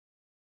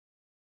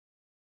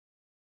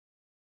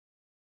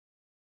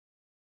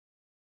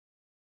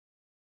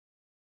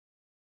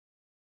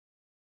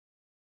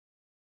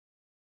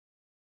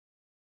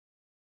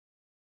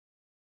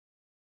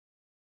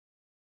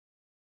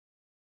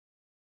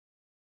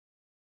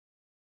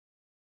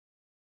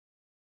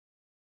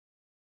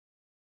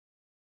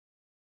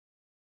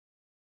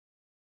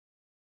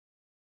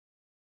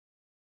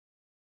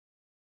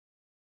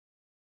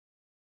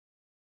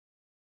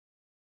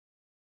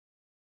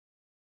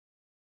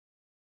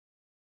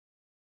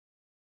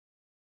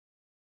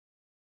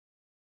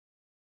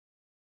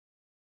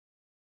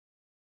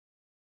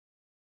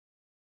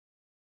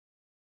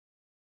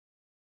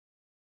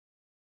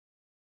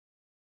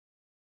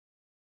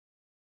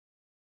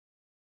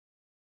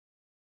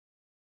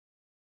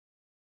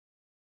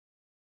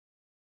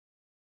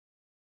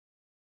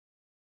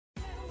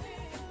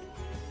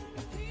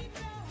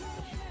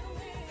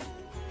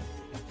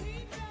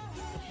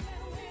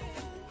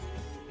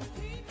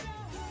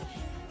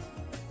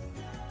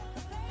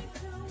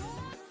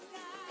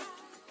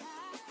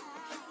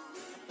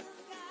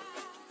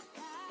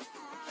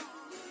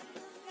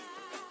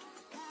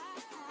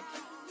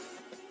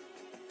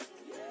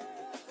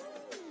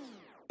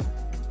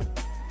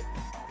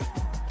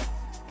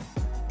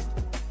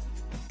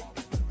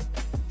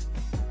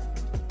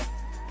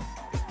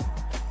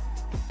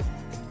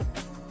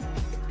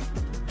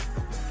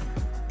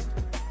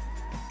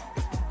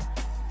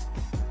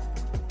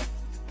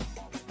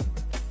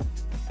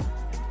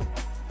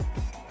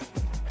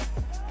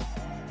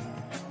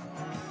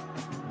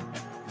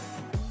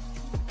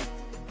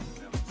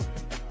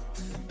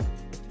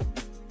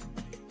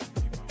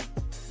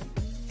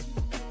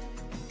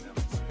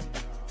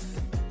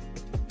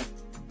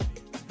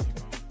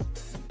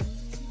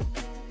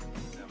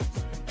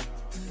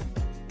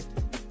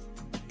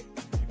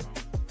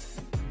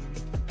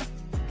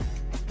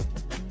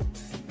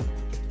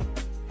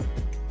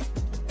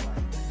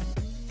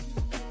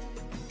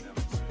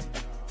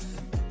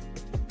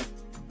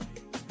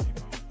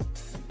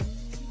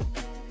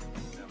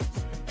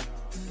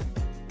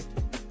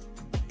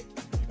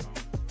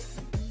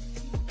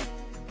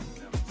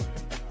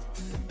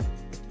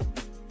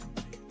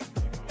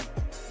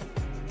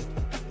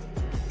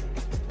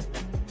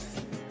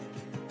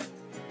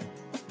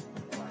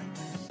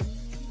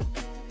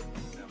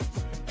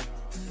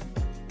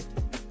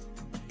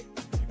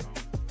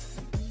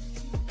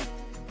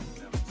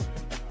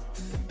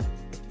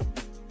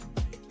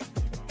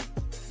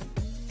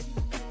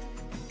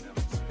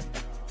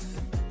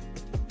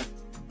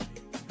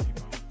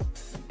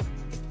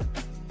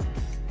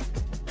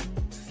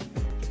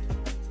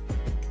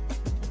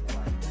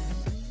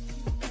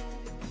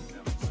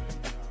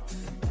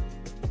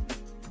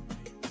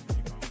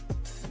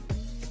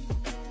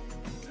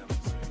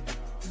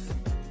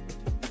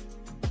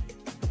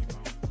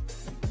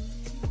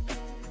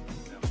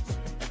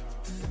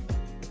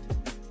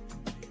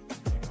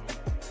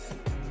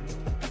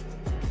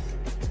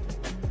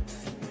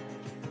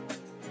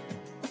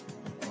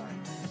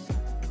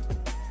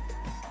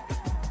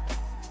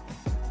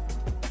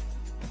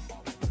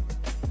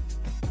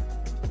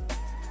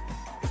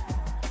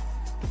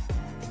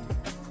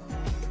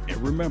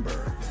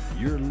Remember,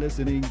 you're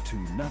listening to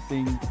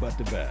nothing but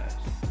the best.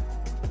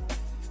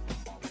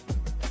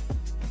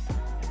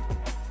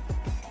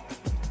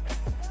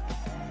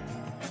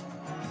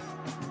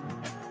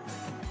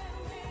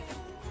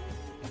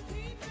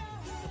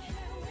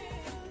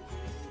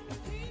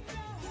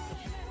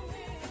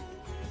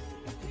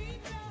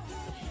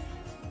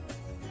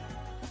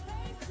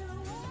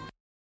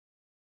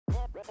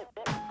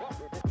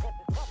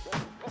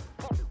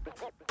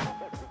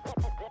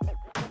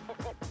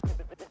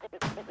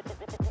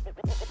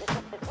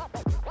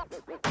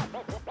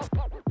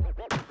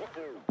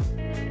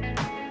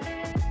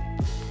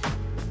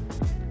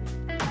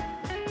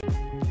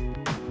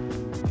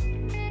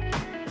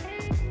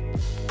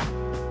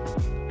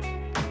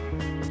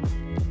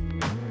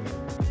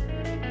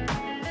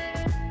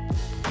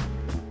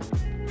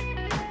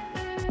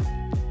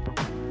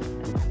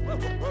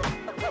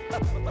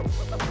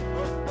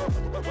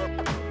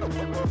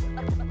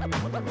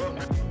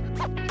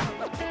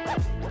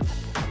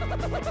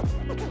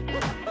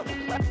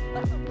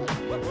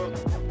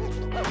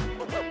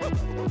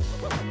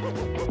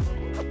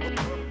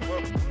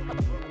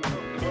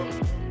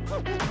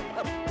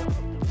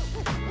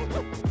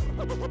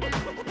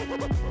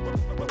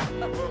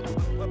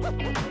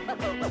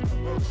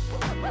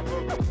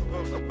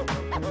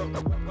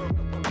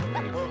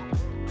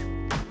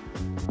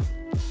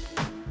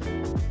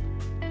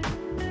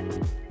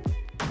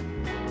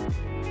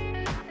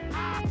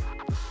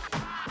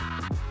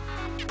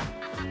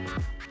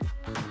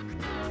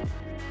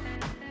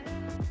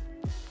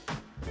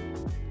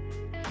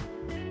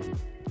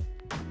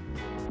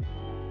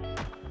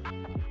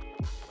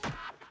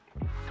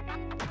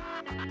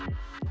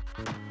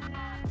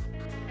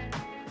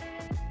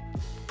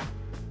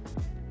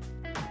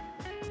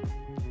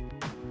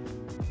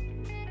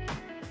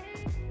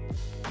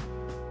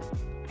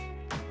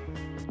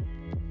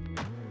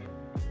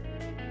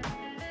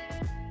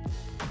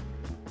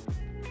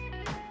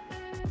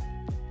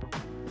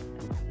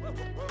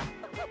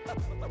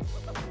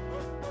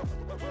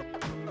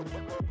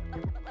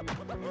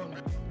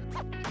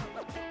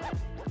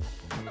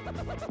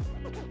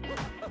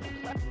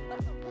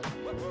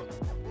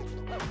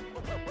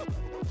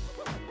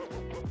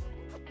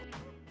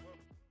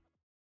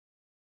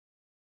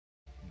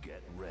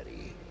 Get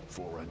ready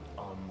for an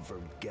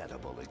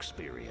unforgettable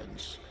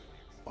experience.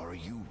 Are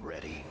you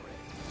ready?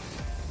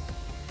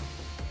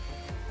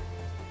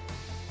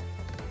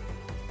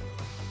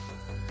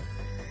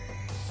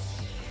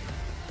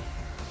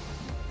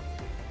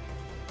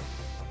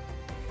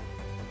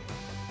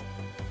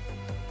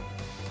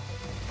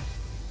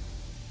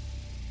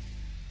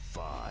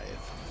 Five,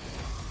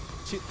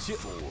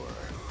 four,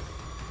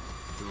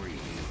 three,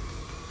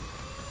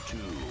 two,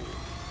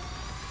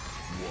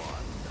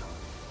 one.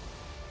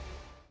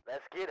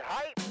 Let's get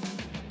hype.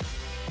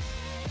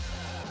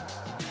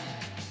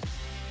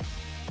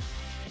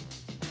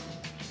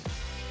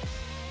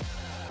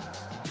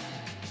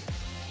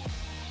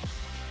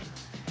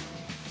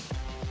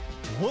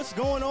 What's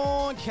going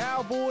on,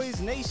 Cowboys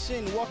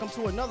Nation? Welcome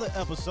to another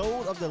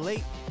episode of the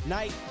Late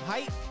Night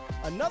Hype.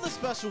 Another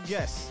special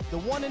guest, the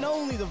one and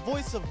only, the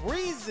voice of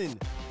reason,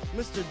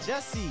 Mr.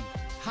 Jesse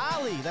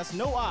Holley. That's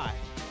no I.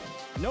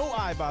 No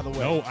I, by the way.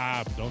 No,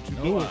 don't you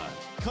do it.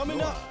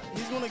 Coming up,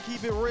 he's going to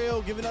keep it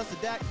real, giving us a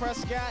Dak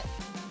Prescott,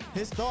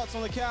 his thoughts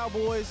on the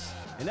Cowboys,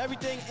 and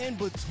everything in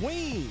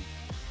between.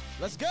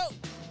 Let's go.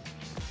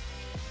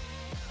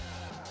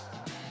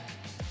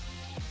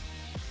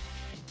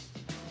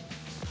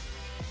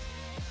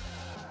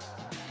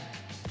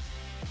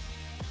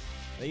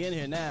 They in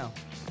here now.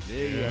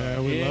 Yeah,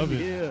 we love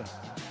it.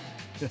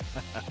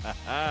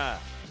 Yeah.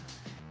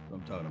 What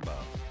I'm talking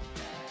about.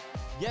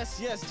 Yes,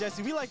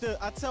 Jesse. We like to,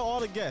 I tell all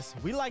the guests,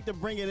 we like to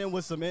bring it in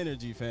with some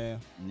energy, fam.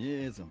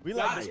 Yeah, some We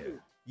like Got to, to.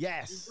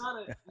 yes.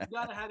 You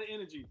gotta have the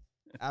energy.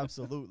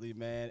 Absolutely,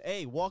 man.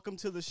 Hey, welcome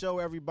to the show,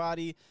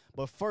 everybody.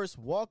 But first,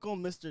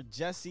 welcome Mr.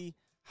 Jesse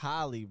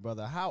Holley,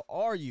 brother. How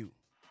are you?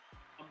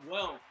 I'm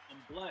well.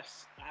 I'm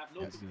blessed. I have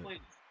no That's good.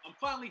 complaints. I'm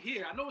finally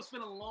here. I know it's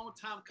been a long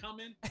time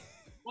coming,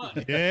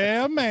 but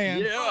Yeah, man.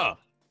 Yeah.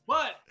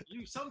 but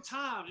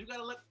sometimes you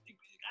gotta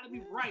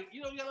be right.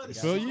 You know, you gotta let it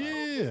So sit.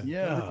 yeah,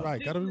 Yeah. Gotta be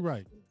right. Gotta be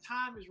right. The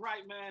time is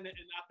right, man, and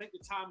I think the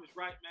time is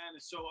right, man.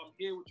 And so I'm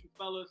here with you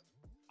fellas.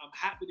 I'm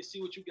happy to see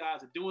what you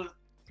guys are doing.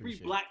 Three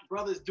Appreciate black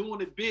brothers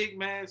doing it big,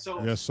 man.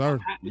 So Yes, sir. I'm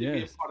happy to be a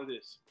Yes. part of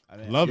this. I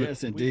mean, Love it.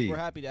 Yes, indeed. we're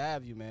happy to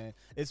have you, man.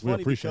 It's We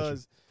funny appreciate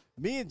because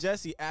me and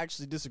Jesse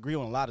actually disagree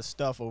on a lot of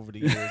stuff over the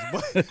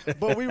years,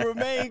 but we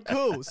remain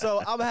cool.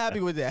 So I'm happy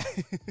with that.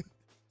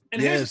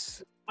 And here's,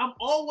 Yes. I'm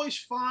always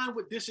fine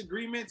with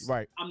disagreements.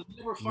 Right. I'm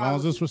never As fine long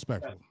as with it's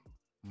respectful.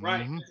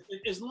 Right. Mhm.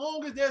 As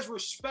long as there's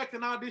respect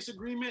in our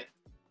disagreement,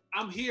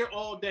 I'm here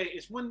all day.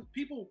 It's when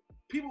people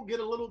get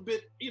a little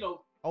bit,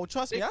 Oh,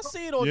 trust me, I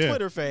see it on Yeah.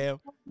 Twitter, fam.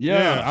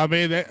 Yeah, I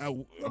mean,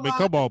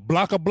 come on,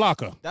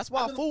 blocker. That's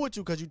why I fool with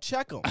you, because you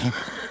check them.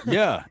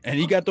 Yeah. And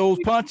he got those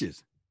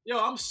punches. yo,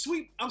 I'm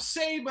sweet. I'm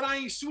saved, but I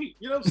ain't sweet.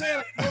 You know what I'm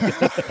saying?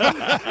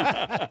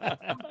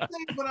 I'm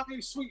saved, but I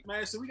ain't sweet,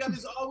 man. So we got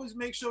to always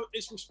make sure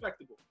it's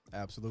respectable.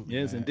 Absolutely.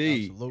 Yes, man.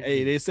 indeed. Absolutely.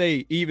 Hey, they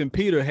say even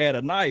Peter had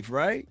a knife,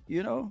 right?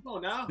 You know? Come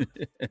on now.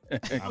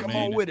 Come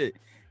on with it.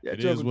 Yeah,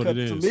 it is what cut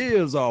it some is.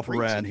 ears off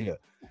around here.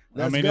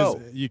 Let's go.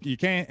 You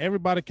can't.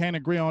 Everybody can't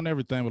agree on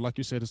everything, but like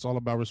you said, it's all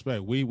about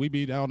respect. We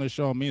be down this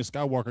show. Me and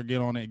Skywalker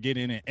get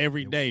in it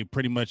every day,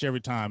 pretty much every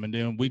time, and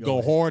then we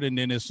go hard, and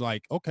then it's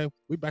like, okay,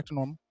 we back to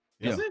normal.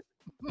 Yeah.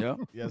 Yeah,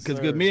 Yes, because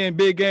sir. me and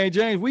Big Game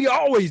James, we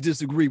always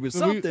disagree with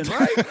something,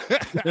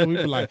 right? We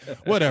be like,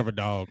 whatever,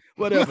 dog.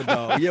 Whatever,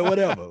 dog. Yeah,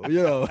 whatever.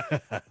 You know,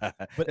 But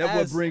that's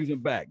what as- brings him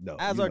back, though.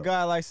 As you our know.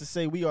 guy likes to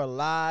say, we are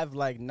live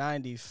like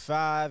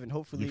 95, and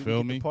hopefully You we feel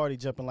get me? the party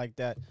jumping like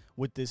that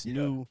with this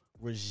new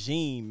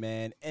regime,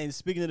 man. And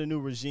speaking of the new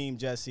regime,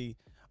 Jesse,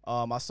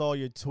 I saw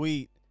your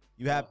tweet.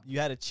 You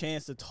had a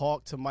chance to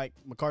talk to Mike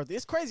McCarthy.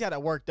 It's crazy how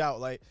that worked out.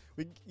 Like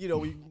we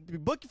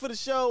booked you for the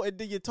show, and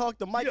then you talk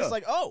to Mike. Yeah. It's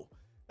like, oh,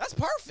 that's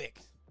perfect.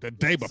 The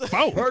day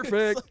before.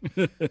 Perfect.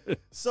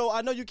 So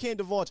I know you can't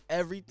divulge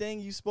everything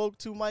you spoke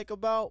to Mike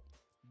about,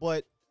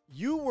 but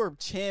you were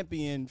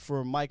champion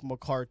for Mike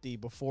McCarthy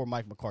before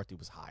Mike McCarthy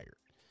was hired.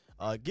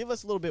 Give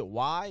us a little bit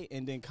why,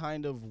 and then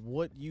kind of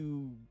what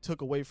you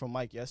took away from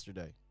Mike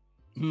yesterday.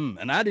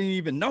 And I didn't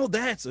even know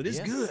that, so this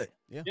Yeah. good.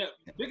 Yeah,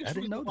 biggest I didn't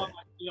reason know why,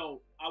 that.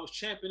 I was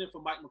championing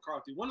for Mike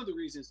McCarthy. One of the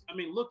reasons, I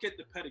mean, look at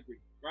the pedigree,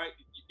 right?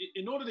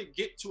 In order to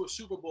get to a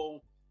Super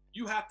Bowl,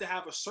 you have to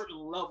have a certain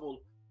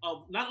level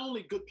of not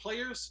only good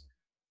players,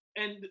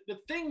 and the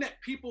thing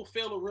that people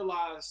fail to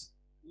realize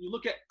when you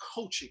look at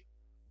coaching,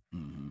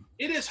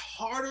 it is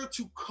harder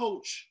to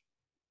coach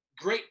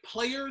great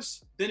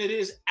players than it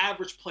is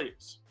average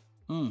players.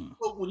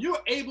 So when you're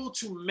able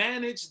to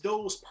manage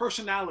those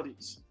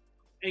personalities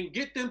and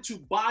get them to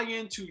buy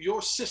into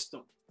your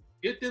system,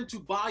 get them to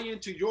buy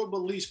into your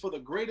beliefs for the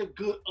greater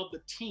good of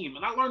the team.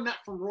 And I learned that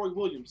from Roy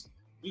Williams.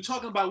 You're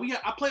talking about,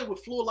 I played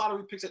with floor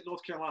lottery picks at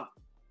North Carolina.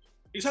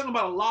 You're talking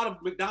about a lot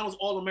of McDonald's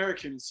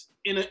All-Americans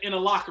in a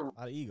locker room.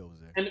 A lot of egos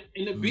there.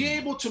 And to be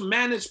able to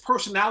manage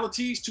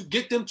personalities to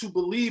get them to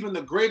believe in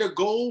the greater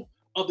goal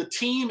of the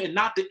team and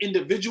not the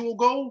individual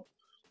goal,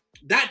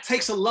 that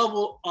takes a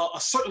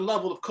certain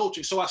level of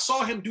coaching. So I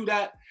saw him do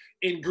that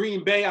in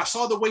Green Bay. I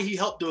saw the way he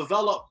helped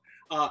develop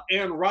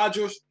Aaron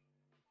Rodgers.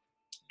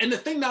 And the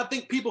thing that I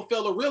think people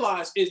fail to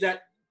realize is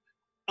that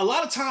a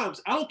lot of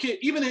times, I don't care,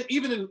 even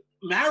in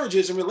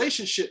marriages and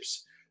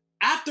relationships,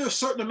 after a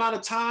certain amount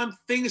of time,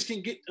 things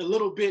can get a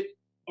little bit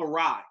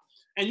awry.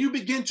 And you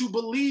begin to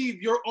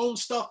believe your own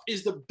stuff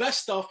is the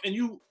best stuff, and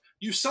you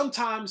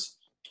sometimes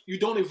you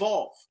don't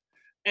evolve.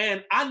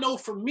 And I know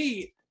for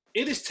me,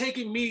 it is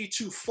taking me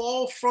to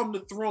fall from the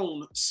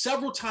throne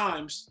several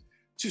times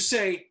to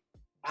say,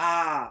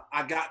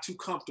 I got too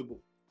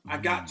comfortable. I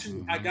got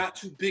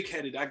too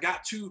big-headed. I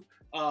got too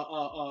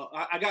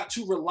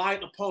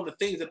reliant upon the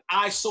things that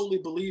I solely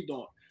believed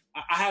on.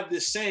 I have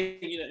this saying,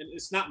 and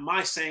it's not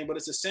my saying, but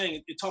it's a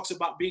saying. It talks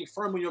about being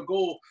firm on your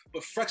goal,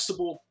 but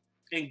flexible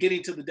in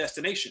getting to the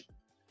destination.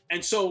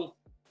 And so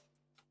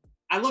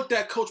I looked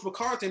at Coach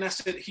McCarthy and I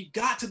said, he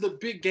got to the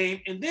big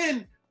game. And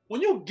then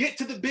when you get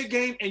to the big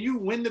game and you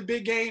win the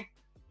big game,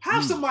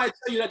 have somebody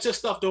tell you that your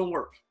stuff don't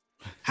work.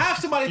 Have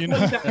somebody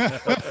tell you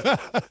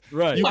that.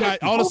 Right. You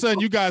got all of a sudden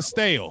you got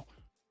stale.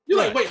 You're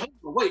like,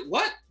 wait,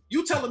 what?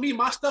 You telling me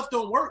my stuff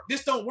don't work?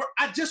 This don't work?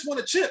 I just want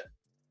a chip.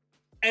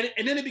 And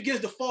then it begins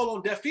to fall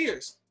on deaf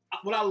ears.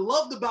 What I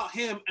loved about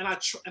him, and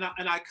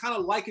I kind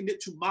of likened it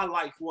to my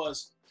life,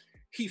 was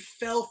he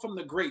fell from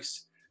the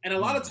grace. And a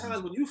lot of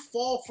times when you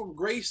fall from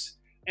grace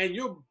and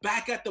you're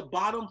back at the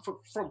bottom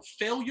from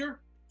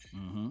failure,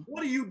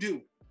 what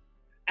do?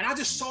 And I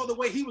just saw the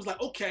way he was like,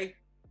 okay,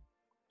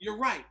 you're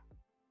right.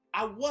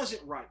 I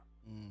wasn't right.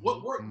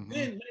 What worked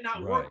then may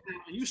not work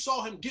now. And you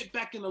saw him get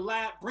back in the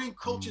lab, bring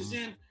coaches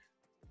in.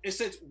 It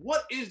says,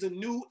 what is the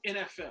new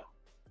NFL?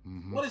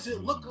 What does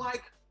it look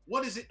like?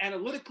 What is it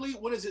analytically?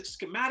 What is it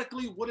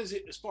schematically? What is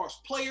it as far as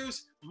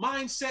players,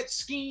 mindset,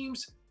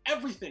 schemes,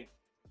 everything?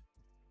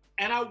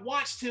 And I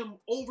watched him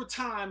over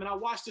time, and I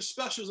watched the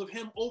specials of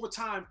him over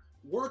time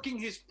working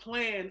his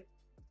plan,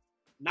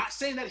 not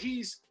saying that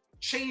he's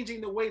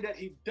changing the way that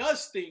he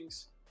does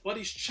things, but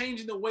he's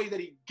changing the way that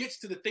he gets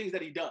to the things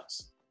that he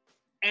does.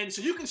 And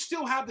so you can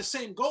still have the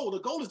same goal. The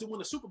goal is to win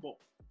the Super Bowl,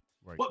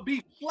 but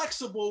be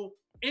flexible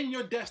in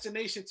your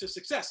destination to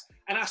success.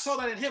 And I saw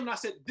that in him, and I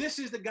said, this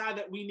is the guy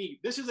that we need.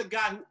 This is a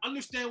guy who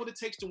understands what it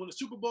takes to win a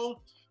Super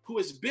Bowl, who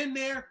has been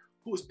there,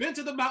 who has been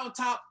to the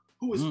mountaintop,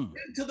 who has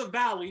been to the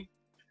valley,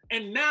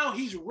 and now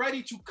he's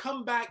ready to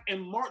come back and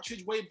march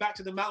his way back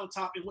to the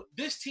mountaintop. And with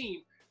this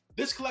team,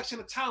 this collection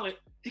of talent,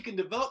 he can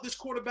develop this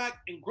quarterback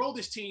and grow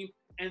this team,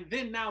 and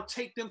then now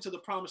take them to the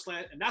promised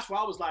land. And that's why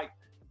I was like,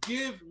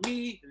 give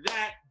me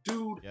that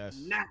dude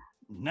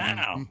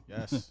now.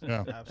 Yes,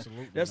 Yeah.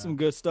 absolutely. That's some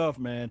good stuff,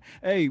 man.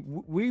 Hey,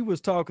 we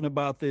was talking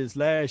about this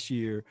last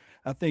year.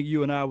 I think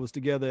you and I was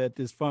together at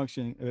this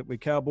function with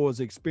Cowboys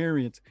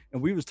Experience,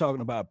 and we was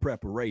talking about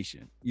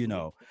preparation,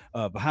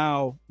 of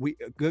how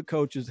good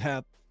coaches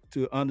have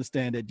to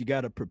understand that you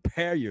got to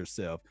prepare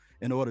yourself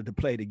in order to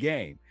play the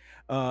game.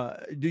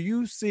 Do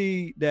you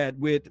see that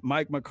with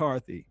Mike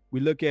McCarthy? We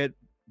look at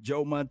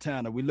Joe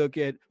Montana, we look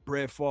at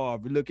Brett Favre,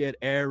 we look at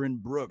Aaron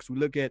Brooks, we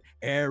look at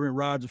Aaron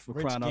Rodgers for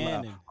crying out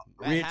loud.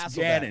 Rich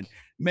Gannon,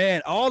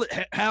 man,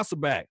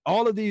 Hasselbeck,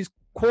 all of these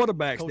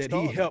quarterbacks Coach that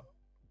he helped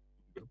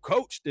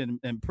coached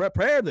and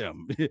prepare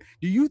them. Do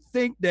you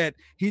think that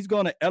he's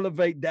going to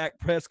elevate Dak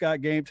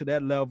Prescott game to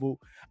that level?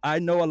 I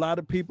know a lot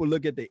of people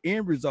look at the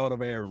end result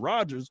of Aaron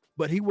Rodgers,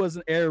 but he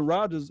wasn't Aaron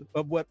Rodgers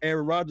of what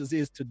Aaron Rodgers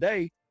is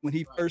today when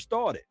he first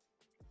started.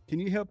 Can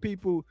you help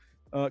people?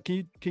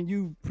 Can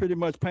you pretty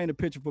much paint a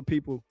picture for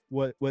people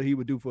what he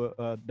would do for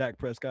Dak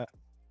Prescott?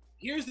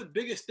 Here's the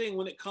biggest thing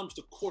when it comes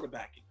to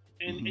quarterbacking.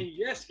 And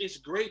yes, it's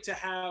great to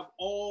have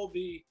all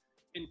the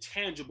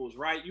intangibles,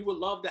 right? You would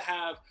love to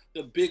have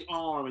the big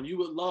arm, and you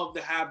would love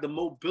to have the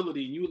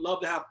mobility, and you would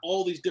love to have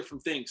all these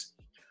different things.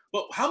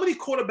 But how many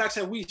quarterbacks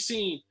have we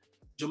seen?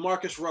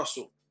 Jamarcus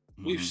Russell.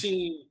 We've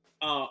seen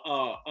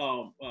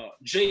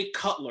Jay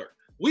Cutler.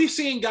 We've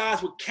seen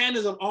guys with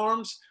cannons of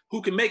arms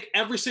who can make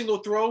every single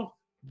throw,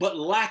 but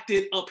lacked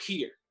it up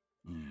here.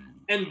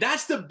 And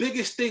that's the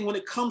biggest thing when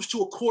it comes to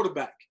a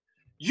quarterback.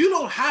 You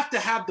don't have to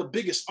have the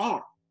biggest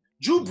arm.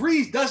 Drew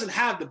Brees doesn't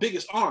have the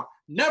biggest arm,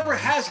 never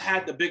has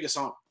had the biggest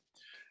arm.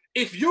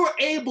 If you're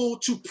able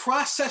to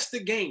process the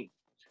game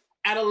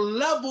at a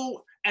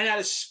level and at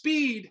a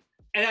speed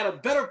and at a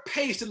better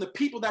pace than the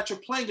people that you're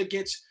playing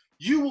against,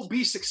 you will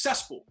be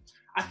successful.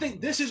 I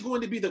think this is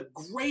going to be the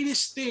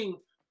greatest thing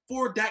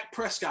for Dak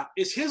Prescott,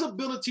 is his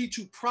ability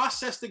to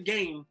process the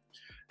game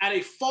at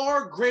a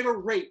far greater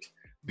rate,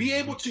 be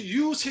able to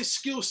use his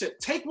skill set,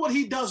 take what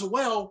he does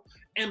well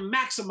and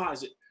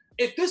maximize it.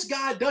 If this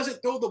guy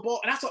doesn't throw the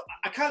ball, and that's what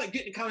I kind of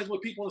get in comments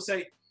with people and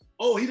say,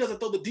 oh, he doesn't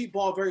throw the deep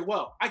ball very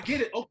well. I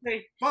get it.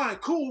 Okay, fine,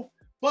 cool.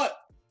 But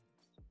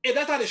if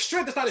that's not his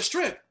strength, that's not his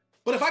strength.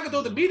 But if I can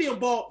throw the medium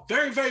ball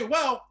very, very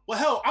well,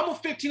 hell, I'm going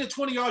to 15 and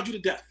 20 yard you to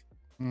death.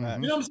 You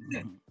know what I'm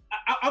saying?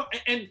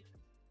 And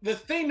the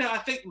thing that I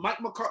think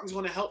Mike McCarthy is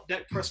going to help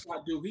Dak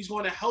Prescott do, he's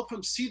going to help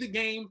him see the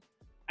game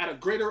at a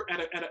greater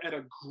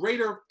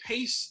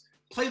pace,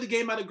 play the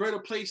game at a greater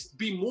pace,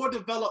 be more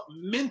developed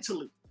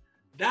mentally.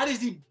 That is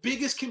the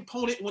biggest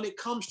component when it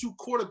comes to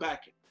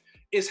quarterbacking,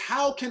 is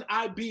how can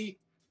I be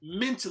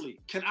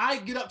mentally? Can I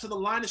get up to the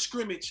line of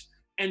scrimmage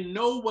and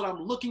know what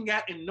I'm looking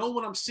at and know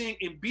what I'm seeing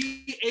and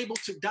be able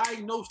to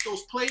diagnose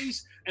those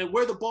plays and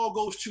where the ball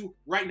goes to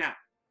right now?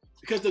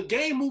 Because the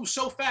game moves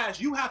so fast,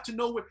 you have to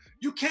know where.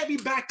 You can't be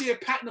back there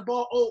patting the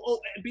ball,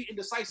 and be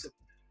indecisive.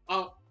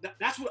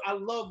 That's what I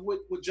love what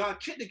John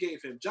Kitna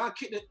gave him. John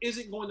Kitna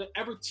isn't going to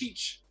ever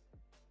teach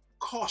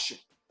caution.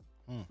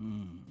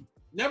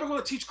 Never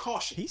going to teach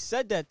caution. He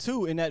said that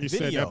too in that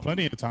video. He said that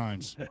plenty of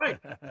times. Right.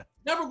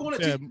 Never going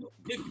to teach.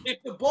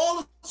 If the ball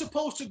is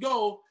supposed to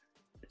go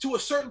to a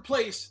certain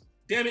place,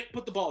 damn it,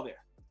 put the ball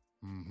there.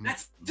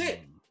 That's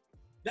it.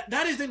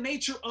 That is the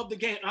nature of the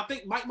game. I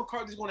think Mike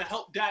McCarthy is going to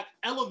help Dak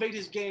elevate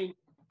his game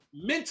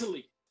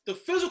mentally. The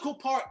physical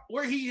part,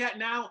 where he at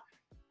now,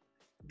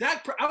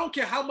 Dak, I don't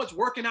care how much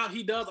working out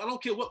he does. I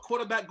don't care what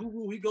quarterback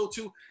guru he go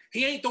to.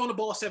 He ain't throwing the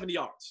ball 70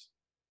 yards.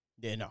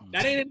 Yeah, no.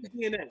 That ain't in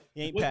his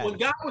DNA.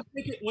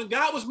 When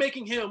God was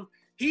making him,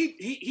 he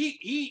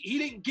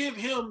didn't give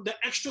him the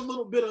extra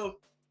little bit of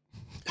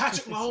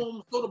Patrick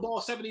Mahomes throw the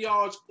ball 70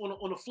 yards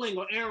on a fling,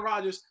 or Aaron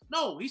Rodgers.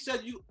 No, he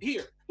said, you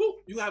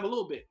have a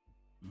little bit.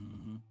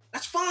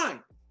 That's fine.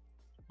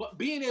 But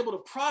being able to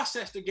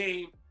process the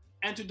game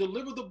and to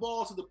deliver the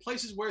ball to the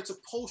places where it's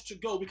supposed to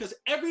go, because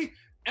every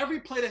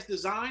play that's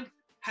designed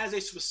has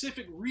a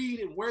specific read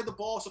and where the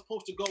ball is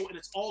supposed to go, and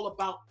it's all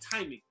about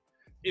timing.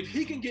 If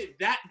he can get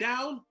that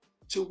down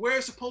to where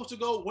it's supposed to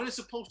go, when it's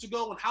supposed to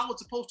go, and how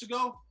it's supposed to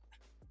go,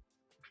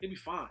 it'd be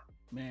fine.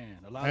 Man,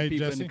 a lot of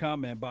people in the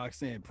comment box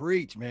saying,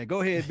 preach, man. Go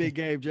ahead, Big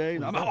Game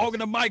James. I'm hogging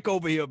the mic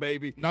over here,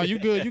 baby. No, you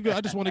good. You good.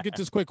 I just want to get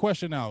this quick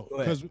question out,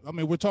 because, I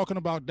mean, we're talking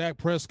about Dak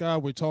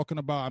Prescott. We're talking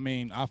about, I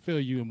mean, I feel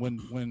you. And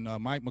when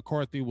Mike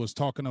McCarthy was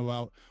talking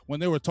about, when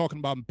they were talking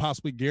about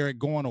possibly Garrett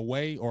going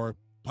away or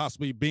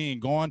possibly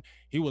being gone,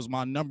 he was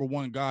my number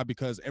one guy,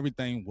 because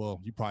everything, well,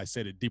 you probably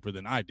said it deeper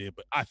than I did,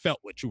 but I felt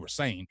what you were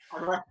saying.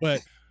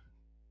 But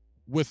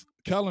with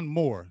Kellen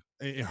Moore,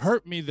 it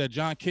hurt me that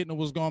John Kitna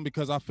was gone,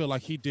 because I feel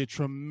like he did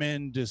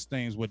tremendous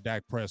things with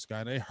Dak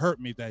Prescott. It hurt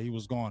me that he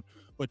was gone,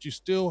 but you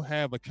still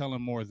have a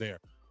Kellen Moore there.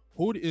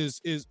 Who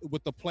is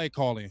with the play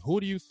calling? Who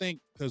do you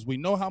think, because we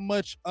know how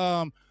much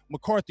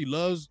McCarthy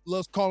loves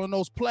calling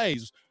those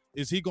plays.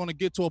 Is he going to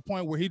get to a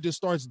point where he just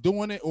starts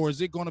doing it, or is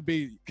it going to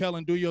be,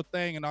 Kellen, do your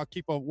thing and I'll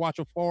keep a watch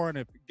afar, and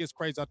if it gets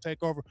crazy, I'll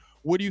take over?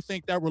 What do you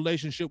think that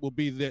relationship will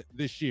be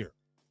this year?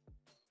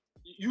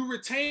 You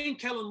retain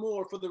Kellen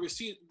Moore for the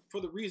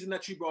reason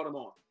that you brought him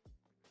on,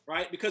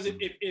 right? Because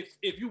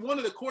if you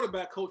wanted a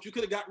quarterback coach, you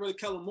could have got rid of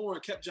Kellen Moore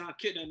and kept John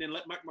Kitna, and then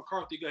let Mike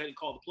McCarthy go ahead and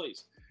call the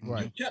plays.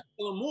 Right. You kept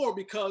Kellen Moore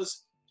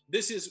because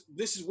this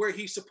is where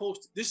he's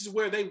supposed to, this is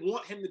where they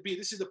want him to be.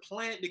 This is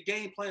the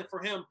game plan for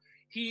him.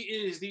 He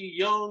is the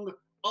young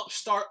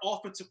upstart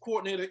offensive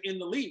coordinator in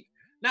the league.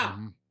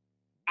 Now,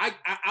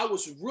 I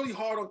was really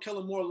hard on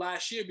Kellen Moore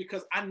last year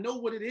because I know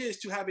what it is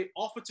to have an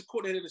offensive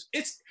coordinator.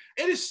 It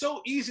is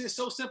so easy and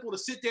so simple to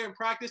sit there and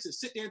practice and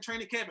sit there in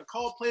training camp and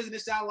call plays and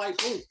it's out like,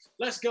 boom,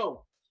 let's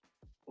go.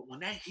 But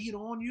when that heat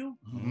on you,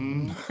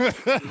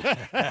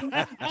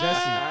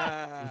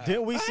 Jesse,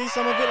 didn't we see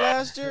some of it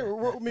last year?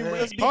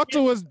 Talk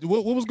to us.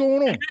 What was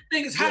going on? And that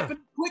thing is happening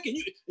quick, and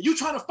you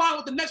trying to find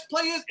what the next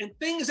play is, and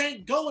things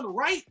ain't going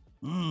right.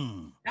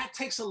 That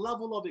takes a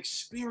level of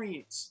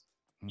experience.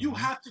 You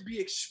have to be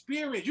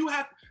experienced.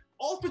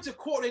 Offensive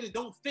coordinators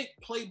don't think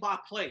play by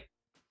play.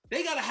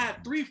 They got to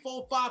have 3,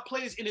 4, 5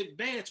 plays in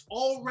advance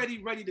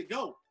already ready to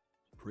go.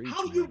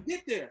 How do you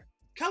get there?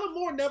 Kellen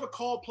Moore never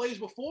called plays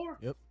before.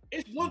 Yep.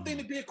 It's one thing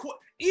to be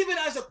even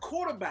as a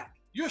quarterback,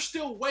 you're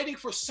still waiting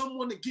for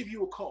someone to give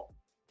you a call.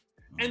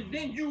 And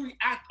then you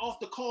react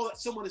off the call that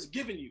someone is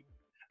giving you.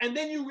 And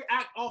then you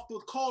react off the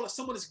call that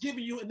someone is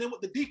giving you and then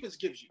what the defense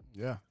gives you.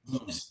 Yeah.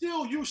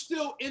 So you're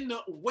still in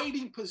the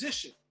waiting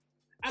position.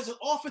 As an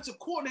offensive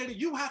coordinator,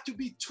 you have to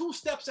be 2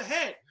 steps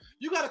ahead.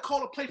 You got to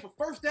call a play for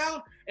first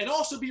down and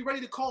also be ready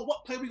to call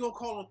what play we're going to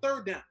call on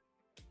third down.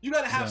 You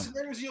got to have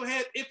scenarios in your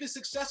head. If it's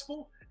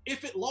successful,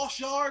 if it lost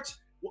yards,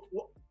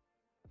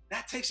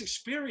 that takes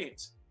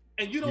experience.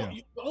 And you don't,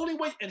 the only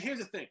way, and here's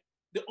the thing,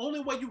 the only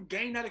way you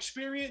gain that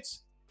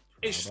experience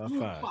is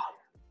through the fire.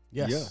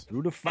 Yes. Yeah,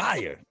 through the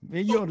fire.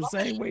 Man, you're on the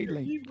same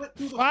wavelength.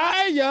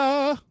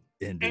 Fire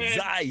and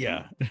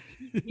desire.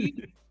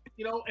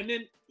 And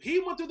then he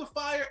went through the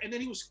fire, and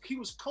then he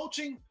was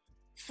coaching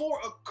for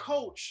a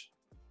coach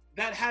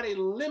that had a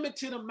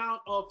limited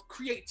amount of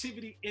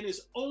creativity in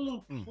his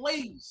own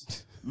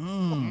plays.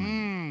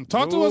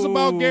 Talk to us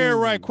about Garrett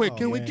right quick.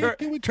 Can we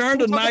turn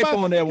the knife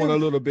on that one a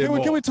little bit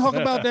more? Can we talk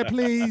about that,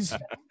 please?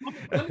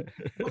 But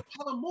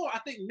Kellen Moore, I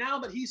think now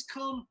that he's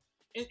come,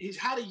 he's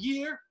had a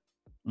year,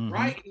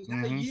 right? He's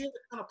had a year to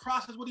kind of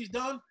process what he's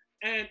done.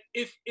 And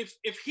if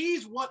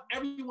he's what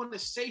everyone to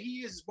say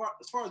he is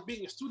as far as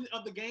being a student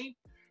of the game,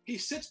 he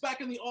sits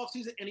back in the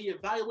offseason and he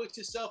evaluates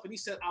himself and he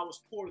said, I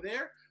was poor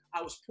there,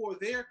 I was poor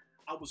there,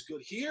 I was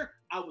good here,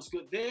 I was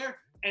good there.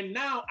 And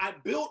now I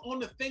built on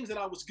the things that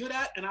I was good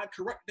at and I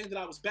correct things that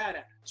I was bad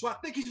at. So I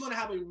think he's going to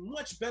have a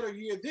much better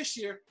year this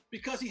year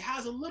because he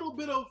has a little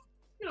bit of,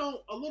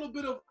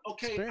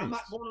 okay, experience. I'm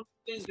not going to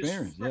things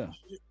just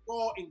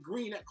raw and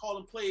green at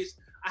calling plays.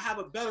 I have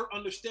a better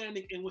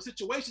understanding. And when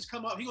situations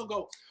come up, he's going to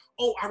go,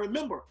 oh, I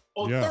remember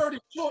on 3rd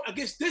and short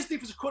against this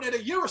defensive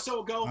coordinator a year or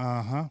so ago.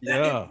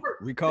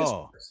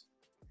 Recall.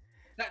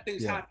 That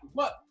thing's happened.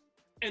 But,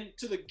 and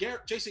to the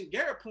Jason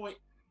Garrett point,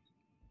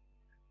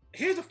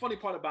 here's the funny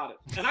part about it.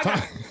 And I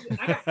got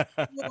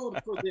killed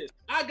for this.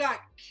 I got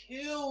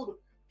killed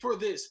for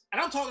this.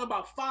 And I'm talking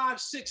about 5,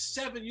 6,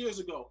 7 years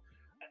ago.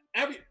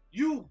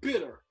 You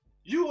bitter.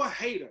 You a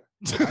hater.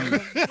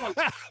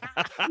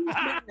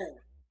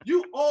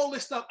 You all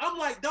this stuff. I'm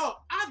like, dog,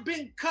 I've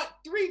been cut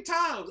 3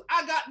 times.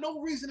 I got no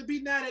reason to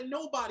be mad at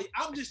nobody.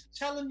 I'm just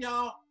telling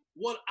y'all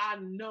what I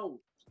know.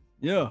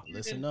 Yeah.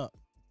 Listen up.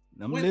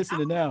 I'm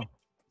listening now.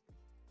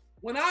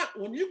 When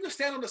you can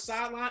stand on the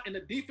sideline and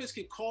the defense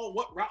can call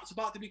what route's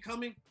about to be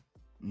coming,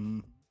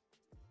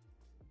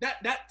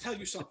 that tell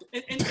you something.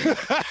 And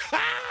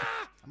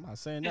I'm not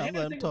saying that. I'm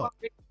letting him talk.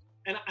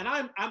 And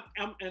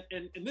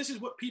this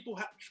is what people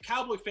have,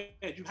 Cowboy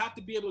fans, you have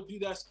to be able to do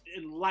that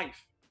in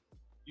life.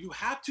 You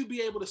have to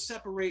be able to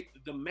separate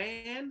the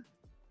man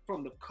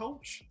from the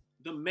coach,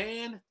 the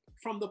man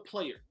from the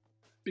player.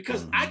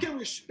 Because I can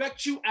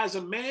respect you as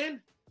a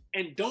man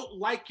and don't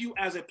like you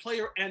as a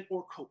player and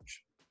or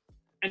coach.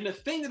 And the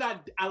thing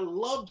that I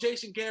love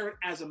Jason Garrett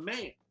as a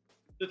man,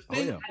 the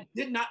thing I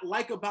did not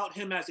like about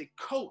him as a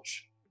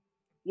coach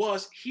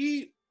was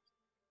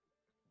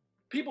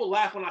people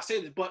laugh when I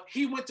say this, but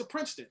he went to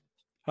Princeton.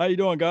 How you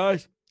doing,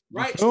 guys?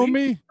 Right. So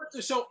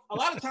a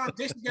lot of times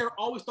Jason Garrett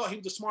always thought he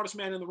was the smartest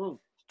man in the room.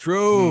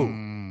 True.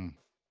 And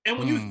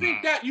when you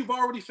think that, you've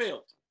already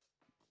failed.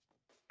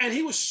 And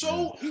he was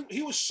so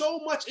he was so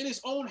much in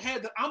his own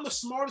head that I'm the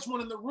smartest one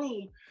in the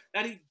room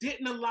that he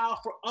didn't allow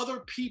for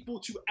other people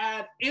to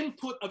add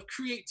input of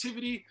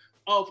creativity,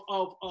 of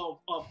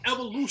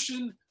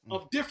evolution,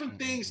 of different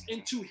things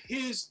into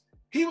his.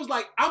 He was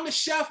like, I'm the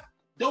chef,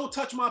 don't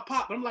touch my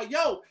pot. But I'm like,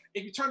 yo,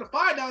 if you turn the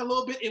fire down a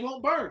little bit, it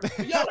won't burn.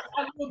 But yo, add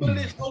a little bit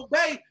of this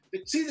obey,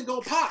 the season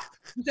gonna pop.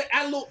 You just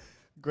add a little.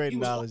 Great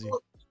analogy.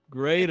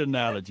 Great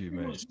analogy,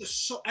 man.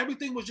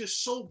 Everything was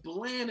just so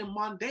bland and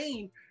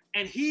mundane.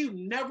 And he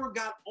never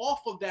got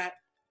off of that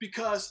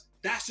because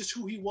that's just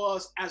who he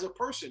was as a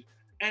person.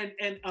 And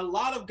a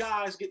lot of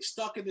guys get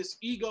stuck in this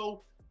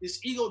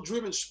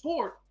ego-driven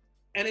sport,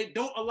 and they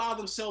don't allow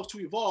themselves to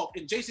evolve.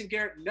 And Jason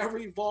Garrett never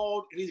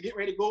evolved, and he's getting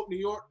ready to go to New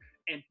York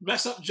and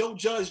mess up Joe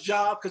Judge's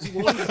job because he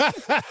wanted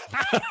to.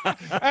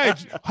 Hey,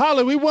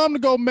 Holly, we want him to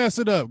go mess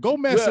it up. Go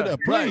mess it up,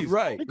 please.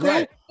 Right.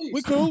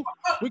 We cool.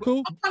 I'm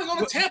trying to go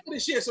to Tampa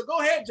this year, so go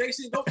ahead,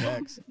 Jason. Go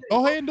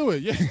ahead and do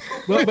it. Yeah.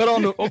 but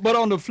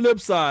on the flip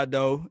side,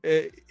 though,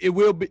 it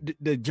will be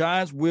the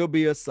Giants will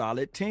be a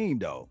solid team,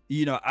 though.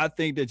 You know, I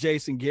think that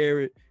Jason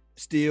Garrett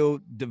still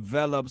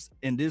develops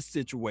in this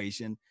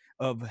situation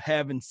of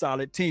having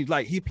solid teams.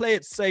 Like he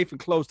played safe and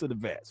close to the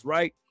vest,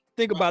 right?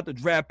 Think about the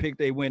draft pick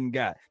they went and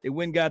got. They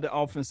went and got the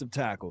offensive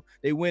tackle.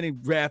 They went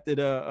and drafted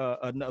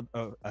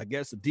I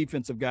guess a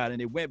defensive guy, and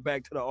they went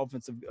back to the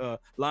offensive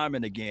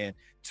lineman again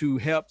to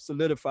help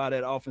solidify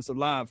that offensive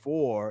line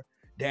for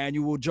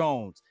Daniel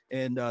Jones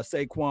and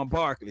Saquon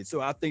Barkley.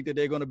 So I think that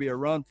they're going to be a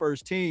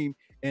run-first team,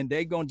 and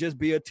they're going to just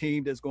be a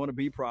team that's going to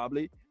be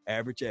probably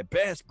average at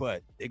best,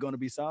 but they're going to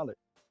be solid.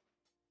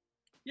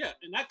 Yeah,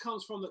 and that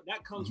comes from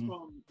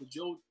from the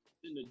Joe,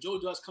 and the Joe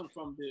does come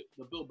from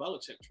the Bill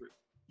Belichick tree,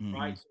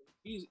 right? So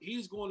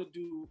he's going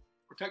to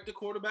protect the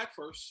quarterback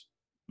first,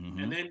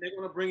 and then they're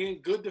going to bring in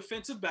good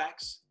defensive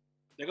backs.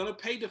 They're going to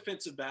pay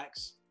defensive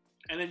backs,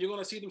 and then you're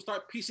going to see them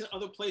start piecing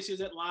other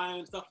places at line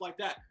and stuff like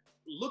that.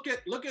 Look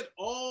at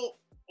all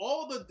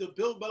the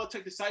Bill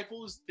Belichick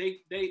disciples. They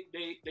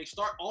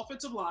start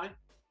offensive line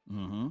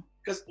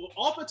because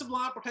offensive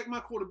line protect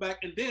my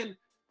quarterback, and then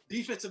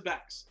defensive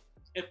backs.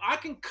 If I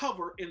can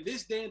cover in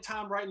this day and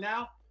time right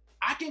now,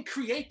 I can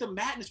create the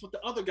madness with the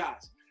other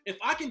guys. If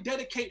I can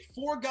dedicate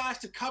 4 guys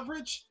to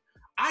coverage,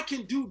 I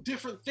can do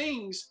different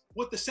things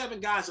with the 7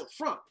 guys up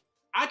front.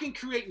 I can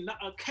create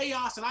a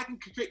chaos, and I can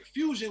create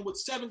fusion with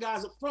 7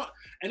 guys up front.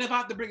 And if I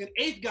have to bring an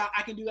 8th guy,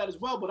 I can do that as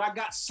well. But I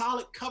got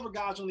solid cover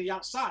guys on the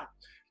outside.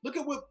 Look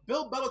at what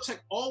Bill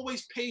Belichick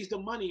always pays the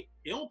money.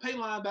 He don't pay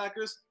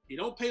linebackers. He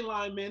don't pay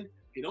linemen.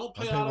 He don't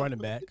pay running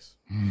backs.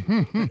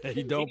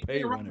 He don't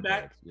pay running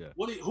backs. Yeah.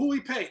 Who he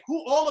pay?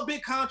 Who all the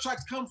big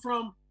contracts come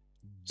from?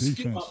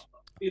 Defense.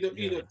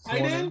 Either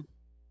tight end,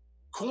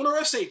 corner,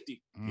 or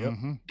safety. Yep.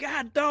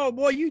 God dog,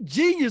 boy, you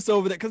genius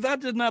over there. Because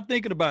I'm just not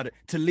thinking about it.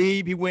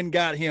 Talib, he went and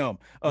got him.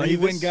 He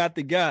went and got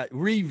the guy,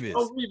 Revis.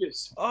 Oh,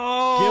 Revis.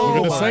 Oh,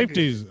 look at the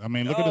safeties. I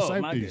mean, look at the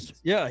safeties.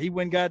 Yeah, he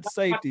went and got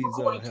safeties.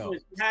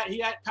 He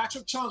had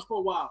Patrick Chung for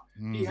a while.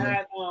 He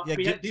had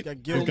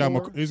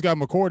he's got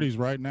McCourty's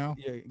right now.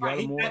 Yeah,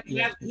 he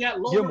had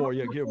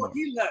Logan. Gilmore.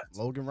 He left.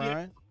 Logan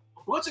Ryan.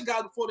 A bunch of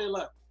guys before they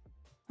left.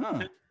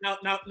 Huh.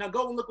 Now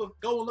go and look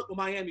what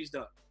Miami's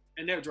done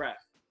in their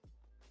draft.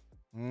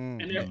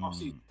 And their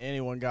offseason.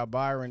 Anyone got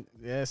Byron?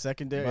 Yeah,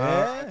 secondary.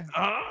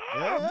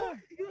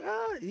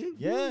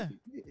 Yeah.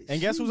 And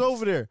guess who's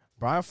over there?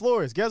 Brian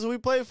Flores. Guess who we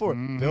played for?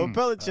 Bill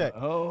Belichick.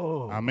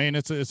 I mean,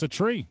 it's a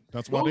tree.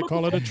 That's why they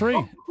call it a tree.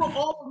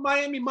 All of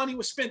Miami money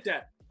was spent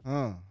at.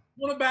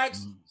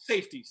 Cornerbacks,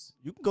 safeties.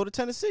 You can go to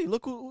Tennessee.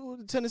 Look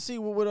who Tennessee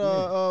with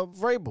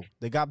Vrabel.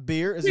 They got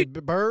Beard. Is it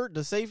Bird,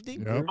 the safety?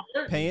 Yep.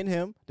 Paying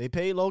him. They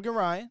paid Logan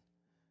Ryan.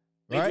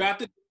 They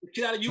drafted the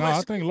kid out of USC. No,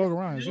 I think Logan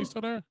Ryan. Is he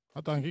still there? I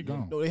thought he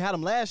gone. No, they had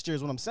him last year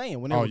is what I'm saying.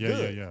 When they were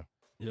good.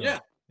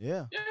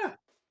 Yeah.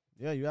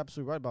 Yeah, you're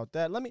absolutely right about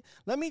that. Let me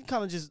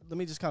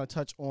just kind of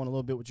touch on a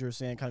little bit what you were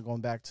saying, kind of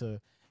going back to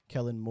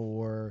Kellen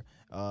Moore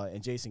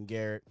and Jason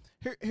Garrett.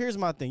 Here's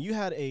my thing. You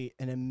had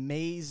an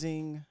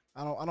amazing,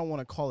 I don't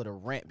want to call it a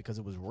rant because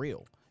it was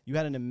real. You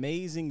had an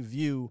amazing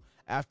view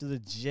after the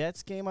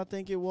Jets game, I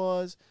think it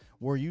was,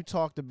 where you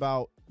talked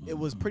about it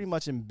was pretty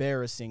much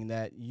embarrassing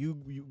that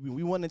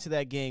we went into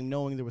that game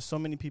knowing there were so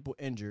many people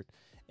injured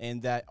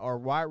and that our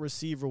wide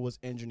receiver was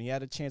injured and he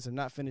had a chance of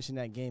not finishing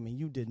that game, and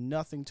you did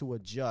nothing to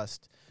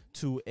adjust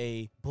to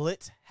a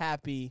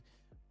blitz-happy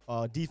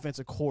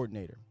defensive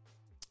coordinator.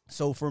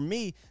 So for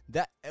me,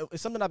 that is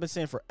something I've been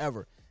saying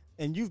forever,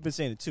 and you've been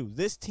saying it too.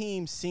 This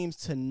team seems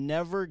to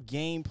never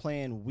game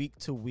plan week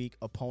to week,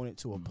 opponent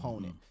to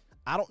opponent.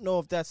 I don't know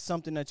if that's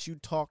something that you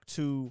talk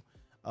to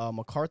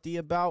McCarthy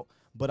about,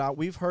 but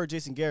we've heard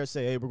Jason Garrett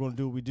say, hey, we're going to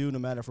do what we do no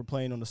matter if we're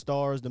playing on the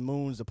stars, the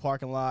moons, the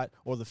parking lot,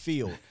 or the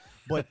field.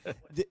 But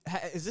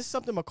is this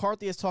something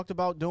McCarthy has talked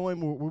about doing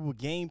where we will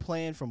game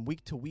plan from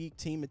week to week,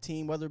 team to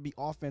team, whether it be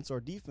offense or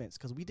defense?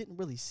 Because we didn't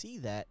really see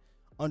that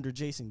under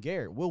Jason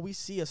Garrett. Will we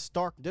see a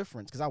stark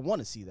difference? Because I want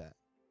to see that.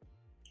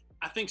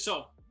 I think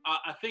so.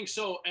 I think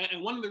so.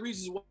 And one of the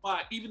reasons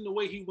why, even the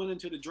way he went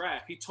into the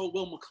draft, he told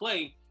Will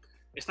McClay,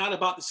 it's not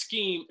about the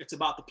scheme, it's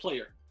about the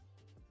player.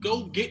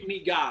 Go get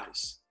me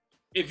guys.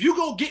 If you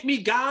go get me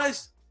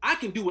guys, I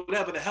can do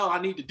whatever the hell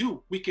I need to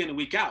do week in and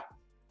week out.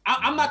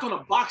 I'm not going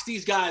to box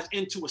these guys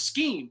into a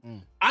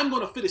scheme. I'm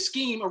going to fit a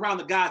scheme around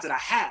the guys that I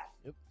have.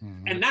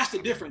 And that's the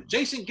difference.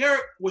 Jason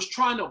Garrett was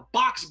trying to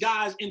box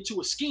guys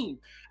into a scheme.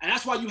 And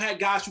that's why you had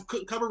guys who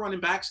couldn't cover running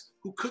backs,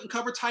 who couldn't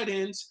cover tight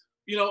ends,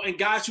 and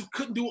guys who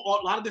couldn't do a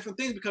lot of different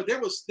things because there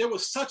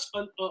was such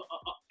an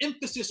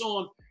emphasis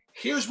on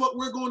here's what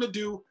we're going to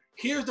do.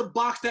 Here's the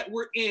box that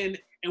we're in,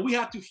 and we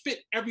have to fit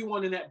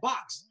everyone in that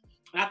box.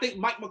 And I think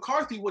Mike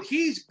McCarthy, what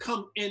he's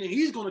come in and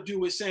he's going to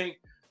do is saying,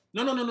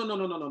 no.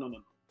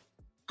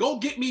 Go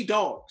get me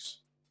dogs.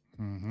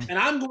 And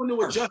I'm going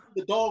to adjust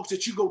the dogs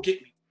that you go get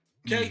me.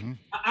 Okay?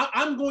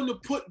 I'm going to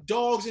put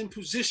dogs in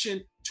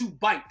position to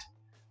bite.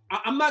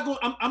 I'm not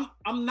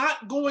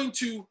going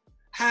to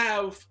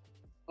have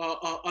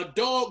a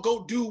dog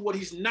go do what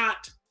he's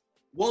not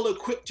well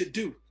equipped to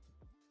do.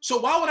 So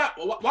why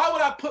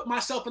would I put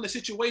myself in a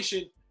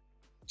situation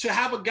to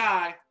have a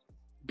guy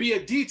be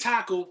a D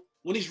tackle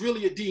when he's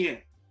really a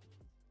DN?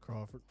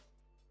 Crawford.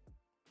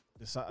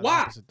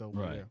 Why?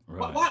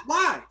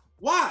 Right.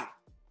 Why?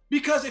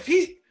 Because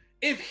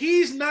if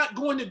he's not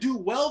going to do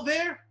well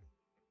there,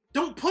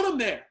 don't put him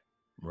there.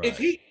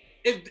 Right.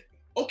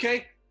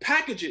 Okay,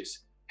 packages.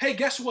 Hey,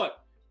 guess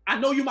what? I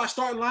know you're my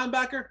starting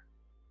linebacker.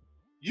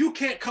 You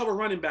can't cover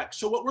running back.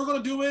 So what we're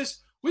going to do is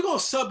we're going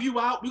to sub you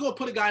out. We're going to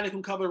put a guy that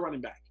can cover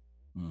running back.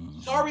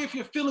 Sorry if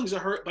your feelings are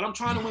hurt, but I'm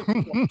trying to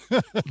win.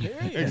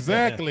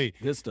 Exactly.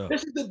 Good stuff.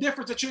 This is the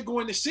difference that you're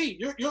going to see.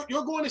 You're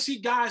going to see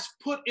guys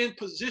put in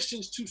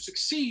positions to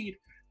succeed,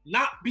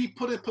 not be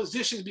put in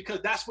positions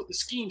because that's what the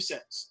scheme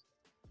says.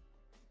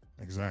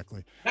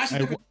 Exactly. That's the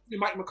difference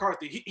between Mike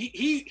McCarthy.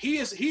 He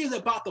is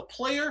about the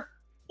player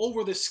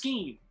over the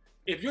scheme.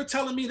 If you're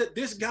telling me that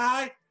this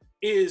guy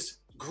is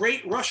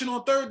great rushing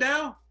on third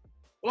down,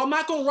 well, I'm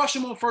not going to rush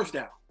him on first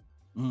down.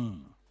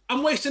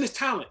 I'm wasting his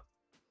talent.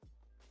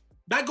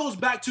 That goes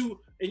back to,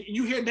 and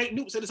you hear Nate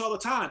Newton say this all the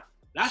time,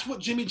 that's what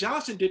Jimmy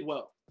Johnson did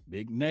well.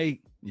 Big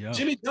Nate. Yeah.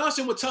 Jimmy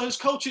Johnson would tell his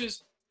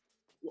coaches,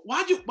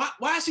 why'd you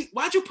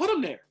put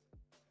him there?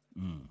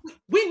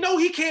 We know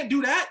he can't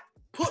do that.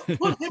 Put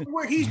him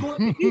where he's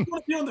going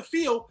to be on the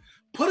field.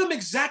 Put him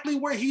exactly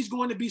where he's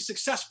going to be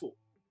successful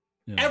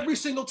every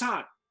single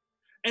time.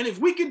 And if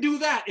we can do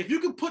that, if you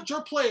can put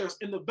your players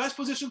in the best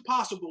position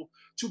possible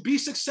to be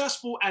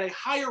successful at a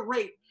higher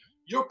rate,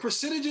 your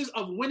percentages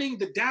of winning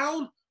the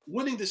down,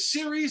 winning the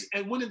series,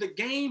 and winning the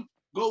game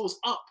goes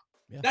up.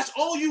 Yeah. That's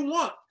all you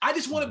want. I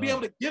just want to be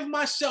able to give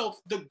myself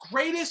the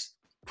greatest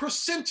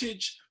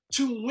percentage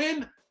to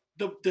win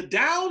the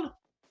down,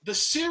 the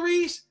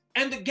series,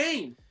 and the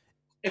game.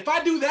 If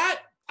I do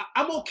that,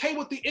 I'm okay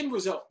with the end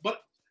result. But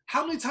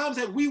how many times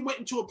have we went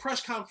into a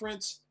press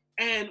conference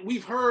and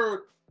we've heard,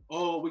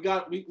 oh, we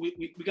got to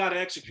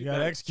execute. You got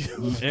to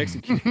execute.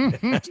 Execute.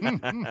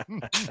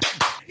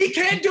 He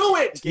can't do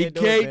it. He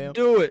can't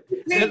do it.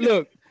 And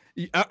look,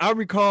 I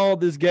recall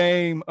this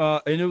game,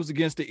 and it was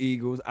against the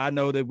Eagles. I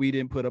know that we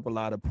didn't put up a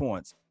lot of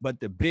points, but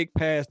the big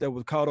pass that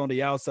was caught on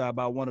the outside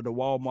by one of the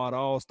Walmart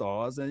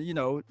All-Stars, and,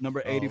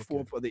 number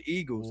 84 for the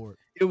Eagles,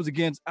 it was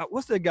against,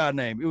 what's that guy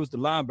name? It was the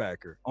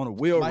minebacker on a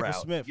wheel Michael route.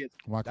 Smith.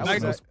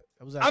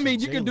 I mean,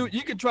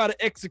 you can try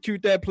to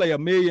execute that play a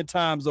million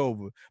times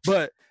over,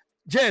 but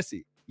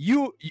Jesse,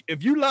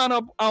 if you line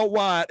up out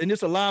wide and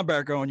it's a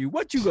linebacker on you,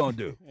 what you gonna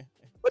do?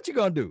 What you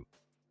gonna do?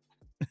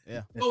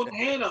 Yeah. Throw the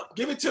hand up.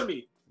 Give it to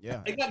me.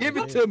 Yeah. Give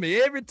it to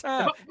me every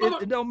time.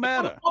 It don't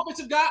matter.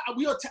 Offensive guy,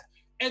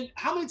 and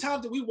how many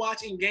times did we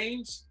watch in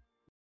games?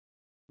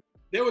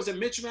 There was a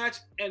mismatch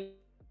and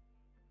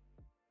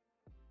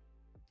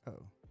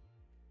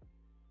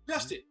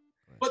adjusted,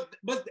 but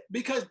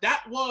because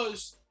that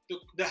was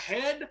the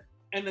head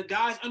and the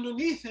guys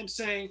underneath him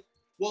saying,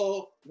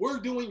 well, we're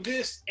doing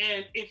this,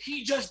 and if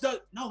he just does,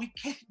 no, he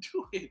can't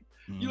do it.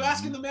 You're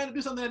asking the man to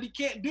do something that he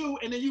can't do,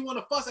 and then you want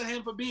to fuss at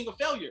him for being a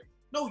failure.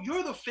 No,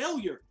 you're the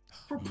failure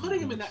for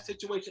putting him in that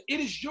situation. It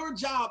is your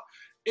job.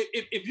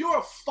 If you're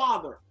a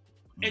father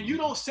and you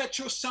don't set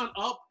your son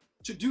up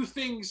to do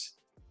things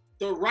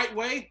the right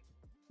way,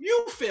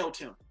 you failed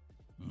him.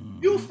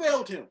 You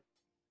failed him.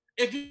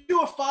 If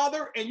you're a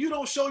father and you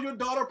don't show your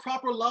daughter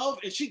proper love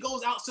and she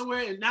goes out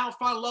somewhere and now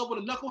find love with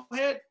a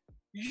knucklehead,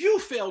 you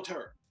failed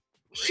her.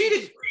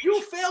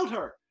 You failed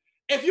her.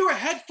 If you're a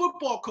head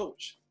football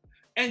coach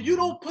and you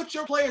don't put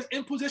your players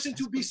in position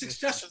to be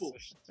successful,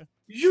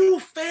 you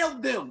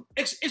failed them.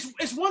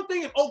 It's one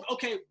thing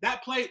if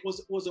that play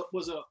was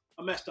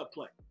a messed up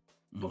play,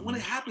 but when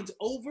it happens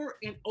over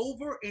and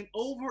over and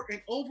over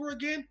and over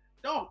again,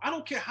 no, I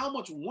don't care how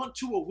much want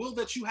to or will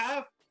that you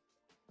have.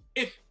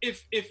 If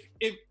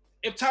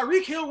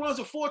Tyreek Hill runs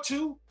a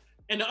 4.2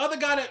 and the other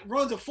guy that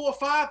runs a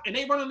 4.5 and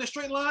they run on the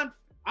straight line,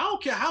 I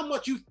don't care how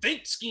much you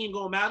think scheme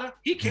gonna matter.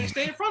 He can't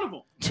stay in front of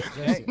him.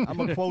 Hey, I'm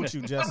gonna quote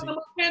you, Jesse.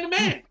 Man to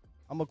man.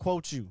 I'm gonna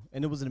quote you,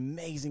 and it was an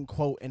amazing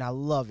quote, and I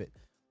love it.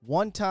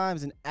 1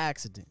 time's an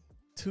accident,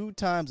 2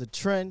 times a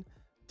trend,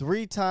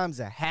 3 times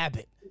a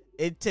habit.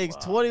 It takes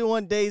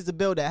 21 days to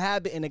build a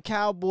habit, and the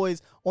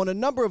Cowboys, on a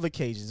number of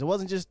occasions, it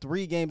wasn't just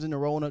 3 games in a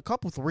row, and a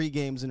couple 3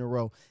 games in a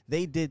row,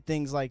 they did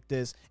things like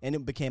this, and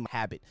it became a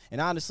habit.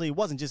 And honestly, it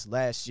wasn't just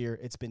last year.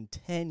 It's been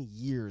 10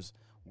 years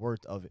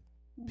worth of it,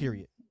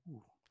 period.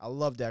 I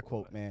love that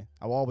quote, man.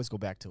 I will always go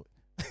back to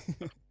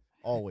it.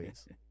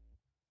 Always.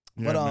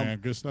 Yeah, man,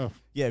 good stuff.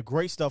 Yeah,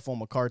 great stuff on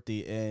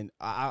McCarthy, and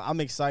I'm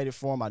excited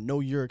for him. I know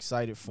you're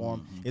excited for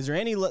him. Is there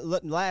any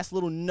last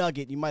little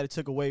nugget you might have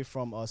took away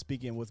from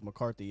speaking with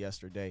McCarthy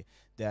yesterday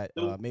that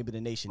maybe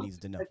the nation needs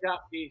to know?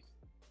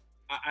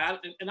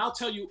 And I'll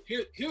tell you,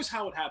 here's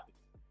how it happened.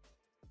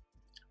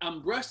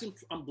 I'm blessed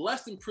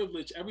and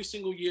privileged every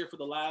single year for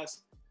the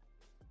last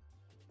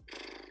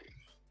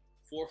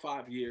 4 or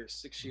 5 years,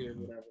 6 years,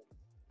 whatever.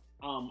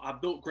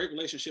 I've built great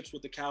relationships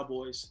with the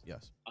Cowboys.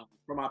 Yes.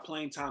 For my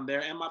playing time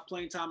there and my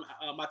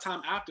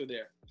time after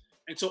there.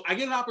 And so I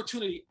get an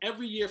opportunity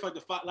every year for like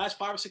the last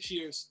 5 or 6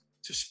 years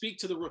to speak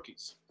to the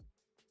rookies.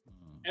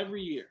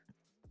 Every year.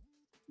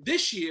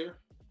 This year,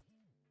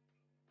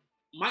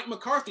 Mike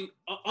McCarthy,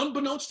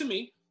 unbeknownst to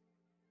me,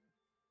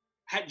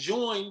 had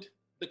joined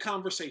the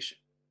conversation.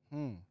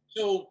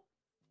 So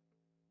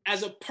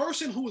as a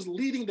person who was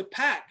leading the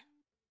pack,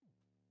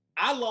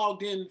 I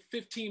logged in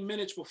 15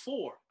 minutes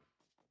before.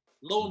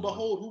 Lo and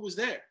behold, who was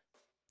there?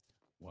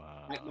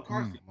 Wow. Mike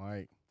McCarthy.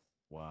 Mike.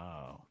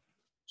 Wow.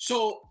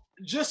 So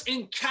just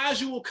in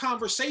casual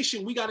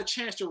conversation, we got a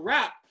chance to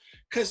rap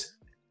because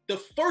the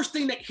first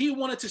thing that he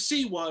wanted to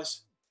see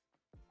was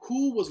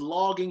who was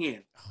logging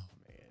in. Oh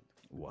man.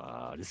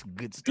 Wow. This is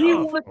good He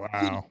stuff. wanted to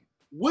see Wow.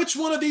 which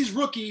one of these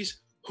rookies,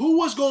 who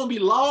was going to be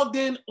logged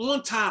in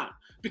on time,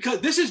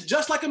 because this is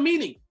just like a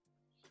meeting.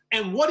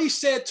 And what he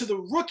said to the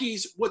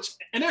rookies,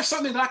 and there's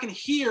something that I can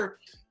hear,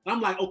 and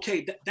I'm like,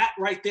 okay, that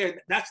right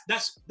there, that's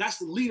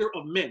the leader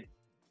of men.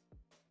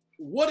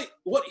 What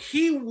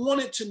he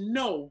wanted to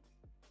know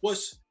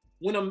was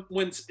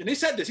and he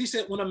said this, he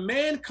said, when a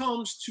man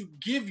comes to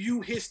give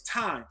you his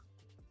time,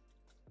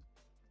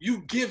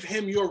 you give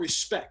him your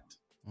respect.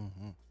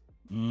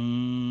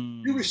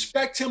 Mm-hmm. You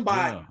respect him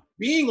by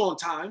being on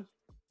time.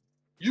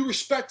 You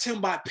respect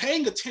him by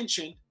paying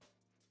attention.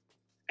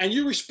 And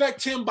you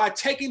respect him by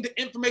taking the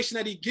information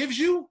that he gives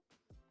you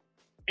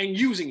and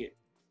using it.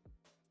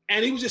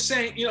 And he was just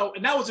saying,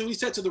 and that was what he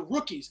said to the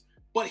rookies.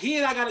 But he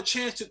and I got a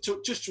chance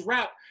to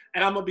rap.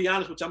 And I'm going to be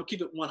honest with you. I'm going to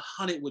keep it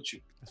 100 with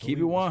you. Keep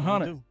it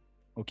 100.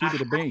 Or keep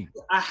it a bean.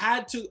 I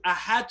had to,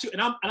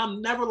 and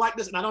I'm never like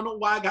this. And I don't know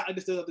why I got like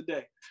this the other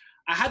day.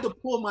 I had to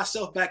pull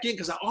myself back in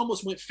because I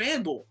almost went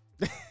fanboy.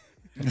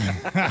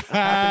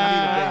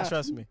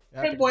 Trust me.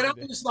 Fanboy, and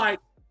I'm just like,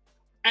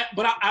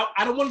 but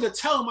I don't want to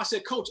tell him. I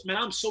said, Coach, man,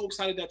 I'm so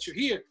excited that you're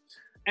here.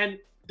 And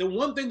the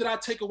one thing that I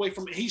take away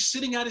from it, he's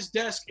sitting at his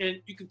desk and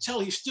you can tell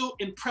he's still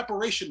in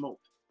preparation mode.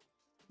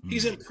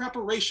 He's in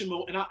preparation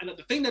mode. And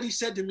the thing that he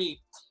said to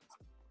me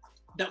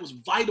that was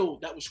vital,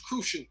 that was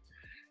crucial,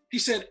 he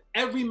said,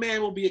 every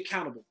man will be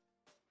accountable.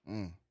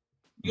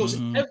 He goes,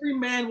 every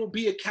man will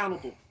be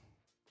accountable.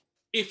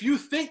 If you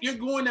think you're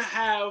going to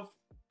have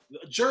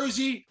a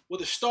jersey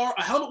with a star,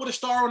 a helmet with a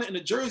star on it, and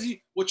a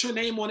jersey with your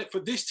name on it for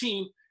this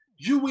team,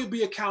 you will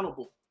be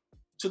accountable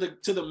to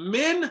the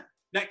men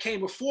that came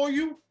before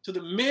you, to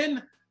the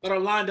men that are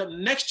lined up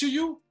next to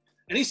you.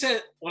 And he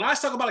said, when I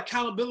talk about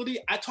accountability,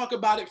 I talk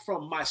about it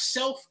from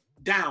myself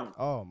down.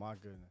 Oh my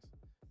goodness.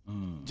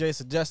 Jay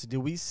suggested, did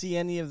we see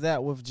any of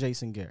that with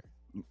Jason Garrett?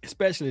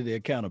 Especially the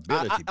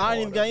accountability. I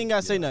ain't got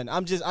to say nothing.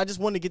 I just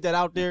wanted to get that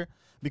out there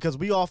because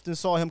we often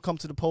saw him come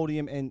to the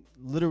podium and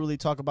literally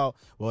talk about,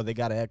 well, they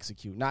got to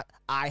execute. Not,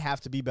 I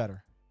have to be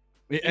better.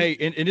 Hey,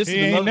 and this He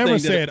is another never thing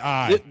said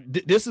I.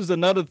 This is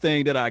another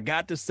thing that I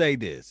got to say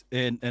this,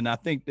 and I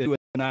think that you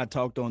and I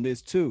talked on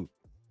this too.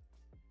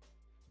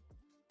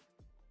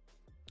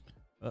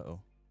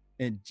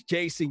 And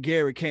Jason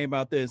Garrett came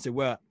out there and said,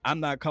 well, I'm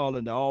not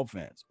calling the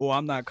offense or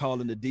I'm not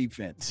calling the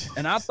defense.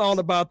 And I thought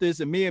about this,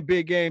 and me and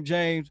Big Game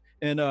James,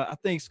 and I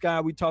think, Sky,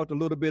 we talked a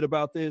little bit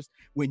about this.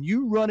 When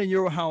you run in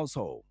your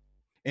household,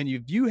 and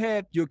if you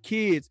have your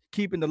kids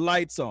keeping the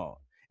lights on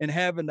and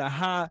having the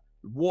high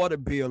water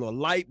bill or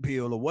light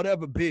bill or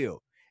whatever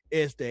bill,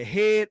 as the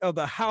head of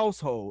the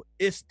household,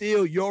 it's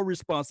still your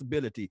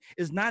responsibility.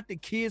 It's not the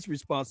kid's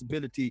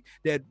responsibility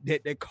that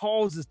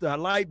causes the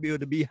light bill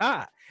to be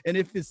high. And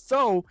if it's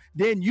so,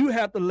 then you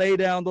have to lay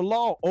down the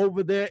law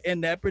over there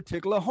in that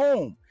particular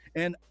home.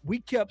 And we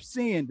kept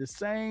seeing the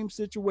same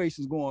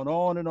situations going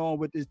on and on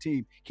with this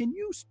team. Can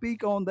you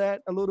speak on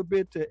that a little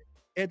bit to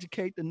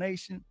educate the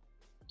nation?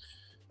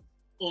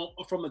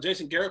 From the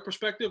Jason Garrett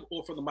perspective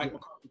or from the Mike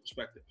McCarthy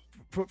perspective?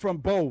 From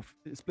both.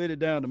 Split it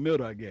down the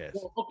middle, I guess.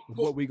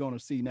 What we're going to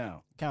see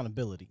now.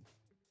 Accountability,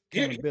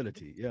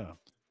 yeah.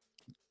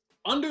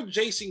 Under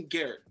Jason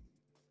Garrett,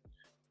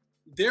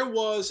 there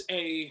was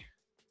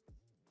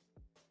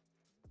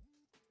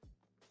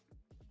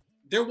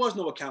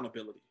no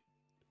accountability.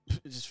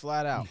 Just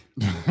flat out.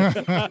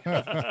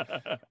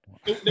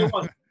 There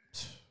wasn't.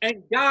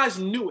 And guys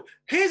knew it.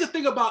 Here's the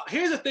thing about,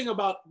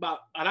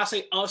 and I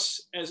say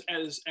us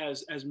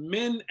as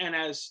men and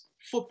as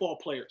football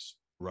players.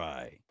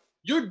 Right.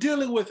 You're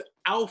dealing with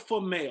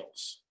alpha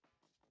males.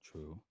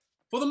 True.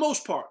 For the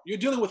most part, you're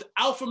dealing with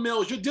alpha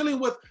males. You're dealing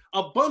with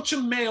a bunch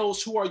of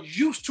males who are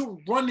used to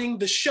running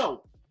the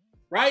show,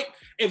 right?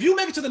 If you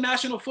make it to the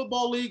National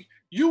Football League,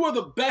 you are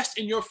the best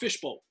in your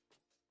fishbowl.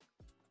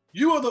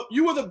 You are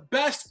the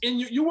best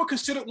you were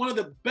considered one of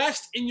the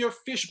best in your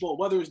fishbowl,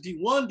 whether it's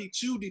D1,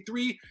 D2,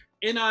 D3,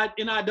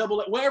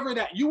 NIAA, wherever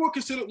that. You were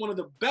considered one of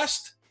the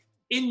best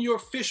in your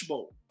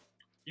fishbowl.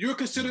 You're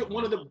considered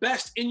one of the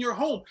best in your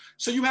home.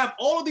 So you have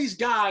all of these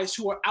guys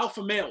who are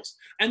alpha males.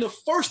 And the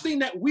first thing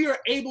that we are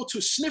able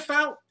to sniff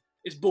out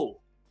is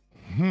bull.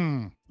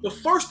 The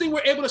first thing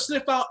we're able to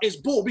sniff out is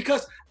bull,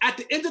 because at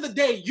the end of the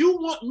day, you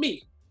want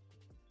me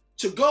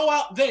to go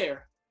out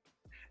there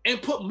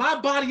and put my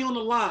body on the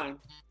line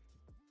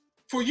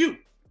for you.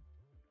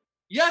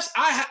 Yes,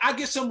 I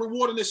get some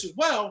reward in this as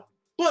well,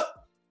 but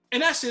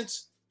in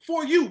essence,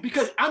 for you,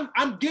 because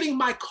I'm getting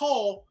my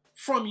call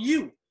from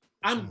you.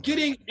 I'm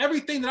getting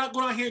everything that I'm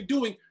going out here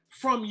doing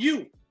from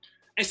you.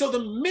 And so the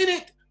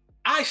minute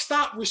I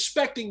stop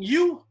respecting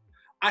you,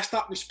 I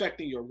stop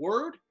respecting your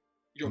word,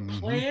 your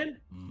plan,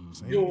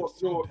 your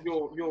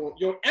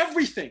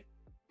everything.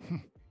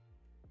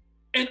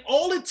 And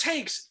all it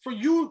takes for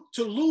you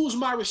to lose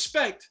my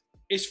respect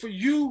is for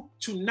you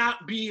to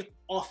not be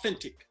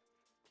authentic.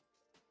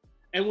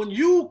 And when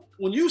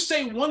you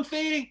say one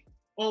thing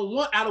on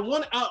one out of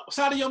one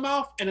side of your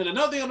mouth and then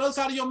another thing on the other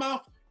side of your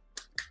mouth,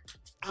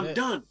 I'm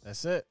done.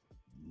 That's it.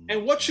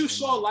 And what you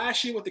saw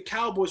last year with the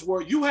Cowboys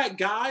were you had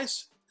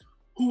guys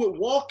who would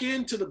walk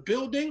into the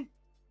building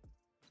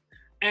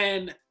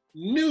and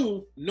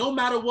knew no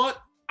matter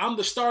what, I'm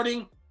the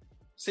starting,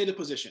 say the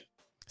position.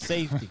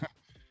 Safety.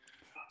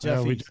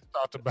 Yeah, we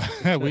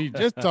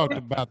just talked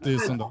about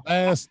this in the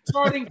last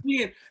starting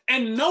being,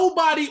 and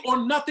nobody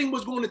or nothing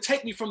was going to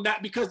take me from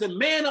that because the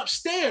man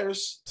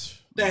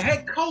upstairs, the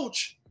head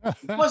coach,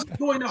 wasn't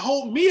going to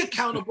hold me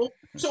accountable.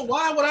 So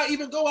why would I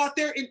even go out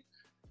there and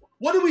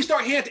what do we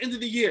start here at the end of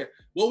the year?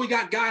 Well, we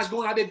got guys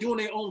going out there doing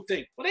their own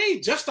thing. Well, they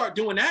ain't just start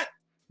doing that.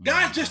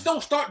 Guys just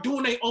don't start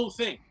doing their own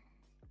thing.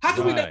 How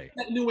can we never hear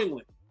that in New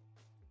England?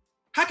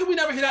 How can we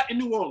never hear that in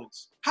New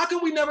Orleans? How can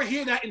we never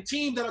hear that in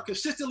teams that are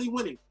consistently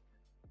winning?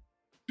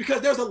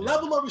 Because there's a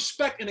level of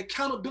respect and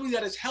accountability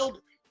that is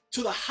held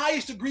to the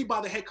highest degree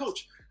by the head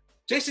coach.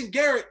 Jason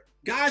Garrett,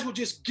 guys were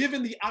just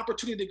given the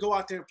opportunity to go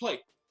out there and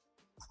play.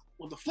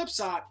 On the flip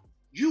side,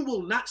 you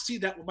will not see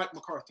that with Mike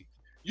McCarthy.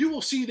 You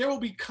will see there will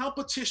be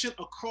competition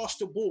across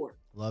the board.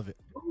 Love it.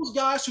 Those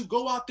guys who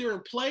go out there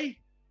and play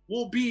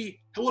will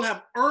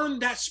have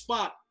earned that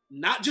spot,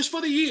 not just for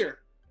the year,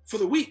 for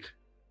the week.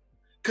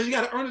 Because you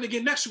got to earn it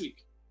again next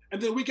week.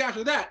 And then the week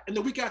after that, and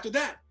the week after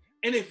that.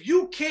 And if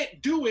you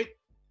can't do it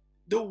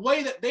the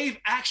way that they've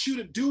asked you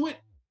to do it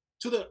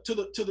to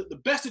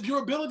the best of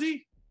your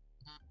ability,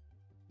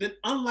 then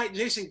unlike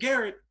Jason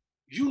Garrett,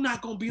 you're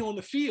not going to be on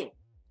the field.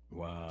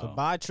 Wow. So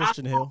bye,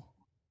 Tristan Hill.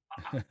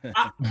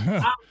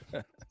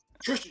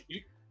 Tristan,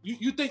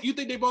 you think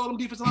they brought them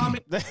defensive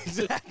linemen?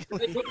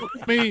 Exactly.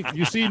 I mean,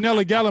 you see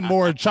Nelly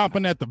Gallimore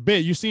chomping at the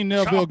bit. You see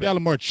Neville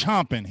Gallimore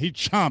chomping. He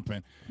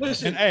chomping.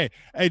 Listen. And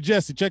hey,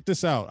 Jesse, check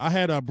this out. I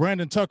had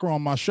Brandon Tucker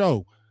on my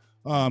show.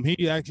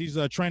 He's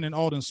training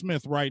Alden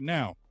Smith right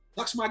now.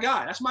 That's my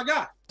guy.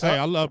 Hey,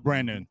 I love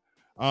Brandon.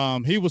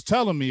 He was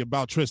telling me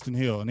about Tristan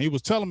Hill, and he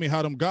was telling me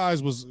how them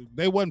guys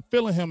they wasn't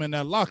feeling him in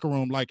that locker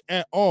room like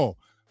at all.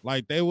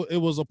 Like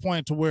it was a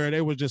point to where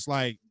they were just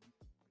like,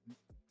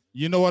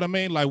 you know what I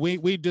mean? Like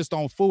we just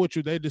don't fool with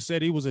you. They just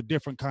said he was a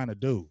different kind of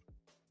dude.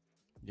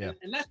 Yeah,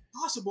 and that's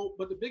possible.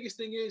 But the biggest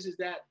thing is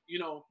that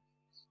and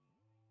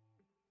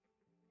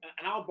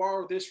I'll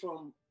borrow this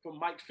from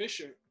Mike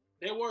Fisher.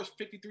 There was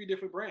 53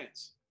 different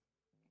brands.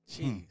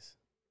 Jeez.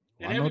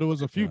 I know there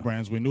was a few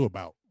brands we knew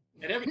about.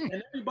 And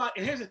everybody,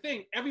 and here's the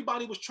thing,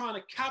 everybody was trying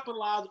to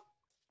capitalize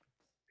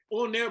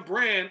on their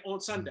brand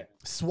on Sunday.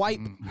 Swipe.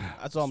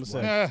 That's all I'm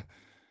gonna say.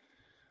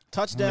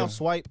 Touchdown,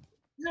 swipe.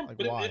 Yeah, like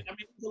but why? it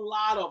was a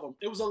lot of them.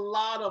 It was a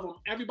lot of them.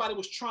 Everybody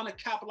was trying to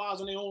capitalize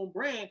on their own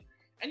brand,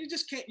 and you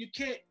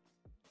can't.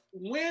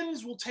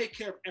 Wins will take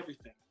care of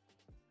everything.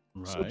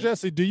 Right. So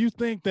Jesse, do you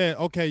think that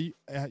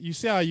you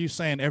see how you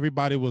saying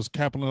everybody was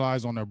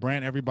capitalized on their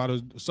brand?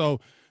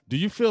 Do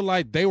you feel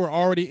like they were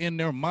already in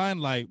their mind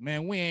like,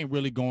 man, we ain't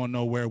really going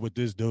nowhere with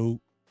this dude?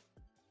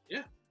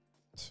 Yeah,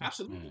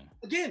 absolutely.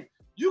 Again,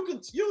 you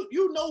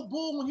know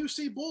Bull when you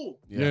see Bull.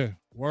 Yeah.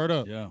 Word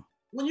up. Yeah.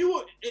 When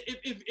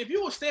if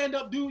you a stand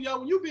up dude, yo,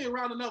 when you be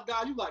around enough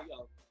guys, you like,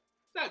 yo,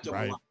 that joke.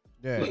 Right.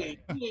 Yeah.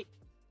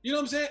 You know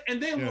what I'm saying?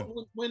 And then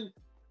when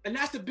and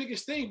that's the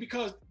biggest thing,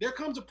 because there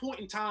comes a point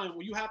in time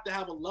where you have to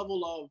have a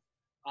level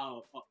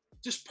of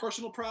just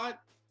personal pride.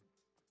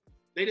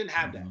 They didn't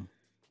have that.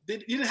 You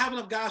didn't have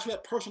enough guys who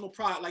had personal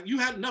pride. Like you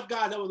had enough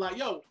guys that was like,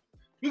 yo,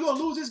 we're gonna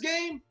lose this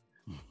game.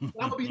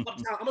 I'm gonna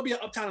be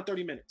uptown in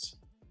 30 minutes.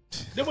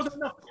 There wasn't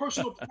enough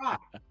personal pride.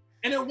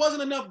 And there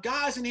wasn't enough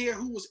guys in here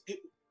who was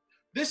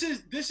this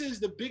is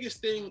the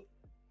biggest thing.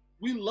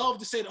 We love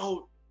to say,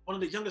 oh, one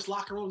of the youngest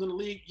locker rooms in the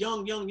league,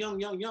 young. Young.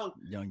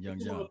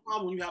 The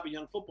problem when you have a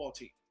young football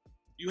team.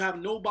 You have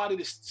nobody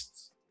to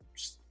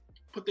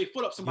put their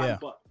foot up somebody's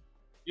butt.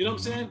 You know what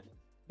I'm saying?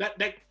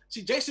 That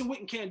see, Jason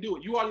Witten can't do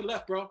it. You already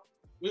left, bro.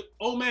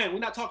 Oh man, we're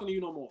not talking to you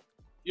no more.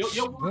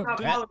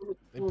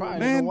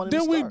 Man,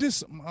 then we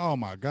just oh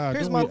my God.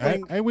 Here's my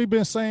thing. Ain't we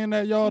been saying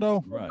that, y'all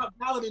though? We're not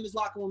valid in this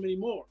locker room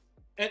anymore.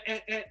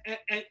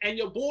 And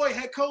your boy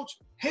head coach,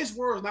 his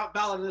word is not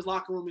valid in his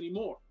locker room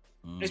anymore.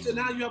 And so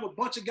now you have a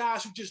bunch of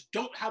guys who just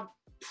don't have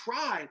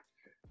pride,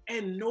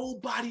 and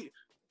nobody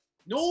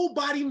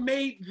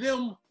made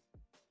them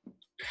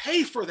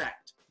pay for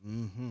that.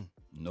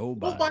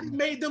 Nobody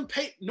made them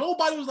pay.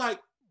 Nobody was like,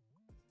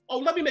 oh,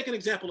 let me make an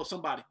example of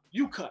somebody.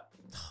 You cut.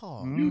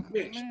 Oh, you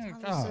bitch.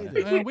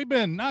 Man, we've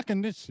been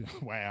knocking this shit.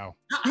 Wow.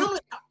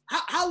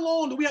 How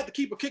long do we have to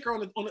keep a kicker on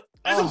the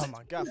oh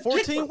my God,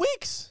 14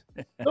 weeks.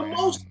 The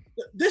most.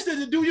 This is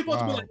the dude you're supposed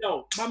to be like,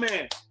 yo,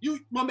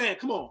 my man,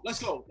 come on,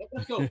 let's go,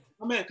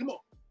 my man, come on.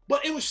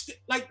 But it was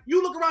like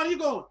you look around and you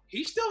going,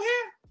 he's still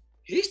here.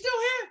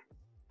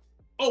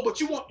 Oh,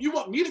 but you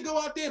want me to go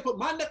out there and put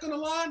my neck on the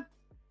line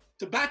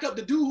to back up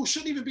the dude who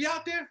shouldn't even be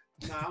out there?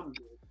 Nah, I'm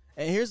good.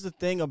 And here's the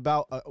thing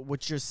about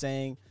what you're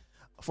saying.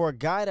 for a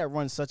guy that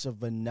runs such a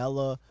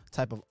vanilla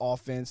type of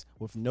offense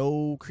with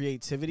no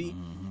creativity,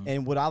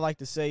 and what I like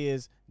to say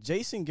is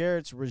Jason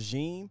Garrett's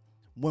regime,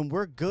 when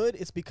we're good,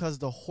 it's because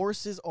the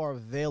horses are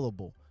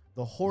available.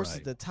 The horses,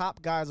 Right. the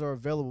top guys are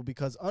available,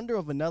 because under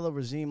a vanilla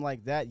regime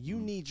like that, you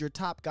need your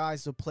top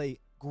guys to play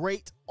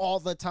great all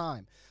the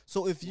time.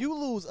 So if you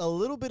lose a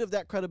little bit of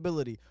that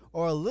credibility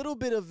or a little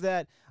bit of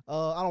that,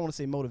 I don't want to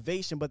say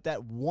motivation, but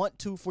that want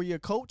to for your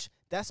coach,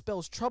 that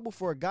spells trouble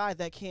for a guy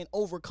that can't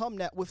overcome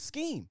that with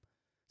scheme.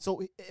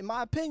 So in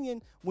my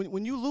opinion,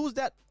 when you lose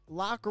that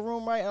locker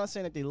room, right, I'm not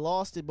saying that they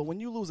lost it, but when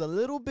you lose a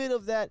little bit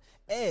of that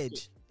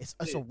edge, it's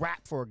a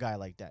wrap for a guy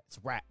like that. It's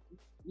a wrap.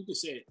 You can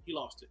say it. He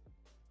lost it.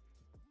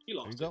 He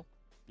There lost you it. go.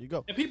 You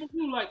go. And people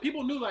knew like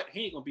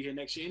he ain't gonna be here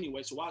next year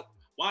anyway. So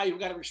why you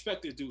gotta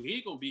respect this dude? He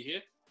ain't gonna be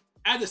here.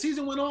 As the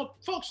season went on,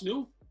 folks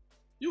knew.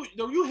 You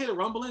hear the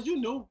rumblings. You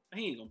knew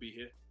he ain't gonna be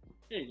here.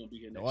 He ain't gonna be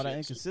here next All year. the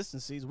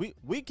inconsistencies,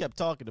 we kept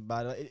talking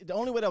about it. The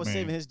only way that was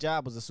saving his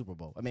job was the Super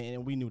Bowl. I mean,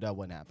 and we knew that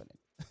wasn't happening.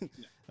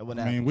 That wasn't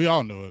I happening. mean, we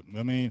all knew it.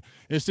 I mean,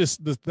 it's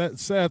just that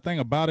sad thing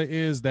about it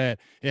is that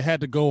it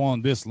had to go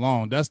on this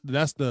long. That's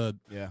the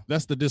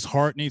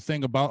disheartening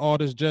thing about all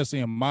this, Jesse,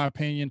 in my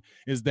opinion,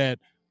 is that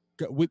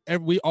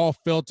we all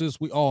felt this.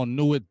 We all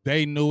knew it.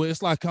 They knew it.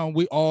 It's like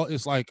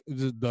it's like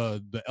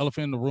the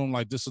elephant in the room.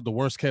 Like, this is the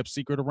worst kept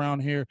secret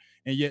around here,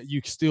 and yet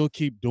you still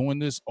keep doing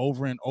this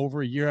over and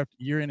over, year after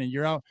year in and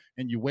year out,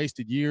 and you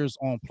wasted years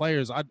on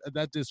players.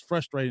 That just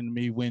frustrating to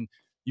me when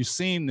you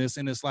seen this,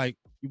 and it's like,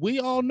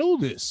 we all knew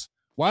this.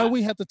 Why do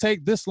we have to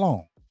take this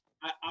long?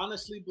 I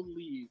honestly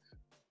believe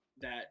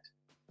that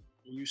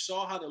when you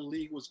saw how the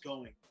league was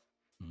going,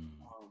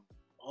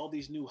 all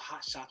these new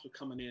hot shots were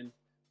coming in,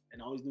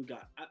 and all these new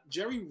guys.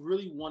 Jerry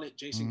really wanted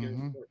Jason Garrett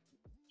to work.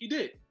 He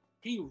did.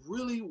 He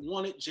really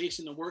wanted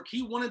Jason to work.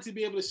 He wanted to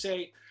be able to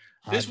say,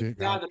 this was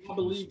the guy that I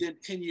believed in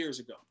 10 years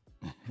ago.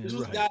 This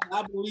was the guy that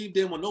I believed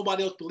in when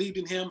nobody else believed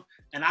in him,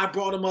 and I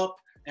brought him up,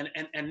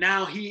 and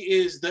now he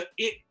is the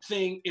it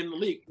thing in the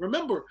league.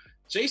 Remember,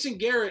 Jason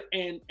Garrett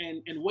and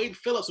Wade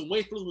Phillips, and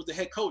Wade Phillips was the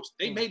head coach,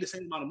 they made the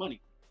same amount of money.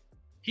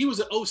 He was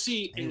an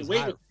OC, and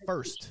Wade was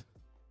first.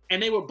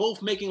 And they were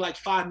both making like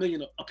 $5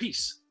 million a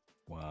piece.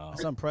 Wow.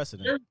 That's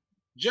unprecedented.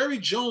 Jerry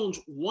Jones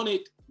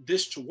wanted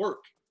this to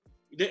work.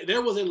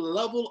 There was a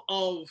level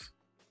of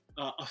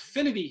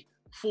affinity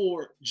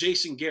for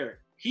Jason Garrett.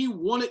 He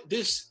wanted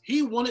this.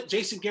 He wanted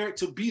Jason Garrett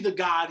to be the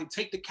guy to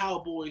take the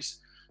Cowboys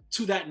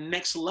to that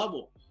next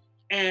level.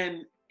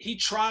 And he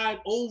tried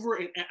over,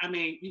 and I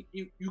mean,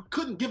 you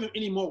couldn't give him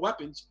any more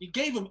weapons. You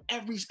gave him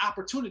every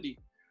opportunity.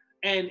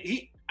 And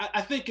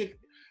I think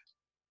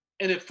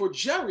if for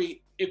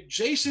Jerry, if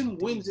Jason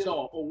wins it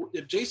all, or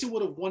if Jason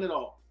would have won it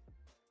all,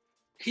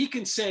 he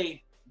can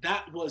say,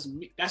 that was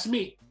me. That's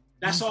me.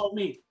 That's all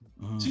me.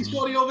 See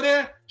Shorty over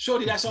there?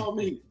 Shorty, that's all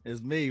me.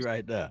 It's me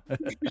right there.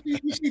 You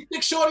see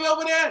thick Shorty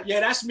over there? Yeah,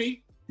 that's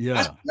me. Yeah.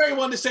 That's what Jerry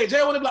wanted to say.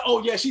 Jerry wanted to be like,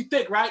 oh, yeah, she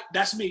thick, right?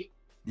 That's me.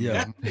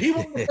 Yeah. He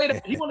wanted to say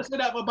that. He wanted to say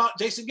that about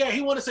Jason Garrett.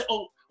 He wanted to say,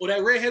 oh,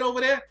 that redhead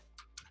over there?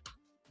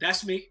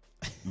 That's me.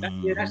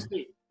 Yeah, that's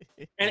me.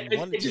 And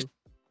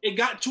it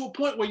got to a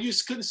point where you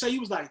just couldn't say. He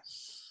was like,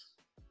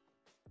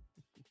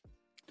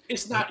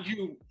 it's not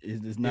you.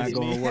 It's not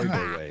going to work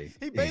that way.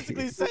 He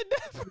basically said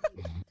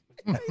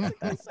that.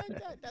 That's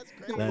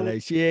crazy.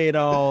 Like, she ain't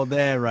all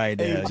that right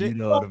now. You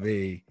know what I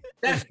mean?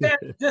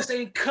 That just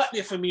ain't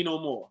cutting it for me no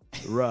more.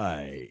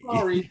 Right.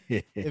 Sorry.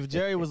 If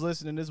Jerry was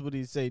listening, this is what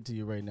he'd say to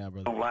you right now,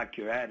 brother. I don't like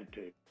your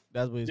attitude.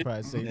 That's what he's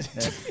probably saying.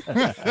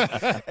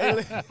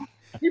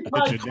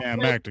 Get your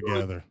damn act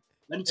together.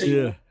 Let me tell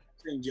you one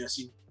thing,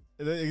 Jesse.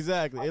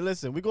 Exactly. Hey,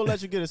 listen, we're gonna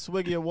let you get a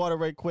swig of your water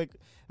right quick.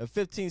 In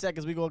 15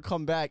 seconds, we're gonna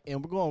come back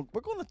and we're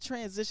gonna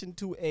transition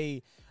to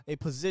a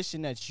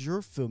position that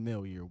you're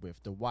familiar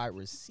with, the wide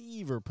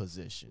receiver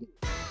position.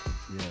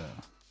 Yeah.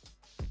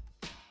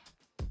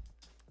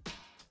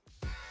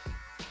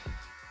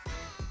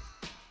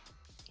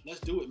 Let's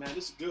do it, man.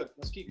 This is good.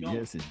 Let's keep going.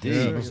 Yes, it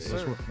Yeah, did.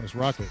 let's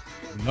rock it.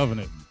 I'm loving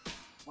it.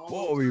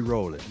 Boy, we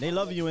rolling. And they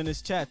love you in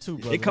this chat too,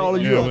 brother. They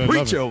calling Yeah, you they a love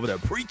preacher it. over there.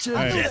 Preacher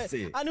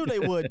Jesse. I knew they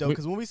would though,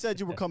 because when we said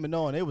you were coming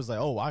on, it was like,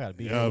 oh, I gotta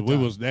be. Yeah, here we all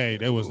the was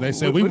time. they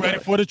said we ready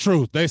for the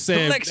truth. They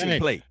said, Selection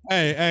plate.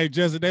 hey,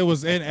 Jesse, they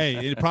was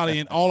it probably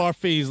in all our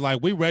feeds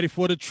like, we ready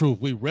for the truth.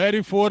 We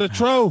ready for the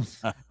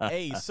truth.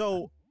 Hey,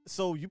 so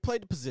you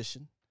played the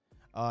position,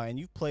 and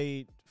you've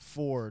played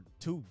for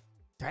two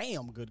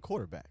damn good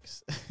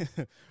quarterbacks,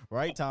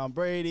 right? Tom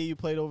Brady, you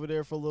played over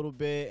there for a little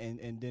bit,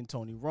 and then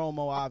Tony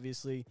Romo,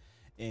 obviously,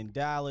 in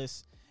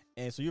Dallas.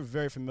 And so you're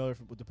very familiar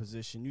with the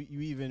position.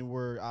 You even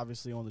were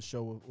obviously on the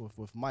show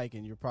with Mike,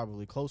 and you're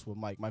probably close with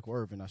Michael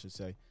Irvin, I should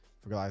say.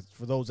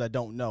 For those that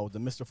don't know, the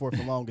Mr. Fourth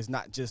and Long is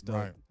not just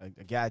a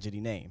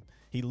gadgety name.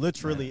 He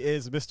literally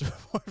is Mr.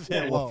 Fourth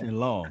and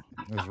Long.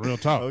 That's real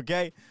talk.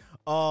 Okay.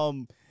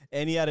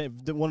 And he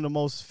had one of the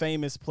most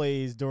famous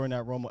plays during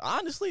that Romo.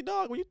 Honestly,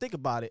 dog, when you think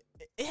about it,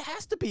 it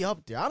has to be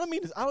up there. I don't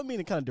mean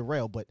to kind of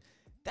derail, but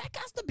that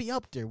got to be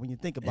up there when you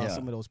think about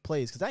some of those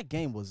plays, because that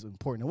game was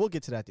important. And we'll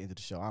get to that at the end of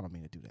the show. I don't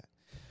mean to do that.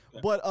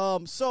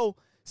 But so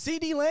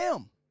CD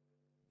Lamb,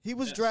 He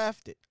was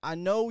drafted. I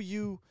know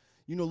you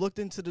looked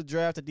into the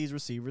draft at these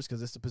receivers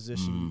because it's the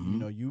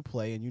position you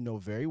play and you know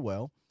very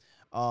well.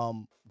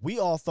 We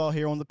all thought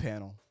here on the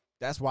panel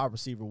that's wide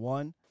receiver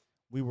 1.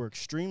 We were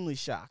extremely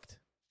shocked.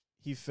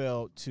 He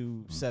fell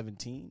to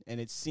 17,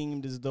 and it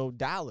seemed as though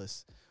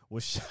Dallas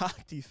was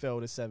shocked he fell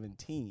to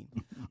 17.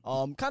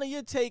 Kind of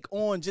your take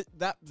on just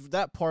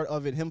that part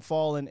of it, him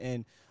falling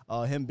and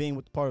him being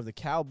with part of the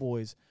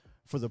Cowboys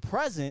for the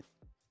present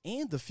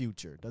and the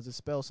future. Does it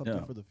spell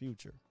something for the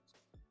future?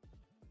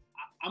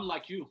 I'm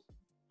like you.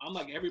 I'm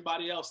like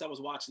everybody else that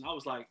was watching. I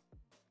was like,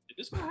 is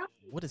this going to happen?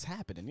 What is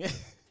happening? Yeah.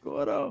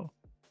 Going on.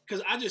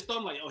 Because I just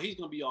thought, like, oh, he's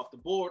going to be off the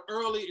board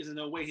early. Is there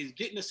no way he's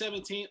getting to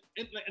 17?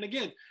 And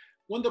again,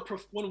 when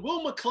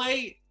Will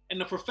McClay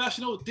and the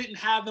professionals didn't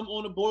have them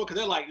on the board because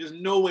they're like, there's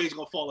no way he's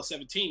going to fall to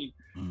 17.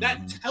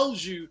 That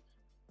tells you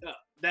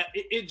that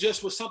it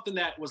just was something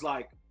that was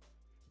like,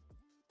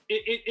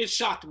 it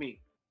shocked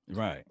me.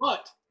 Right.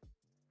 But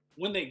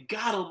when they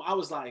got him, I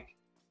was like,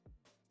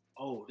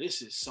 oh,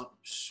 this is something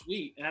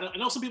sweet. And I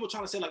know some people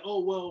trying to say like,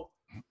 oh, well,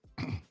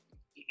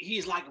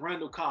 he's like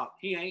Randall Cobb.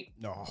 He ain't.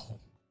 No.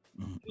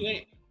 He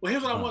ain't. Well,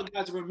 here's what I want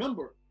guys to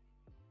remember.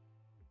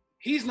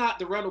 He's not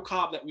the Randall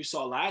Cobb that we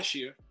saw last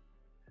year.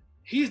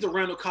 He's the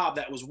Randall Cobb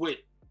that was with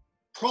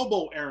Pro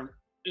Bowl Aaron,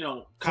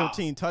 Cobb.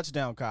 14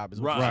 touchdown Cobb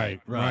is what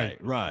Right.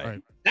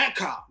 That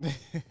Cobb.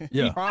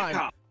 Yeah.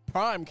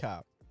 Prime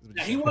Cobb.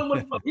 Yeah, he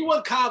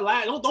wasn't Cobb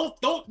last.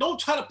 Don't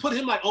try to put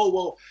him like, oh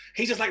well,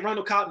 he's just like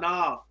Randall Cobb.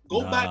 Nah,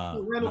 go back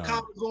to Randall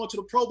Cobb going to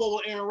the Pro Bowl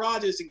with Aaron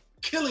Rodgers and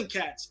killing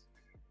cats.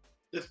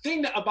 The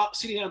thing about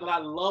CeeDee Lamb that I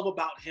love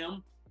about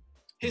him,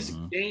 his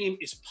game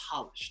is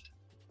polished.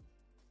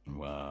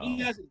 Wow. He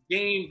has a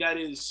game that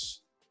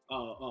is,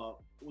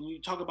 when you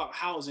talk about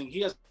housing,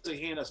 he has a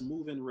hand that's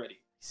moving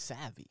ready.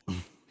 Savvy.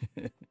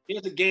 He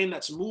has a game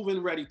that's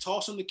moving ready.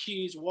 Toss him the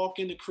keys, walk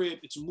in the crib.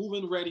 It's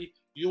moving ready.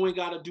 You ain't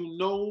got to do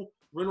no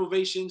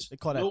renovations. They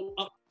call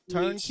that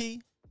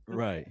turnkey.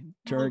 Right.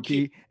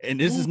 Turnkey. And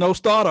this is no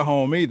starter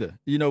home either.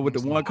 With the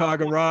 1-car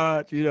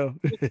garage, This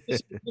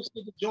is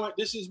the joint.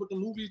 This is with the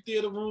movie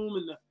theater room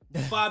and the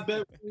 5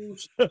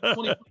 bedrooms,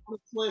 2,500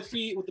 square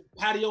feet with the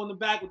patio in the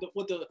back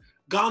with the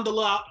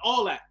gondola out,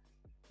 all that.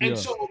 And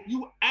so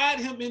you add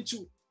him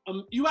into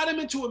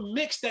a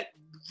mix that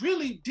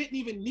really didn't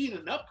even need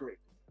an upgrade.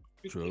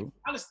 True.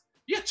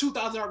 You had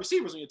 2,000-yard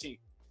receivers on your team.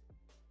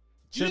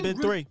 Should have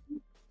been 3.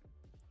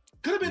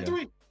 Could have been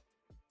 3.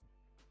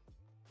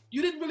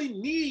 You didn't really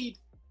need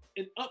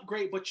an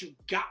upgrade, but you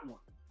got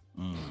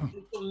one.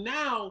 So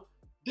now,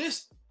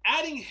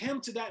 adding him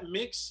to that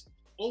mix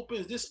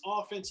opens this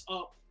offense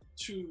up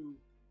to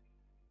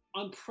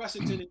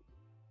unprecedented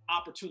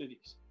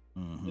opportunities.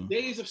 The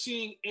days of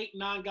seeing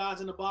 8-9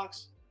 guys in the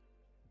box,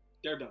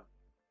 they're done.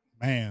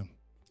 Man.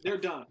 They're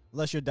done.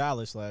 Unless you're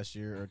Dallas last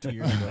year or 2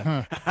 years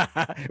ago.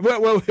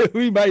 well,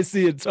 we might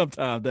see it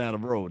sometime down the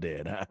road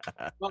then.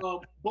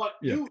 But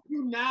you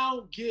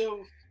now give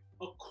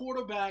a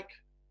quarterback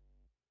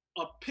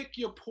a pick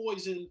your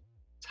poison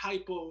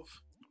type of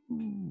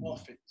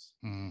offense.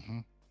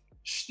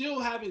 Still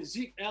having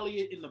Zeke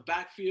Elliott in the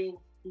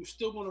backfield, who's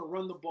still going to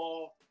run the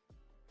ball,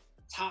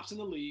 tops in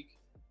the league.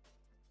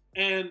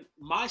 And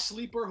my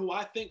sleeper, who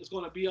I think is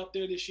going to be up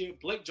there this year,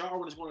 Blake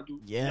Jarwin, is going to do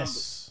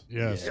numbers.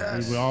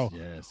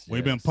 Yes.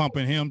 We've been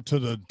pumping him to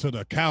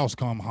the cows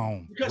come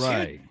home. Because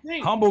right.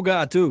 Humble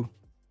guy too.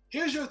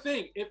 Here's your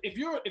thing: if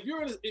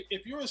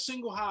you're a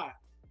single high,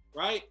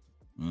 right?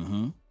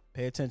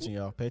 Pay attention,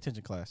 y'all. Pay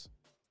attention, class.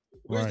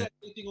 Where's that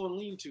safety going to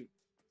lean to?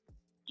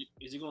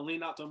 Is he going to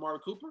lean out to Amari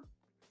Cooper?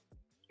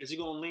 Is he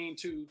going to lean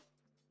to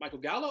Michael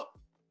Gallup?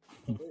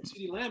 Or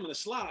CeeDee Lamb in the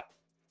slot?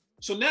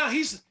 So now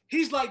he's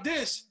like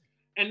this,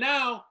 and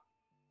now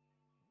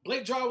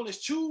Blake Jarwin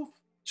is too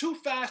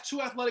fast,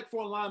 too athletic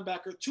for a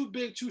linebacker, too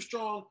big, too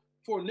strong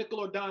for a nickel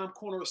or dime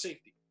corner or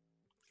safety.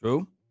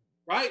 True.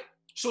 Right?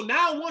 So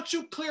now once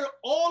you clear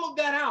all of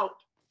that out,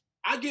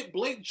 I get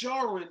Blake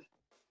Jarwin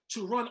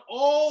to run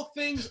all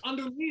things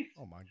underneath.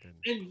 Oh my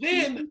goodness. And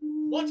then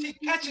once he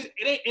catches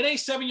it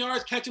ain't 7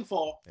 yards catch and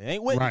fall. It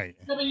ain't with right.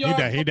 7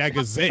 yards. He that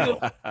gazelle.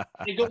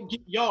 And go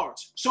get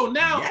yards. So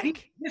now his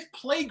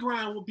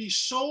playground will be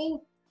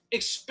so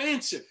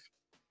expansive.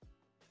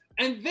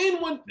 And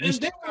then when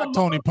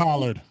Tony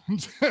Pollard. when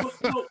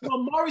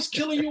Amari's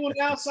killing you on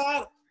the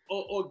outside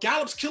or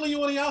Gallup's killing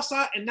you on the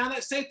outside, and now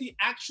that safety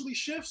actually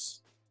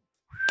shifts,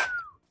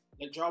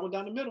 they draw one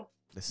down the middle.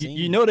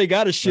 They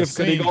got to shift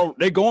because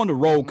they going to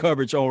roll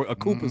coverage on a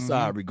Cooper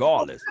side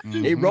regardless.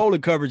 They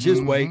rolling coverage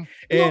his way.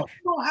 And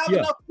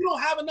you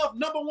don't have enough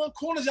number one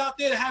corners out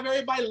there to have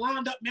everybody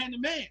lined up man to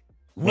man.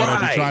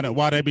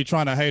 Why they be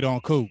trying to hate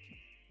on Coop?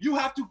 You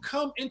have to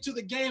come into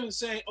the game and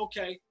say,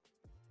 okay,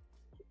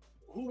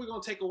 who are we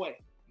gonna take away?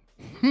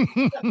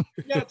 You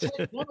gotta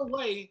take one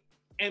away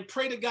and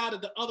pray to God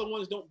that the other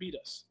ones don't beat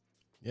us.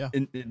 Yeah.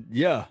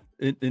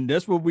 And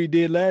that's what we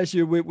did last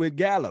year with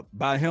Gallup,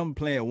 by him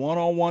playing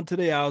one-on-one to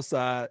the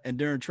outside. And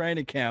during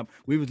training camp,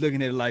 we was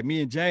looking at it like,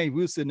 me and James,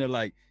 we was sitting there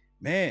like,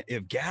 man,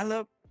 if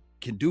Gallup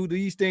can do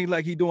these things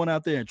like he's doing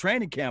out there in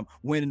training camp,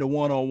 winning the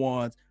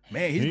one-on-ones,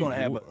 man, he's going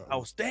to have an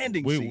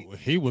outstanding season.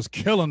 He was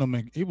killing them,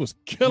 and he was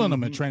killing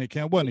them in training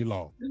camp, wasn't he,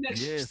 Law? The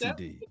next Yes, step,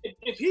 indeed.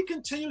 if he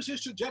continues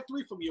his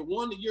trajectory from year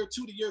 1 to year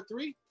 2 to year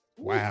 3,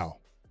 Wow.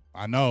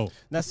 I know.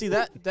 Now, see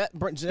James, That's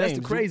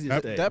the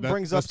craziest thing. that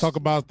brings up. Let's talk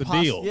about the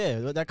deal.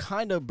 Yeah, that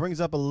kind of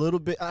brings up a little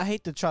bit. I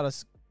hate to try to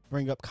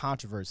bring up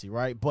controversy,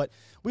 right? But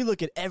we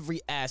look at every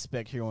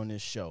aspect here on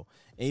this show,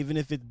 even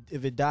if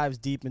it dives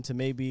deep into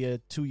maybe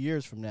 2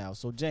 years from now.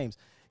 So, James,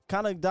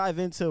 kind of dive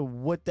into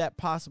what that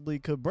possibly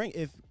could bring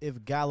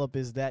if Gallup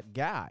is that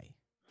guy.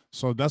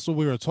 So that's what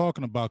we were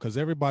talking about, because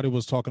everybody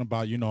was talking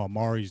about,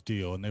 Amari's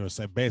deal, and they were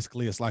saying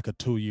basically it's like a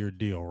 2-year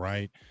deal,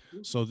 right?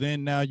 So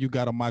then now you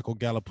got a Michael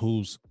Gallup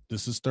who's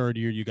this is third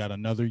year, you got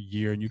another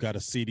year, and you got a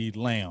CeeDee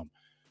Lamb.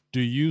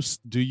 Do you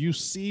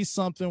see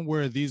something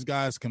where these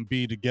guys can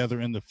be together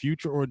in the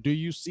future, or do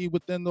you see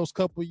within those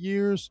couple of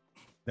years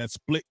that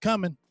split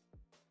coming?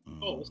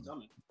 oh, it's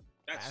coming.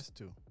 Has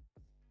to.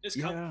 It's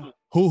coming. Yeah.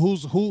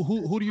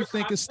 Who do you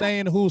think is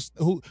staying? Who?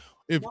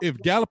 If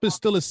Gallup is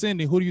still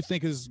ascending, who do you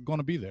think is going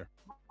to be there?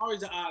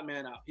 Amari's the odd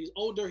man out. He's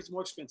older. He's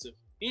more expensive.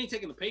 He ain't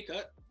taking a pay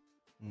cut.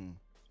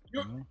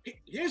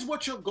 Here's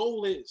what your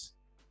goal is.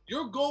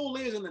 Your goal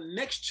is in the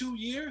next 2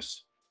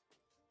 years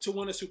to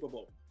win a Super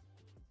Bowl.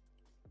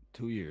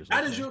 2 years.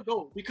 That is your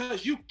goal,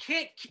 because you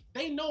can't.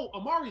 They know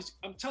Amari's.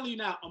 I'm telling you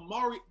now,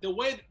 Amari. The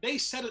way they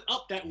set it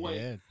up that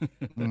way. Yeah.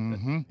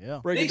 Mm-hmm. Yeah.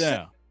 Break it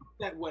down.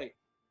 That way,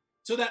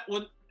 so that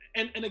when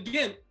and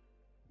again,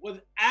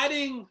 with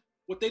adding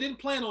what they didn't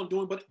plan on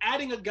doing, but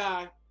adding a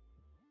guy,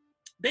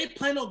 they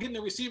planned on getting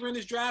a receiver in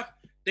this draft.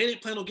 They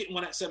didn't plan on getting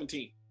one at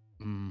 17.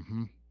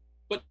 Mm-hmm.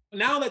 But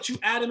now that you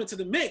add him into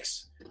the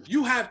mix,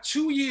 you have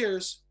 2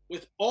 years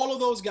with all of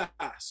those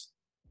guys,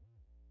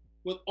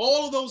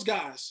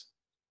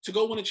 to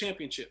go win a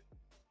championship.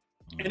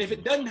 And if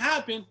it doesn't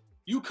happen,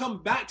 you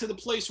come back to the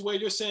place where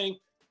you're saying,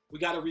 we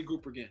got to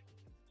regroup again.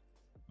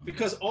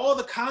 Because all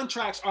the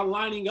contracts are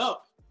lining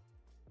up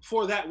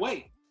for that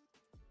way.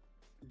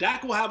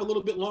 Dak will have a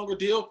little bit longer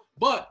deal,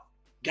 but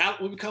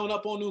Gallup will be coming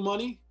up on new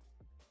money.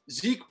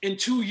 Zeke in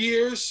 2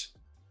 years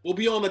will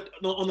be on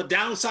the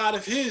downside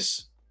of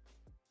his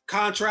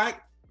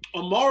contract.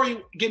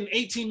 Amari getting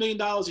 $18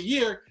 million a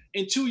year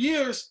in 2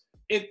 years.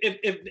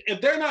 If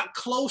they're not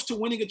close to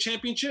winning a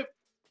championship,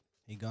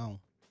 He gone.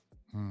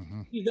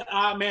 Mm-hmm. he's the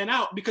odd man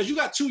out, because you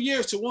got 2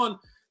 years to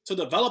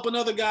develop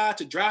another guy,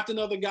 to draft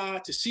another guy,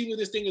 to see where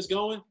this thing is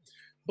going.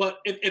 But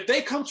if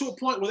they come to a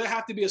point where there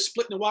have to be a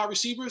split in the wide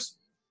receivers,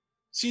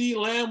 CeeDee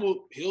Lamb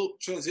he'll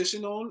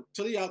transition on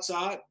to the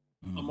outside.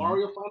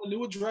 Amari will find a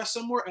new address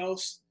somewhere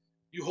else.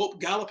 You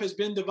hope Gallup has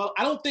been developed.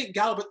 I don't think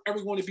Gallup is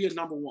ever going to be a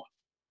number one.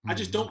 I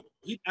just don't.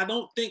 I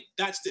don't think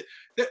that's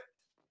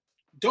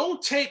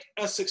don't take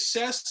a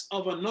success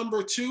of a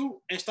number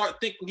 2 and start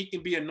thinking he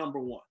can be a number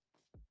 1.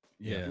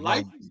 Yeah,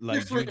 Life like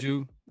is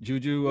different.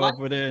 Juju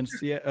over there in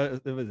Seattle,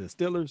 was it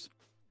Steelers?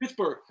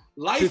 Pittsburgh.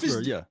 Life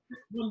is yeah.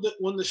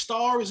 when the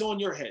star is on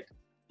your head.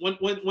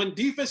 When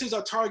defenses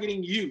are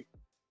targeting you,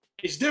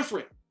 it's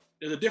different.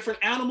 There's a different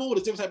animal.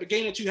 There's a different type of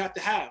game that you have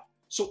to have.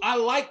 So I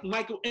like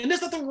Michael, and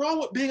there's nothing wrong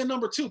with being a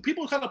number 2.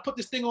 People kind of put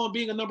this thing on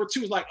being a number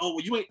 2 is like, oh,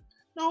 well, you ain't.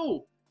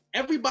 No,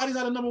 everybody's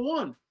not a number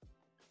 1.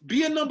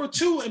 Be a number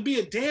 2 and be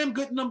a damn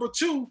good number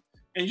 2,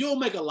 and you'll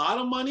make a lot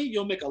of money.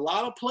 You'll make a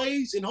lot of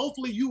plays, and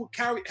hopefully you will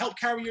help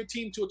carry your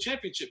team to a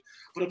championship.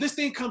 But if this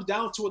thing comes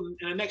down to it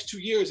in the next 2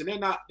 years, and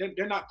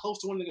they're not close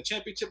to winning a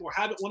championship or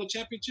haven't won a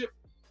championship,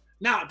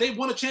 now if they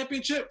won a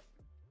championship,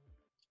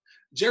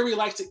 Jerry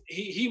likes to.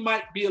 He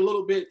might be a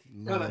little bit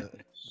kind of.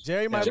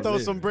 Jerry might throw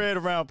some bread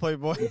around,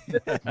 Playboy.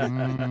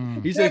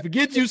 He said,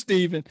 "Forget you,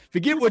 Steven.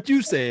 Forget what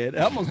you said.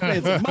 I'm gonna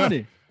spend some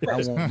money.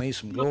 I want me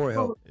some glory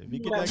hole." If he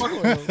get that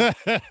glory,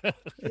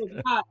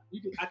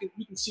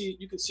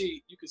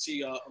 You can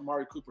see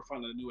Amari Cooper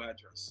finding a new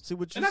address. see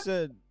what you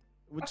said.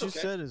 What you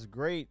said is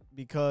great,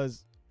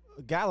 because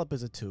Gallup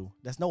is a 2.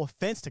 That's no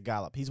offense to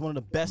Gallup. He's one of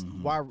the best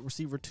wide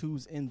receiver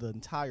 2s in the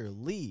entire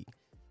league.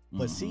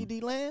 But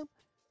CeeDee Lamb,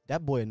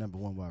 that boy a number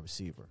 1 wide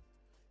receiver.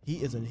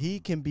 He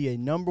can be a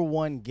number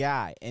 1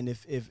 guy. And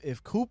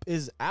if Coop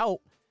is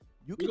out,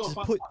 you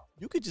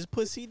could just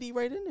put CD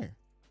right in there.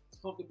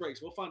 Pump the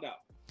brakes. We'll find out.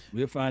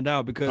 We'll find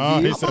out, because How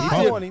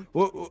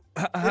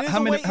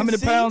many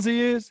pounds he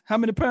is? How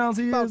many pounds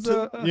he is?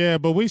 Yeah,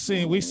 but we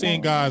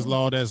seen guys,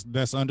 Law,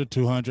 that's under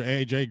 200.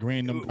 AJ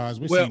Green, them guys.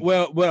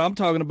 Well, I'm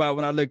talking about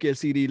when I look at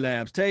CeeDee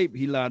Lamb's tape,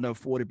 he lined up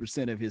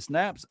 40% of his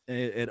snaps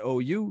at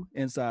OU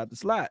inside the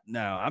slot.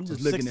 Now I'm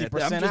just looking at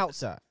 60%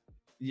 outside.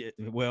 Yeah,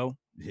 well,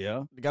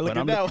 yeah. You gotta look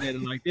I'm at looking at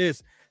it like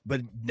this.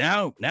 But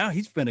now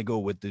he's finna go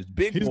with this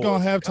big. He's boy.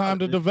 gonna have time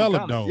to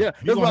develop, though. Yeah,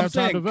 he's that's gonna what I'm have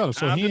time saying. to develop.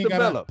 So Time he to ain't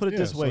gotta develop. Put it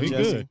this way, so he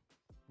Jesse. good.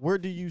 Where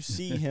do you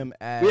see him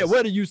as? Yeah,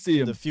 where do you see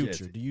him in the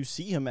future? Jesse? Do you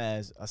see him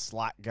as a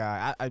slot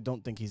guy? I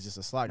don't think he's just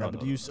a slot guy. No,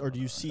 but no, do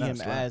you see not a him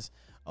slot. as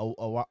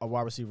a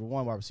wide receiver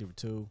 1, wide receiver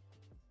 2?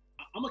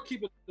 I'm gonna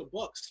keep it the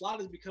buck. Slot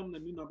is becoming the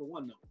new number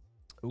 1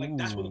 though. Like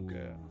that's what.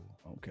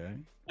 Okay.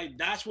 Like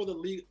that's where the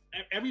league.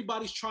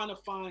 Everybody's trying to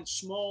find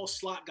small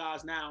slot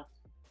guys now.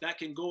 that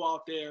can go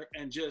out there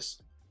and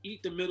just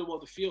eat the middle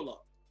of the field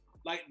up.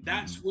 Like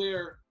that's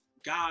where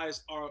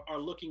guys are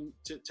looking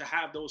to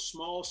have those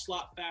small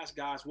slot fast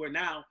guys where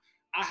now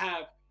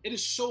it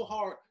is so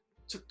hard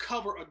to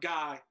cover a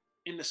guy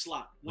in the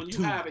slot when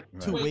you have it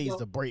two ways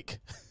to break.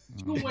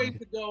 2 ways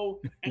to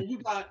go, and you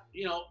got,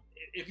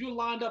 if you're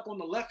lined up on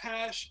the left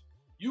hash,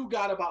 you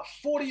got about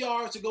 40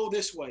 yards to go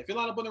this way. If you're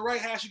lined up on the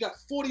right hash, you got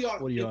 40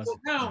 yards. 40 yards. So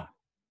now,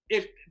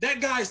 if that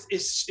guy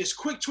is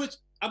quick twitch,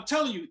 I'm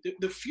telling you,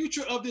 the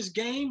future of this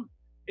game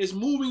is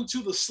moving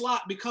to the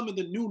slot, becoming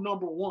the new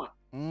number one.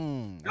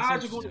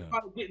 Guys are going to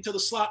try to get into the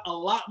slot a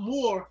lot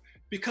more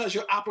because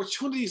your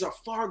opportunities are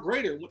far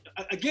greater.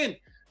 Again,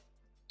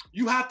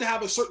 you have to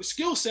have a certain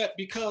skill set,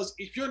 because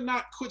if you're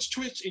not quick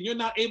twitch and you're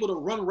not able to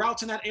run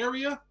routes in that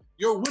area,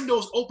 your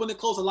windows open and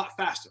close a lot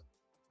faster.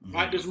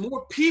 Right? There's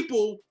more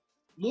people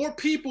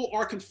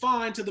are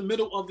confined to the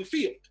middle of the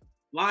field,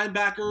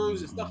 linebackers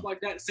and stuff like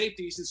that,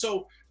 safeties. And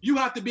so you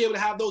have to be able to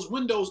have those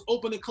windows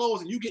open and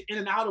close, and you get in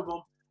and out of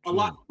them a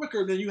lot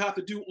quicker than you have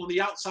to do on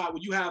the outside,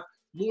 where you have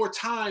more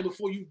time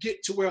before you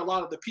get to where a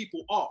lot of the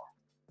people are.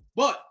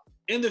 But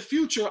in the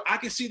future, I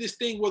can see this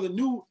thing where the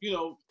new,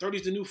 30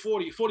 is the new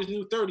 40, 40 is the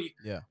new 30.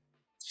 Yeah.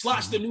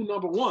 Slot's the new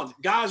number one.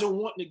 Guys are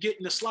wanting to get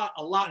in the slot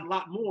a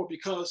lot more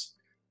because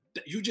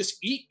you just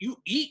eat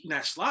in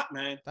that slot,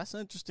 man. That's an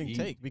interesting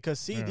take, because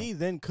CD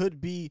then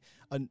could be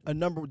a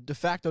de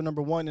facto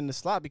number one in the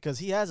slot, because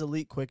he has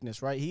elite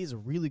quickness, right? He's a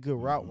really good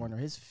route runner.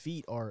 His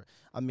feet are,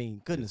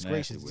 goodness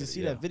gracious. Just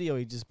see that video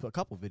a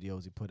couple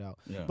videos he put out.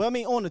 Yeah. But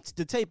on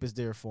the tape is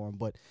there for him.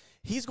 But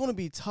he's going to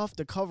be tough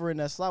to cover in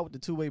that slot with the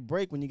two-way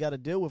break when you got to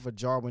deal with a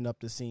Jarwin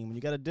up the seam, when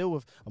you got to deal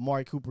with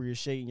Amari Cooper, you're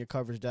shading your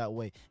coverage that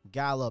way.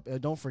 Gallup,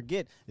 and don't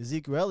forget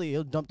Ezekiel Elliott,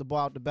 he'll dump the ball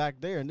out the back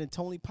there, and then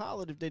Tony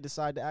Pollard if they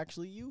decide to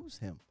actually use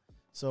him.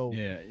 So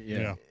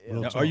yeah.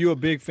 Now, are you a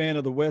big fan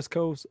of the West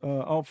Coast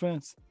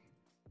offense?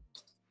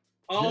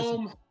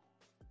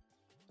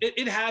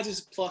 It has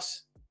its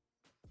plus.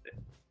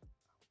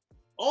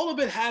 All of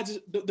it has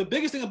the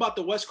biggest thing about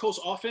the West Coast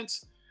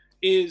offense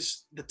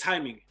is the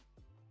timing.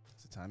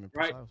 It's the timing,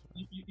 right?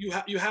 You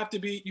have to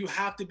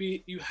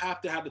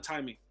have the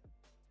timing.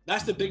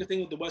 That's the biggest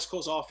thing with the West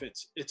Coast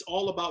offense. It's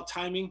all about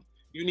timing.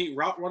 You need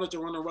route runners to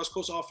run the West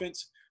Coast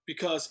offense,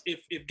 because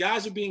if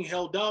guys are being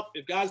held up,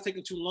 if guys are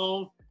taking too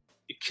long,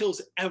 it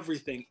kills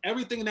everything.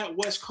 Everything in that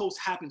West Coast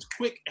happens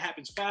quick, it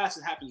happens fast,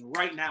 it happens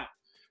right now.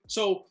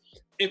 So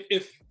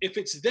if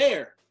it's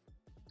there,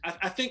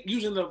 I think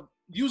using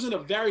a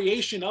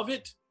variation of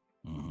it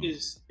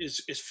is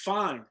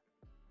fine.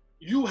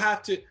 You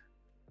have to.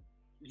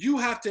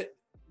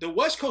 The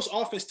West Coast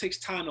offense takes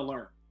time to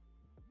learn.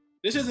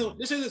 This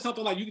isn't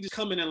something like you can just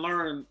come in and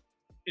learn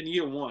in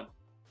year one,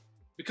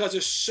 because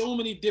there's so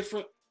many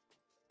different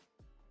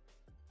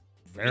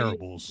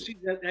variables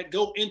that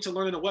go into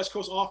learning the West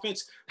Coast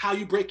offense. How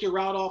you break your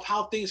route off,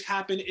 how things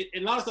happen,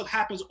 and a lot of stuff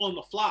happens on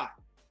the fly.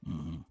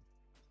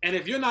 And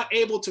if you're not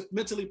able to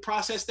mentally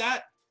process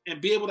that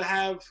and be able to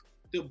have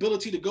the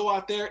ability to go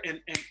out there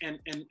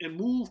and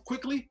move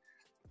quickly,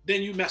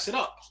 then you mess it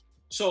up.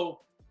 So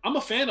I'm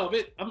a fan of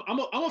it. I'm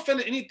a fan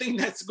of anything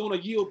that's going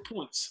to yield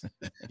points.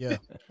 Yeah.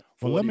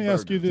 Well, let me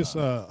ask you this,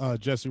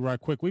 Jesse, right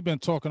quick. We've been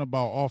talking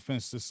about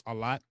offenses a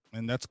lot,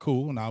 and that's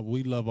cool. And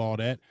we love all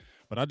that.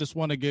 But I just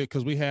want to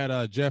because we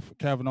had Jeff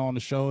Kavanaugh on the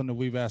show, and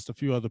we've asked a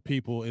few other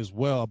people as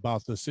well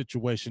about the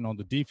situation on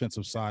the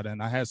defensive side.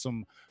 And I had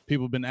some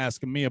people been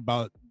asking me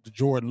about the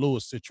Jordan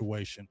Lewis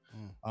situation,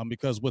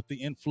 because with the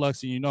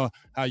influx, and you know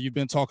how you've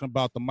been talking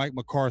about the Mike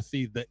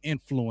McCarthy, the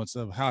influence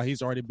of how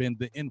he's already been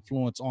the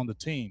influence on the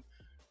team.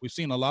 We've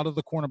seen a lot of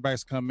the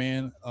cornerbacks come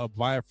in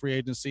via free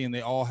agency, and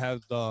they all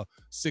have the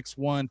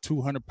 6'1",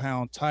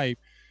 200-pound type.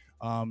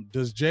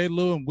 Does Jay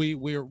Lou, and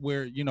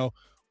we're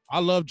I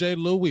love Jay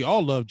Lou. We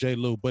all love Jay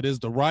Lou, but is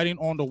the writing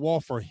on the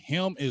wall for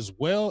him as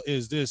well?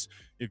 Is this,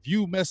 if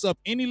you mess up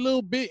any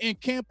little bit in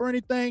camp or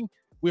anything,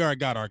 we already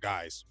got our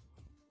guys?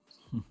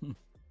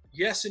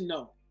 Yes and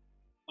no.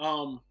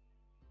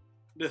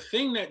 The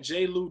thing that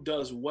Jay Lou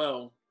does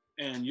well,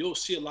 and you'll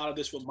see a lot of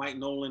this with Mike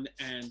Nolan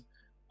and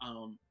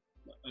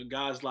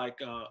guys like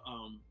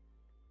I'm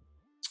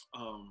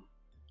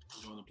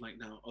drawing a blank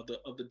now of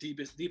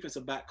the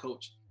defensive back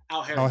coach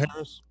Al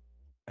Harris.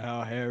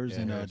 Al Harris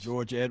and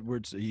George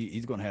Edwards,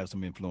 he's going to have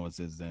some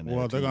influences. They're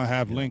going to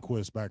have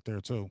Lindquist back there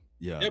too.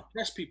 Yeah, they're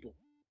press people.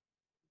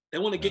 They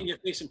want to get in your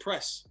face and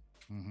press.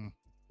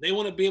 They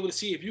want to be able to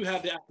see if you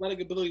have the athletic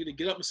ability to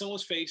get up in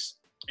someone's face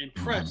and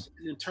press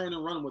and then turn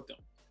and run with them.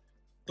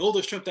 Those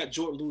are strengths that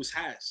Jordan Lewis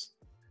has.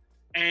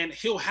 And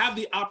he'll have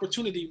the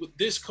opportunity with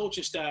this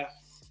coaching staff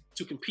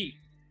to compete.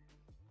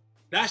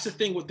 That's the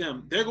thing with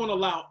them. They're going to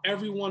allow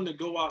everyone to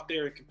go out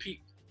there and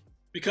compete,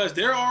 because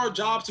there are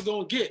jobs to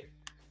go and get.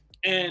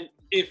 And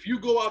if you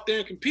go out there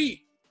and compete,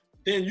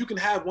 then you can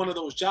have one of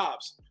those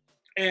jobs.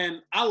 And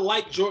I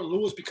like Jordan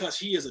Lewis because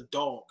he is a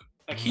dog.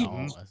 Like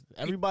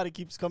everybody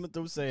keeps coming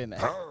through saying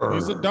that.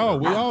 He's a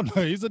dog. We all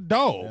know he's a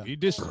dog. Yeah. He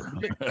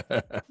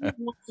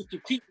wants to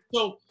compete.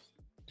 So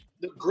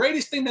the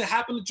greatest thing that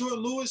happened to Jordan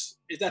Lewis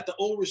is that the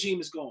old regime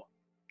is gone.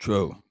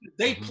 True.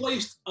 They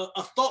placed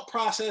a thought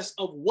process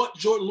of what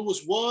Jordan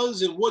Lewis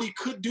was and what he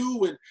could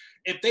do, and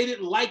if they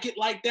didn't like it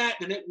like that,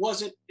 then it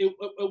wasn't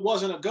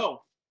a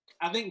go.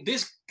 I think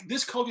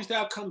this coaching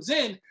staff comes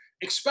in,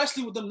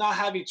 especially with them not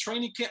having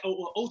training camp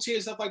or OTA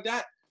and stuff like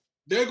that.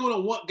 They're going to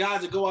want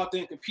guys to go out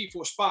there and compete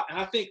for a spot. And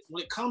I think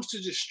when it comes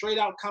to just straight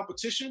out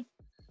competition,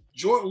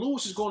 Jordan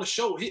Lewis is going to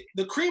show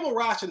the cream will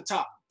rise to the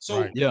top.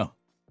 So Right. Yeah.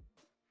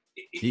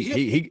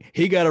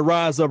 He got to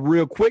rise up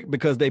real quick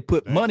because they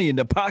put money in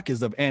the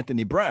pockets of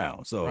Anthony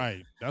Brown. So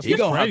Right. That's he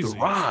what's gonna crazy. have to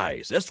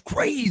rise. That's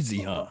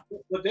crazy, huh?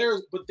 But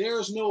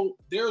there's no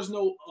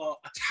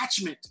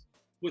attachment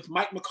with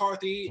Mike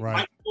McCarthy, Right.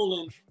 Mike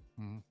Nolan,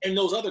 Mhm. and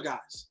those other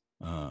guys.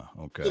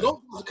 Okay. So those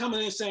guys are coming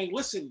in and saying,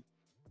 listen,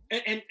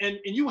 and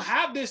you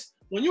have this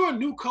when you're a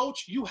new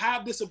coach, you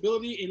have this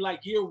ability in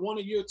like year 1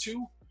 or year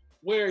 2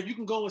 where you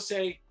can go and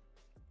say,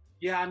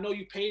 yeah, I know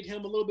you paid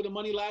him a little bit of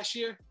money last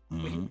year,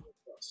 but he Mhm.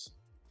 paid us.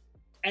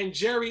 And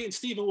Jerry and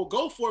Steven will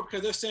go for it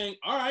because they're saying,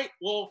 all right,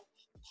 well,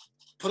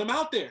 put him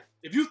out there.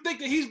 If you think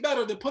that he's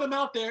better, then put him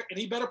out there and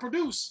he better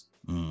produce.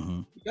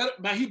 Mhm.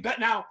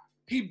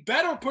 He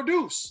better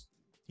produce.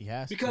 He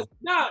has Because to.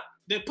 if not,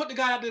 then put the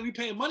guy out there we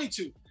paying money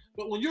to.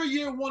 But when you're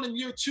year 1 and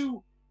year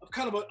 2 of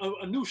kind of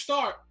a new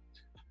start,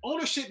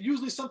 ownership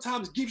usually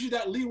sometimes gives you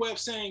that leeway of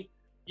saying,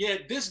 yeah,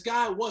 this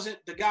guy wasn't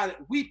the guy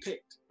that we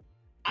picked.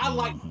 I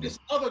like this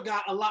other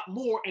guy a lot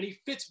more, and he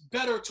fits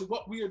better to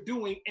what we are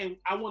doing, and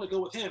I want to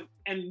go with him.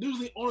 And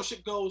usually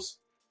ownership goes,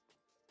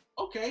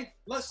 okay,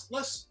 let's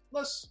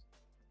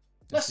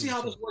see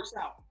how this works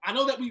out. I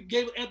know that we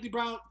gave Anthony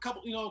Brown a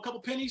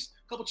couple pennies,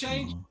 a couple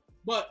change,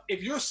 but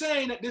if you're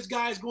saying that this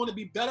guy is going to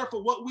be better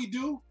for what we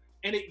do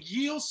and it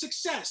yields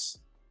success,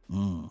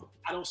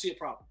 I don't see a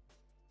problem.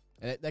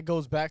 And that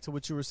goes back to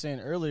what you were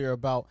saying earlier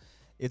about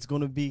it's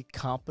going to be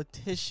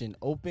competition,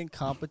 open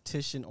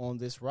competition on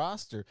this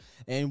roster.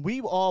 And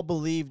we all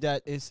believe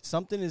that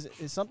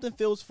something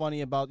feels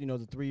funny about, the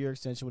 3-year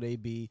extension with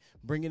AB,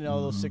 bringing in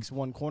all those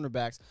 6'1"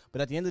 cornerbacks.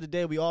 But at the end of the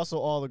day, we also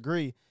all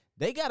agree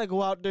they got to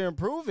go out there and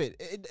prove it.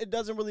 It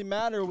doesn't really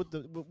matter with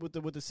the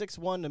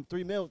 6'1" and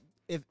 $3 million.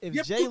 If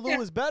Jay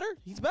Lou is better,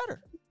 he's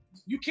better.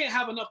 You can't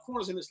have enough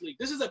corners in this league.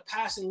 This is a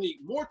passing league.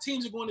 More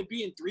teams are going to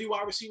be in 3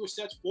 wide receiver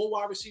sets, 4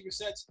 wide receiver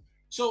sets.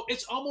 So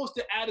it's almost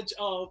the adage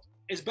of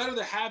it's better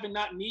to have and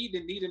not need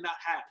than need and not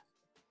have,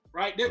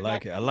 right? I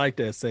like it. I like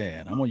that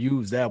saying. I'm gonna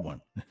use that one.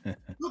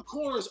 Good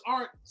corners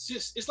aren't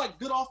just. It's like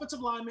good offensive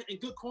linemen and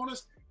good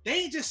corners. They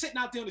ain't just sitting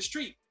out there on the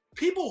street.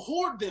 People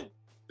hoard them.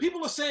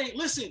 People are saying,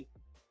 "Listen,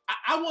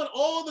 I want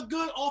all the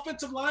good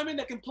offensive linemen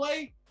that can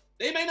play.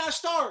 They may not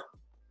start.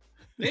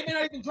 They may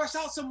not even dress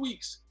out some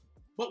weeks.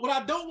 But what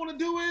I don't want to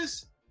do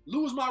is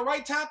lose my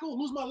right tackle,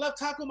 lose my left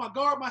tackle, my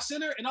guard, my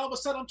center, and all of a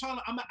sudden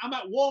I'm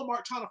at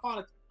Walmart trying to find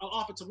an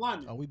offensive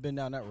lineman. Oh, we've been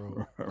down that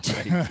road.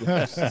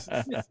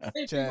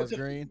 Chaz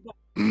Green.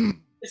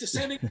 It's the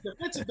same thing with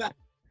defensive back.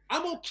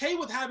 I'm okay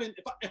with having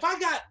if I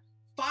got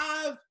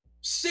 5,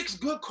 6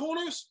 good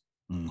corners,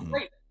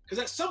 great. Because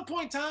at some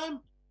point in time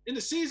in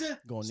the season,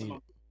 somebody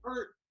might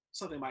hurt,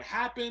 something might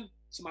happen,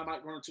 somebody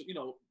might run into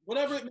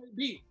whatever it may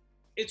be.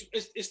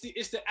 It's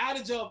the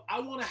adage of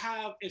I want to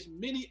have as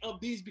many of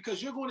these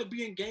because you're going to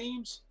be in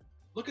games.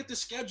 Look at the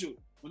schedule.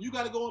 When you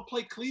got to go and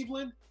play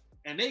Cleveland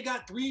and they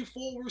got 3 or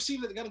 4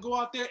 receivers that got to go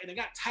out there and they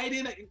got tight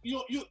end,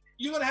 you're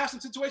going to have some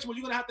situations where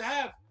you're going to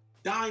have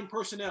dime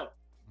personnel.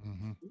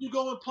 When you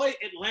go and play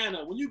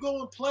Atlanta, when you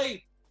go and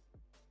play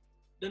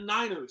the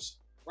Niners,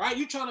 right?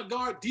 You're trying to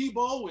guard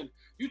Debo and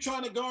you're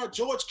trying to guard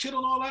George Kittle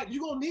and all that.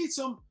 You're gonna need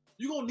some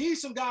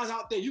guys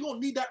out there. You're gonna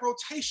need that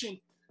rotation.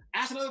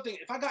 That's another thing.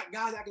 If I got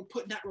guys I can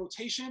put in that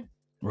rotation,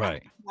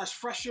 right? Guys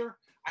fresher.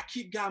 I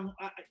keep guys.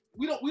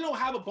 We don't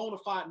have a bona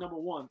fide number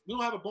one. We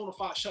don't have a bona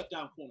fide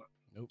shutdown corner.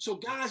 Nope. So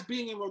guys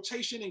being in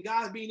rotation and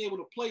guys being able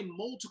to play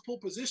multiple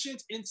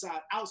positions,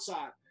 inside,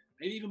 outside,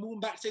 maybe even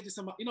moving back safety,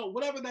 somebody,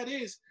 whatever that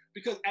is,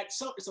 because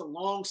it's a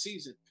long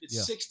season.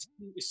 It's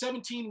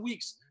 17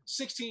 weeks,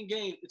 16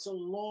 games. It's a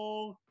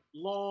long,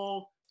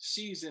 long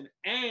season,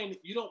 and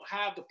you don't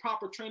have the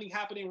proper training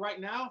happening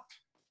right now.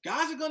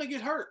 Guys are gonna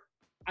get hurt.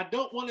 I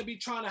don't want to be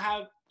trying to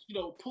have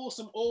pull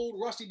some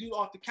old rusty dude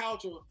off the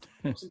couch or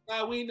some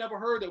guy we ain't never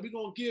heard that we're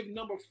gonna give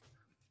number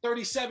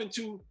 37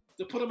 to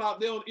put him out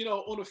there,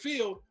 on the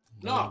field.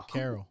 No,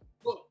 Carroll.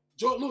 Look,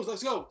 Jordan Lewis,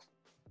 let's go.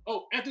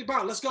 Oh, Anthony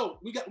Brown, let's go.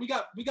 We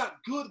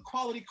got good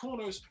quality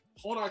corners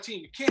on our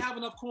team. You can't have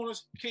enough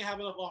corners. You can't have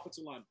enough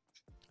offensive linemen.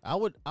 I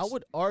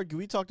would argue.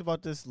 We talked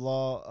about this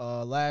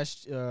law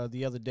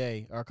the other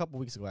day or a couple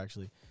weeks ago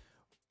actually.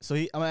 So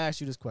I'm gonna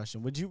ask you this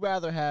question: would you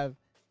rather have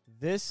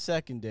this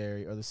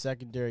secondary or the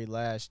secondary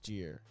last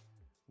year,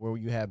 where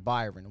you had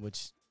Byron,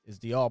 which is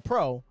the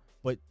All-Pro,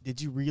 but did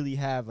you really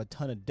have a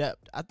ton of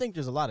depth? I think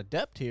there's a lot of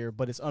depth here,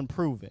 but it's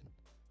unproven.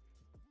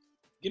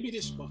 Give me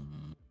this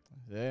one.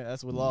 Yeah,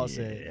 that's what Law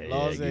said.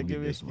 Law said,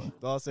 "Give me this one."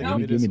 Law said,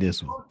 "Give me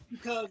this one."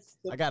 Because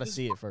I gotta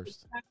see it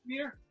first.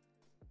 Year,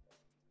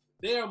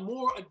 they are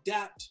more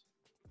adapt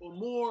or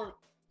more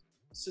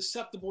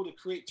susceptible to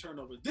create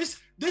turnovers.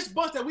 This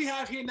bunch that we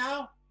have here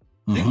now,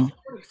 they can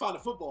find the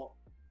football.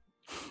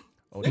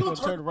 Oh, they're gonna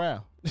turn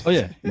around. Oh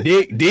yeah,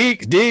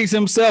 Diggs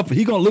himself.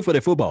 He gonna look for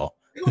that football.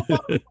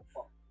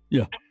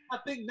 Yeah. I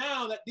think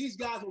now that these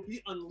guys will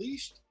be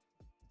unleashed,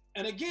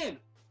 and again,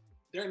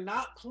 they're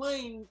not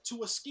playing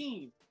to a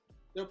scheme;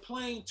 they're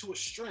playing to a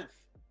strength.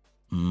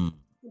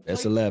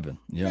 That's 11.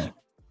 Yeah.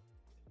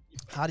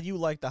 How do you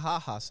like the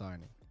Ha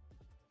signing?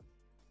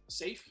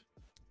 Safe.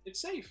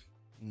 It's safe.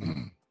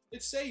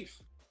 It's safe.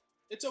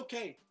 It's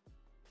okay.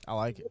 I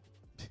like it.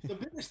 The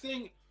biggest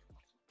thing,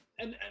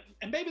 and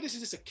maybe this is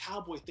just a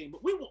Cowboy thing,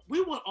 but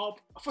we want all.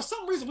 For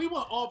some reason, we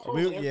want all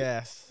pros.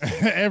 Yes.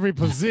 Every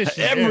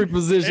position. Every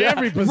position.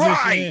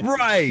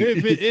 Right.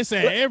 It's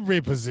at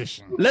every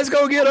position. Let's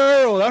go get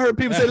Earl. I heard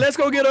people say, "Let's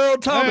go get Earl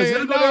Thomas." Hey,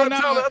 Let's go get Earl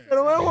Thomas. I said,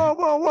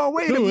 whoa,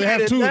 wait a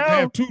minute. They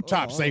have two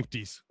top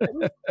safeties.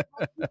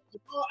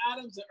 Jamal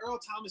Adams and Earl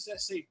Thomas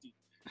at safety.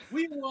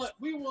 We want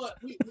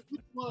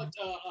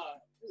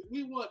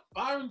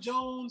Byron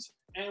Jones,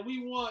 and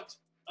we want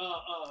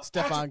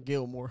Stephon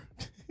Gilmore.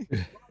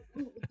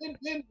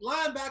 then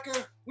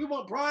linebacker, we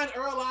want Brian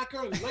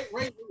Urlacher and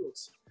Ray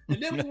Lewis.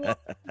 And then we want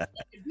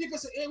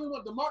defensive end, we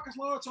want DeMarcus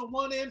Lawrence on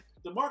one end,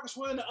 DeMarcus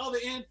Ware on the other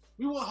end.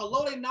 We want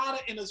Haloti Ngata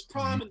in his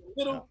prime in the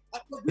middle.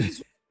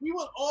 We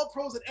want all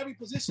pros at every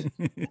position.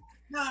 That's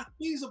not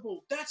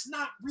feasible. That's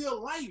not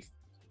real life.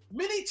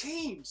 Many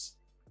teams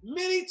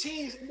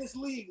in this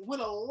league win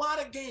a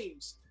lot of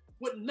games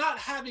with not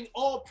having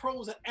all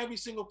pros at every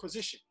single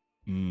position.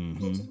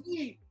 So to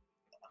me,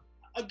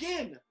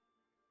 again,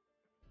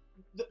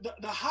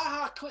 the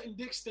Ha Clinton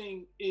Dix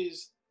thing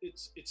is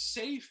it's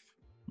safe.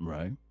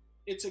 Right.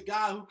 It's a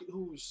guy who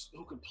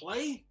can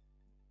play.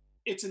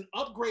 It's an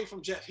upgrade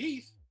from Jeff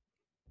Heath.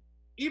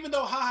 Even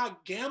though Ha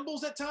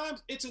gambles at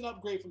times, it's an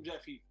upgrade from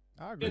Jeff Heath.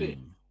 I agree.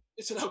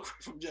 It's an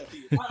upgrade from Jeff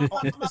Heath.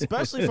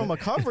 Especially from a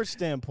coverage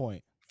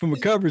standpoint. From a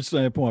coverage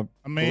standpoint.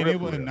 I mean, it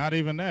was not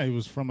even that. He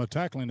was from a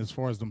tackling as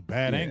far as the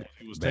bad angles.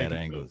 He was bad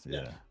angles,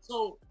 yeah.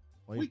 So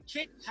we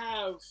can't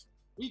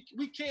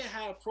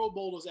have Pro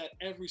Bowlers at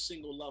every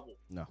single level.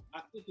 No.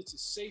 I think it's a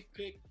safe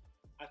pick.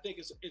 I think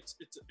it's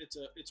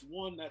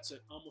one that's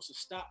almost a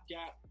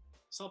stopgap,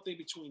 something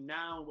between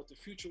now and what the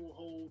future will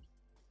hold.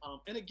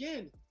 And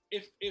again,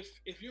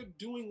 if you're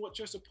doing what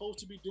you're supposed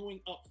to be doing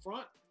up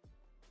front,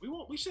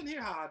 we shouldn't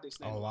hear how this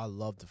thing. Oh, I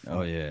love the front.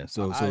 Oh yeah.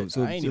 So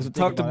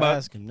talk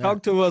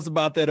to us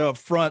about that up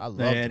front,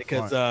 man,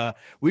 because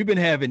we've been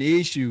having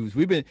issues.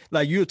 We've been,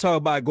 like, you were talking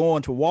about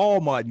going to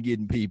Walmart and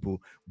getting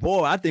people.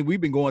 Boy, I think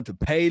we've been going to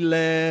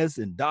Payless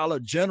and Dollar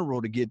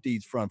General to get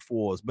these front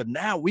fours, but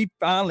now we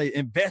finally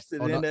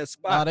invested in that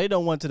spot. Now they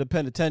don't went to the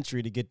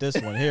penitentiary to get this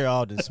one here,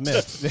 Alden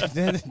Smith.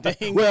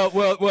 well,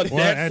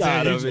 that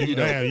side of it,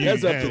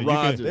 that's up to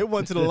Roger. They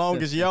went to the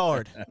longest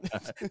yard.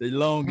 The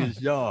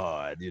longest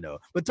yard,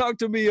 But talk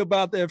to me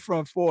about that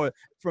front four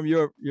from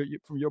your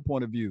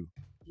point of view.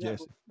 You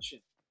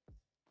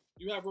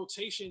have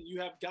rotation.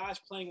 You have guys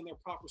playing in their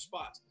proper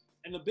spots.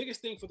 And the biggest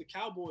thing for the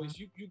Cowboys,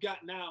 you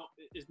got now,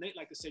 is Nate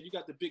like to say, you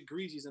got the big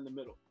greasies in the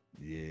middle.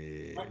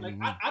 Yeah. Right? Like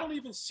I don't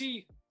even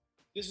see,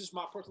 this is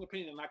my personal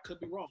opinion, and I could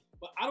be wrong,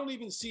 but I don't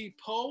even see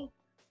Poe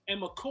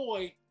and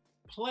McCoy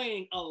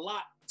playing a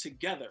lot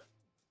together.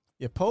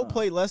 Yeah, Poe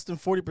played less than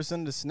 40%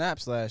 of the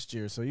snaps last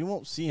year, so you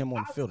won't see him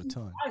on the field a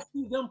ton. I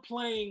see them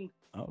playing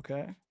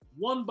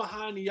one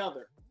behind the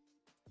other,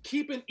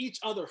 keeping each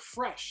other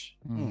fresh,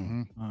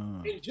 and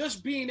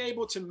just being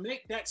able to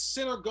make that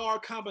center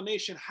guard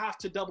combination have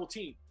to double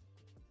team.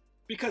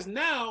 Because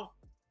now,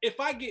 if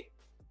I get,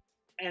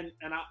 and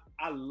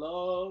I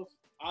love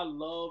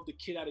the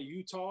kid out of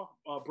Utah,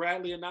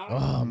 Bradley Anae.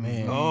 Oh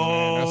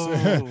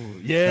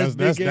man! Yes,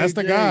 that's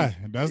the guy.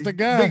 That's the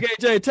guy. Big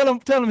AJ,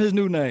 tell him his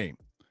new name.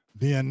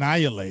 The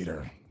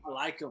Annihilator. I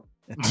like him.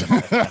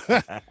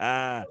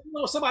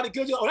 Somebody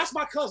gives you, that's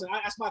my cousin.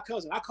 That's my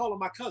cousin. I call him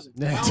my cousin.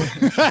 So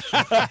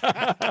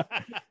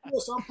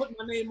I'm putting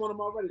my name on him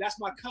already. That's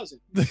my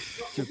cousin.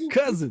 Your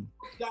cousin.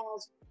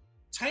 Guys,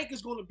 Tank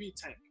is going to be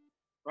Tank,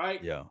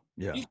 right? Yeah.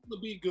 He's going to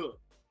be good.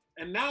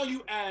 And now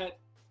you add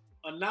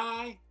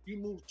Anae, you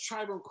move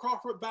Tyrone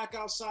Crawford back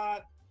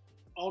outside.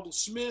 Alden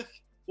Smith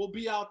will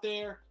be out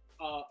there.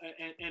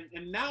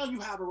 And now you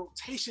have a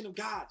rotation of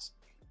guys.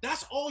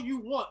 That's all you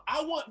want.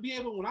 I want to be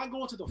able, when I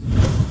go into the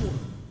fourth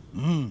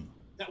quarter,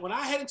 that when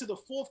I head into the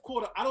fourth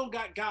quarter, I don't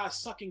got guys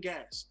sucking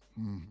gas.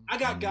 I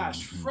got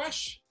guys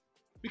fresh,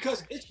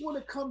 because it's going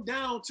to come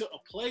down to a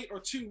play or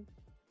two.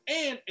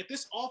 And if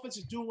this offense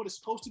is doing what it's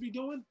supposed to be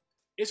doing,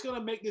 it's going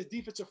to make this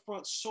defensive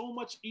front so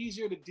much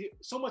easier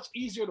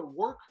to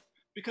work,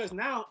 because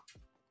now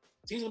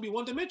teams going to be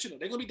one-dimensional.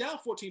 They're going to be down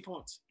 14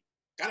 points.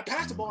 Got to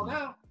pass the ball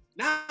now.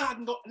 Now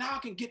I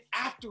can get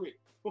after it.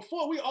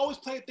 Before, we always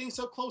played things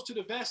so close to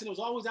the vest, and it was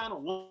always down to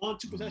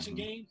 1-2 possession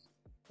games,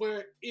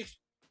 where if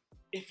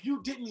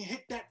you didn't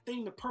hit that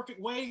thing the perfect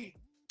way,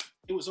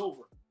 it was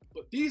over.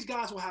 But these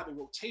guys will have a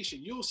rotation.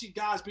 You'll see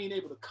guys being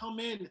able to come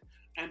in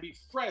and be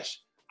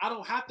fresh. I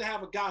don't have to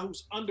have a guy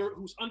who's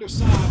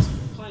undersized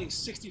playing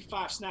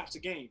 65 snaps a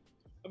game.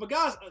 If a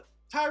guy's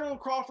Tyrone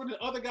Crawford and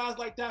other guys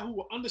like that who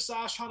were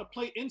undersized trying to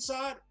play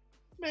inside,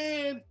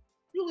 man,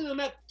 You lean on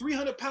that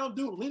 300-pound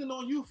dude leaning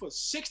on you for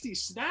 60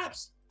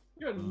 snaps.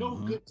 You're no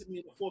good to me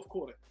in the fourth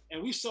quarter.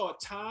 And we saw it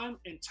time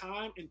and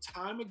time and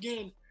time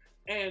again.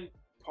 And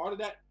part of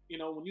that,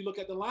 when you look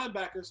at the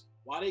linebackers,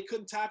 why they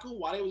couldn't tackle,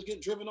 why they was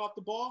getting driven off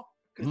the ball,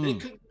 because they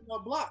couldn't get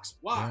enough blocks.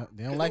 Why?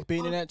 They don't like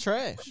being in that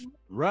trash.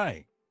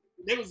 Right.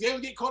 They was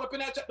getting caught up in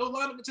that. Those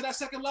linemen to that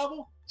second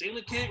level.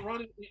 Jalen can't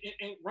run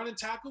and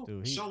tackle.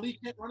 Dude, Sean Lee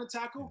can't run and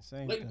tackle.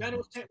 Yeah, Leighton Vander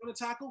can't run and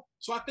tackle.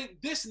 So I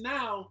think this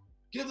now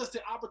gives us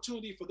the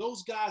opportunity for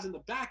those guys in the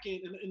back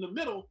end, in the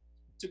middle,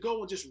 to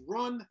go and just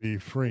run. Be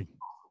free.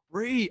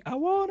 Free. I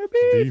want to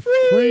be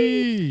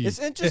free. It's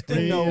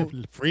interesting though.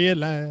 Free at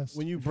last.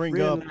 When you bring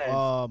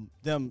up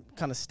them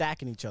kind of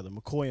stacking each other,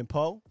 McCoy and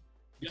Poe,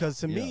 because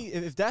to me,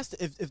 if that's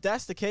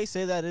the case,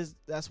 say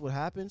that's what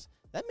happens.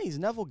 That means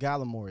Neville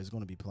Gallimore is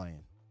going to be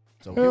playing.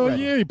 So hell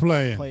yeah, he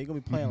playing. He's going to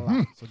be playing a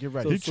lot. So get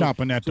ready. He's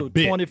chopping at the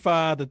bit.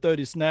 25 to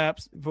 30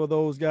 snaps for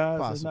those guys.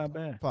 That's not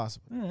bad.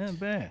 Possible. Not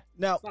bad.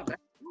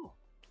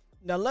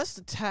 Now let's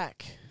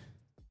attack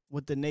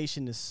what the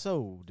nation is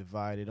so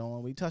divided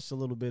on. We touched a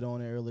little bit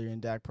on it earlier in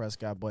Dak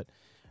Prescott, but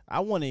I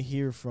want to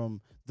hear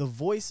from the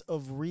voice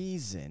of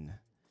reason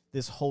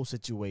this whole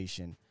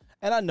situation.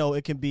 And I know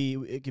it can be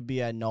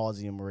ad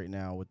nauseum right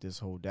now with this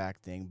whole Dak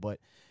thing, but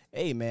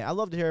hey, man, I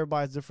love to hear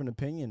everybody's different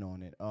opinion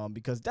on it.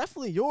 Because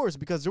definitely yours,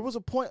 because there was a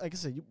point, like I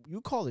said,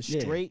 you call it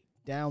straight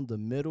down the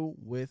middle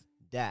with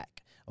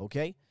Dak,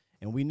 okay?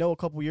 And we know a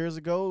couple years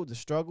ago the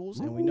struggles,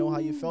 and we know how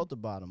you felt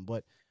about him.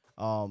 But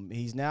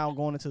he's now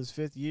going into his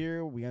fifth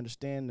year. We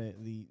understand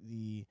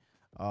the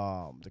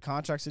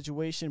contract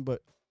situation,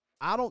 but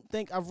I don't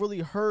think I've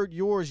really heard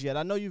yours yet.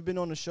 I know you've been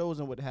on the shows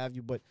and what have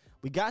you, but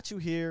we got you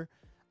here.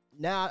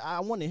 Now I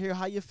want to hear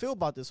how you feel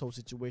about this whole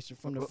situation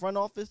from the front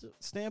office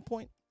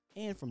standpoint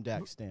and from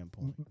Dak's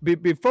standpoint.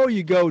 Before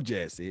you go,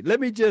 Jesse,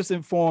 let me just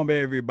inform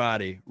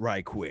everybody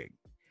right quick.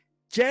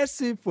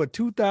 Jesse, for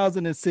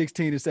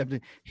 2016 and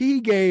 17, he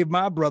gave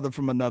my brother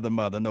from another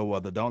mother, no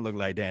other, don't look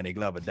like Danny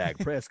Glover, Dak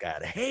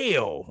Prescott,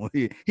 hell.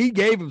 He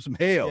gave him some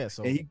hell,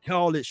 and he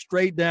called it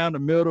straight down the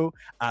middle.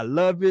 I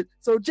love it.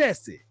 So,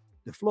 Jesse,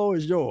 the floor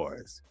is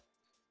yours.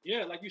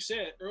 Yeah, like you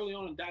said, early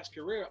on in Dak's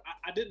career,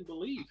 I didn't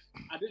believe.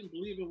 I didn't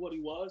believe in what he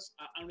was.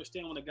 I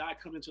understand when a guy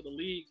comes into the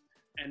league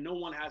and no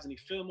one has any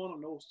film on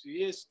him, knows who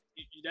he is,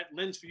 that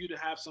lends for you to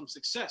have some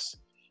success.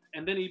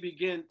 And then he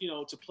began,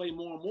 to play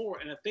more and more.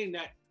 And the thing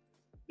that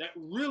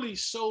really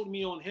sold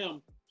me on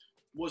him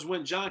was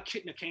when John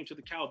Kitna came to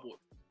the Cowboys.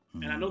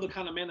 Mm-hmm. And I know the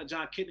kind of man that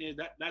John Kitna is.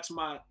 That's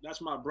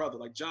my brother.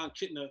 Like John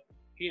Kitna,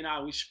 he and I,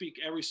 we speak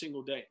every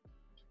single day.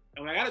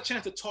 And when I got a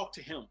chance to talk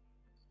to him,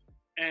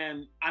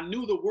 and I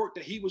knew the work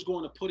that he was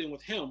going to put in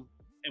with him,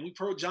 and we've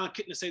heard John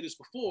Kitna say this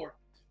before,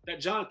 that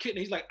John Kitna,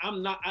 he's like,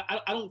 I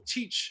don't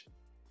teach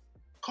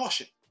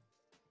caution.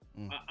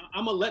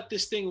 I'm gonna let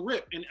this thing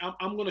rip, and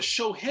I'm gonna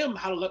show him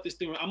how to let this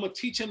thing rip. I'm gonna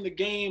teach him the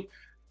game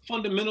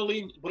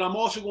fundamentally, but I'm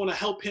also going to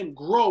help him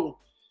grow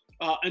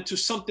into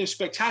something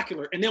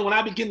spectacular. And then when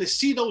I begin to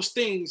see those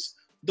things,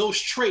 those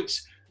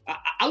traits,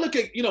 I look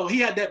at, he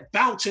had that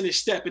bounce in his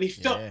step, and he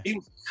felt he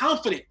was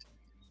confident.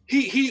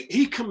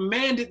 He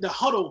commanded the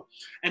huddle,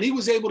 and he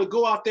was able to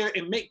go out there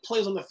and make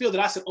plays on the field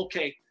that I said,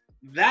 okay,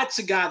 that's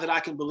a guy that I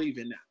can believe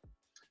in now.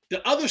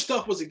 The other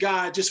stuff was a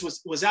guy just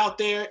was out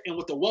there and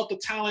with the wealth of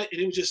talent,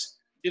 and it was just,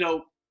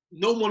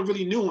 no one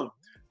really knew him.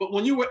 But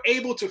when you were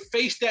able to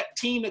face that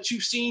team that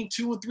you've seen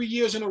 2 and 3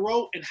 years in a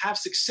row and have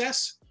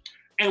success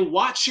and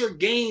watch your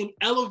game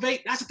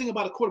elevate, that's the thing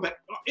about a quarterback.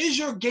 Is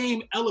your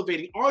game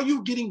elevating? Are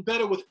you getting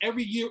better with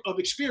every year of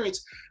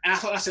experience? And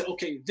I said,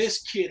 okay,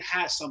 this kid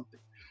has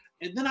something.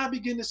 And then I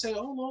begin to say,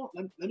 oh, Lord,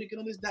 let me get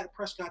on this Dak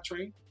Prescott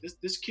train.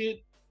 This kid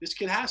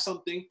has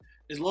something.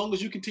 As long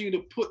as you continue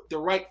to put the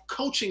right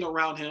coaching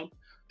around him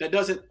that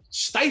doesn't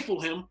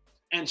stifle him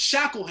and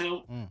shackle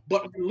him,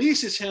 but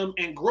releases him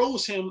and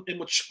grows him and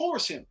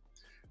matures him.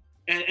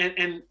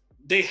 And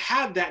they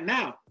have that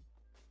now.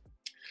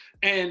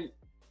 And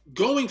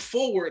going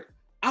forward,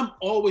 I'm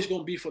always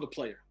going to be for the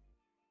player.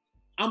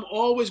 I'm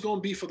always going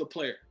to be for the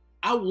player.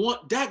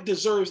 Dak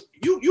deserves,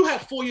 you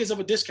have 4 years of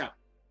a discount.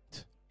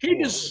 He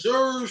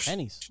deserves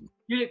to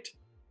get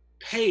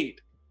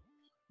paid.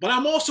 But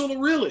I'm also the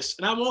realist,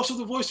 and I'm also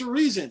the voice of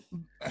reason.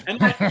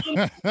 And I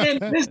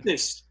understand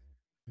business.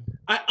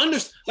 I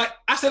understand. Like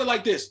I said it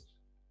like this.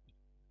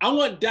 I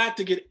want Dak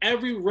to get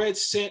every red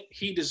cent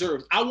he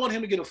deserves. I want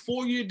him to get a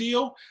 4-year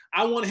deal.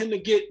 I want him to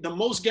get the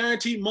most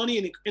guaranteed money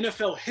in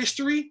NFL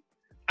history.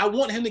 I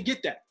want him to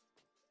get that.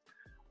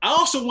 I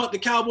also want the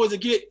Cowboys to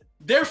get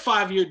their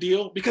 5-year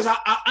deal because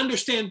I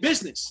understand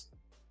business.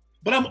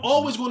 But I'm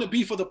always going to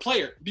be for the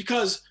player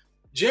because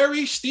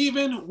Jerry,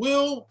 Steven,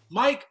 Will,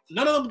 Mike,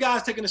 none of them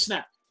guys taking a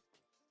snap.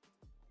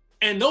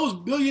 And those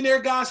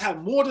billionaire guys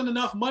have more than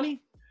enough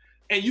money,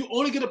 and you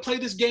only get to play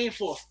this game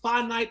for a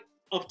finite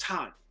of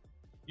time.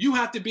 You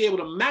have to be able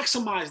to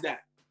maximize that.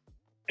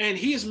 And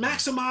he has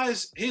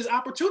maximized his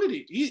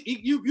opportunity.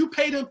 You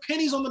paid him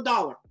pennies on the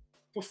dollar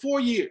for 4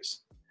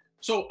 years.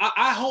 So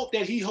I hope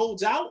that he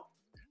holds out.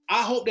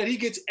 I hope that he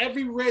gets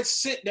every red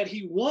cent that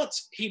he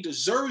wants. He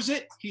deserves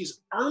it. He's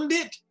earned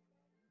it.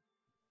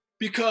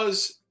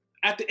 because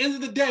at the end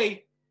of the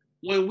day,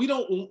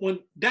 when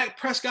Dak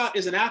Prescott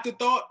is an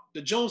afterthought,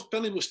 the Jones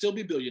family will still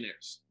be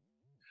billionaires.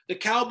 The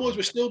Cowboys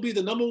will still be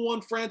the number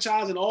one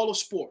franchise in all of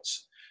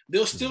sports.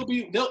 They'll still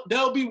be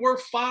they'll be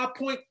worth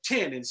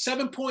 5.10 and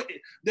 7.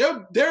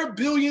 Their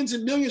billions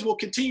and millions will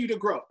continue to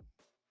grow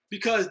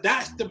because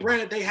that's the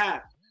brand that they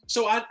have.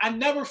 So I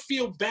never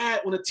feel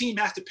bad when a team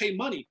has to pay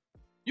money.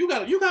 You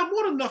got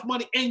more than enough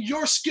money, and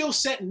your skill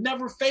set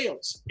never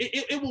fails.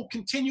 It will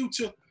continue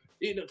to.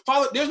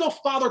 There's no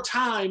father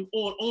time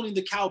on owning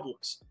the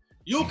Cowboys.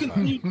 You'll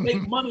continue to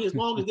make money as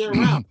long as they're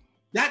around.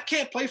 That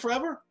can't play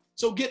forever.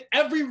 So get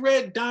every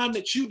red dime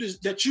that you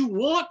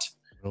want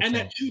and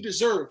that you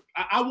deserve.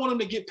 I want him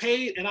to get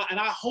paid, and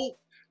I hope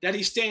that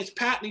he stands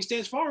pat and he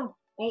stands firm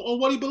on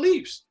what he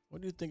believes.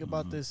 What do you think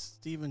about this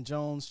Stephen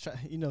Jones?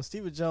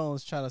 Stephen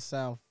Jones trying to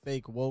sound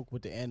fake woke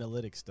with the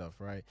analytics stuff,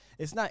 right?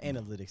 It's not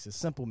analytics. It's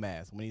simple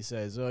math. When he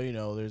says,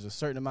 there's a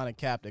certain amount of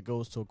cap that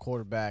goes to a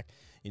quarterback,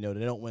 they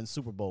don't win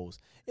Super Bowls.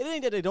 It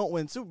ain't that they don't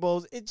win Super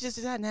Bowls. It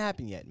hasn't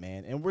happened yet,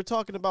 man. And we're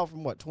talking about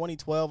from,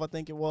 2012, I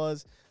think it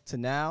was, to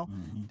now.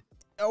 Mm-hmm.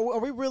 Are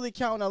we really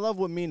counting? I love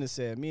what Mina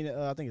said.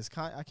 Mina, I think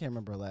I can't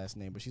remember her last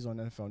name, but she's on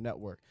NFL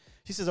Network.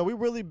 She says, are we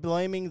really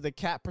blaming the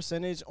cap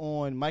percentage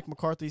on Mike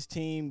McCarthy's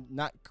team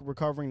not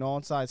recovering the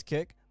onside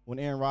kick when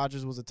Aaron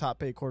Rodgers was a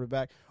top-paid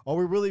quarterback? Are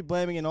we really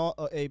blaming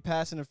a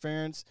pass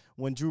interference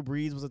when Drew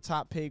Brees was a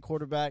top-paid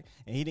quarterback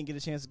and he didn't get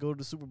a chance to go to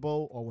the Super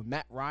Bowl? Or when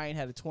Matt Ryan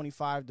had a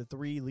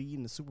 25-3 lead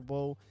in the Super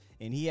Bowl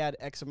and he had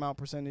X amount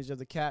percentage of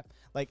the cap?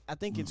 I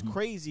think it's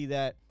crazy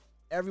that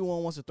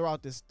everyone wants to throw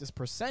out this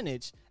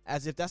percentage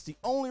as if that's the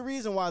only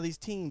reason why these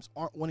teams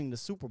aren't winning the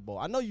Super Bowl.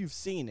 I know you've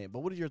seen it, but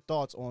what are your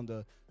thoughts on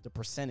the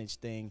percentage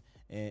thing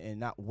and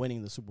not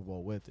winning the Super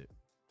Bowl with it?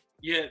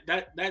 Yeah,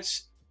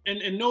 that's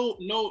and no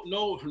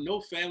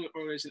family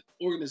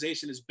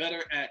organization is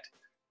better at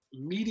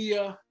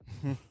media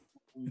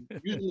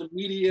using the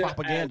media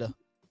propaganda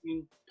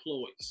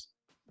employees.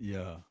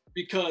 Yeah,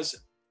 because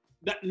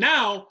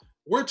now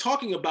we're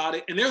talking about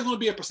it, and there's going to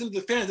be a percentage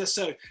of the fans that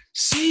say,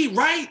 "See,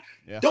 right?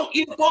 Yeah. Don't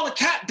eat up all the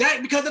cap,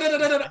 Dak, because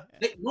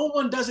no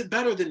one does it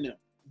better than them.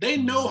 They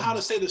know how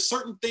to say the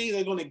certain things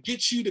that are going to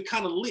get you to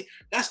kind of leave.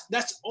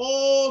 That's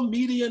all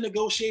media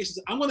negotiations.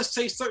 I'm going to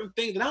say certain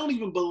things that I don't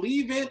even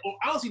believe in, or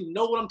I don't even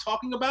know what I'm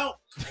talking about,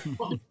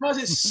 but because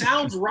it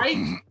sounds right,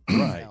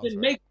 it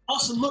makes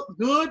us look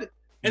good,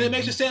 and it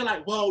makes you sound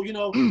like, well,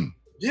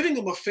 giving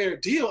them a fair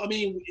deal. I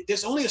mean,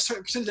 there's only a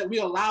certain percentage that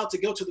we're allowed to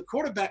go to the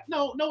quarterback.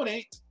 No, it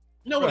ain't.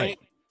 No, it ain't.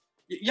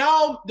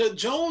 Y'all, the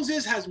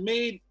Joneses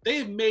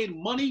they've made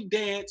money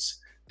dance.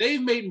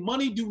 They've made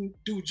money do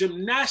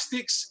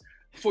gymnastics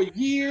for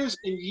years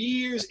and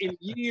years and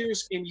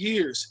years and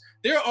years.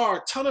 There are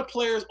a ton of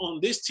players on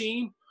this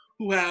team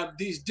who have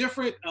these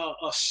different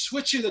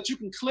switches that you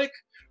can click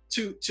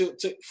to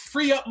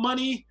free up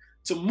money,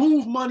 to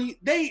move money.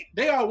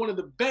 They are one of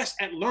the best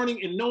at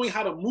learning and knowing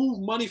how to move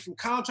money from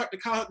contract to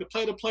contract, to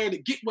player to player, to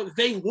get what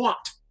they want.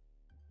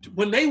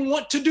 When they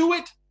want to do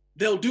it,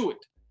 they'll do it.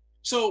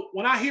 So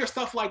when I hear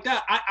stuff like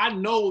that, I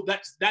know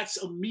that's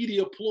a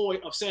media ploy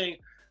of saying,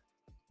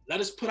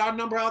 let us put our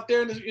number out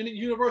there in the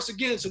universe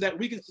again, so that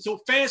so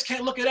fans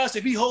can't look at us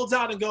if he holds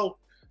out and go,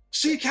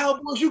 see,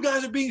 Cowboys, you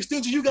guys are being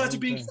stingy, you guys are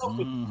being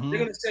selfish. They're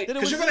gonna say,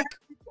 because you're gonna.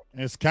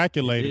 It's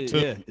calculated too.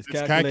 Yeah, it's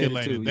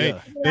calculated.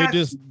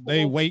 Too,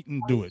 they wait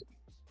and do it.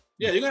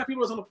 Yeah, you're gonna have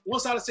people on the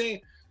one side of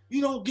saying,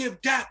 you don't give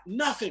Dak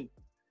nothing.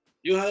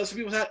 You have some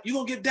people that you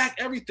don't give Dak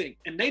everything,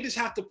 and they just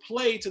have to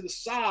play to the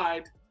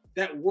side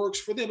that works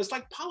for them. It's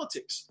like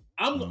politics.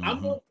 I'm going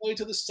to play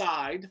to the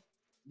side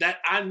that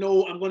I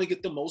know I'm going to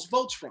get the most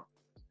votes from.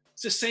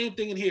 It's the same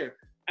thing in here.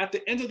 At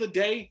the end of the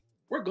day,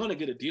 we're going to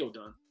get a deal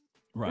done.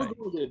 Right. We're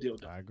going to get a deal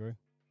done. I agree.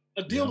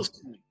 A deal is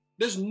coming.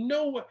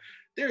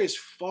 There is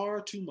far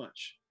too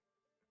much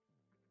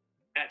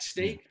at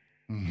stake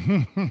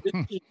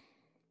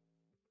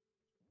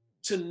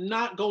to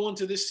not go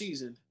into this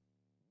season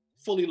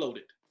fully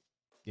loaded.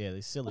 Yeah, they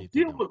silly. A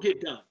deal will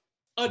get done.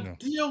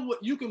 Deal,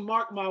 you can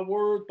mark my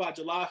word, by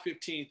July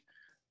 15th,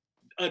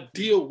 a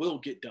deal will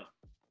get done.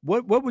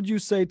 What would you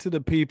say to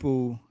the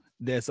people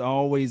that's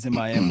always in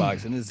my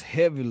inbox and is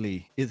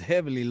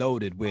heavily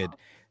loaded with,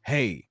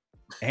 hey,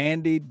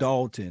 Andy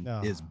Dalton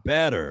is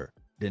better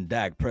than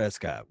Dak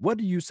Prescott? What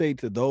do you say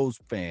to those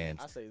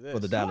fans for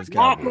the Dallas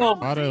Cowboys?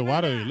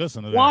 Why do you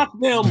listen to that? Walk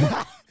them.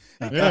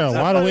 Yeah,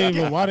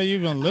 why do you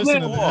even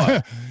listen to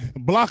that?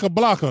 Blocker.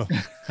 Blocker.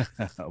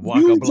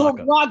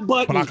 Block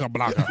button. Blocker.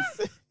 Blocker.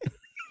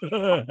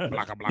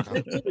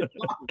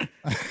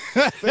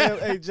 Fam,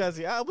 hey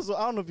Jesse, I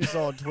don't know if you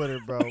saw on Twitter,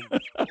 bro.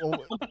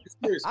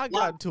 I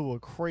got into a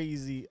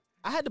crazy.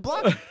 I had to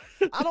block him.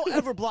 I don't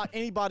ever block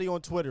anybody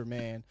on Twitter,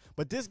 man.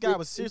 But this guy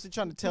was seriously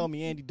trying to tell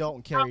me Andy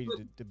Dalton carried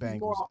the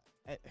Bengals.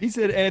 He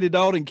said Andy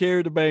Dalton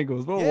carried the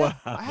Bengals. Oh, yeah, wow.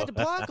 I had to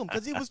block him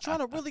because he was trying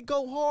to really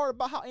go hard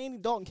about how Andy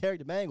Dalton carried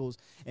the Bengals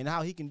and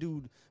how he can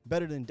do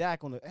better than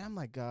Dak on the. And I'm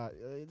like, God,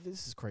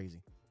 this is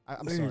crazy.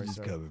 I'm Where sorry, is this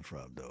sir. coming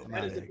from, though?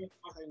 That is the best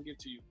I can give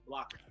to you.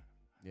 Blocker.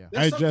 Yeah.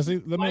 Hey,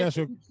 Jesse, let me ask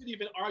you. You shouldn't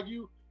even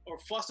argue or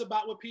fuss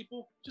about with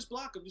people, just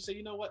block them. Just say,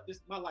 you know what,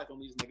 my life don't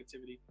need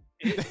negativity.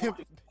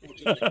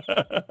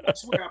 I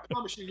swear, I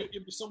promise you,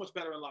 you'll be so much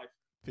better in life.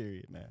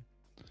 Period, man.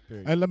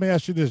 Period. Hey, let me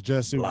ask you this,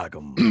 Jesse. Block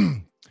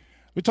 'em.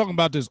 We're talking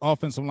about this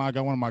offensive line. I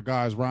got one of my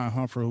guys, Ryan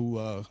Humphrey,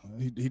 who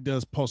he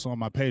does post on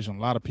my page, and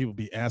a lot of people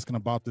be asking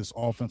about this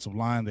offensive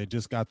line. They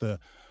just got the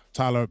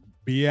Tyler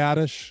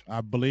Biadasz,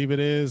 I believe it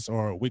is,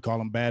 or we call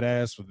him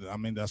Badass. I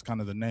mean, that's kind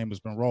of the name that's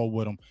been rolled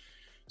with him.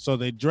 So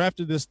they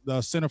drafted this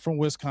center from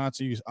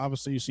Wisconsin.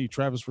 Obviously, you see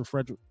Travis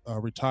Frederick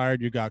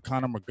retired. You got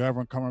Connor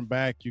McGovern coming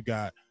back. You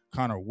got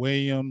Connor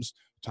Williams.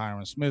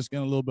 Tyron Smith's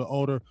getting a little bit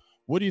older.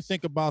 What do you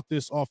think about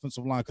this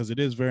offensive line? Because it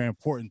is very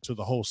important to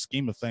the whole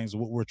scheme of things,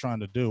 what we're trying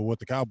to do, what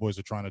the Cowboys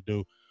are trying to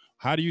do.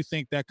 How do you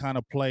think that kind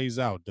of plays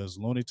out? Does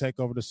Looney take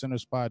over the center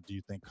spot? Do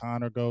you think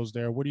Connor goes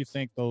there? What do you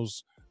think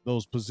those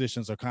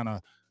positions are kind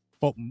of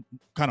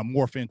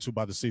morph into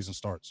by the season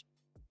starts?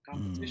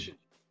 Competition.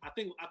 I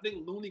think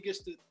Looney gets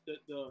the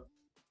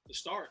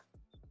start.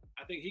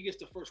 I think he gets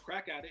the first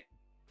crack at it.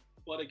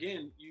 But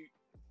again,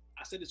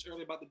 I said this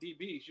earlier about the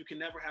DBs. You can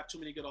never have too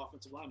many good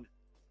offensive linemen.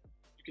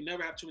 You can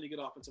never have too many good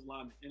offensive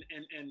linemen.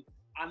 And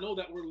I know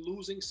that we're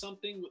losing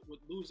something with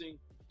losing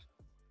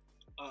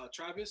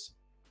Travis.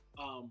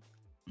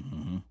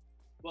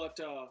 But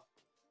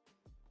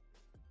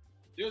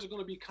there's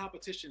going to be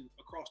competition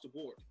across the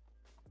board.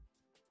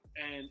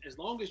 And as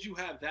long as you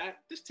have that,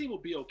 this team will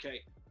be okay.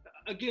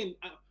 Again,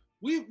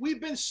 we've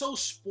been so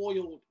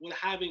spoiled with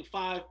having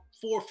 4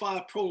 or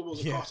 5 Pro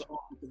Bowls across the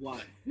offensive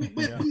line. We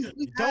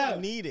don't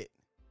need it.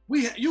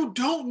 You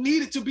don't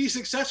need it to be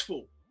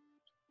successful.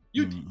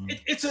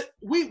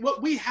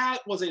 What we had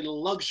was a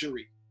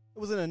luxury. It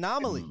was an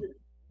anomaly.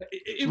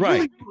 It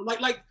right.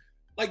 Really,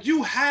 like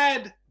you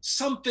had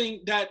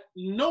something that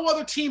no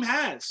other team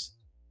has.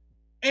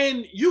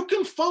 And you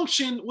can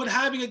function with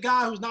having a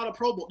guy who's not a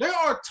Pro Bowl. There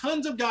are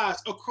tons of guys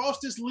across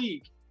this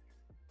league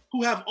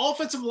who have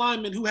offensive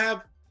linemen who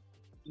have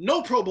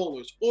no Pro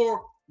Bowlers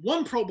or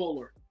 1 Pro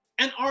Bowler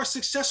and are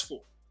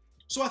successful.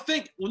 So I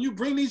think when you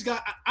bring these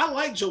guys, I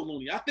like Joe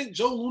Looney. I think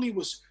Joe Looney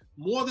was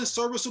more than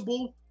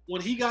serviceable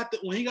when he got the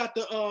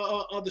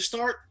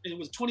start, and it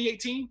was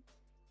 2018.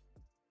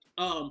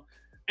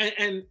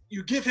 And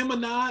you give him a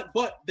nod,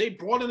 but they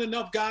brought in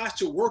enough guys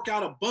to work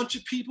out a bunch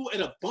of people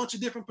at a bunch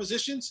of different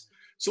positions.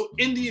 So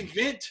in the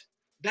event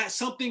that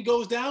something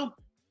goes down,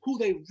 who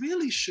they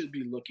really should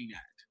be looking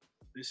at,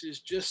 this is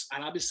just,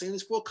 and I've been saying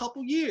this for a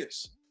couple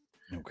years.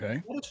 Okay.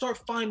 You want to start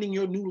finding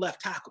your new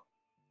left tackle.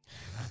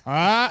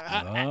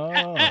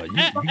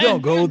 You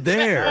don't go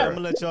there. I'm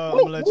gonna let y'all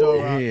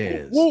rock.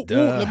 Yes,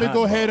 let me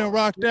go ahead and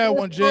rock that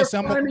one, Jess.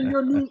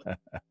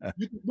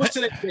 What's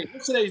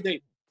today's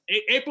date?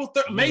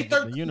 May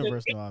 13th, the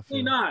universe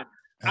 29.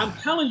 I'm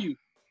telling you,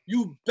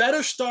 you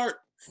better start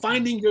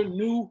finding your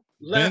new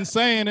left. Been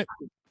saying it.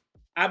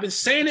 I've been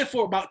saying it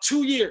for about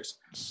 2 years.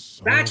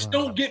 Backs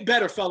don't get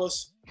better,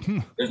 fellas.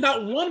 There's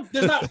not one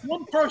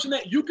person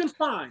that you can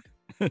find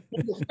on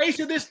the face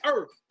of this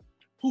earth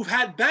who've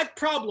had back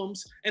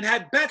problems and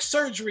had back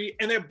surgery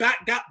and their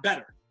back got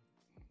better.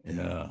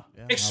 Yeah.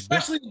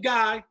 Especially the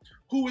guy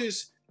who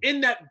is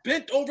in that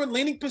bent over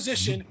leaning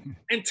position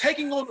and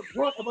taking on the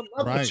brunt of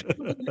another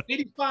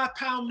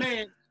 85-pound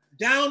man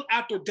down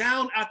after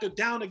down after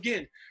down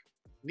again.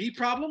 Knee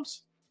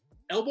problems,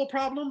 elbow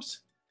problems,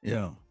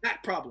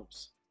 back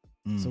problems.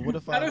 So what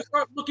if I better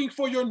start looking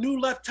for your new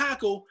left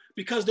tackle,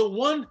 because the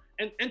one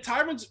and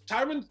Tyron,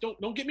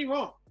 don't get me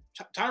wrong.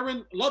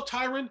 Love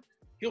Tyron.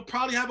 He'll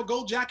probably have a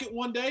gold jacket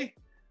one day,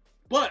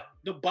 but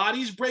the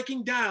body's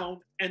breaking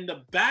down and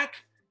the back,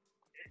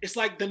 it's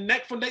like the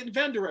neck for Nathan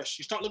Van Der Esch.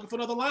 You start looking for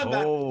another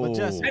linebacker. But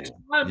Jesse,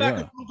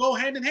 linebackers don't go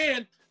hand in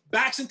hand.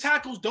 Backs and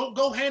tackles don't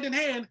go hand in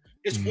hand.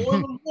 It's oil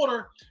and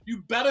water.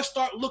 You better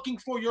start looking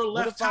for your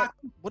left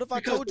tackle. What if I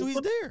told you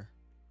he's there?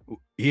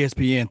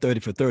 ESPN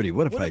 30 for 30.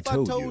 What if I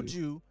told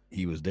you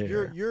he was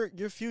there?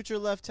 Your future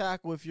left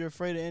tackle, if you're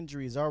afraid of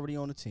injury, is already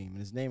on the team, and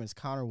his name is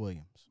Connor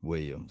Williams. What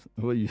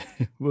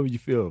would you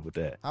feel with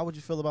that? How would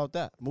you feel about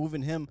that?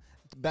 Moving him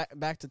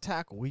back to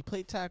tackle. He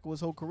played tackle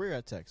his whole career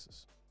at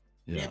Texas.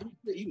 Yeah,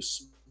 he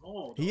was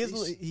small. He's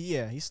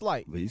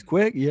slight. But he's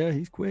quick. Yeah,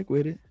 he's quick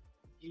with it.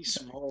 He's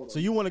small. So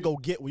you want to go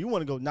get? You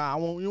want to go? Nah, I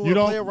won't. You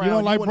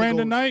don't like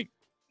Brandon Knight?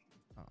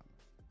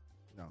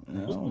 No,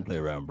 I don't play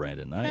around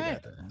Brandon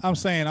Knight. I'm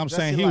saying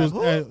he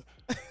was.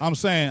 I'm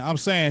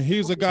saying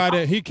he's a guy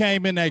that he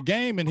came in that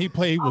game and he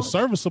was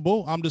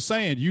serviceable. I'm just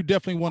saying you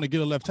definitely want to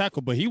get a left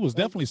tackle, but he was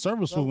definitely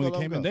serviceable when he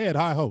came in. They had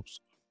high hopes.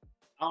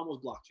 I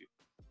almost blocked you.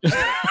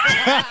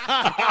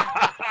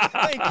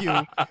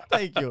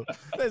 Thank you.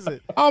 Listen.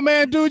 Oh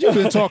man, dude, you've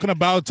been talking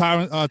about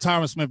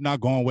Tyron Smith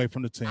not going away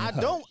from the team. I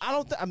don't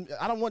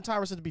want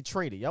Tyron Smith to be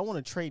traded. Y'all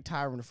want to trade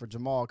Tyron for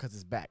Jamal because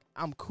it's back.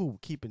 I'm cool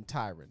keeping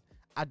Tyron.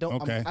 I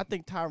don't. Okay. I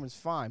think Tyron's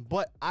fine,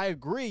 but I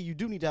agree. You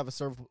do need to have a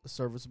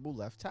serviceable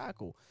left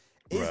tackle.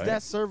 Is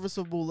that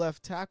serviceable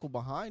left tackle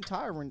behind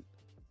Tyron?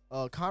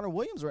 Connor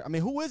Williams? I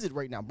mean, who is it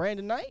right now?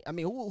 Brandon Knight? I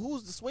mean,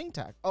 who's the swing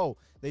tackle? Oh,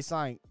 they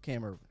signed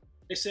Cam Irvin.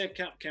 They said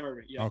Cam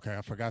Irving. Yeah. Okay,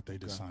 I forgot they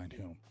just signed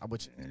him.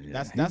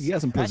 He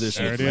has some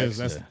position. There it is.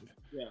 That's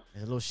Yeah.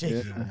 It's a little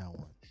shaky on that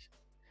one.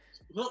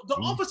 The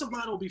offensive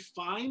line will be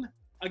fine.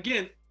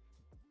 Again,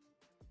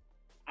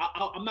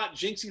 I'm not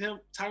jinxing him.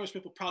 Tyron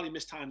Smith will probably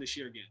miss time this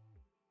year again.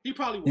 He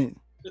probably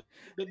will.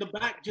 The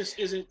back just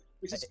isn't.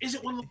 It just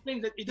isn't one of those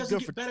things that it doesn't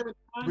get better in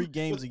time. 3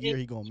 games a year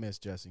he gonna miss,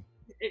 Jesse.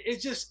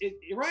 It's just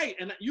right,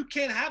 and you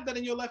can't have that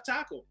in your left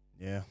tackle.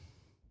 Yeah.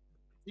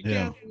 You can't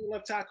have it in your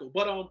left tackle.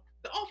 But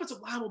the offensive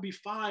line will be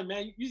fine,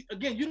 man. You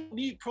don't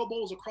need Pro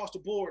Bowls across the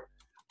board.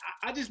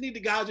 I just need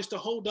the guy just to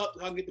hold up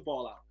so I can get the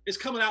ball out. It's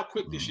coming out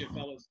quick this year,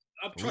 fellas.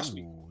 Trust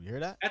me. You hear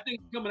that? I think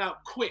it's coming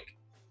out quick.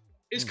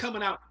 It's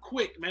coming out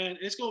quick, man.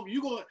 It's gonna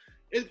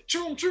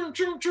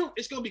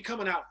it's gonna be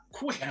coming out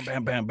quick. Bam,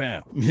 bam, bam,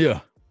 bam. Yeah.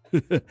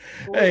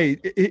 Hey,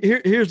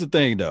 here's the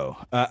thing, though.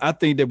 I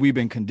think that we've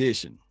been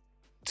conditioned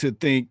to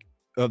think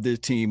of this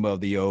team of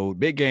the old.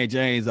 Big Game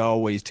James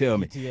always tell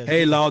me,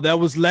 hey, Law, that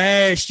was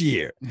last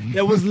year.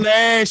 That was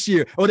last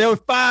year. Or that was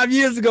 5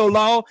 years ago,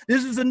 Law.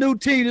 This is a new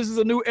team. This is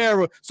a new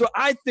era. So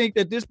I think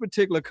that this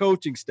particular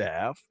coaching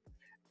staff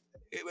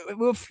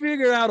will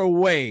figure out a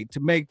way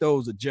to make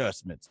those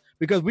adjustments,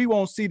 because we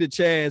won't see the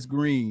Chaz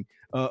Green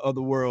of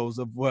the worlds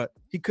of what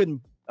he couldn't.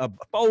 A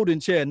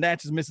folding chair,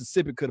 Natchez,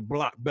 Mississippi could have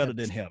blocked better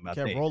than him. I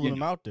think rolling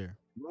him out there.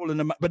 Rolling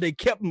them, but they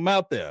kept him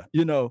out there,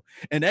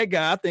 And that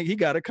guy, I think he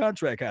got a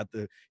contract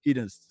after he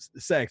done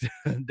sacked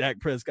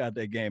Dak Prescott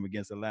that game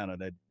against Atlanta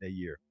that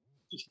year.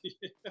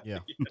 Yeah.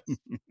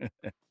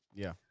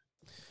 Yeah.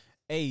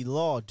 Hey,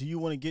 Law, do you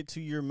want to get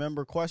to your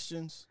member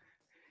questions?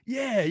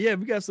 Yeah.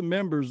 We got some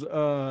members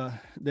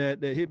that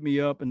hit me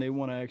up and they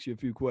want to ask you a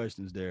few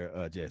questions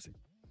there, Jesse.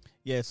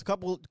 Yeah, it's a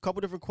couple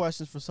different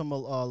questions for some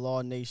of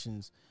Law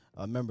Nation's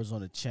members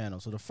on the channel.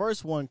 So the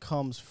first one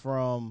comes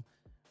from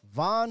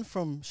Vaughn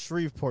from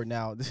Shreveport.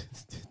 Now,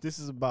 this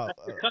is about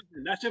that's your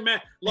cousin. That's your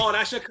man. Law,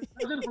 that's your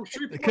cousin from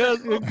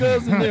Shreveport.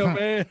 cousin there,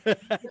 man.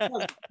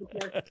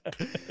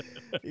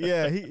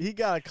 Yeah, he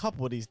got a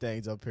couple of these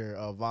things up here.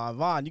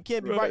 Vaughn, you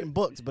can't be writing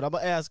books, but I'm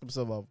gonna ask him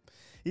some of them.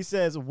 He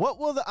says, "What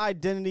will the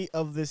identity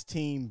of this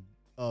team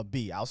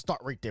be?" I'll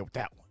start right there with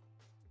that one.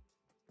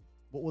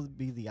 What will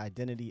be the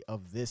identity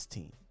of this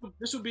team?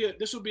 This would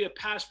be a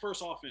pass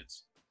first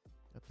offense.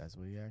 If that's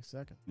what he asked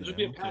second. This would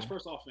be a pass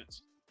first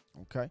offense.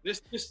 Okay.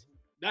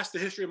 That's the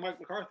history of Mike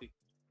McCarthy.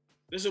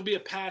 This will be a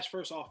pass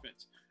first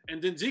offense,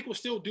 and then Zeke will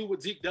still do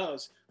what Zeke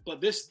does.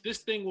 But this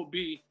thing will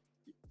be,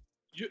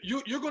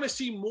 you're going to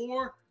see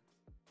more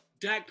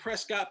Dak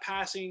Prescott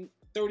passing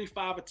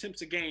 35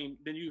 attempts a game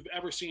than you've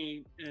ever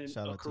seen in.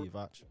 Shout out to you,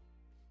 Vach.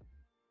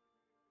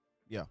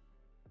 Yeah.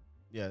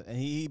 Yeah, and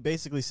he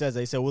basically says,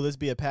 they said, will this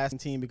be a passing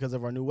team because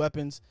of our new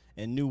weapons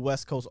and new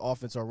West Coast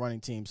offense, our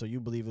running team? So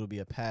you believe it'll be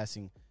a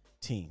passing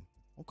team.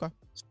 Okay.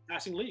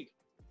 Passing league.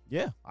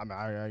 Yeah.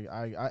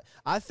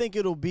 I think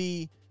it'll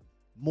be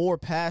more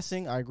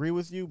passing. I agree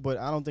with you, but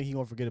I don't think he's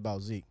going to forget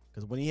about Zeke.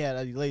 Because when he had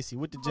Eddie Lacy,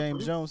 what did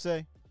James Jones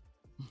say?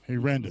 He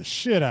ran the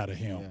shit out of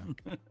him.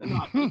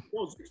 Yeah.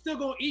 Zeke's still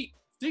going to eat.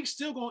 Zeke's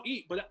still going to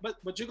eat,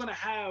 but you're going to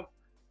have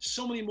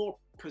so many more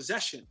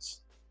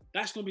possessions.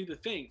 That's going to be the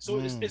thing. So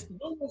it's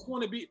no one's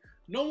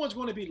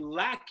going to be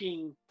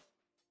lacking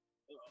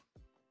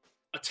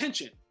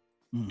attention.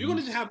 Mm-hmm. You're going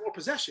to just have more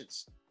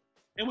possessions,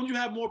 and when you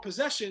have more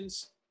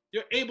possessions,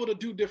 you're able to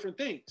do different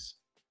things.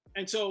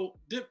 And so,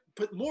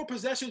 more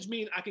possessions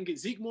mean I can get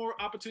Zeke more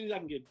opportunities. I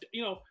can get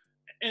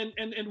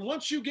and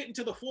once you get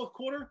into the fourth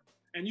quarter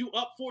and you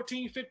up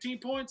 14, 15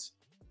 points,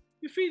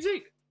 you feed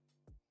Zeke.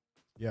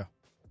 Yeah.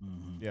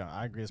 Mm-hmm. Yeah,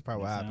 I agree. That's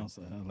probably what happens.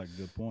 Sounds like a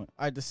good point.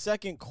 All right, the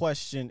second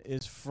question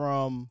is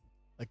from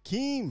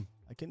Akeem.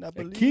 I cannot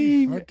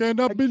believe.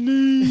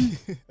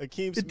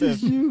 Akeem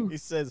Smith. He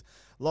says,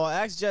 Law,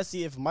 ask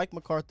Jesse if Mike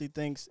McCarthy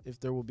thinks if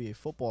there will be a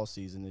football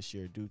season this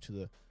year due to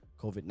the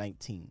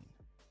COVID-19.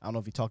 I don't know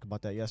if he talked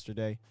about that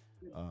yesterday.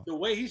 The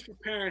way he's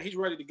preparing, he's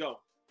ready to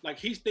go. Like,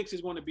 he thinks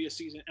it's going to be a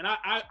season. And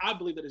I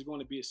believe that it's going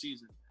to be a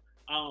season.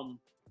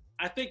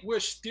 I think we're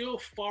still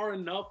far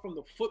enough from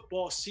the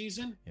football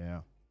season. Yeah.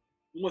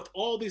 With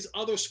all these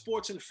other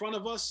sports in front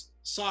of us,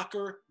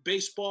 soccer,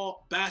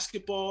 baseball,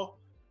 basketball,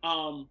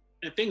 and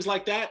things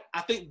like that, I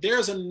think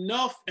there's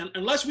enough, and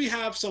unless we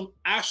have some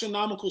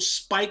astronomical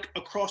spike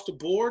across the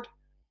board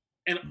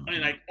and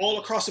like all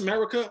across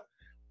America,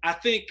 I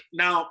think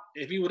now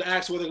if you would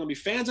ask whether they're going to be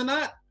fans or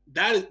not,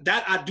 that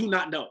I do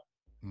not know.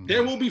 Mm-hmm.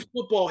 There will be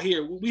football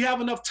here. We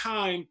have enough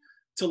time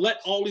to let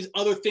all these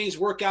other things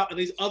work out and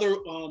these other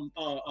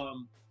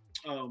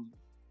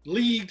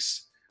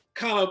leagues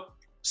kind of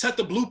set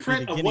the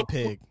blueprint of what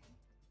pig.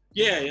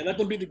 Yeah, let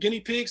them be the guinea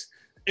pigs.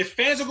 If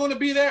fans are going to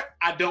be there,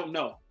 I don't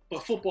know,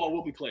 but football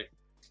will be played.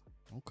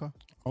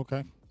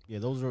 Okay. Yeah,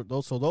 those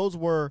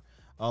were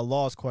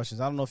Law's questions.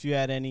 I don't know if you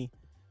had any,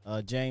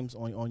 James,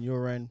 on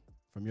your end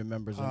from your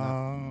members or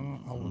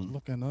not. I was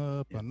looking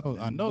up.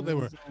 I know there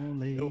was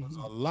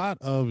a lot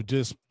of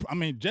just. I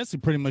mean, Jesse,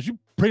 you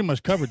pretty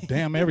much covered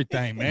damn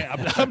everything, man.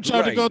 I'm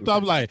trying to go through.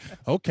 I'm like,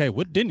 okay,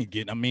 what didn't he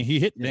get? I mean, he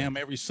hit damn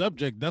every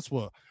subject. This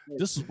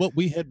is what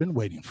we had been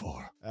waiting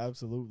for.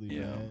 Absolutely,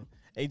 man.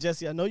 Hey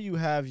Jesse, I know you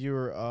have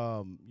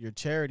your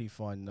charity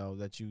fund though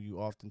that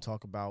you often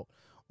talk about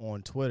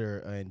on Twitter,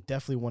 and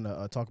definitely want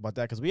to talk about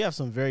that because we have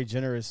some very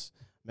generous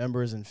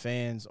members and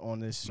fans on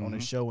this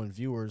show and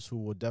viewers who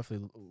will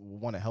definitely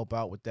want to help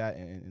out with that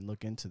and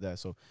look into that.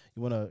 So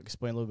you want to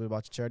explain a little bit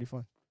about your charity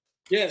fund?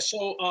 Yeah,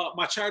 so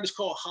my charity is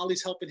called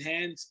Holly's Helping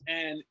Hands,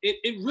 and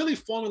it really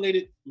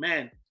formulated,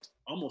 man,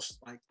 almost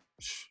like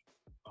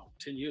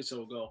 10 years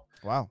ago.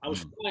 Wow. I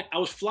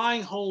was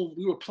flying home.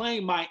 We were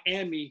playing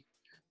Miami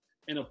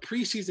in a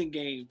preseason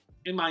game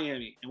in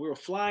Miami, and we were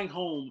flying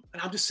home,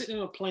 and I'm just sitting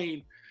in a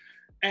plane,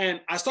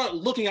 and I started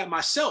looking at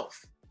myself,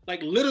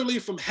 like literally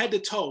from head to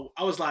toe.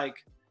 I was like,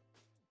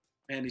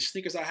 man, these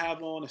sneakers I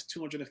have on is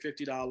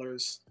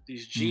 $250.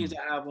 These jeans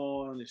I have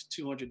on is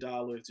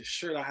 $200. This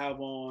shirt I have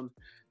on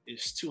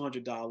is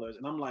 $200.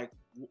 And I'm like,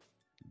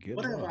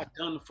 what have I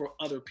done for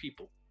other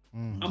people?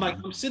 I'm like,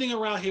 I'm sitting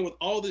around here with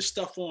all this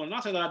stuff on.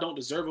 Not saying that I don't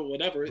deserve it,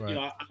 whatever. Right. You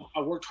know,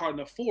 I worked hard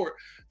enough for it,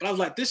 but I was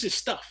like, this is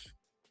stuff.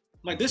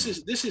 Like this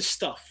is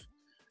stuff.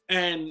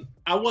 And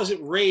I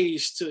wasn't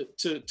raised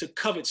to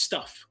covet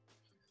stuff.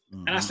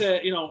 And I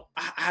said, you know,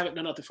 I haven't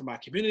done nothing for my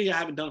community. I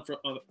haven't done for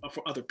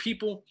other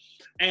people.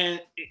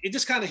 And it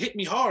just kind of hit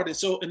me hard. And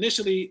so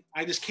initially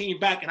I just came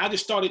back and I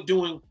just started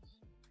doing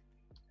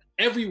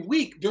every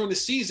week during the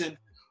season.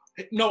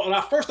 No, what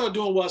I first started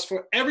doing was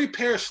for every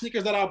pair of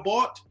sneakers that I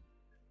bought,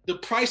 the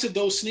price of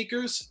those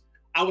sneakers,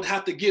 I would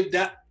have to give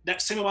that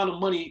same amount of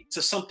money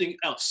to something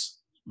else.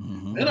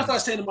 Then I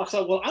started saying to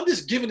myself, well, I'm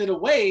just giving it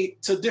away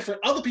to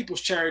different other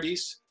people's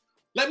charities.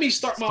 Let me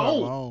start my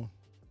own.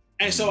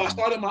 And so I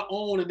started my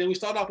own, and then we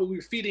started off with, we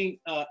were feeding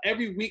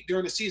every week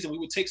during the season. We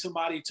would take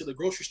somebody to the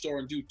grocery store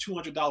and do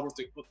 $200 worth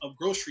of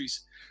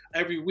groceries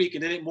every week.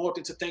 And then it morphed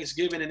into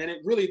Thanksgiving. And then it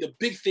really, the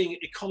big thing,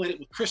 it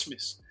culminated with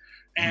Christmas.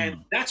 And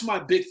that's my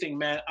big thing,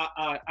 man.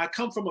 I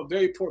come from a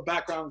very poor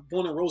background,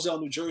 born in Roselle,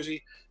 New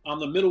Jersey. I'm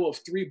the middle of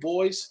 3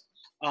 boys.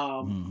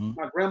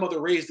 My grandmother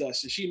raised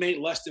us, and she made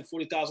less than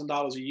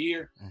 $40,000 a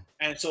year.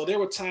 And so there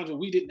were times when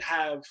we didn't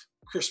have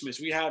Christmas.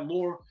 We had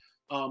more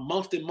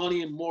monthly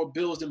money and more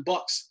bills than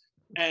bucks.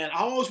 And I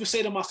always would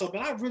say to myself,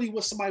 man, I really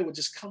wish somebody would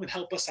just come and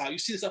help us out. You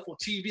see this stuff on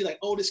TV, like,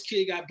 oh, this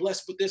kid got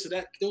blessed with this or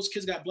that. Those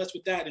kids got blessed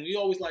with that. And you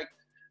always like,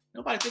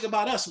 nobody think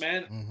about us,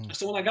 man. And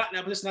so when I got in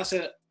that position, I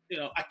said, you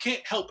know, I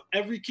can't help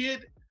every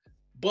kid,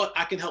 but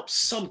I can help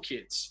some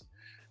kids.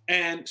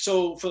 And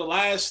so for the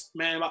last,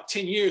 man, about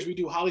 10 years, we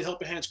do Holly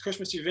Helping Hands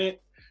Christmas event.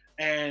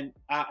 And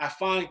I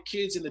find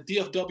kids in the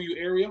DFW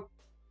area.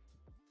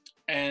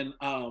 And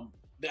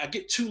I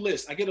get 2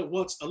 lists. I get a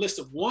list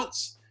of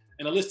wants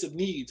and a list of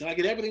needs. And I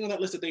get everything on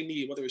that list that they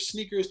need, whether it's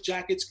sneakers,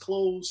 jackets,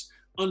 clothes,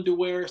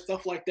 underwear,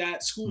 stuff like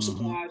that, school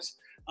supplies.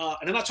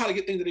 And then I try to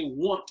get things that they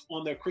want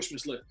on their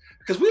Christmas list.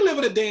 Because we live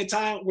in a day and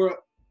time where,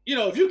 you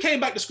know, if you came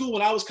back to school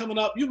when I was coming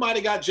up, you might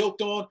have got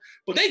joked on,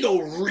 but they go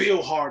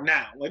real hard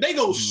now. Like they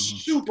go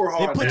super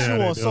hard. They put you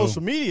on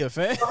social media,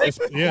 fam.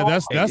 Yeah,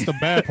 that's the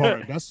bad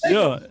part. That's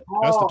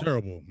the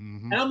terrible.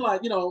 And I'm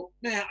like, you know,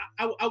 man,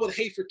 I would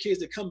hate for kids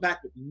to come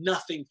back with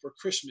nothing for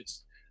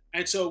Christmas.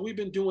 And so we've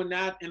been doing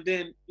that. And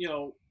then, you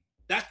know,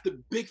 that's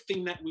the big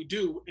thing that we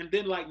do. And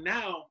then like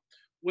now,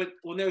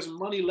 when there's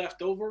money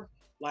left over,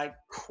 like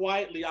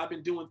quietly, I've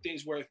been doing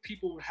things where if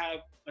people have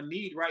a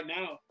need right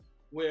now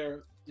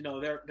where, you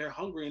know, they're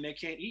hungry and they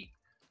can't eat.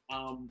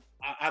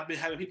 I've been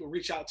having people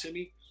reach out to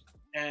me,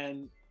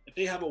 and if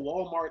they have a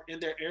Walmart in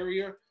their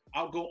area,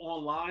 I'll go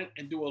online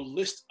and do a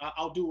list.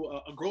 I'll do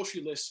a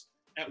grocery list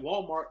at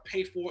Walmart,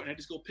 pay for it, and I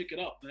just go pick it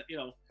up, you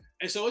know.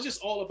 And so it's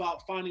just all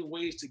about finding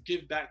ways to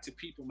give back to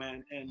people,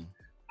 man. And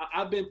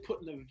I've been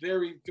put in a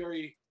very,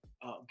 very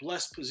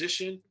blessed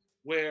position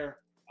where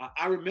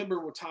I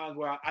remember times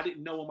where I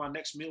didn't know where my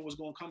next meal was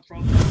going to come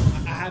from.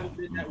 I haven't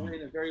been that way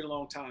in a very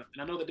long time.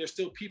 And I know that there's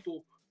still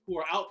people who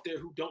are out there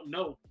who don't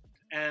know.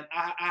 And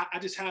I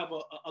just have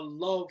a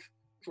love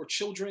for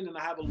children, and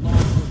I have a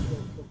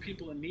love for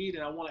people in need,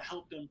 and I want to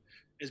help them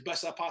as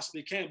best I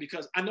possibly can,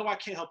 because I know I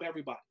can't help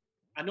everybody.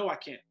 I know I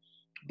can't.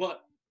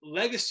 But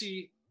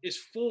legacy is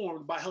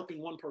formed by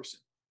helping one person.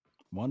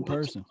 One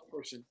person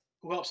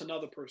who helps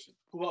another person,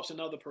 who helps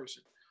another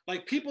person.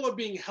 Like people are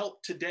being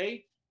helped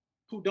today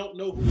who don't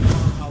know who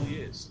Ron Holly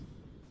is.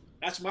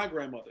 That's my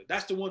grandmother.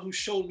 That's the one who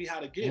showed me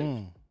how to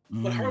give.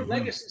 But her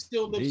legacy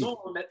still lives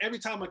on, that every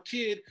time a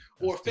kid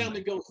or a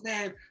family goes,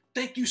 man,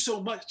 thank you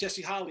so much,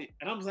 Jesse Holly.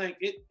 And I'm like,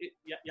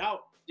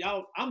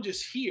 y'all, I'm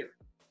just here.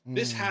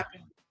 This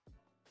happened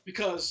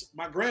because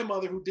my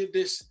grandmother who did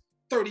this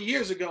 30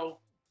 years ago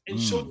and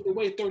showed me the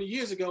way 30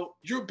 years ago,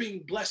 you're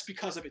being blessed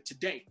because of it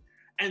today.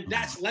 And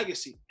that's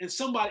legacy. And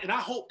I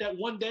hope that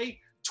one day,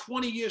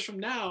 20 years from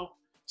now,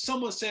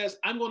 someone says,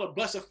 I'm going to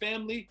bless a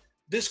family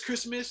this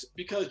Christmas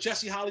because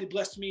Jesse Holly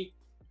blessed me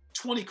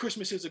 20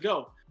 Christmases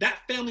ago. That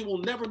family will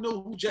never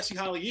know who Jesse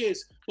Holly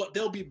is, but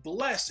they'll be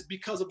blessed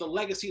because of the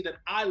legacy that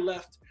I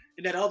left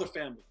in that other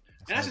family.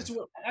 And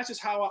that's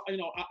just how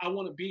I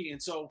want to be.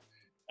 And so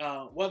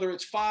whether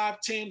it's $5,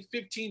 $10,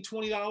 $15,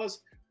 $20,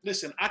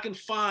 listen, I can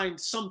find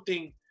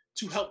something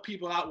to help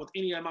people out with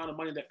any amount of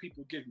money that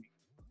people give me.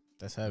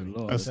 That's heavy.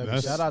 Lord, That's heavy.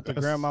 Shout out to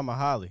Grandmama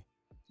Holly.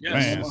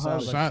 Yes.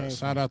 Man,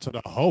 shout out to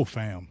the whole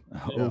fam.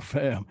 Oh,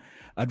 fam.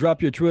 I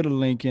drop your Twitter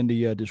link in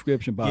the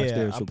description box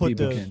there, so I put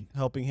people the can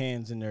helping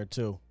hands in there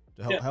too.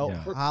 The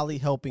Yeah. Holly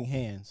helping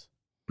hands.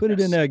 put it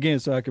in there again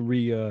so I can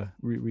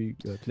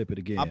clip it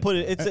again. I put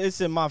it.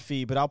 It's in my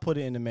feed, but I'll put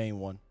it in the main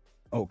one.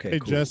 Okay. Hey,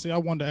 cool. Jesse, I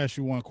wanted to ask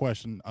you one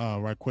question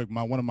right quick.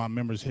 One of my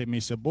members hit me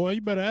and said, boy,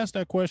 you better ask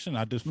that question.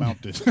 I just found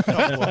this.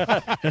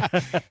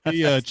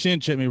 He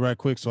chin-checked me right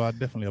quick, so I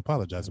definitely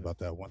apologize about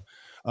that one.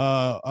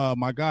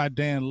 My guy,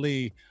 Dan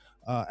Lee,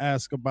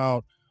 asked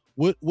about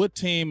what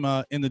team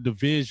in the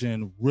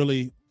division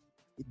really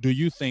do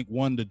you think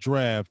won the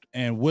draft,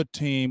 and what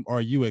team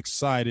are you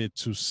excited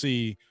to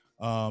see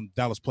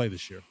Dallas play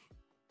this year?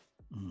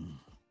 In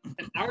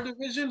our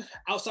division,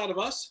 outside of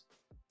us?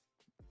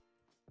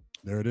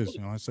 There it is.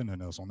 I said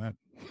nothing else on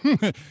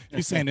that.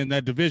 He's saying in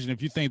that division,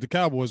 if you think the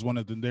Cowboys won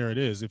it, then there it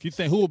is. If you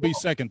think who will be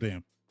second to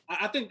him?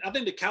 I think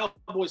the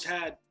Cowboys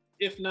had,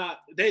 if not,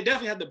 they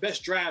definitely had the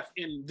best draft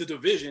in the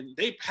division.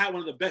 They had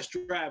one of the best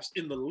drafts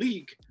in the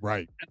league.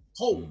 Right. As a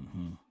whole.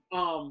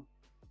 Mm-hmm.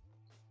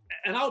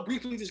 And I'll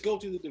briefly just go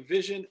through the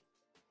division.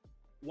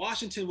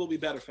 Washington will be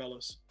better,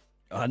 fellas.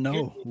 I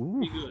know.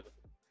 Be good.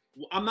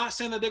 I'm not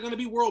saying that they're going to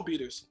be world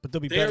beaters, but they'll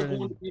be better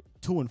than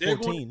 2-14. They're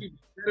going to be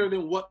better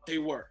than what they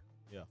were.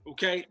 Yeah.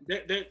 Okay.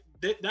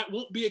 That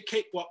won't be a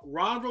cakewalk.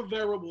 Ron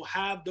Rivera will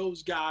have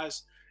those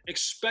guys,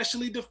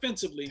 especially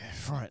defensively.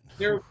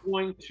 They're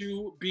going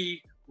to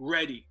be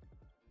ready.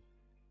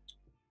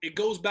 It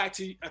goes back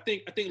to I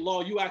think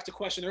Law. You asked a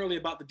question earlier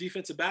about the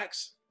defensive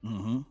backs.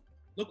 Mm-hmm.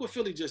 Look what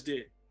Philly just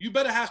did. You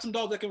better have some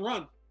dogs that can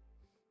run,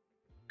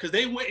 because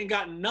they went and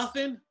got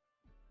nothing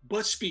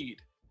but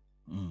speed,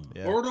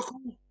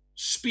 vertical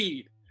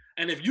speed.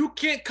 And if you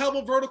can't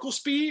cover vertical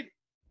speed,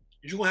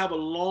 you're gonna have a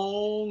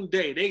long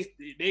day.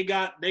 They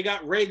got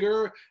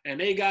Rager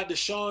and they got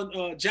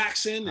Deshaun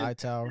Jackson and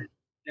Hightower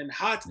and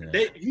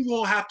you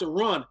gonna have to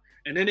run,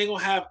 and then they're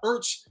gonna have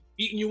Ertz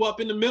eating you up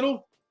in the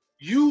middle.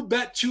 You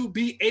bet to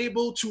be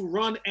able to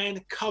run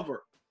and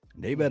cover.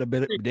 They better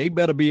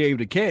be able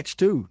to catch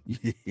too.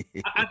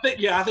 I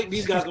think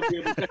these guys will be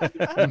able to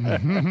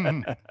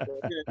catch.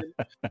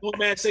 No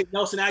man say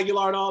Nelson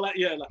Aguilar and all that.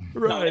 Yeah,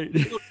 right.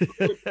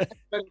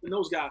 Better than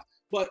those guys.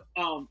 But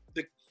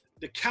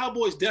the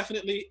Cowboys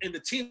definitely, and the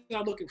team that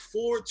I'm looking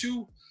forward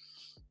to,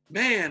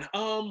 man. I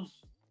want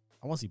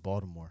to see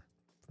Baltimore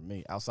for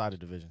me outside the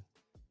division.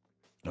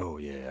 Oh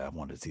yeah, I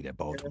want to see that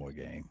Baltimore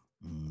game.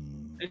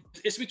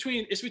 It's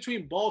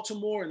between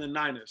Baltimore and the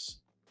Niners.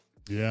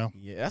 Yeah,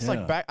 that's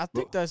like back. I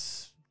think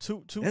that's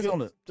two.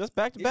 That's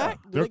back to back.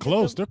 They're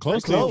close. They're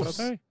close.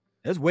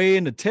 That's way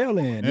in the tail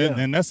end.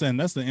 And that's the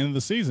end of the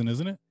season,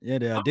 isn't it? Yeah,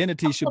 the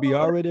identity should be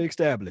already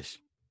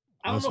established.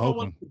 I don't know if I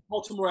want to see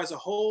Baltimore as a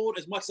whole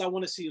as much as I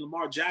want to see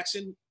Lamar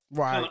Jackson.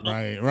 Right.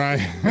 I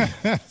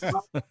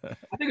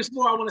think it's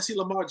more I want to see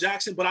Lamar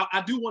Jackson, but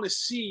I do want to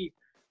see,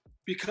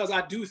 because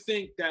I do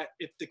think that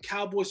if the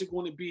Cowboys are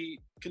going to be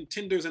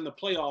contenders in the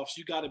playoffs,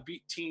 you got to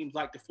beat teams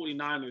like the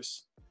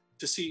 49ers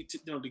to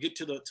get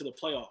to the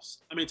playoffs.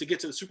 I mean, to get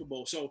to the Super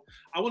Bowl. So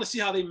I want to see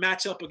how they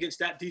match up against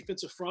that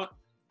defensive front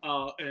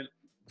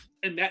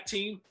and that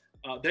team.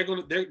 They're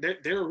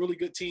a really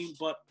good team,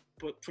 but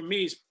for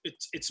me,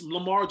 it's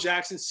Lamar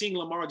Jackson, seeing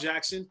Lamar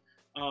Jackson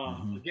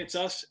against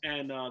us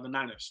and the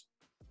Niners.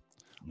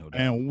 No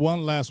doubt. And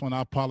one last one.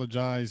 I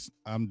apologize.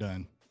 I'm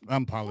done. I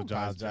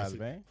apologize,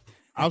 man.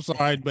 I'm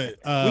sorry, but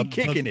we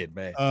kicking it,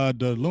 man.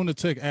 The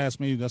Lunatic asked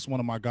me. That's one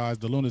of my guys.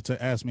 The Lunatic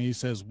asked me. He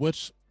says,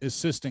 "Which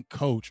assistant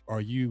coach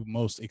are you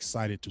most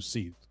excited to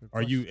see?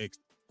 Are you?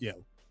 Yeah,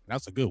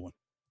 that's a good one.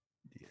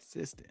 The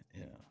assistant,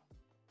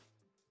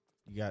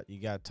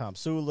 You got Tom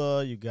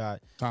Sula. You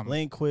got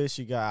Lindquist.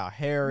 You got Al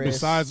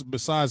Harris.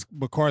 Besides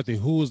McCarthy,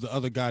 who was the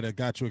other guy that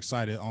got you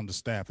excited on the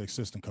staff,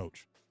 assistant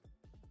coach?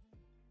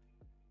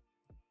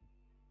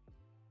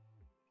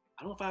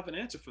 I don't know if I have an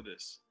answer for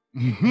this.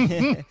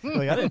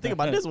 Like, I didn't think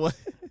about this one.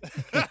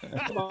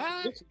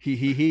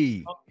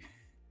 He.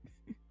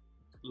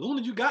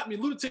 Luna, you got me.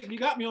 Lunatic, you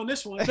got me on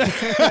this one. Coach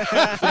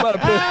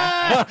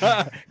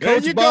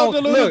you Bones, go,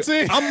 look,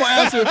 I'm gonna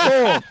answer it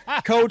for him.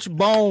 Coach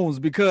Bones,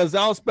 because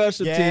our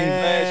special team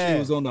last year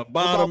was on the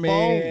bottom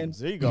end.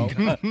 There you go.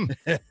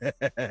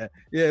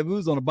 Yeah, we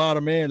was on the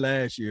bottom end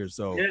last year,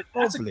 so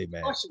hopefully,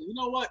 man. Question. You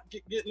know what?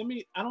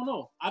 I don't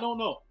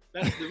know.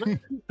 That's the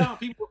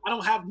people. I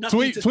don't have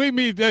nothing. Tweet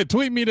me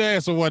the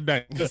answer one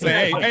day. Just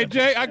say, hey,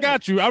 Jay, I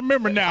got you. I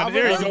remember now.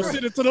 There you go.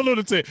 Send it to the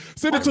Lunatic.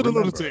 Send it to the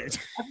Lunatic. That's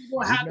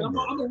what's gonna happen. I'm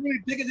gonna really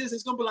dig at this.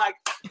 It's gonna be like,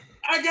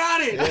 I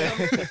got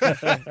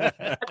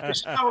it.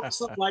 Shower or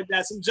something like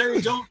that. Some Jerry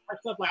Jones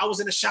stuff. Like I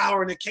was in the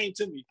shower and it came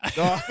to me.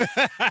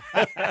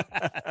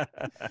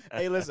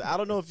 Hey, listen. I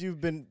don't know if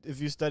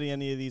you study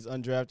any of these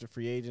undrafted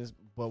free agents,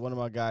 but one of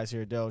my guys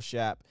here, Del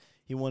Shap,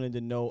 he wanted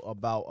to know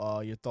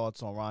about your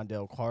thoughts on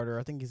Rondell Carter.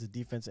 I think he's a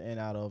defensive end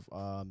out of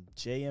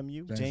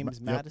JMU,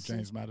 James Madison.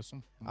 James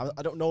Madison.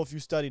 I don't know if you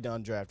studied the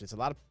undrafted. It's a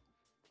lot of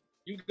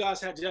You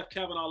guys had Jeff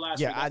Kavanaugh last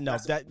week. Yeah, I know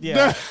that.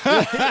 Yeah,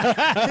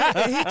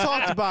 he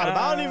talked about him.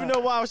 I don't even know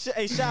why.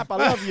 Hey, Shop, I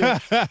love you.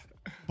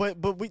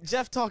 But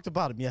Jeff talked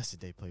about him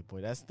yesterday,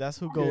 Playboy. That's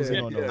who goes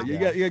in on those. You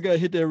got to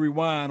hit that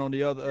rewind on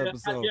the other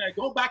episode. Yeah,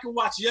 go back and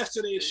watch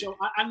yesterday's show.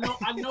 I know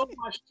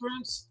my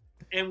strengths,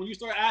 and when you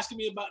start asking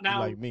me about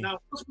now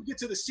once we get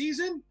to the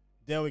season,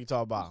 then we can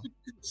talk about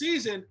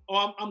season.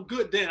 Oh, I'm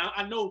good then.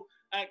 I know,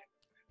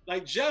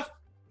 like Jeff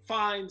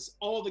finds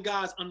all the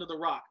guys under the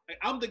rock. Like,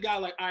 I'm the guy.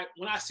 Like, all right,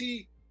 when I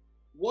see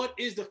what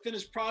is the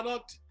finished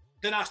product,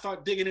 then I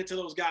start digging into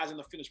those guys in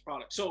the finished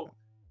product. So.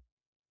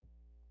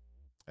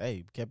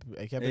 Hey, kept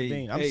it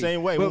being. I'm the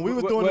same way. When we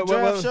were doing the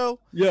draft show,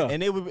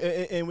 and they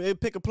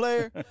would pick a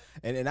player,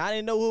 and I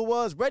didn't know who it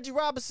was. Reggie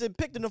Robinson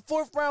picked in the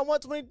 4th round,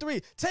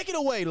 123. Take it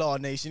away, Law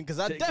Nation, because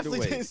I definitely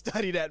didn't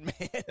study that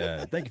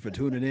man. Thank you for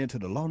tuning in to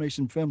the Law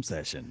Nation Film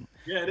Session.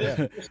 Yeah,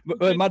 it is.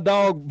 But my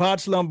dog,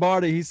 Botch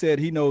Lombardi, he said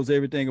he knows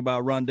everything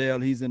about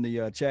Rondell. He's in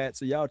the chat,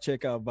 so y'all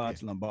check out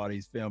Botch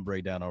Lombardi's film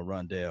breakdown on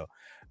Rondell.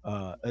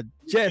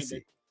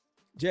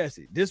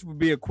 Jesse, this would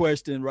be a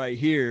question right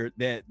here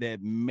that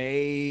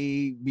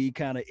may be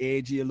kind of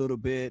edgy a little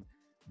bit,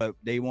 but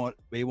they want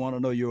to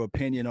know your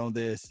opinion on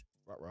this.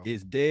 Right.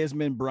 Is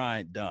Desmond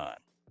Bryant done?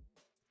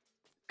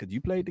 Because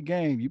you played the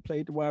game, you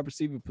played the wide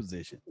receiver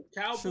position.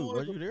 Cowboys,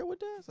 were you there with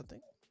Des? I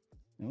think.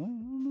 I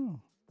don't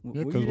know.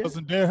 Yeah, because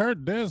wasn't Des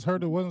hurt? Des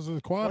hurt. It wasn't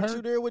his quad hurt. Weren't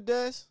you there with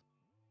Des?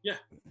 Yeah.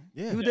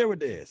 You were there with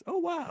Des. Oh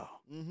wow.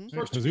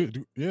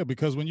 Mm-hmm.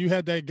 Because when you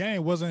had that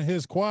game, wasn't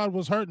his quad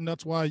was hurting?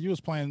 That's why you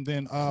was playing.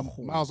 Then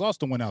Miles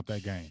Austin went out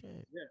that game.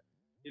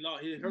 Yeah,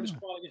 he hurt his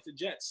quad against the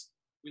Jets.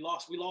 We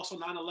lost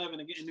on 9/11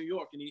 in New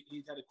York, and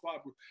he had a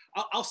quad.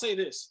 I'll say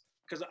this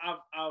because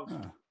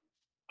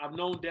I've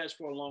known Des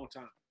for a long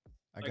time.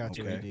 I got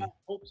you. If you have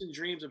hopes and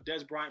dreams of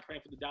Des Bryant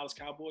playing for the Dallas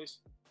Cowboys,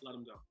 let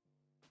him go.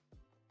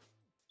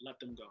 Let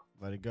them go.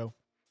 Let it go.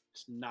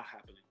 It's not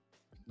happening.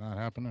 Not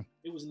happening.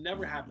 It was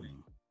never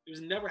happening. It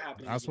was never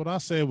happening. That's what I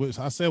said.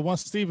 I said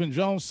once Stephen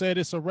Jones said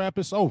it's a wrap,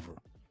 it's over.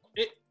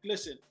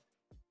 Listen,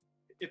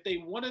 if they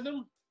wanted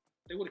him,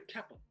 they would have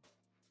kept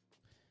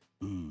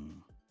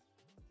him.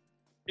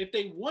 If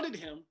they wanted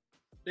him,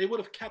 they would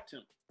have kept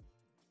him.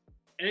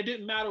 And it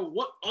didn't matter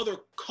what other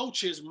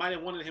coaches might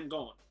have wanted him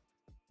gone.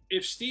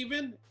 If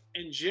Stephen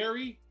and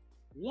Jerry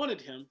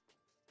wanted him,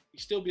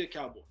 he'd still be a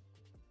Cowboy.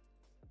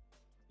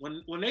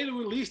 When they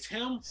released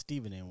him,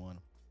 Stephen didn't want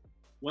him.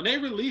 When they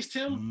released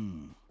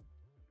him,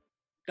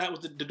 that was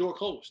the door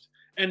closed.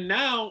 And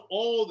now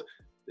all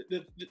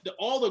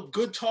the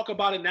good talk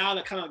about it now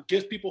that kind of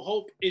gives people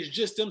hope is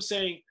just them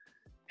saying,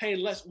 "Hey,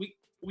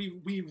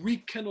 we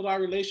rekindled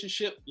our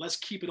relationship. Let's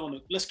keep it on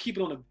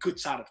the good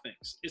side of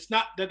things." It's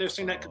not that they're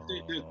saying that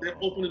they're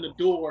opening the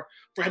door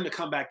for him to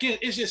come back in.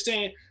 It's just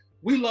saying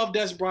we love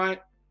Des Bryant.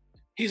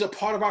 He's a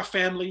part of our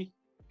family.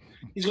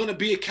 He's going to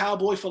be a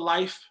Cowboy for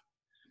life.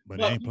 But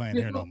he ain't playing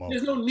here no more.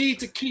 There's no need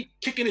to keep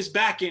kicking his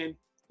back in.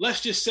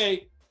 Let's just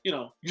say,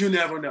 you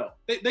never know.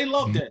 They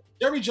love Des.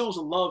 Jerry Jones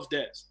loves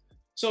Des.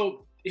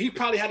 So he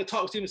probably had to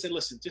talk with him and say,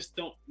 listen,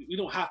 we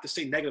don't have to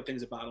say negative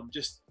things about him.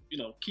 Just,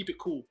 keep it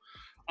cool.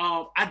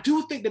 I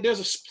do think that there's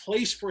a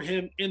place for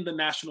him in the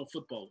National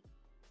Football League.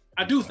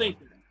 I do think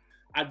that.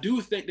 I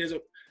do think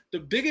the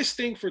biggest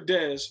thing for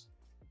Des,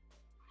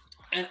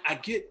 and I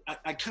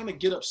kind of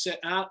get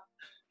upset.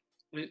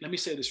 Let me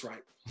say this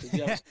right.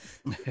 Dez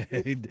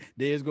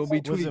gonna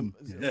be tweeting.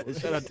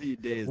 Shout out to you,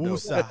 Dez.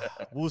 Woosa.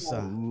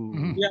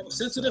 We have a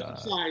sensitive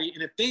society,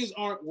 and if things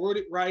aren't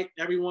worded right,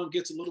 everyone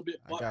gets a little bit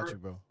butthurt. I got you,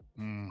 bro.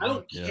 I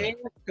don't care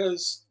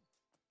because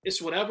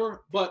it's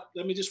whatever. But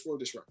let me just word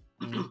this right.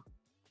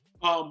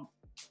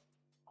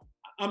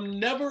 I'm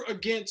never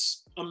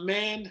against a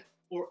man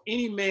or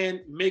any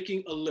man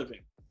making a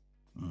living.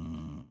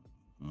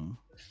 The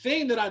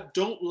thing that I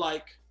don't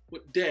like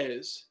with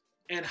Dez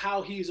and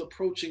how he's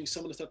approaching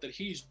some of the stuff that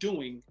he's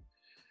doing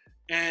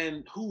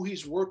and who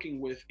he's working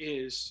with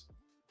is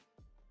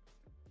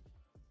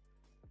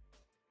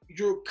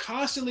you're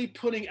constantly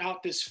putting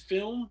out this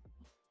film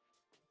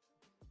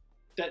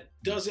that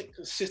doesn't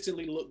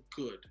consistently look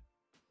good.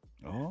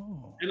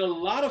 Oh. And a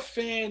lot of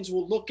fans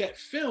will look at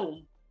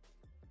film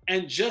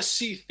and just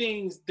see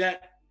things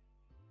that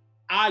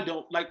I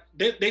don't like.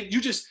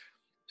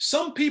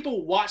 Some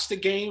people watch the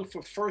game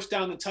for first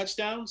down and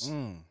touchdowns.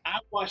 I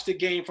watch the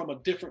game from a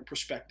different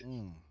perspective.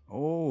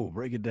 Oh,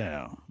 break it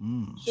down.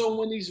 So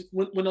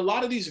when a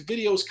lot of these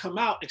videos come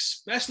out,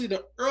 especially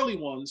the early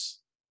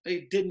ones,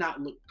 they did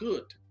not look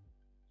good.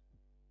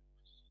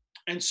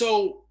 And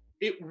so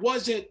it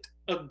wasn't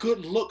a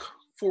good look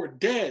for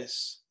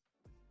Dez,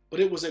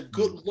 but it was a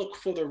good look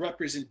for the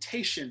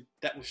representation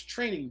that was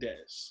training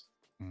Dez.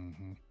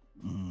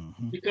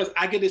 Because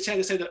I get the chance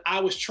to say that I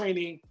was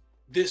training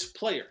this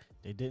player.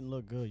 They didn't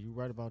look good. You're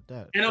right about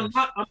that. And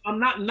I'm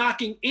not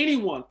knocking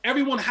anyone.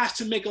 Everyone has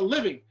to make a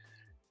living.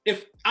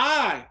 If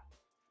I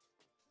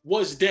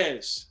was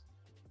Dez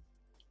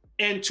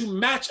and to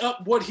match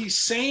up what he's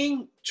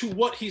saying to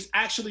what he's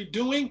actually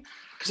doing,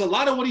 because a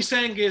lot of what he's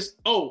saying is,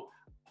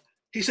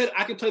 he said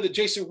I can play the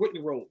Jason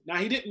Witten role. Now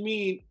he didn't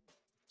mean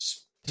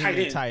tight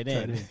end. Tight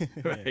end.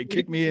 Right.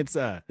 Kick me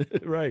inside.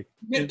 Right.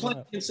 You didn't play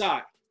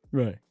inside.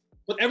 Right.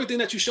 But everything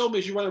that you showed me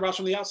is you running routes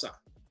from the outside.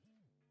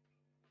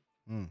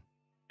 Mm.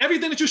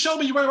 Everything that you showed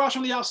me, you running routes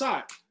from the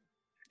outside.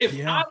 If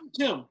Yeah. I was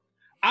him,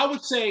 I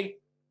would say,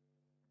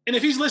 and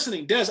if he's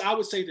listening, Des, I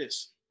would say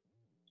this,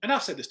 and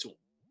I've said this to him.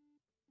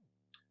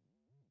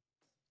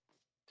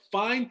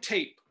 Find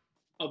tape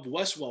of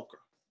Wes Welker,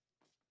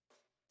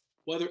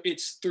 whether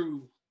it's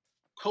through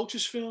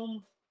coaches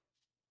film,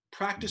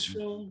 practice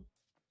film,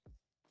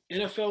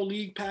 NFL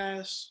League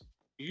Pass,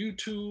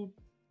 YouTube,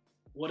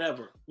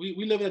 whatever. We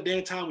live in a day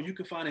and time when you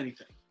can find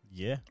anything.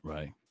 Yeah.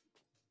 Right.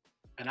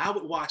 And I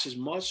would watch as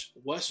much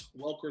Wes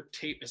Welker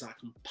tape as I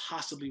can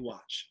possibly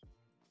watch.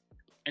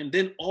 And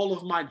then all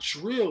of my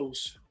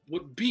drills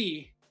would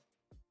be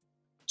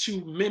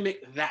to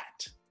mimic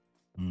that.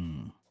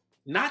 Mm.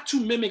 Not to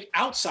mimic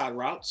outside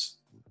routes,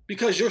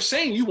 because you're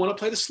saying you want to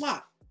play the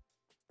slot.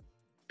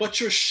 But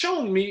you're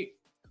showing me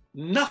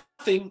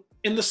nothing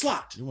in the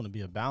slot. You want to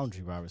be a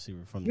boundary wide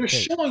receiver from the You're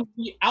tape. showing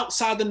me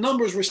outside the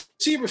numbers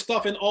receiver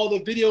stuff in all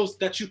the videos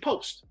that you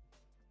post.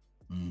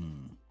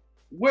 Mm.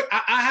 Where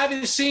I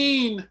haven't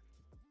seen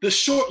the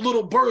short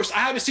little bursts. I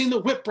haven't seen the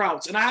whip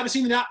routes, and I haven't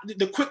seen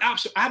the quick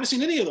option. I haven't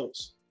seen any of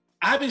those.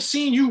 I haven't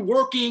seen you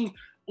working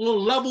on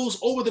levels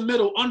over the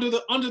middle, under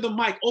the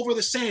mic, over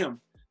the Sam.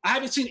 I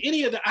haven't seen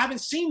any of that. I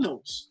haven't seen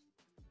those.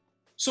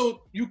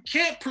 So you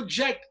can't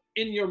project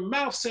in your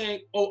mouth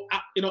saying, "Oh,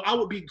 I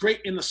would be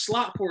great in the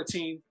slot for a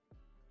team."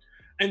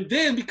 And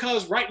then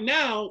because right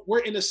now we're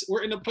in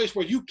a place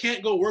where you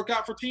can't go work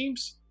out for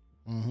teams.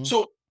 Mhm.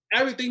 So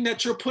everything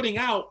that you're putting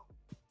out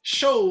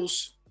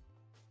shows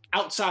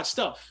outside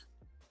stuff.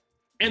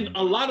 And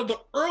a lot of the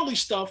early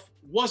stuff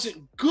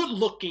wasn't good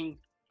looking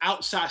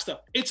outside stuff.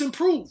 It's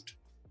improved.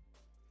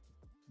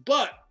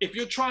 But if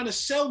you're trying to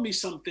sell me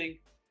something,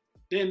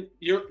 then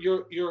your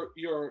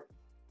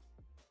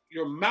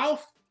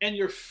mouth and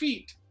your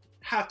feet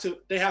have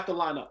to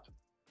line up.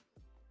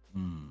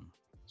 Mm.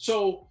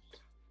 So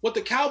with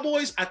the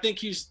Cowboys, I think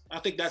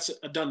that's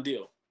a done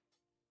deal.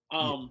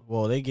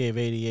 Well, they gave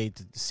 88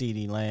 to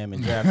CeeDee Lamb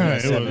and drafted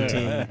at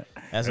 17.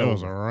 That's That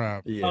was a over.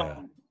 wrap.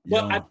 Yeah.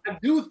 But Yeah. I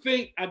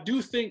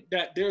do think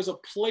that there's a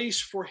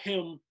place for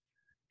him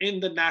in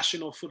the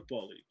National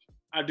Football League.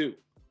 I do.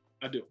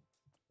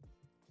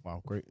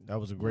 Wow, great! That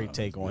was a great Wow,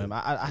 take that's on him. good.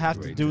 I have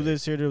to Great do take.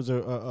 this here. There was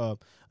a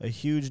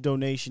huge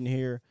donation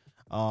here,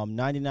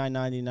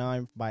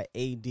 $99.99 by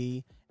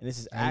AD, and this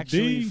is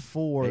actually AD?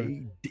 for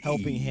AD.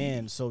 Helping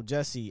Hands. So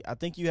Jesse, I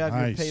think you have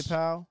your Nice.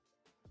 PayPal.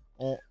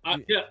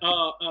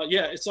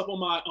 Yeah, it's up on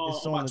my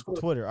It's on my on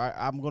Twitter. Twitter.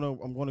 I'm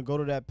gonna go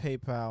to that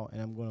PayPal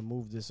and I'm gonna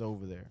move this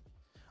over there.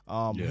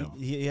 Yeah.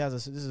 He has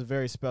this is a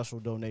very special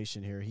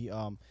donation here.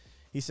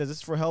 He says this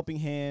is for Helping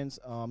Hands.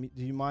 Do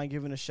you mind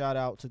giving a shout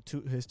out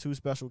to his two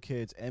special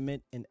kids,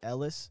 Emmett and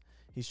Ellis?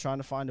 He's trying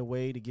to find a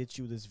way to get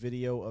you this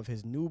video of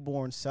his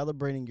newborn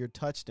celebrating your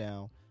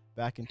touchdown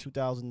back in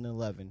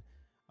 2011.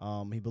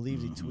 He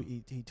believes he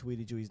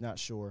tweeted you. He's not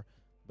sure,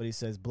 but he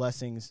says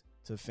blessings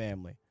to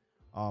family.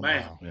 Man.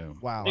 Wow. Yeah.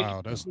 Wow.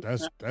 Wow, that's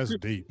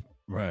deep.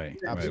 Right.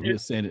 Yeah, Right. and We'll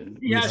send it.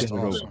 he We'll has send it to-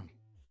 over. Awesome.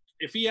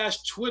 If he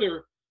has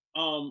Twitter,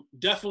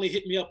 definitely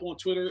hit me up on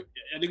Twitter.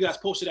 And you guys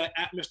posted at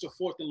Mr.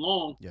 Fourth and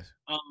Long. Yes.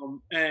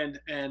 And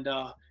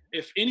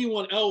if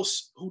anyone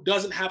else who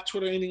doesn't have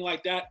Twitter or anything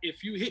like that,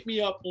 if you hit me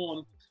up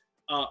on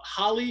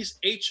Holly's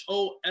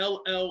HOLLEYS,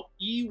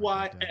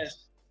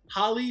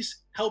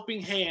 Holly's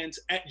Helping Hands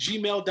at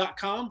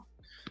gmail.com.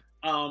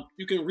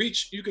 You can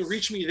reach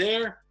me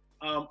there.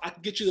 I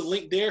can get you the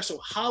link there. So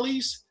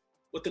Holly's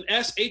with an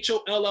S,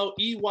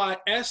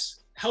 HOLLEYS,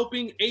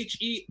 Helping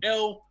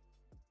HELPING,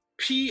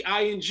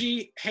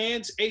 Hands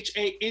HANDS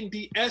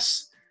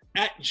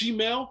at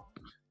Gmail.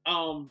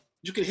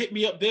 You can hit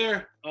me up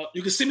there.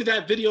 You can send me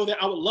that video there.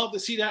 I would love to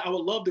see that. I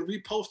would love to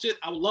repost it.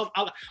 I love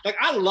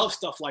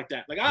stuff like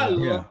that. Like I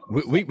Yeah.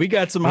 love. We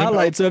got some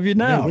highlights of you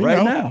now, we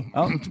right know.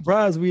 now. I'm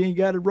surprised we ain't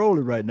got it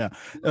rolling right now.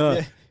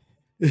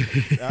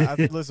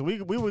 Listen,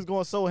 we was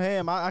going so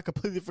ham, I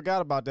completely forgot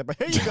about that. But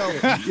here you go.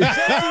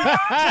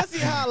 Jesse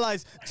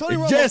highlights. Tony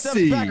Romo steps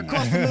Jesse. back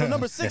across the middle,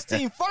 number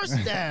 16,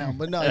 first down.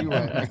 But no, you're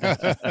right.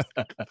 Okay,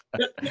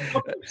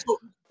 so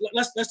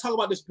let's talk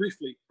about this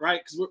briefly,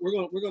 right? Because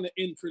we're gonna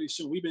end pretty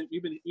soon.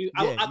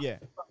 Yeah.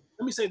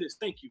 Let me say this.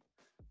 Thank you.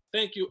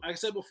 Like I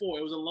said before,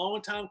 it was a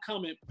long time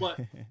coming, but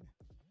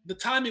the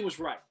timing was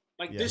right.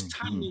 Like Yeah. this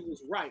timing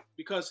was right,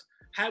 because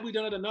had we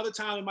done it another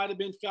time, it might have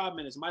been 5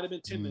 minutes, it might have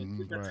been 10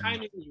 minutes. The right.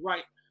 timing was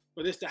right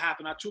for this to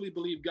happen. I truly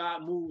believe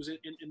God moves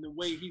in the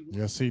way He.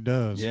 Yes, he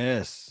does.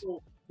 Yes.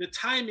 So the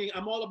timing,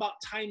 I'm all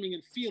about timing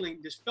and feeling.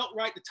 This felt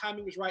right. The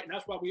timing was right, and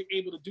that's why we were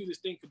able to do this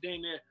thing for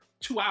dang near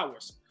 2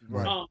 hours.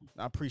 Right.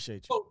 I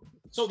appreciate you.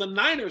 So the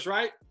Niners,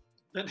 right?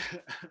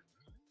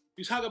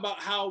 You talk about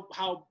how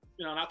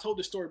and I told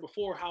this story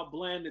before, how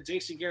bland the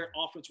Jason Garrett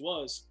offense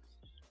was.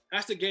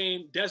 That's the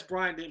game. Des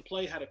Bryant didn't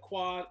play, had a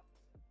quad.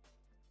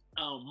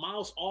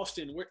 Miles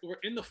Austin, we're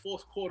in the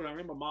fourth quarter. I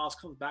remember Miles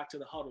comes back to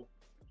the huddle,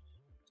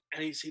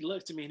 and he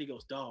looks at me and he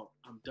goes, "Dog,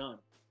 I'm done."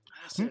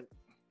 I said,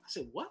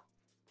 "What?"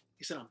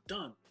 He said, I'm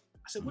done.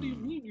 I said, what do you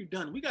mean you're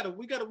done? We gotta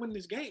win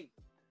this game.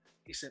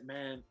 He said,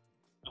 man,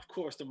 of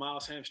course, the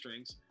Miles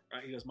hamstrings,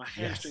 right? He goes, my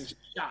hamstrings are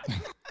shot.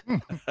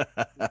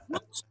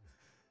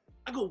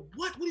 I go,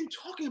 what? What are you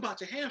talking about?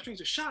 Your hamstrings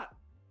are shot.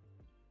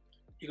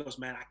 He goes,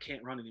 man, I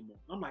can't run anymore.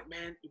 I'm like,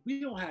 man, if we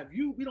don't have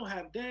you, we don't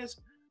have Dez,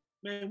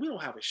 man, we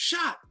don't have a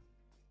shot.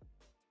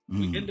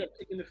 We end up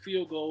taking the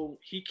field goal.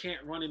 He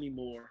can't run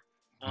anymore.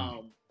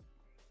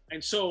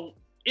 And so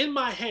in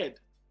my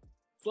head,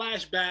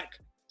 flashback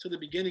to the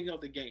beginning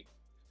of the game.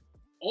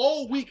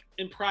 All week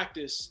in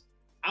practice,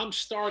 I'm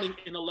starting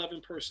in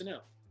 11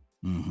 personnel,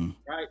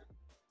 right?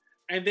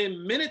 And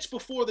then minutes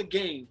before the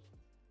game,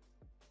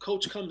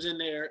 coach comes in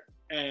there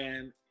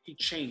and he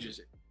changes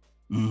it.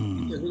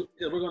 We're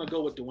going to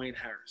go with Dwayne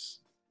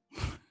Harris.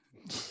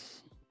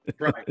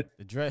 Right.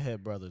 The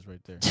Dreadhead brothers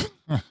right there.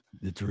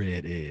 The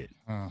Dreadhead.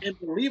 And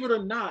believe it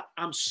or not,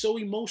 I'm so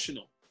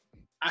emotional.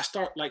 I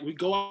start, like, we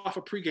go off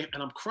a pregame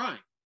and I'm crying.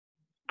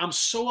 I'm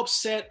so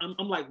upset.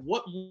 I'm like,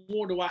 what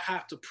more do I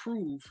have to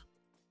prove?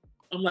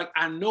 I'm like,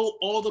 I know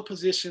all the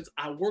positions.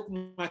 I work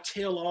my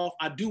tail off.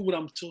 I do what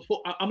I'm told.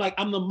 I'm like,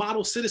 I'm the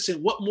model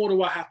citizen. What more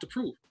do I have to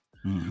prove?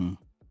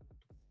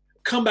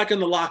 Come back in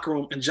the locker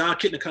room and Jon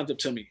Kitna comes up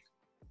to me.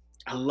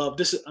 I love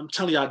this. I'm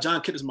telling y'all,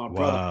 Jon Kitna is my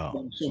brother.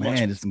 Wow,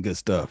 man, it's some good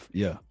stuff.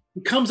 Yeah.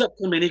 He comes up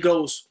to me and he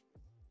goes,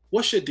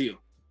 "What's your deal?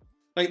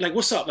 Like,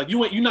 what's up? Like,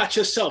 you're not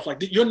yourself.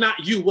 Like, you're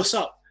not you. What's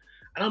up?"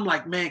 And I'm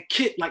like, "Man,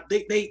 Kit, like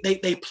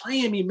they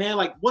playing me, man.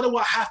 Like, what do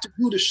I have to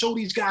do to show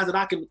these guys that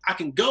I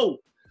can go?"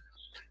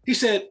 He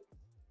said,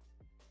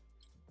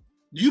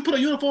 "Do you put a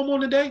uniform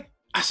on today?"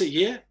 I said,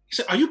 "Yeah." He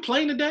said, "Are you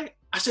playing today?"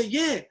 I said,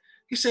 "Yeah."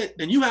 He said,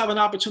 "Then you have an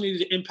opportunity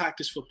to impact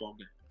this football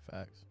game."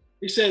 Facts.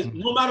 He says,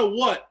 no matter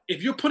what,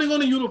 if you're putting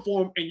on a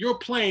uniform and you're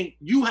playing,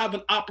 you have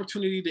an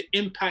opportunity to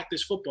impact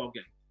this football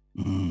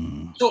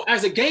game. So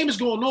as the game is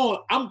going on,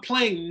 I'm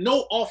playing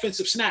no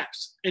offensive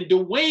snaps. And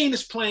Dwayne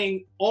is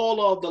playing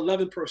all of the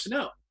 11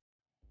 personnel.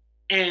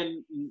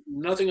 And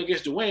nothing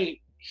against Dwayne,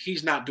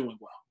 he's not doing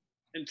well.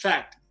 In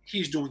fact,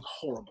 he's doing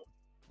horrible.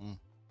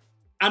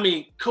 I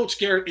mean, Coach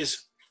Garrett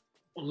is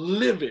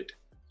livid.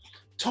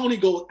 Tony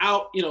goes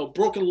out,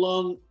 broken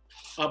lung,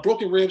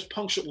 broken ribs,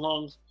 punctured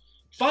lungs.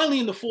 Finally,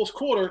 in the fourth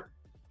quarter,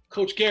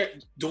 Coach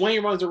Garrett,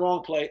 Dwayne runs the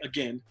wrong play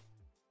again,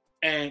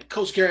 and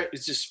Coach Garrett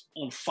is just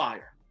on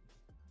fire.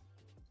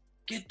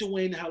 Get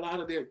Dwayne the hell out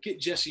of there.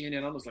 Get Jesse in there.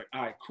 And I was like,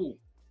 all right, cool.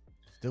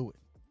 Do it.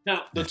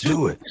 Now,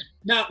 do it.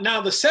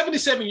 Now, the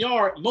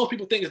 77-yard, most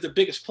people think is the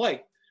biggest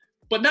play,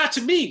 but not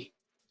to me.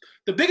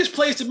 The biggest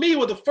plays to me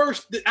were the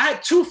first. I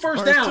had two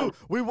first downs.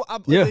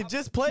 They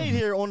just played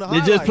here on the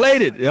highlights. They just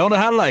played it on the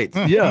highlights.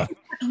 Yeah.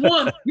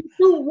 He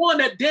threw one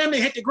that damn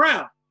near hit the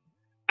ground.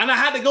 And I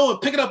had to go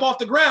and pick it up off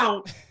the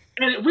ground.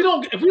 And if we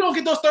don't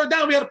get those third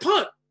down, we had a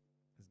punt.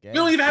 We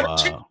don't even have a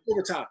chance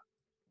overtime.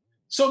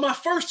 So my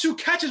first two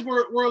catches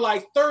were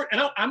like third. And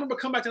I remember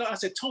coming back to that. I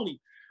said,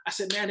 Tony, I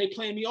said, man, they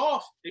playing me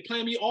off. They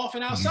playing me off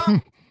and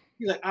outside.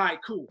 He's like, all right,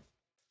 cool.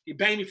 He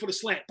banged me for the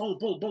slant. Boom,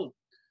 boom, boom.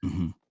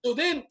 So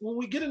then when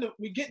we get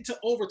into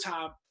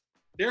overtime,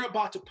 they're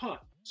about to punt.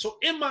 So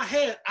in my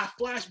head, I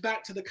flash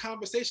back to the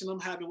conversation I'm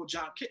having with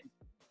Jon Kitna.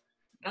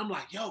 And I'm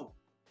like, yo,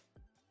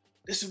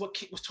 this is what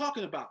Kit was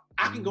talking about.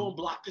 I can go and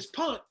block this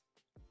punt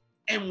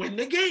and win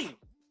the game.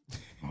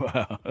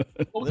 Wow.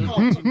 You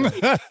don't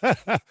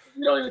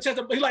even chance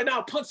to. He's like,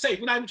 no, punt safe.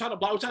 We're not even trying to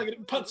block. We're trying to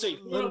get punt safe.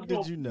 Little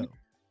did you know.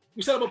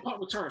 We set up a punt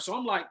return. So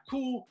I'm like,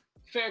 cool,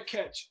 fair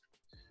catch.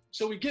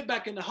 So we get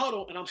back in the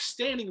huddle, and I'm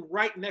standing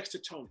right next to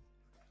Tony.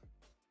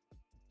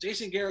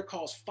 Jason Garrett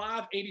calls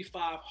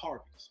 585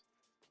 Harveys.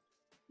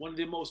 One of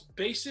the most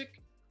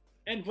basic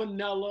and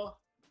vanilla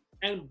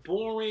and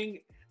boring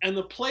and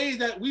the plays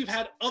that we've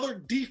had other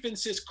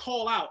defenses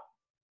call out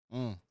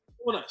on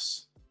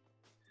us.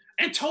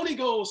 And Tony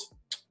goes,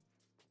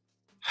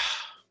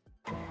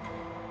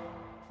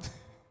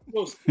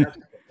 that's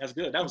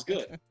good. That was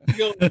good. He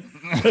goes, and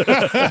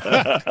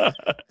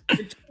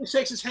Tony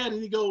shakes his head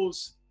and he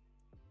goes,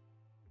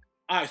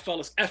 all right,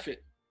 fellas, F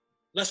it.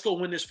 Let's go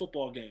win this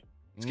football game.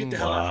 Let's get the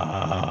hell out.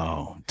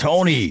 Wow.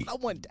 Tony. I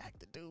want Dak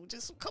to do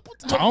just a couple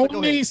times.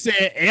 Tony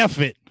said F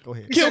it. Go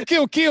ahead.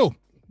 Kill.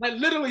 Like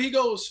literally he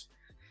goes,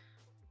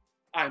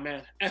 all right,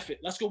 man, F it.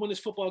 Let's go win this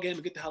football game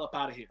and get the hell up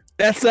out of here.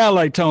 That sounds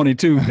like Tony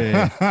too,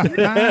 man.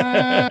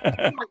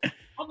 I'm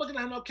looking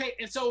at him, okay.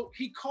 And so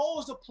he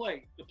calls the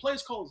play. The play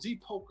is called Z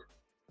Poker.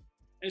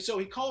 And so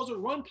he calls a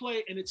run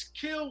play and it's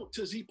kill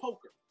to Z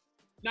Poker.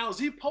 Now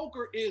Z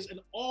Poker is an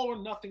all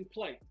or nothing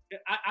play.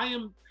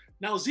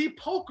 Now Z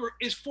Poker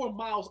is for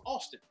Miles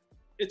Austin.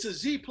 It's a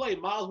Z play.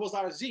 Miles was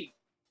our Z.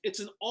 It's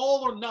an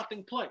all or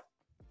nothing play.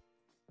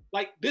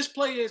 Like this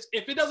play is,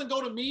 if it doesn't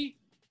go to me,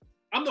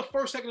 I'm the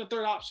first, second, and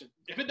third option.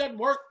 If it doesn't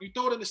work, you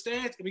throw it in the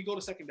stands and we go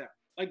to second down.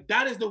 Like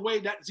that is the way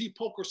that Z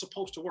Poker is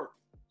supposed to work.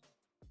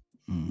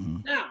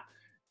 Now,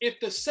 if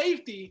the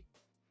safety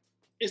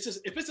is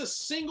just, if it's a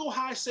single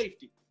high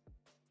safety,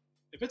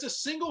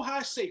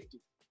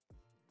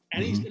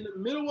 and he's in the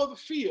middle of the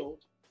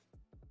field,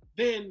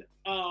 then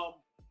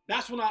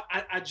that's when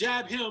I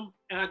jab him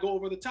and I go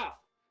over the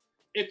top.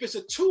 If it's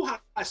a too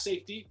high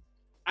safety,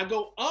 I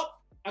go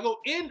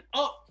in,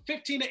 up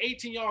 15 to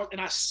 18 yards,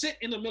 and I sit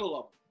in the middle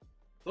of them.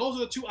 Those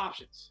are the two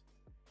options.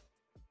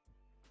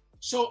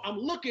 So I'm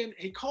looking,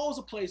 he calls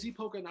the plays, he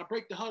poker, and I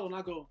break the huddle, and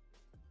I go,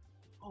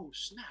 oh,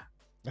 snap.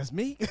 That's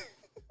me?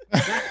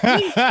 That's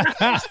me.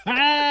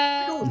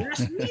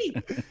 That's me.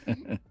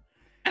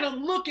 And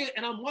I'm looking,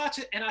 and I'm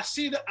watching, and I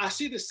see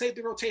the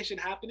safety rotation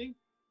happening,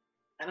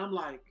 and I'm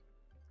like,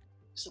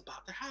 it's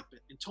about to happen.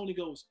 And Tony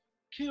goes,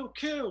 kill,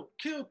 kill,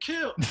 kill,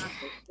 kill. And I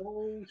go,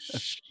 oh,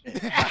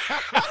 shit.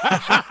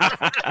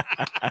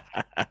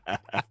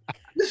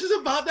 This is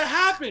about to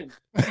happen.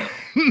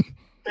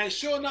 And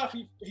sure enough,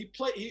 he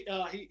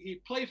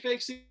play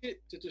fakes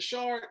it to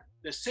Tashard.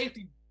 The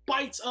safety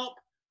bites up.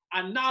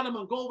 I nod him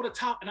and go over the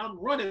top, and I'm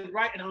running,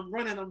 right? And I'm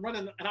running.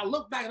 And I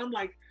look back, and I'm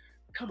like,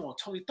 come on,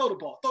 Tony, throw the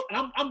ball.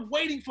 And I'm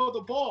waiting for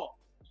the ball.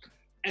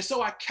 And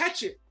so I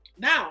catch it.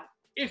 Now,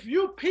 if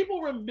you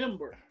people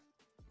remember,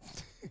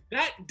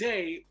 that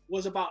day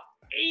was about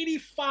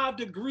 85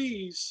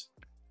 degrees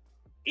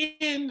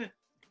in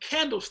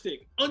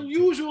Candlestick,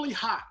 unusually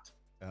hot.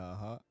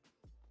 Uh-huh.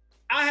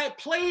 I had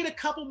played a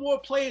couple more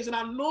plays than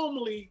I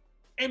normally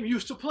am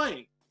used to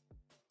playing.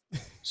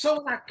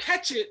 So when I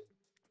catch it,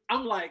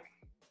 I'm like,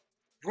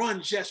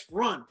 run, Jess,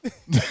 run.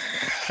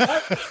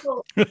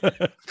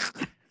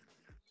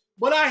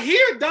 But I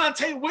hear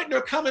Dante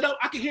Whitner coming up.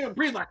 I can hear him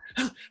breathe like,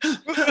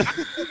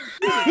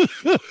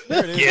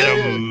 get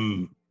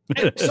him.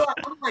 And so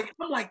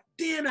I'm like,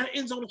 damn, that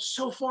end zone is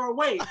so far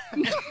away.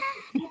 And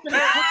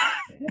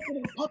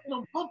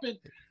I'm pumping.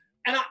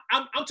 And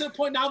I'm to the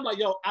point now, I'm like,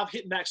 yo, I've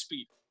hit max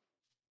speed.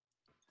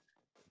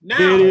 Now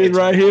it's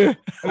right here.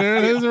 There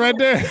it is right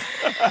there.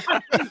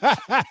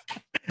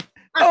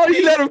 Oh,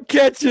 you let him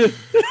catch it.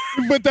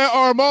 You put that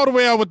arm all the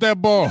way out with that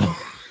ball.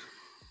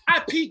 I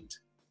peaked.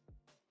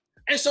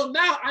 And so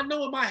now I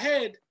know in my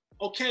head,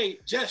 okay,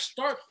 just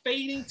start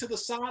fading to the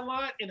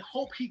sideline and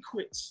hope he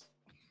quits.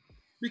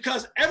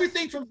 Because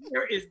everything from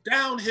here is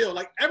downhill.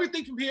 Like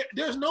everything from here,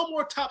 there's no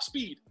more top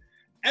speed.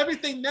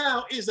 Everything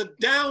now is a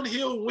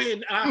downhill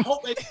win. And I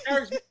hope it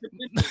carries me to the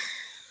finish.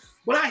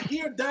 But I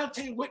hear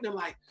Dante Whitner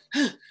like,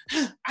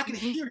 I can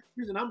hear it.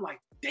 And I'm like,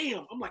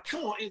 damn. I'm like,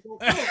 come on, Enzo.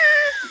 I'm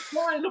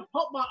trying to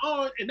pump my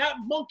arm, and that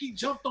monkey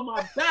jumped on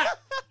my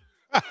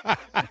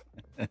back.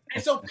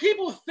 And so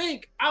people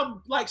think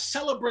I'm like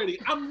celebrating.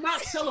 I'm not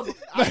celebrating.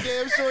 I'm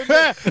damn sure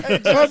that.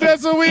 Oh,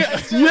 that's what we.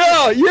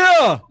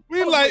 Yeah.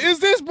 We like, is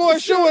this boy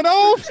showing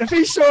off? If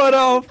he's showing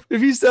off,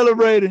 if he's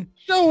celebrating,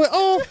 Showing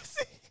off.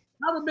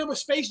 I remember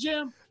Space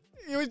Jam.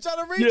 You was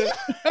trying to reach it?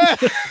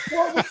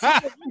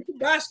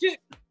 Basket.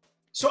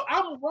 So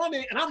I'm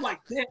running, and I'm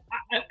like, damn.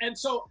 And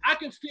so I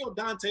can feel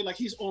Dante like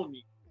he's on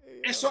me.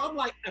 And so I'm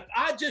like, if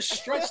I just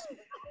stretch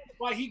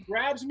while he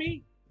grabs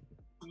me,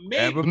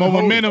 maybe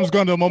momentum's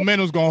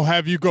gonna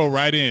have you go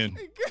right in.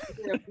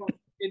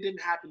 It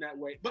didn't happen that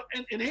way. But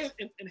and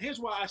here's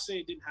why I say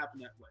it didn't happen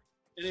that way.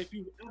 And if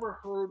you've ever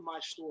heard my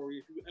story,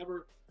 if you've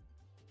ever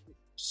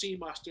seen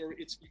my story,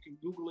 you can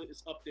Google it.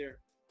 It's up there.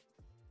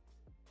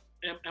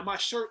 And my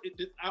shirt,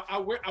 I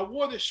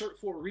wore this shirt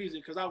for a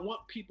reason, because I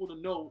want people to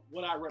know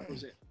what I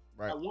represent.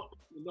 Right. I want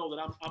people to know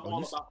that I'm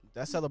all about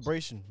that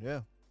celebration.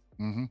 Yeah.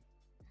 Mm-hmm.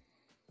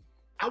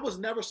 I was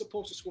never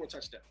supposed to score a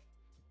touchdown.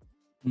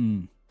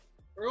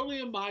 Early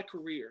in my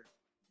career,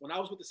 when I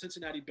was with the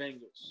Cincinnati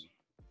Bengals,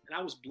 and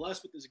I was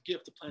blessed with this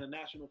gift to play in the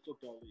National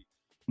Football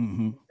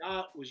League,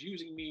 God was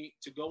using me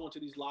to go into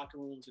these locker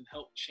rooms and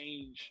help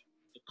change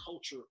the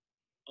culture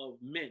of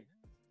men.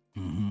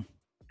 And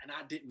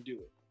I didn't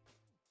do it.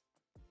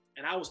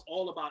 And I was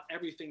all about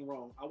everything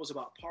wrong. I was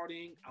about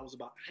partying. I was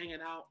about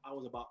hanging out. I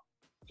was about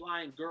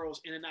flying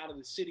girls in and out of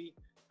the city.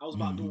 I was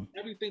about doing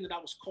everything that I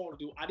was called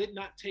to do. I did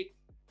not take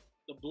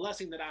the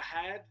blessing that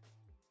I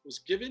was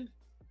given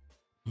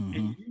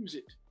and use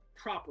it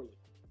properly.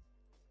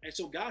 And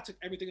so God took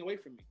everything away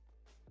from me.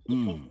 To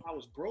the point where I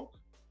was broke,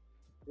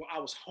 where I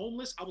was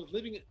homeless. I was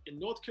living in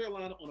North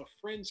Carolina on a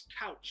friend's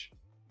couch.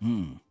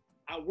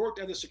 I worked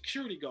as a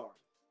security guard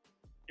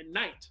at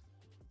night.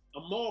 A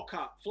mall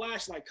cop,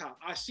 flashlight cop.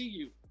 I see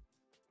you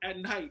at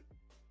night,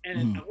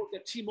 and I worked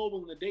at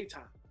T-Mobile in the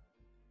daytime.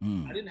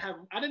 I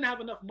didn't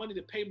have enough money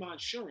to pay my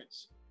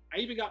insurance. I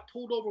even got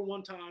pulled over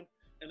one time,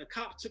 and the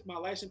cop took my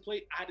license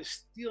plate. I had to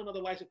steal another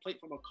license plate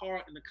from a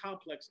car in the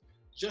complex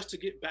just to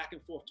get back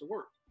and forth to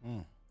work.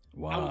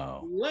 Wow. I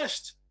was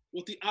blessed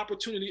with the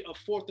opportunity of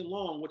 4th and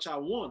long, which I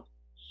won.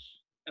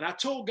 And I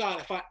told God,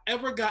 if I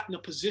ever got in a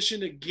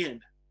position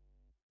again,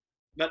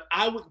 that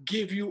I would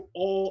give you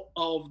all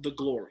of the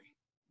glory.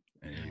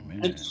 Amen.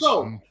 And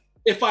so,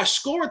 if I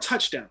score a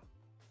touchdown,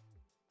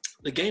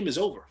 the game is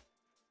over.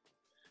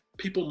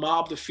 People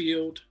mob the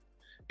field.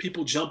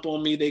 People jump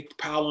on me. They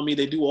pile on me.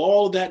 They do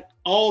all that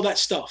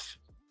stuff,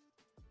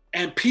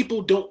 and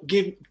people don't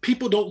get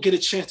a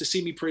chance to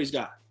see me praise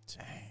God.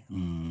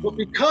 But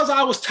because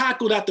I was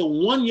tackled at the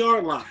 1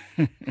 yard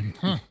line,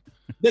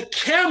 the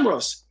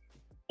cameras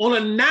on a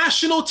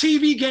national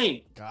TV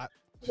game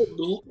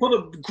for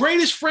the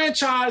greatest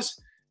franchise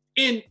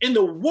in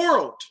the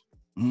world.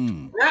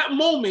 That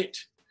moment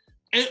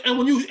And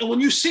when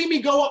you see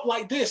me go up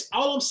like this,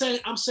 all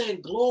I'm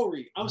saying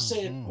glory. I'm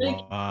saying thank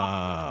you.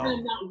 I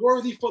am not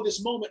worthy for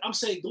this moment. I'm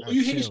saying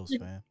you hear me?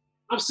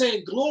 I'm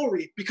saying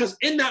glory, because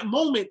in that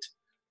moment,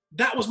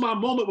 that was my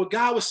moment where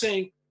God was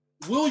saying,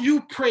 will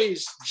you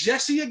praise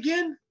Jesse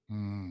again?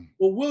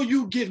 Or will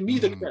you give me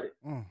the credit?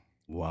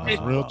 Wow.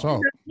 And real talk.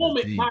 in that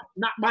moment,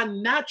 my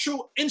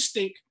natural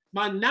instinct,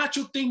 my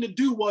natural thing to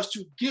do was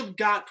to give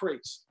God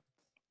praise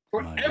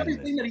for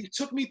everything that he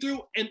took me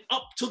through and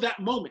up to that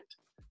moment.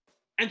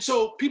 And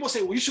so people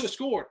say, well, you should have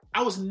scored.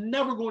 I was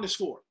never going to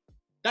score.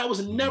 That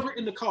was never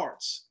in the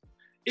cards.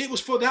 It was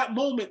for that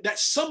moment that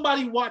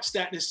somebody watched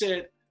that and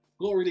said,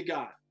 glory to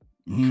God.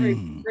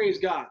 Praise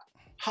God.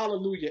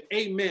 Hallelujah.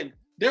 Amen.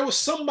 There was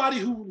somebody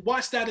who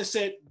watched that and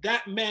said,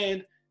 that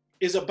man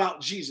is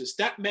about Jesus.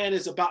 That man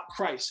is about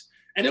Christ.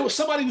 And there was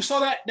somebody who saw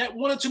that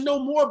wanted to know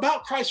more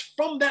about Christ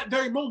from that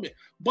very moment.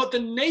 But the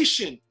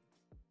nation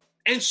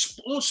and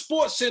on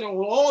Sports Center,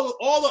 on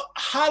all the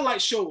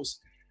highlight shows,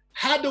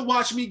 had to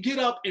watch me get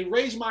up and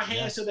raise my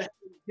hands to the heaven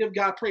and give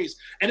God praise.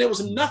 And there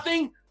was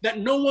nothing that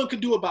no one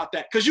could do about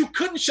that, because you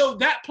couldn't show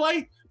that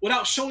play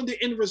without showing the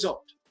end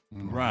result.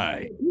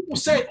 Right. People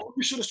say, oh,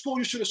 you should have scored,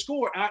 you should have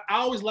scored. I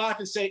always laugh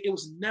and say it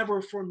was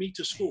never for me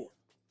to score.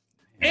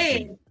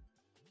 And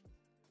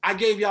I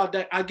gave y'all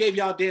Dan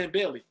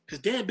Bailey, because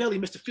Dan Bailey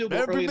missed a field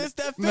goal. Never missed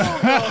that field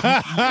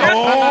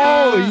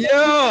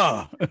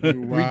goal.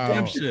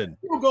 Redemption.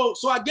 Field goal.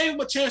 So I gave him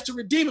a chance to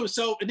redeem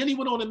himself, and then he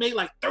went on and made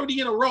like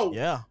 30 in a row.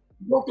 Yeah.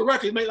 Broke the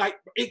record. He made like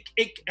it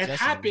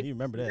happened. You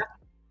remember that.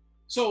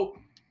 So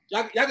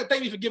y'all can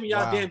thank me for giving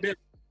y'all Dan Bailey.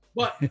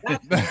 But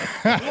that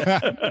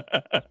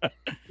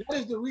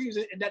is the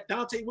reason, and that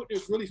Dante Whitner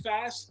is really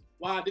fast,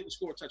 why I didn't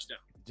score a touchdown.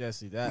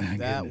 Jesse,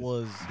 that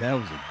was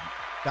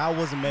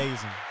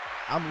amazing.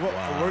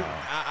 Wow.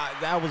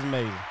 That was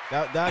amazing.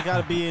 That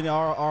got to be in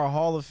our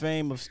Hall of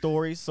Fame of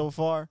stories so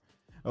far.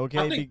 Okay,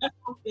 I think that's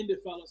how it ended,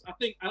 fellas. I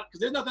think because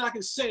there's nothing I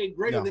can say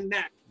greater than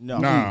that.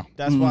 No.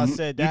 That's why I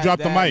said that. You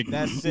dropped the mic.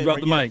 That's it. Drop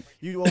the mic.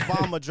 You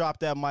Obama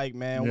dropped that mic,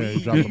 man. Yeah,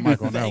 we dropped the mic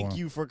on that one. Thank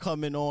you for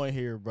coming on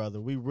here, brother.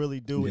 We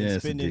really do. Yes,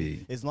 and spending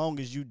indeed. as long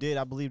as you did.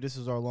 I believe this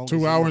is our longest.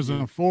 2 hours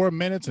and 4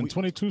 minutes and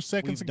 22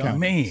 seconds.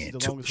 Man,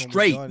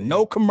 straight,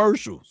 no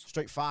commercials.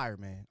 Straight fire,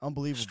 man.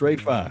 Unbelievable. Straight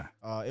fire.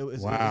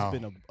 It's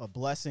been a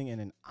blessing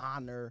and an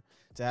honor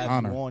to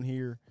have you on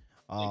here.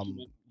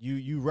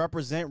 You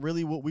represent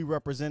really what we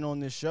represent on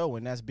this show,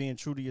 and that's being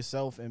true to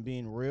yourself and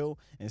being real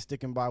and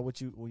sticking by what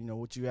you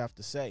have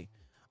to say.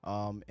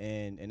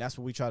 And that's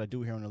what we try to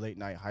do here on the Late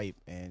Night Hype.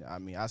 And I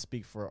mean, I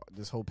speak for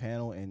this whole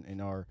panel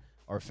and our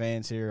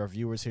fans here, our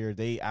viewers here.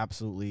 They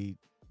absolutely,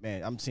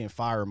 man, I'm seeing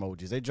fire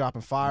emojis. They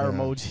dropping fire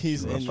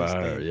emojis in this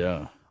thing.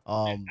 Yeah.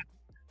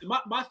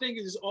 My thing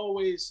is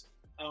always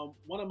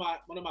one of my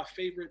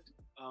favorite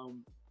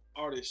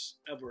artists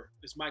ever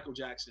is Michael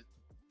Jackson.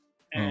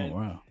 And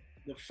wow.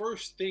 The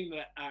first thing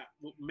that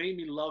made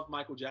me love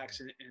Michael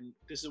Jackson, and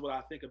this is what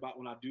I think about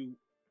when I do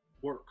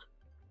work.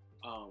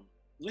 I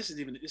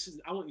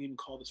wouldn't even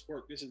call this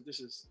work. This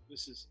is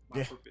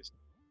my purpose.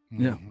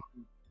 Yeah. And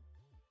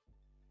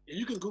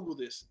you can Google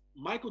this.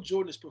 Michael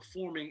Jordan is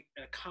performing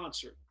at a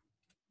concert,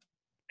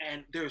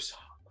 and there's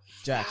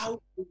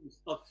thousands.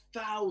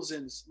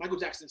 Michael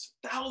Jackson's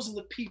thousands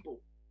of people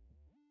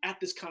at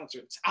this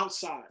concert. It's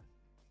outside,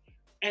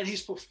 and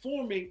he's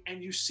performing,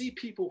 and you see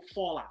people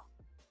fall out.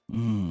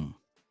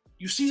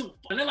 You see them,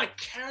 and they're like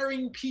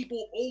carrying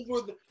people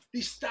over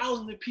these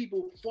thousands of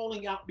people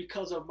falling out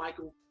because of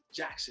Michael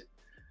Jackson.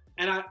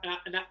 And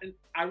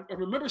I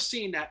remember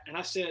seeing that, and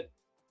I said,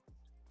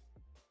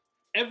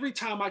 every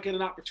time I get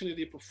an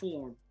opportunity to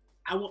perform,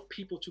 I want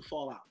people to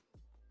fall out.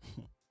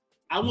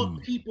 I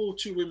want people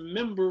to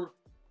remember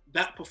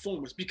that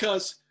performance,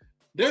 because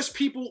there's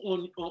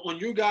people on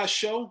your guys'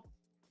 show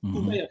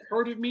who may have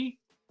heard of me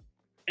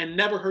and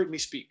never heard me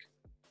speak.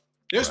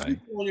 There's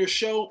people on your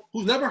show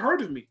who've never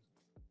heard of me.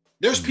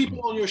 There's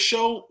people on your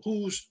show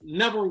who's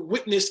never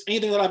witnessed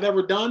anything that I've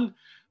ever done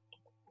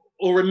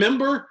or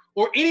remember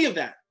or any of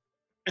that.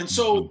 And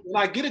so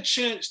when I get a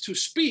chance to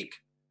speak,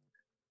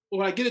 or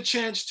when I get a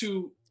chance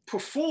to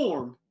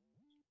perform,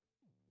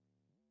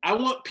 I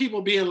want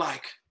people being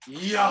like,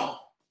 yo,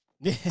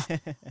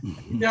 because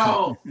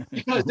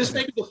this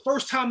may be the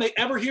first time they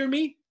ever hear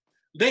me.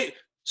 There's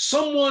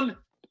someone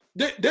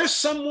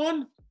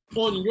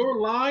on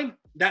your line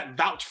that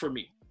vouched for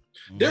me.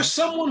 There's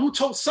someone who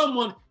told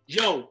someone,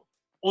 yo,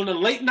 on the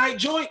late night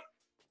joint,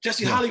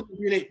 Jesse Hollywood,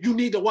 you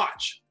need to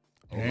watch.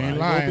 They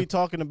will be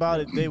talking about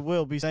it. They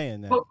will be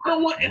saying that. But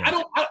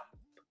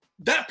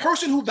that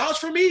person who vouched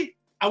for me,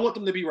 I want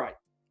them to be right.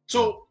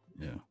 So,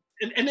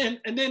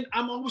 and then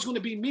I'm always going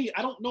to be me.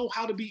 I don't know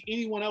how to be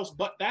anyone else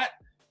but that,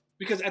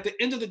 because at the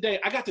end of the day,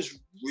 I got this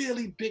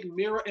really big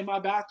mirror in my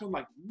bathroom,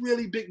 and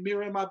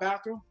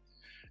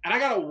I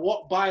got to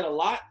walk by it a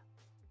lot.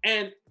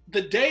 And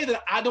the day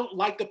that I don't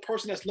like the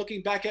person that's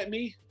looking back at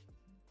me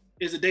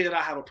is the day that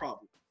I have a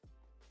problem.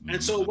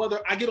 And so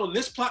whether I get on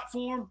this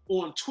platform,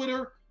 or on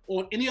Twitter,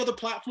 or on any other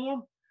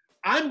platform,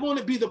 I'm going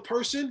to be the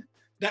person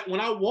that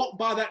when I walk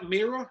by that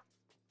mirror,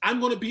 I'm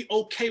going to be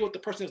okay with the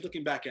person that's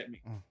looking back at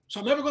me. So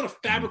I'm never going to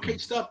fabricate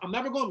stuff. I'm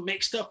never going to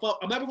make stuff up.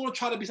 I'm never going to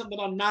try to be something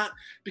that I'm not,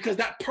 because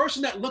that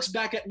person that looks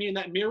back at me in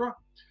that mirror,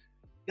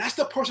 that's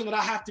the person that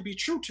I have to be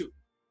true to.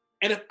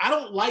 And if I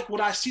don't like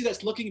what I see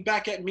that's looking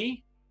back at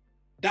me,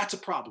 that's a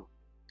problem.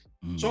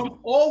 So I'm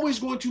always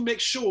going to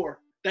make sure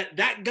that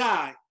that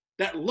guy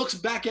that looks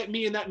back at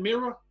me in that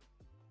mirror,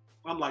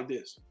 I'm like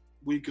this.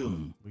 We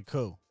good. We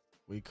cool.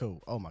 We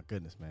cool. Oh my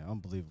goodness, man.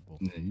 Unbelievable.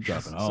 Yeah, you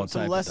dropping all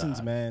some type lessons,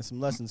 of man. Some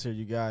lessons here,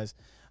 you guys,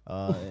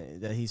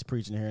 that he's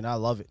preaching here. And I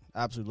love it.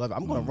 Absolutely love it.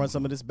 I'm going to run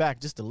some of this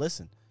back just to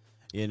listen.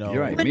 You know,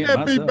 You're right. Bring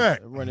that beat back.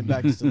 Run it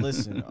back just to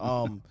listen.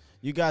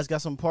 You guys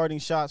got some parting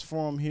shots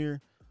for him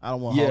here. I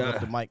don't want to hog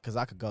up the mic because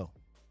I could go.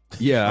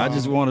 Yeah, I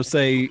just want to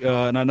say,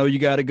 and I know you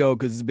got to go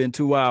because it's been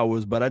 2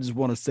 hours, but I just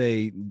want to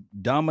say,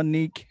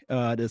 Dominique,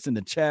 that's in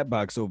the chat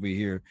box over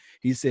here,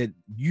 he said,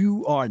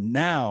 you are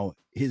now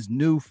his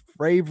new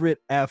favorite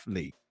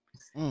athlete.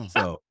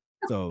 So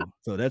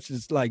that's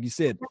just like you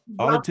said,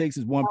 all it takes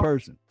is one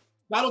person.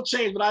 That'll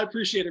change, but I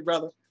appreciate it,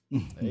 brother.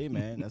 Hey,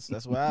 man, that's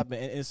what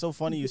happened. And it's so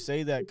funny you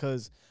say that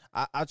because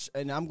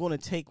I'm going to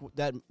take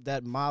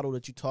that model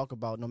that you talk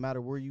about, no matter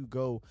where you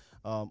go,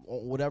 on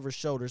whatever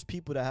show, there's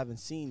people that haven't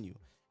seen you.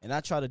 And I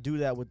try to do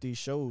that with these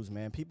shows,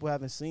 man. People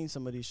haven't seen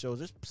some of these shows.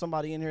 There's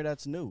somebody in here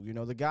that's new. You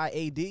know, the guy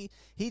AD,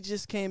 he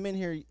just came in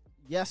here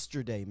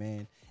yesterday,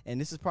 man.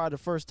 And this is probably the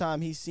first time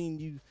he's seen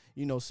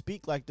you know,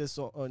 speak like this,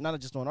 not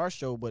just on our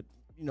show, but,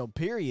 you know,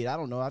 period. I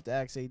don't know. I have to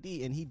ask AD.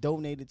 And he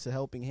donated to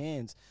Helping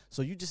Hands.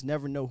 So you just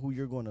never know who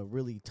you're going to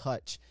really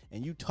touch.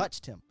 And you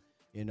touched him,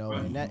 you know,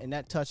 and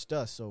that touched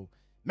us. So,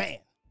 man,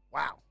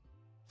 wow.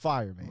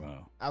 Fire, man.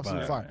 Wow.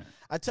 Absolute fire. Man.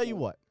 I tell you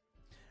what.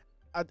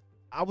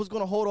 I was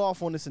going to hold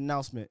off on this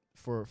announcement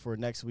for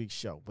next week's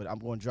show, but I'm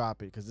going to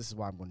drop it because this is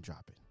why I'm going to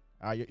drop it.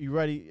 All right, you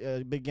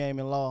ready, Big Game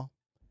in Law?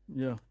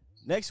 Yeah.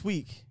 Next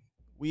week,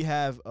 we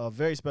have a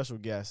very special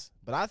guest,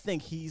 but I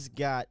think he's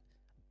got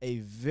a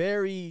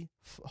very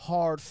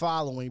hard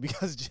following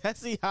because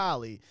Jesse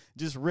Holly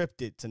just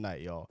ripped it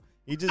tonight, y'all.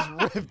 He just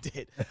ripped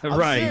it.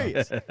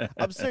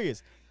 I'm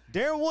serious.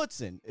 Darren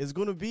Woodson is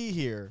going to be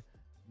here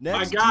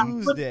next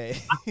Tuesday.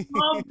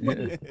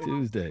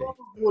 Tuesday.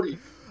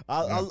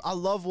 I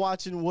love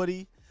watching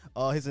Woody.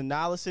 His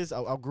analysis.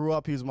 I grew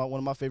up. He was one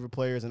of my favorite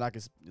players, and I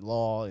could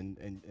Law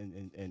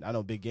and I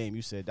know Big Game.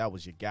 You said that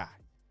was your guy,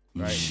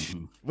 right?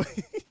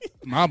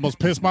 I almost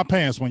pissed my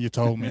pants when you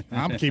told me.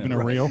 I'm keeping it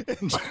real.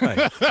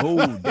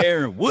 Oh,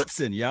 Darren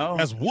Woodson, y'all.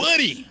 That's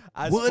Woody.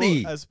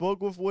 I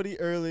spoke with Woody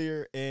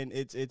earlier, and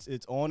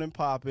it's on and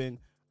popping.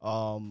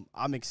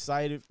 I'm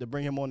excited to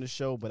bring him on the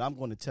show, but I'm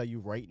going to tell you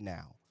right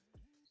now.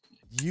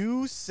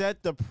 You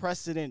set the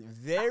precedent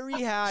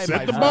very high.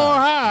 Set the bar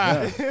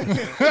high.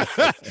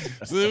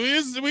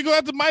 So we go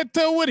out to Mike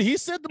tell Woody. He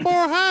set the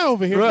bar high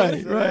over here.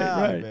 Right,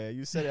 man.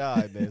 You said it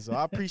high, man. So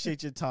I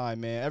appreciate your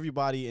time, man.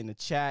 Everybody in the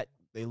chat,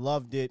 they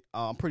loved it.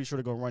 I'm pretty sure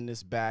they're going to run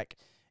this back.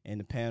 And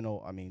the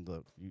panel, I mean,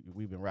 look,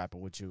 we've been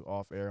rapping with you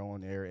off air,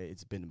 on air.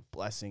 It's been a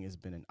blessing. It's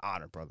been an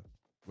honor, brother.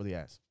 Really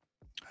has.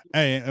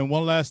 Hey, and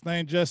one last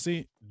thing,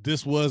 Jesse.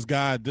 This was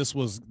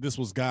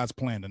God's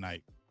plan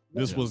tonight.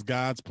 This was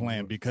God's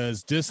plan,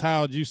 because just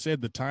how you said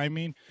the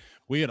timing,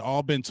 we had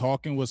all been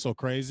talking was so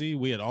crazy.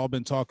 We had all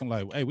been talking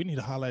like, hey, we need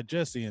to holler at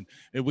Jesse. And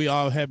we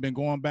all had been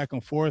going back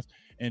and forth.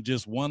 And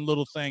just one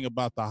little thing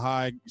about the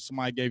high,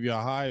 somebody gave you a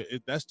high.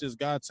 That's just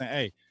God saying,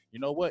 hey, you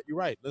know what? You're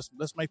right.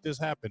 Let's make this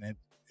happen. And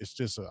it's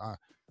just a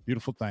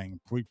beautiful thing.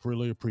 We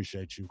really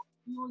appreciate you.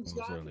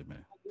 Early,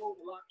 man. I go a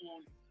lot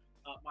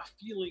on my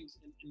feelings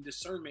and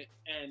discernment,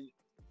 and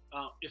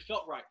it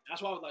felt right.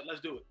 That's why I was like,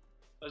 let's do it.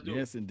 Let's do it.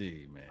 Yes,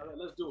 indeed, man. Right,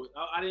 let's do it.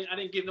 I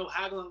didn't give no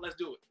haggling. Let's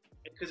do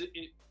it, because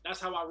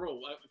that's how I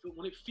roll.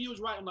 When it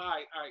feels right, I'm like,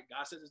 all right.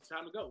 God says it's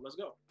time to go. Let's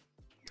go.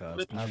 But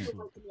if it feels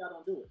right to me, I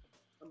don't do it.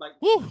 I'm like,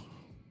 woo.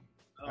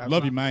 I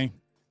love you, man.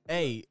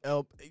 Hey,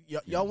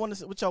 y'all want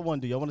to? What y'all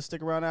want to do? Y'all want to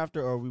stick around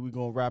after, or are we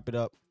gonna wrap it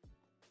up?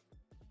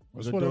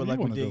 We're gonna do it like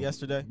we did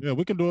yesterday. Yeah,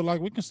 we can do it like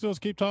we can still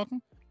keep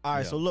talking. All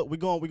right, so look, we're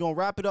gonna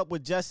wrap it up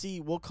with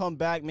Jesse. We'll come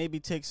back, maybe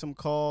take some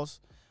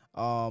calls,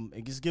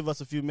 and just give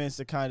us a few minutes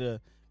to kind of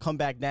come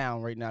back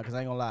down right now, because I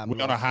ain't gonna lie, I'm a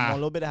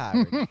little bit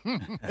high right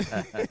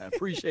now.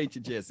 Appreciate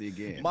you, Jesse,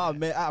 again. My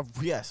man,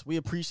 yes, we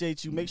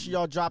appreciate you. Make sure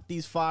y'all drop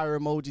these fire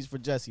emojis for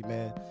Jesse,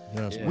 man.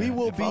 Yes, Yeah. We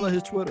will follow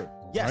his Twitter.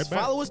 Yes, Right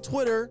follow his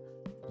Twitter.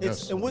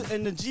 Yes. It's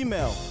in the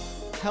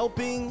Gmail,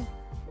 helping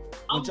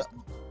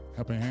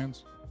Helping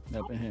Hands.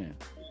 Helping hand.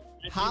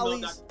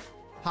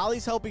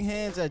 Holly's Helping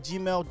Hands at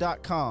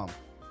gmail.com.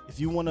 If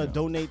you want to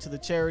donate to the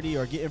charity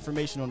or get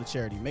information on the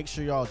charity, make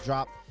sure y'all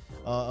drop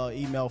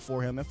email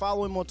for him and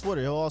follow him on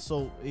Twitter. He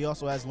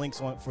also has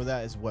links on for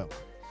that as well.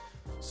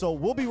 So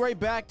we'll be right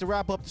back to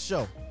wrap up the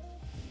show.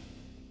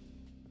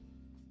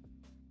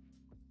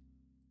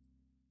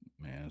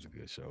 Man, it's a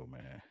good show,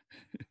 man.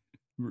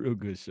 Real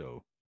good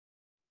show.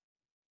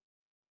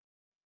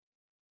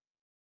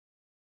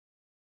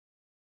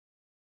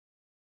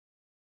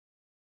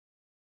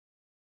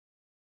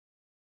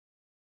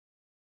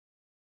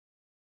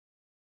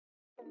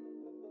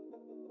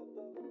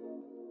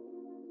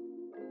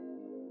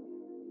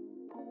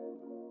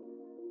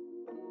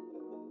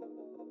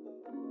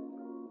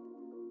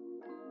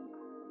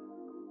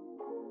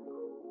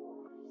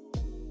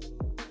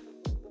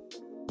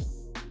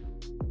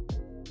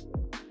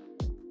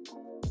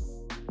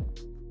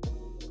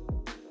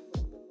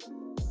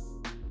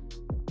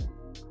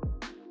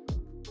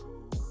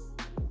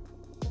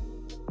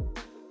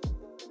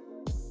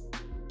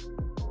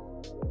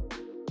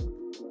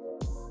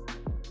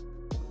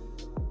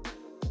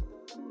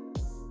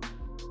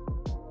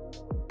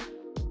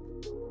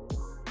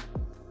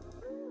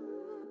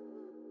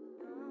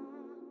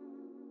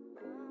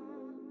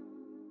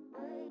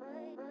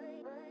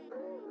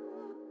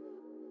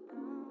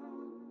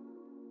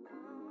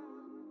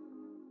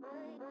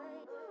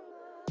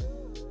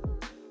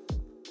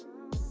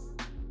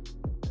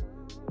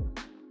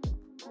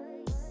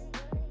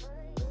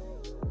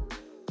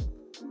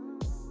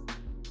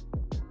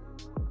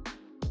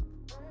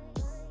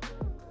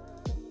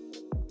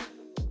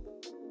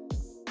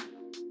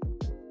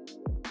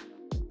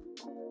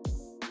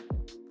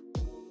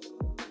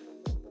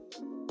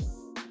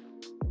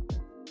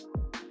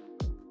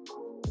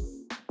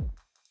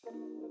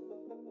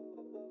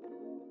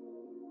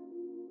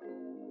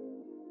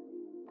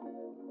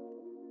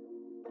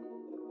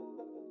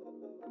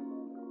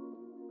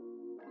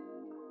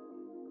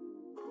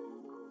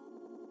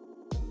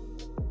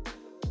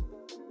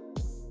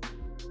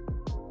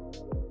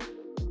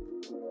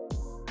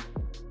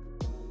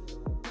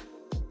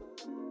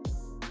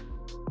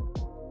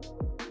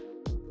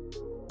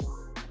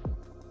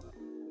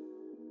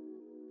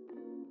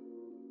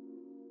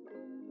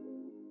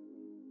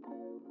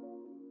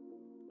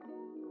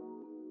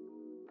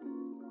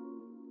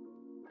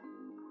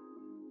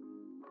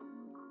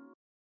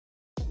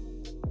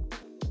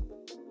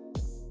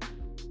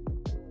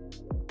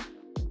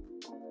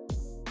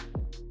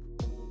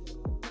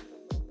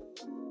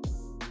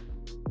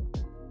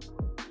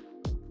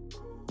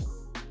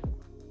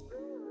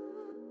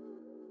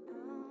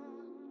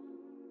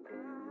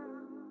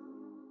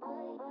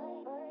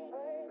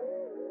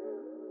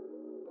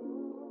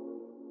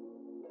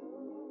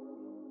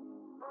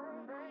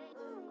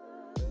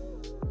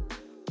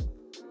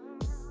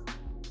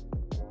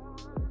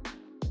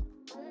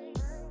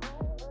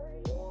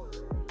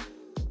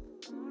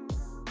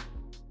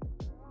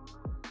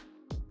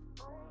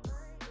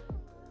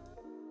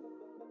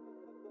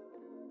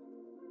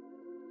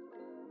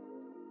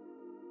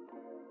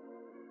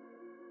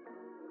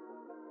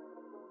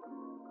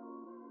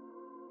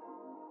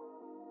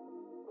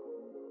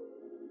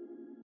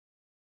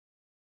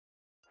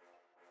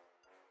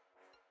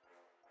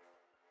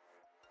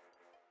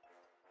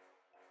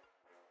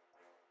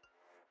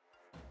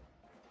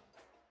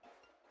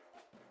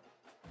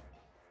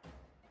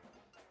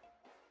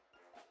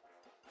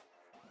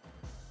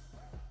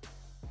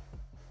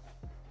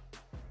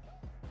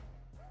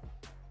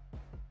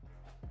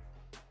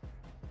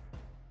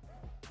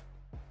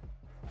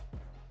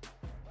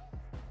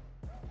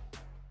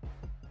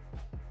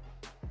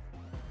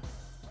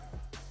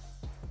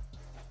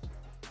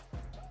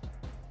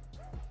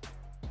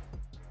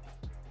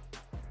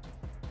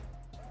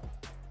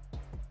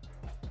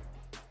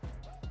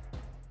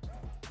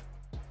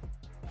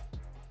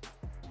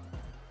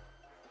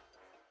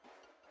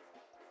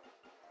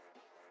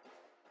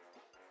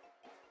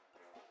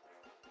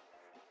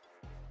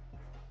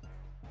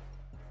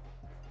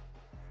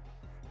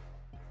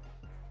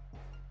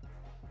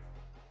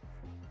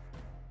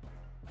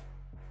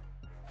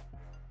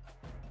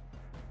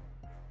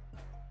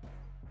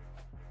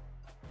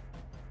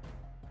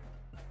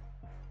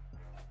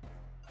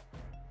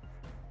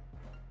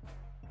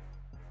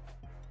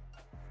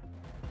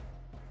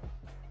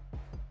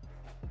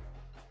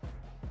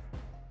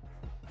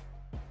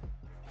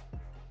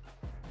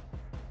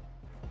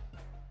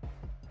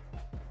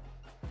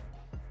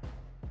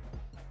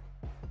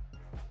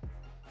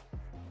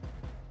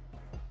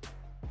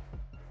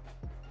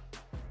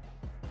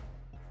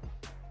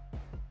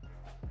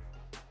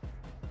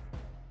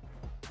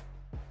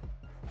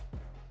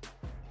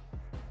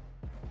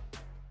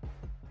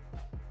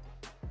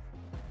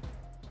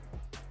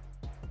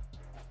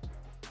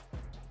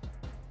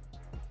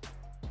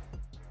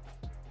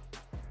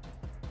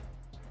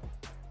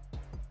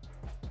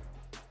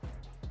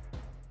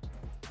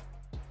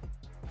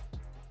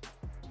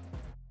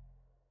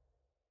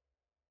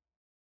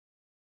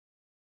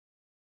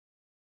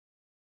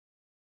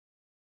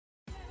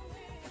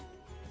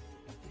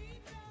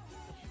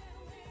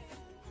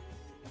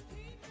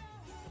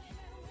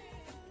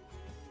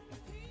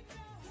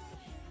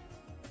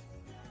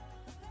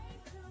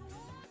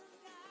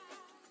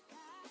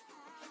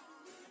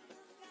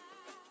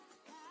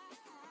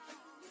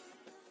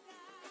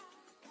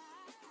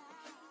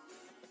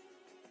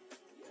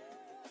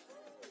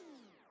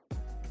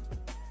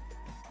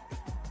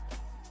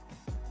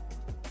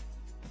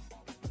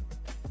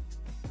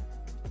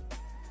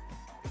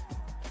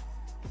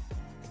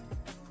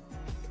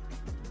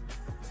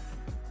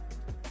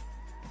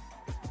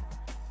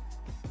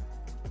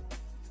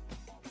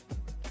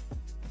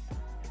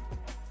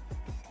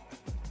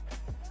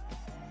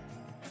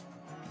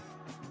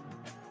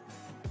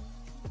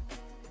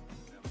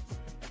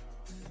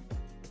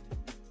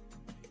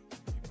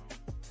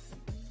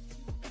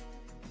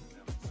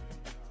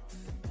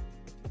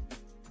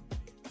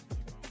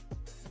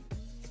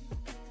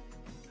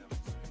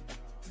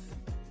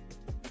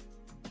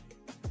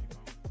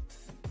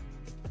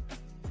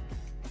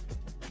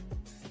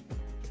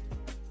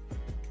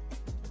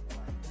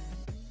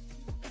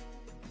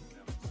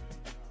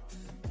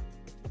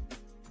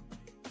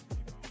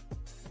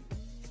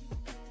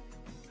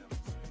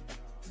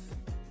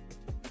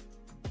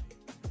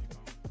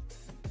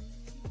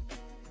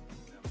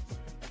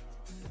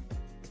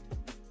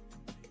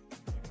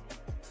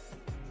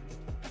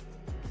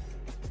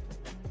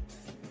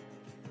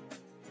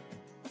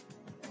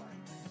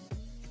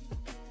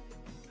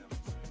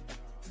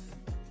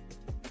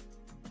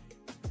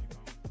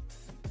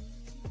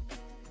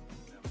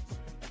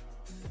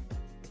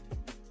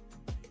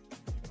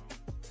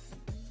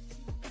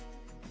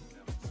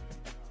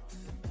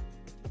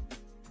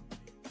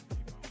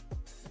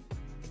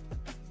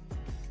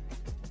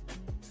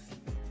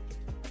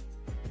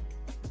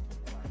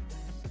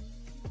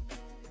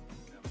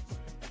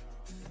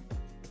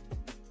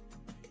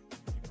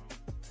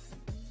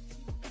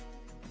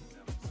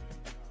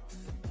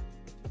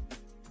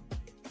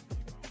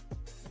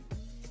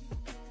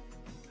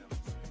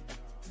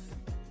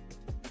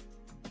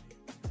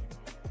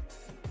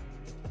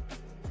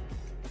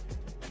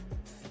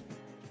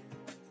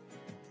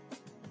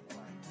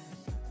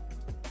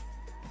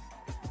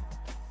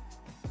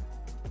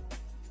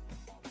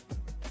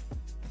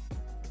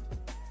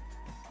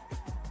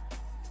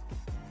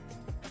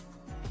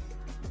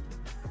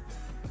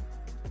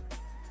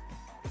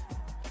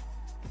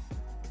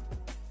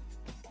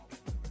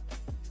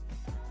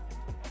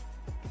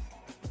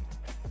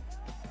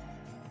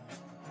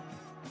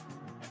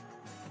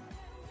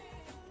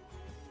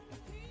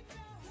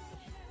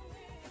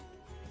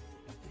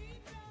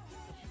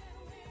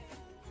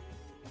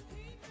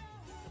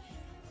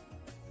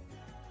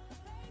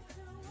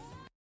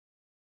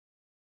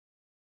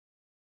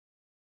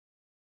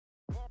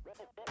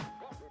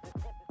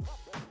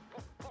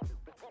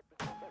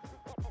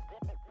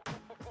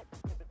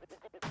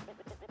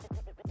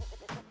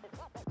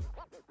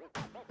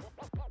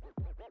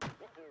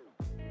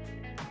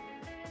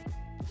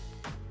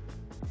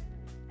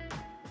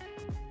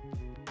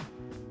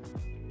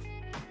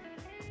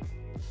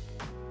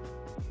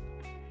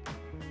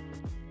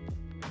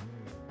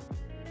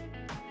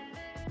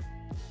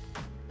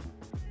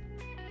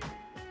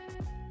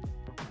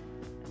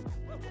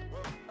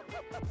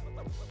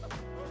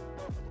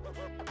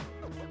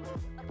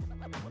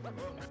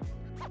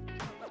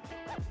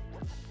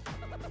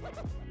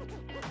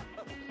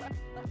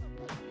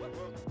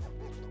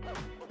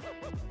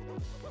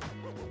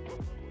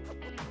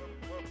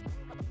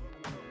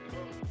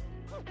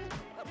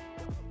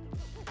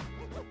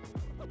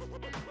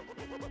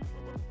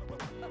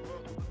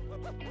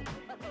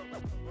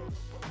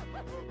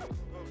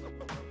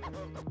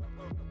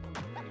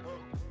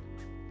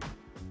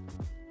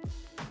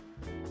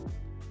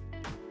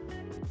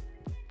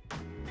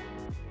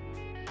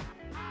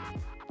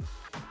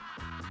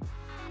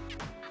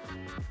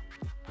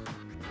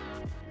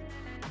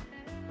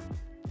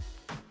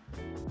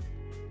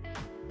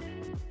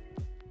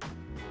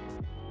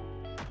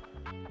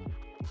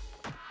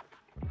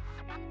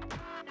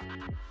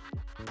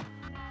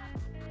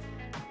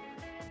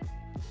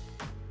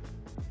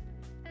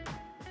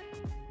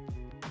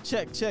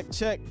 Check.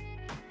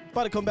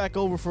 About to come back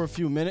over for a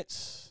few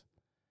minutes.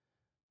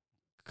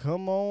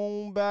 Come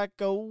on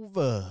back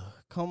over.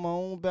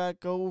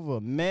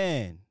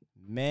 Man.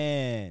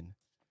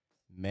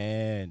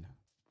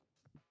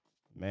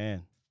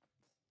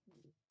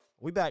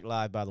 We back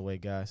live, by the way,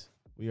 guys.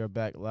 We are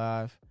back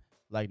live,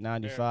 like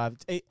 95.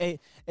 Hey,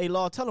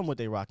 Law, tell them what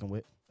they rocking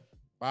with.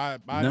 Bye,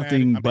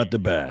 Nothing man. but the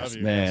best,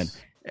 man.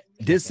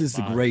 This is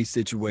a great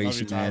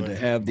situation, you, man, to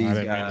have these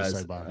guys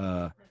say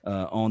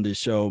on the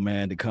show,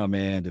 man, to come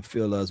in, to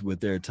fill us with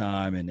their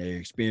time and their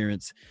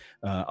experience.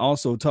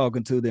 Also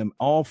talking to them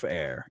off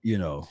air,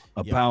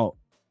 about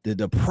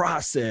the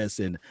process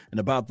and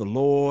about the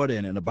Lord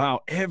and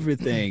about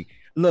everything.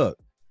 Look,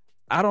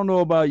 I don't know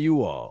about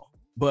you all,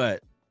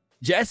 but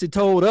Jesse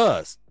told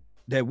us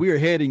that we're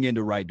heading in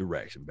the right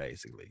direction,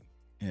 basically.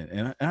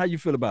 And how you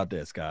feel about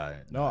that, Sky?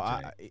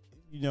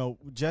 No,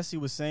 Jesse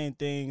was saying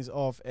things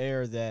off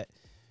air that,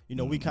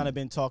 we kind of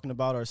been talking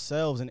about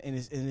ourselves, and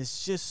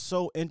it's just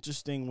so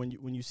interesting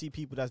when you see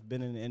people that's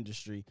been in the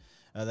industry,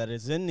 that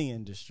is in the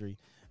industry,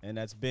 and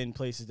that's been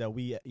places that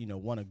we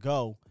want to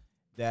go,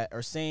 that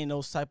are saying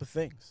those type of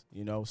things.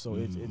 So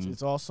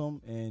it's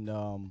awesome, and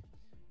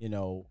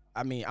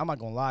I mean, I'm not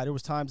gonna lie, there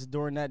was times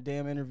during that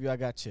damn interview I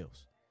got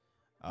chills.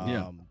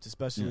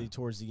 Especially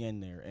towards the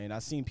end there, and I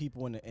seen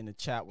people in the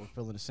chat were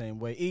feeling the same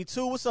way.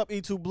 E2, what's up,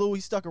 E2 Blue? He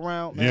stuck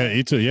around, man.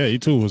 Yeah,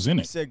 E2 was in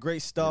it. He said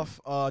great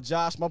stuff.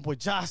 Josh, my boy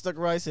Josh stuck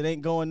around. He said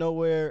ain't going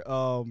nowhere.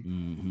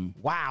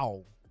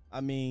 Wow.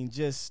 I mean,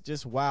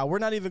 just wow. We're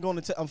not even going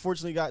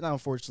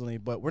to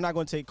but we're not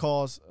going to take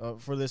calls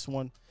for this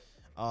one.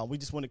 We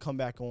just want to come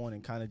back on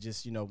and kind of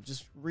just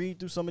read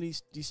through some of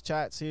these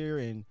chats here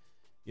and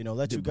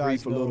let you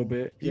guys know a little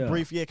bit.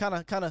 Debrief,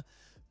 kind of.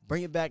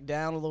 Bring it back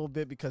down a little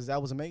bit because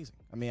that was amazing.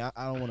 I mean,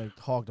 I don't want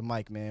to hog the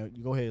mic, man.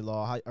 You go ahead,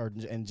 Law,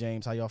 and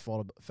James. How y'all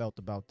felt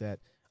about that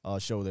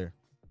show there?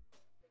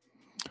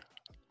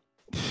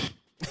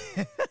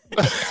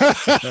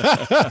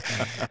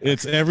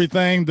 It's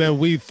everything that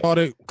we thought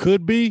it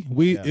could be.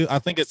 I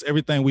think it's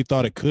everything we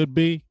thought it could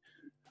be,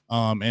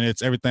 and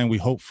it's everything we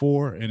hoped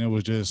for. And it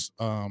was just,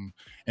 and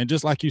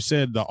just like you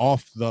said, the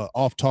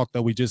off talk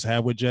that we just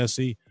had with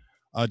Jesse.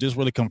 Just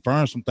really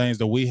confirm some things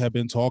that we have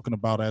been talking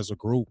about as a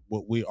group,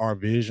 what our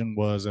vision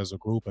was as a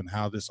group and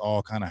how this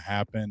all kind of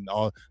happened.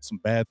 Some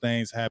bad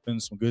things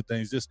happened, some good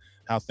things, just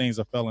how things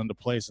have fell into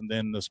place. And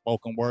then the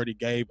spoken word he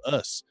gave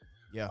us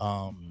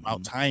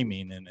about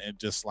timing and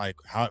just like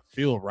how it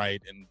feel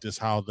right and just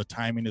how the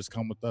timing has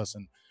come with us.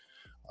 And,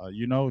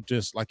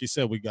 just like you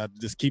said, we got to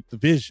just keep the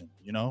vision,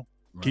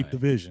 keep the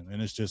vision. And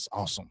it's just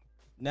awesome.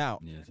 Now,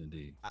 yes,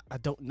 indeed. I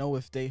don't know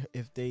if they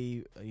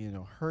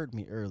heard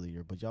me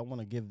earlier, but y'all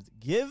want to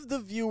give the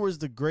viewers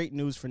the great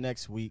news for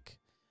next week,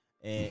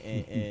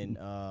 and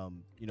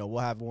we'll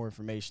have more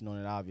information on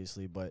it,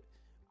 obviously. But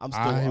I'm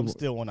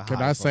still on the high.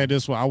 Can I say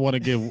this one? I want to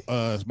give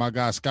my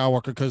guy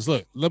Skywalker, because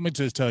look, let me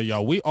just tell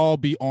y'all, we all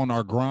be on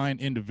our grind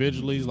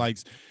individually. Like,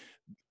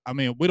 I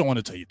mean, we don't want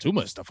to tell you too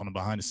much stuff on the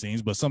behind the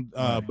scenes, but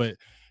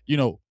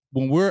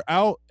when we're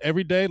out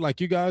every day,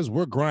 like you guys,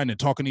 we're grinding,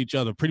 talking to each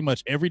other pretty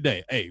much every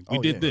day. Hey, we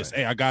did this. Right.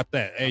 Hey, I got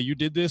that. Hey, you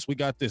did this. We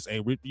got this.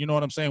 Hey, you know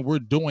what I'm saying? We're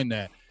doing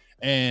that.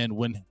 And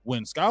when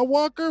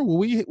Skywalker,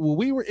 when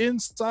we were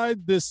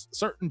inside this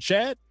certain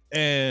chat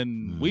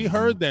and we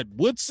heard that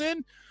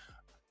Woodson,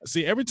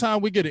 see, every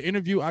time we get an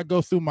interview, I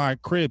go through my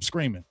crib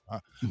screaming.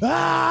 And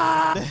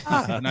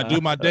I do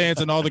my dance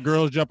and all the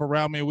girls jump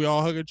around me and we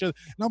all hug each other.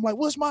 And I'm like,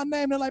 what's my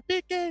name? They're like,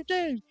 Big Game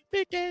James,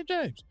 Big Game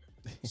James.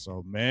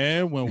 So,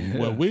 man, when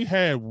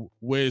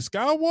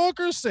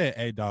Skywalker said,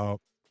 hey, dog,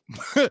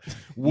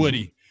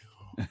 Woody,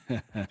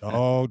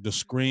 dog, the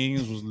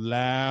screams was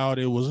loud.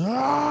 It was,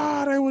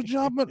 they were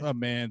jumping. Oh,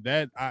 man,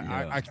 that,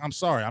 I'm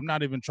sorry. I'm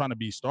not even trying to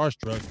be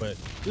starstruck, but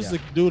this is a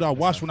dude I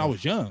watched when I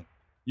was young.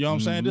 You know what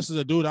I'm saying? This is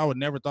a dude I would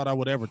never thought I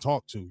would ever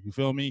talk to. You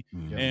feel me?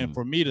 And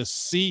for me to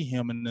see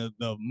him and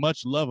the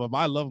much love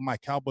I love my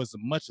Cowboys as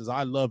much as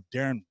I love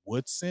Darren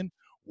Woodson,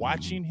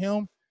 watching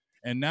him,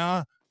 and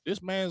now this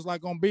man's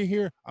like gonna be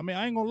here. I mean,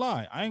 I ain't gonna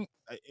lie.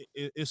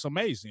 It's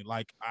amazing.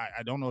 Like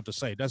I don't know what to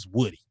say. That's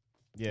Woody.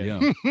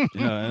 Yeah.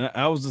 And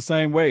I was the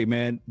same way,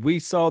 man. We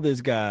saw this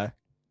guy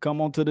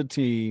come onto the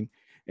team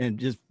and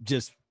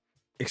just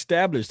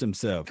established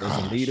himself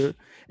as a leader,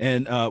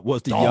 and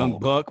was the young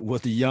buck,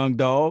 was the young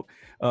dog.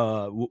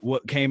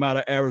 What came out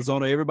of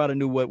Arizona, everybody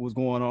knew what was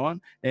going on.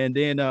 And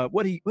then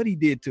what he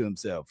did to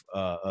himself,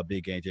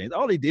 Big Game James.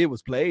 All he did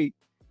was play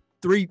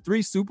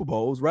three Super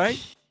Bowls, right?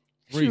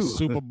 Three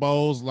Super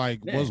Bowls,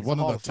 was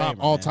one of the top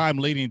all-time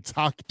leading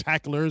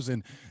tacklers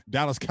in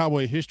Dallas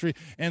Cowboy history.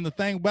 And the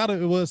thing about it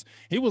was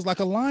he was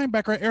like a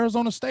linebacker at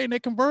Arizona State, and they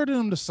converted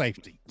him to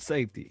safety.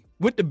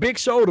 With the big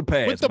shoulder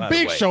pads.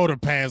 Shoulder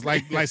pads,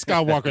 like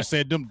Skywalker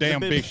said, them damn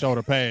big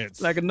shoulder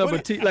pads. Like a number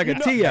T, like a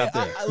T out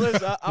there.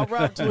 I'll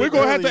wrap to it. We're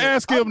going to have to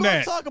ask him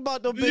that. Talk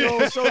about the big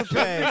old shoulder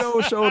pads. Big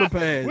old shoulder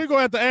pads. We're going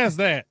to have to ask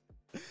that.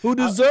 Who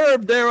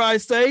deserve, dare I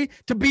say,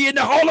 to be in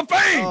the Hall of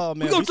Fame. Oh,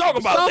 man, we're gonna talk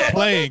about that.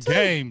 Playing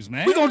games,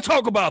 man. We're gonna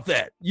talk about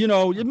that.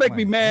 You make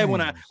me mad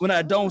when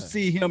I don't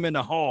see him in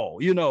the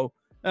hall.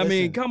 I mean,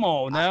 Listen, come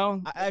on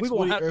now. I asked We're going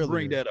Woody to have to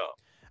bring earlier. that up.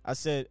 I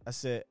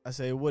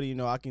said, Woody, you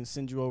know, I can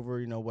send you over,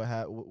 you know,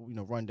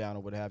 rundown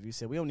or what have you. He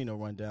said, we don't need no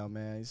rundown,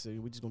 man. He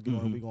said, we just gonna get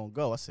on and we gonna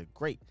go. I said,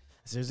 great. I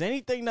said, is there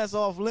anything that's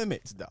off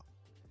limits though?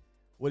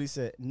 Woody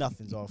said,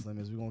 nothing's off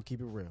limits. We're gonna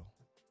keep it real.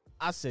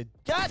 I said,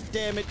 God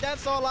damn it,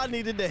 that's all I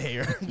needed to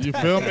hear. You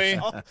feel me?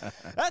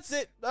 That's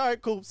it. All right,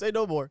 cool. Say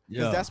no more.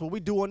 Because Yeah. that's what we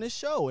do on this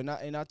show. And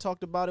I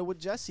talked about it with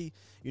Jesse.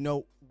 You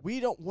know, we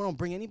don't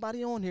bring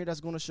anybody on here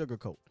that's gonna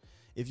sugarcoat.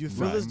 If you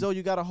feel as though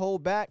you gotta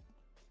hold back,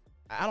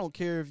 I don't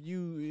care if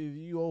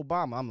you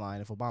Obama. I'm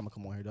lying. If Obama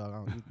come on here,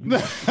 dog, you can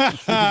just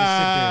sit there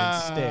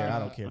and stare. I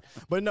don't care.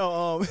 But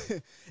no,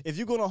 if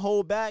you're gonna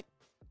hold back,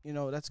 you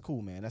know, that's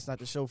cool, man. That's not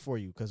the show for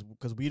you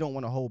because we don't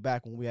want to hold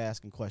back when we're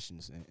asking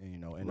questions, and you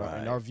know, and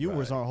our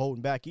viewers aren't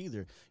holding back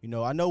either. You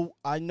know, I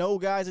know,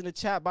 guys in the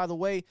chat, by the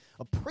way,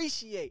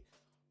 appreciate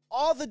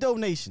all the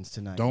donations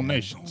tonight.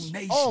 Donations.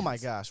 Oh my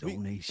gosh,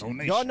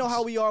 Donations. y'all know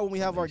how we are when we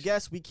have our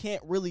guests. We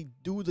can't really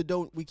do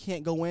we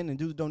can't go in and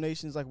do the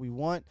donations like we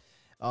want.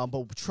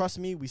 But trust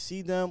me, we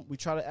see them. We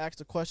try to ask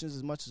the questions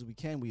as much as we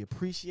can. We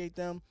appreciate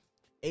them.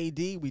 AD,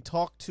 we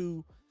talked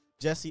to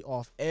Jesse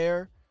off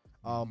air.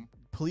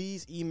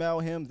 Please email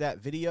him that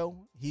video.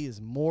 He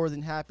is more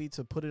than happy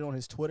to put it on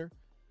his Twitter.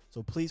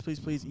 So please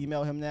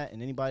email him that.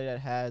 And anybody that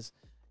has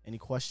any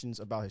questions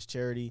about his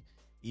charity,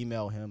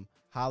 email him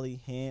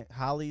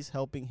Holly's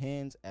Helping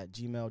Hands at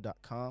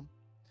gmail.com.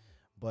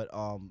 But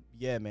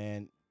yeah,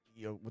 man,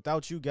 you know,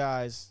 without you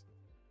guys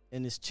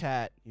in this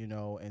chat, you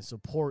know, and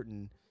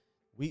supporting,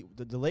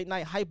 the late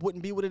night hype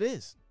wouldn't be what it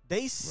is.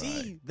 They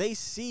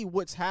see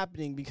what's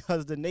happening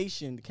because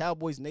the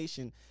Cowboys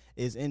Nation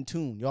is in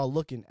tune. Y'all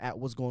looking at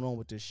what's going on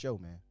with this show,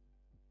 man.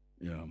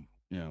 Yeah.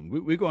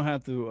 We're going to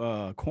have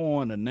to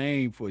coin a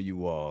name for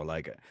you all,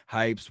 like a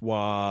Hype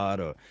Squad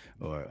or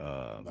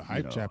The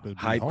hype chat would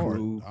be Hype hard.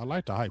 Crew. I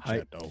like the hype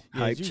chat though. Yeah,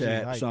 Hype it's usually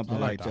chat, hype. something I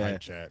like like the that.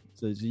 hype chat.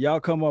 So y'all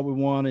come up with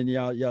one and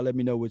y'all let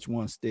me know which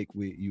one stick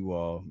with you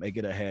all. Make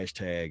it a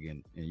hashtag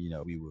and you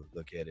know, we will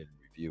look at it and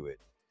review it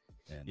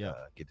and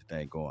get the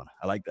thing going.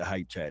 I like the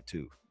hype chat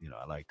too. You know,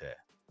 I like that.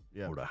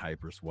 Yeah. Or the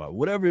hyper squad,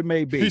 whatever it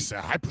may be. He said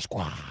hyper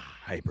squad.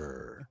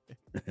 Hyper.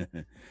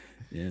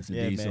 Yes,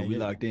 Yeah, indeed. So man, we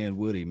yeah. locked in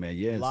Woody, man.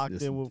 Yes. Locked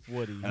listen, in with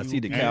Woody. I see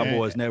the And-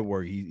 Cowboys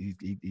Network. He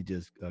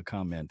just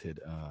commented.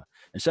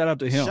 And shout out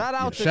to him. Shout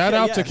out to Shout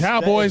out to yes,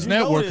 Cowboys if you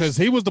Network notice- because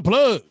he was the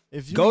plug.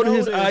 if you Go to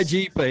his notice-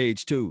 IG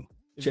page too.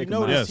 If Check you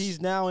him out. notice, Yes.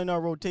 he's now in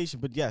our rotation.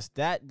 But yes,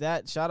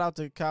 that shout out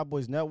to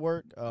Cowboys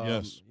Network.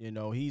 Yes. You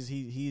know,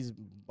 he's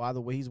by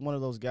the way, he's one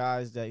of those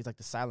guys that he's like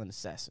the silent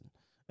assassin.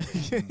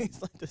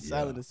 He's like the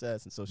silent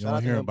assassin. So You shout don't out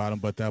to hear him. about him,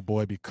 but that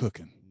boy be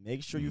cooking.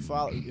 Make sure you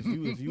follow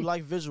if you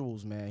like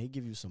visuals, man. He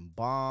give you some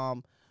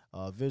bomb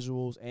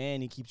visuals,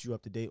 and he keeps you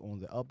up to date on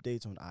the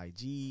updates on IG.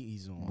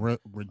 He's on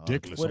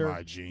Ridiculous Twitter. on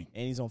IG.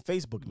 and he's on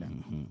Facebook now.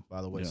 Mhm.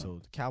 By the way, Yeah. so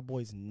the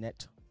Cowboys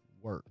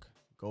Network.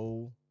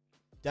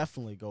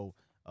 Definitely go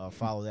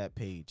follow that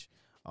page.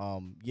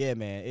 Yeah,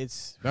 man,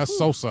 it's That's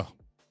Sosa.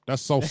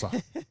 That's Sosa.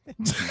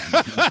 That's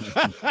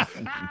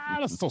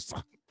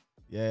Sosa.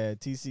 yeah.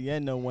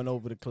 TCN done went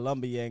over to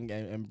Columbia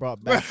and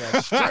brought back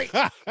that straight.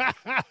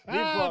 He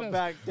brought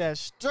back that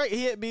straight.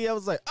 He hit me. I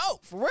was like, oh,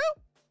 for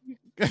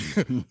real?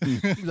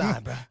 You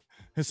lying, bro?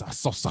 It's a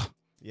Sosa.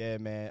 Yeah,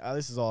 man.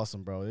 This is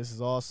awesome, bro. This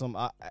is awesome.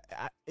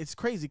 It's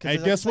crazy. Hey,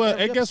 guess what?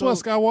 Hey, guess what,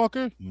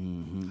 Skywalker?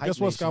 Mhm. Guess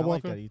what, I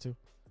like Skywalker? that, E2.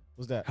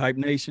 What's that? Hype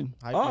Nation.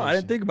 Hype I Nation.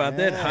 didn't think about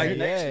that. Yeah, Hype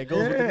yeah, Nation. it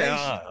goes with the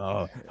nation.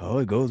 Oh,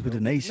 it goes with the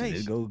nation.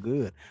 Nation. It goes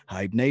good.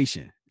 Hype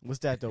Nation. What's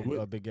that though,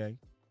 What? Big Gang?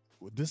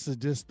 This is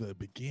just the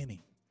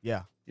beginning.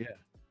 Yeah.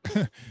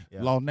 Yeah.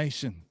 Law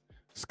Nation,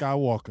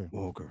 Skywalker.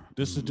 Walker.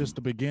 This is just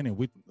the beginning.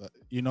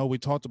 We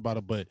talked about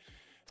it, but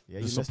Yeah. the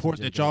you missed him, support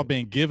that JJ. y'all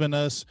been giving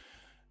us,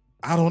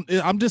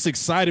 I'm just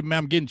excited, man.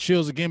 I'm getting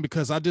chills again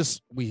because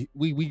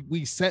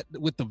we set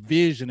with the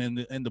vision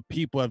and the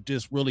people have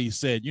just really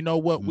said, you know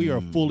what, we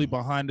are fully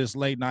behind this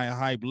late night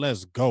hype.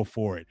 Let's go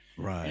for it.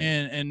 Right.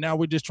 And now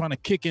we're just trying to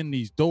kick in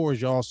these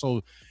doors, y'all.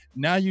 So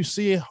now you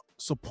see it,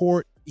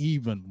 support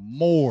even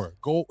more,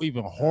 go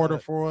even harder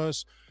for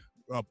us,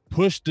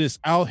 push this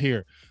out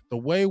here. The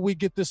way we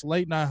get this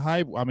late night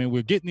hype, I mean,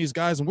 we're getting these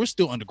guys and we're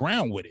still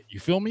underground with it. You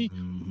feel me?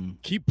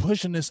 Mhm. Keep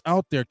pushing this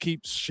out there,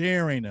 keep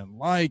sharing and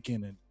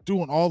liking and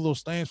doing all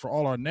those things for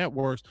all our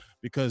networks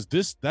because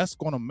that's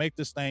going to make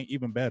this thing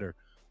even better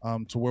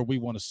to where we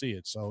want to see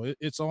it. So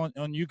it's on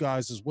you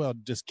guys as well.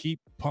 Just keep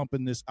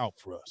pumping this out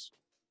for us.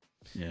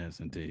 Yes,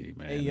 indeed,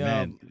 man. Hey,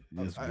 Man,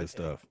 this is good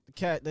stuff.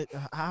 I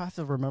have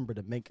to remember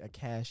to make a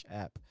Cash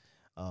App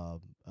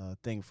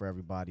thing for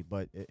everybody.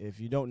 But if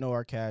you don't know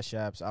our Cash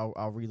Apps,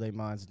 I'll relay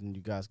mine and then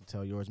you guys can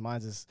tell yours.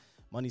 Mine's is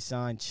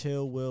 $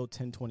 Chillwill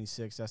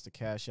 1026. That's the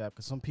Cash App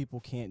because some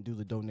people can't do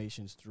the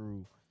donations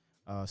through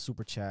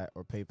Super Chat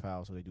or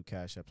PayPal, so they do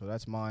Cash App. So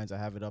that's mine. I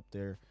have it up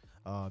there.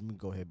 You can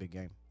go ahead, Big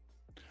Game.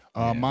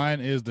 Mine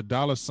is the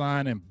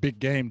 $ and Big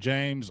Game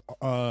James,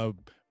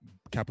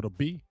 capital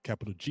B,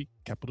 capital G,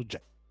 capital J,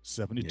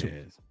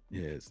 72.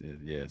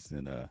 Yes.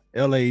 And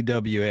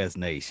LAWS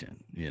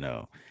Nation, you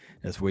know.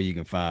 That's where you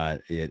can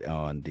find it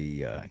on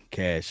the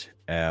Cash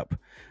App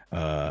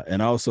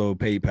and also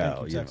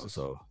PayPal. You know,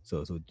 so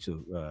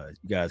you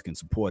guys can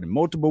support in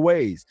multiple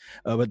ways.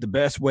 But the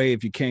best way,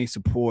 if you can't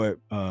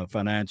support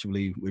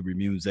financially with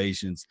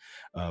Remunizations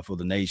for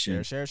the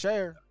nation,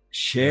 share.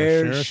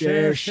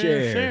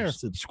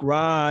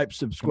 Subscribe.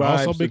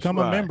 Also become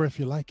a member if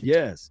you like it.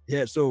 Yes.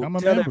 So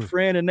tell that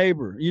friend and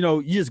neighbor. You know,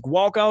 you just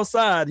walk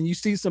outside and you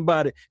see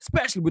somebody,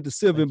 especially with the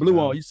silver and blue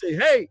on. You say,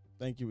 "Hey,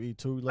 thank you,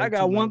 E2. I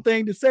got one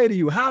thing to say to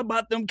you. How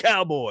about them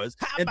Cowboys?"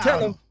 And tell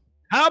them,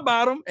 "How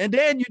about them?" And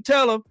then you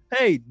tell them,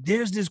 "Hey,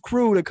 there's this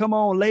crew that come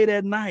on late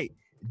at night.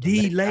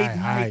 The late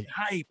night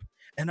hype."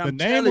 And I'm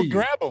telling you,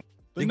 grab them.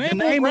 The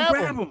name will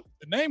grab them.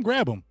 The name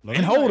grab them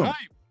and hold them.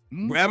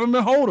 Grab them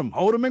and hold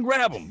them and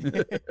grab them.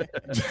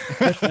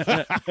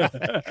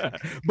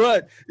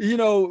 But you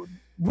know,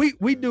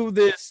 we do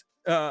this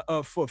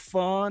for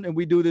fun, and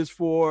we do this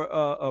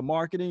for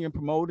marketing and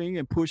promoting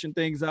and pushing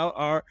things out.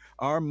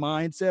 Our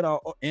mindset, our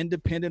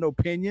independent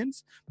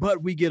opinions,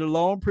 but we get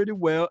along pretty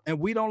well. And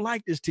we don't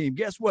like this team.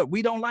 Guess what?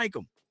 We don't like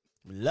them.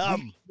 We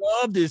love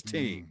this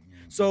team.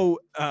 So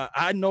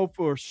I know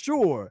for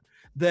sure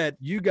that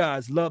you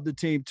guys love the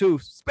team too,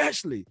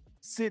 especially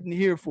sitting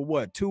here for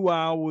what, 2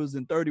 hours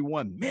and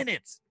 31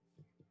 minutes.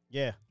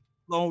 Yeah.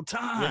 Long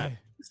time.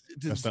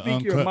 Yeah. To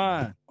speak your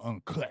mind.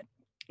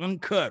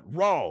 Uncut,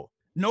 raw.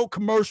 No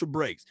commercial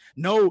breaks.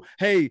 No,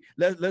 hey,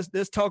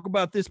 let's talk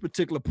about this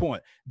particular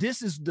point.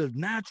 This is the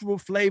natural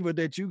flavor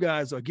that you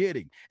guys are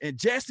getting. And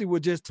Jesse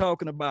was just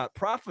talking about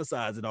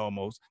prophesizing,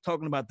 almost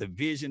talking about the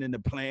vision and the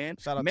plan.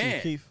 Shout out to you,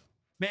 Keith.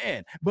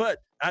 Man, but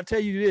I tell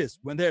you this,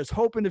 when there's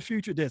hope in the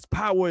future, there's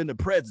power in the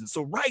present.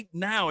 So right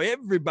now,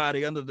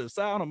 everybody under the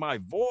sound of my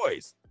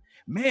voice,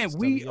 man,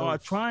 we are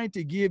trying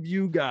to give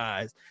you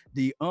guys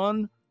the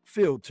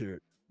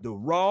unfiltered, the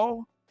raw,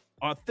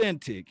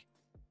 authentic,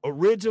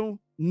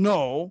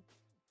 original,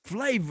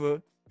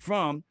 flavor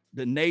from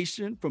the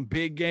nation, from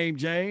Big Game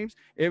James,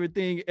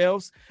 everything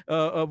else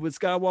with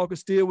Skywalker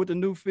still with the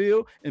new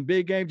feel, and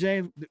Big Game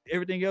James,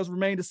 everything else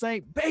remained the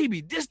same.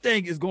 Baby, this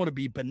thing is going to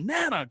be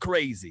banana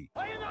crazy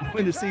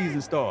when the season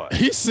starts.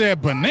 He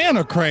said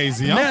banana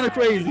crazy. Banana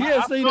crazy.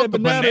 Yeah, see that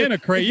banana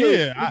crazy.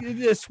 Yeah. It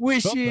just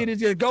swishy, it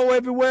just go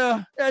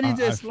everywhere. And it's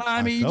just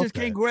slimy. You just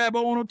can't grab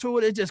on to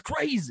it. It's just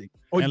crazy.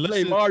 Or you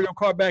play Mario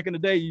Kart back in the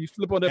day, you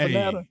flip on that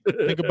banana.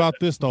 Think about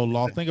this though,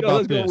 Law. Think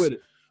about this. Go with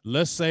it.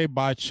 Let's say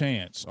by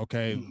chance,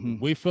 okay,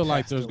 we feel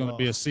like there's going to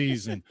be a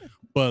season,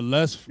 but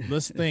let's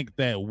think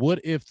that what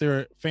if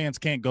their fans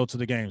can't go to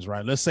the games,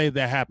 right? Let's say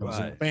that happens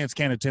and fans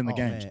can't attend the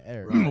games.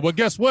 Man, well,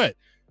 guess what?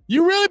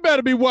 You really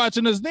better be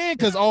watching us then,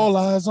 because all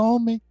eyes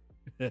on me.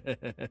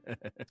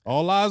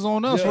 All eyes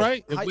on us,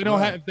 right? If we don't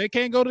if they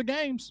can't go to the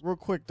games. Real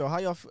quick though, how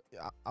y'all?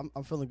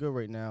 I'm feeling good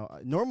right now.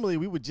 Normally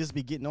we would just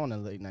be getting on a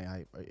late night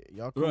hype.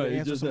 Y'all can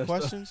answer some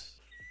questions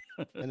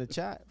in the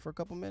chat for a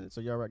couple minutes,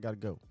 or y'all got to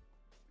go.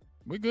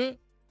 We good.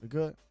 We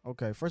good?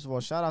 Okay. First of all,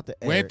 shout out to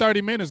Eric. We ain't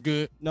 30 minutes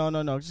good. No.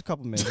 Just a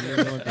couple minutes.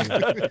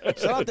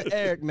 Shout out to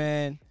Eric,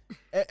 man.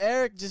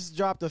 Eric just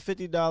dropped a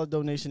 $50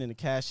 donation in the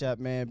Cash App,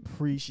 man.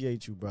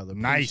 Appreciate you, brother.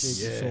 Nice.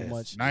 Appreciate you so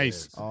much.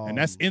 Nice. And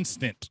that's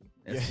instant.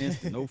 That's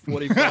instant. No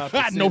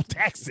 45%. No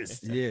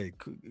taxes. Yeah.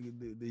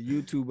 The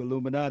YouTube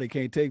Illuminati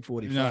can't take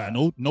 45.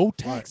 No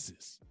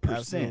taxes.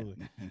 Absolutely.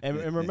 And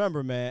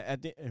remember, man,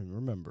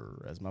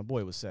 as my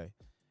boy would say,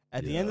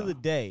 at the end of the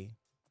day,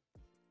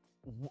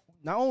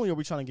 not only are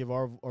we trying to give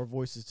our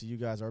voices to you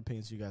guys, our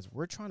opinions to you guys,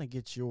 we're trying to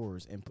get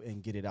yours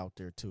and get it out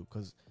there too.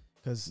 Because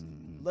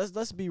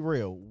let's be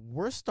real,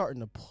 we're starting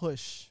to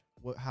push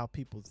how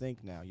people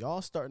think now.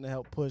 Y'all starting to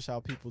help push how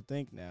people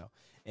think now,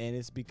 and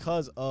it's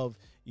because of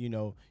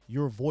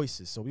your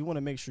voices. So we want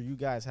to make sure you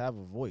guys have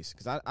a voice.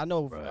 Because I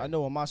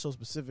know on my show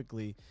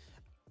specifically,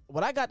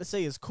 what I got to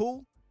say is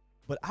cool,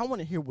 but I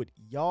want to hear what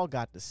y'all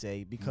got to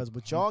say, because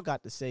what y'all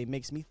got to say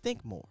makes me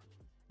think more.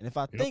 And if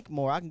I think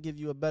more, I can give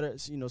you a better,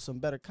 some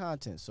better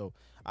content. So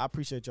I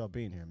appreciate y'all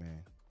being here,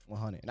 man.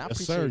 100. And I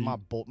appreciate my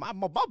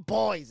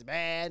boys,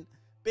 man.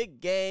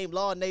 Big Game,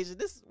 Law Nation.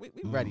 We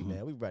ready,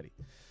 man. We ready.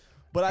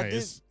 But I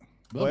did.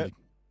 Go ahead.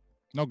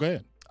 No, go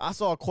ahead. I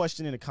saw a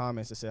question in the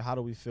comments that said, "How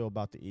do we feel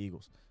about the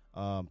Eagles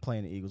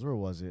playing the Eagles?" Where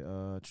was it?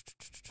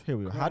 Here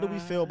we go. How do we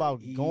feel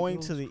about going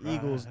to the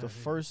Eagles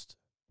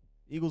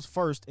Eagles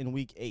first in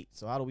Week 8?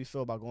 So how do we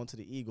feel about going to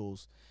the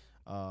Eagles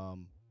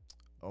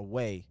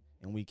away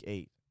in Week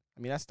 8?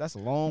 I mean, that's a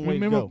long way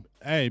to go.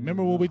 Hey,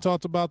 remember when we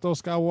talked about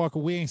those,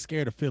 Skywalker? We ain't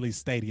scared of Philly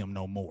Stadium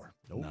no more.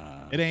 Nope.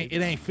 Nah, it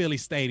ain't Philly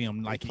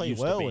Stadium like it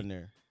used to be. In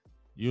there.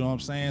 You know what I'm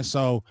saying?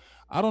 So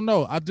I don't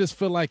know. I just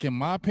feel like, in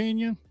my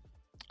opinion,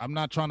 I'm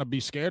not trying to be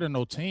scared of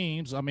no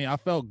teams. I mean, I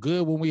felt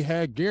good when we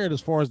had Garrett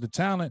as far as the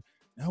talent.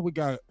 Now we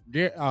got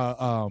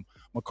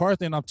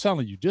McCarthy, and I'm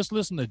telling you, just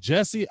listen to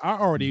Jesse. I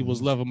already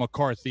was loving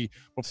McCarthy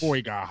before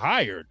he got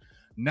hired.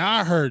 Now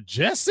I heard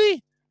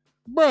Jesse.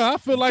 Bro, I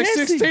feel like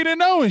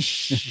 16-0 and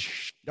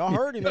shh. Y'all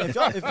heard him, man. If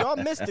y'all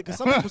missed it, because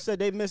some people said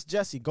they missed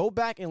Jesse, go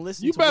back and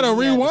listen. You better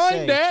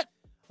rewind that.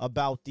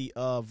 about the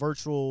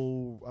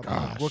virtual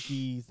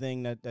rookie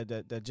thing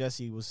that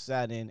Jesse was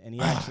sat in, and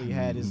he actually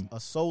had a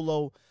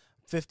solo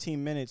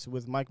 15 minutes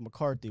with Mike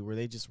McCarthy where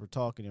they just were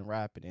talking and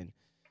rapping. And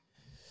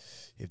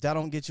if that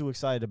don't get you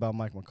excited about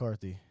Mike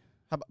McCarthy,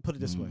 how about put it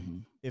this way: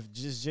 if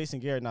just Jason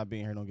Garrett not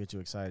being here don't get you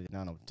excited,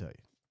 now I know what to tell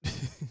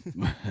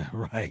you.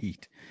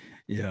 Right?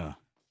 Yeah.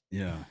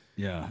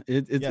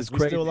 It's yes, we're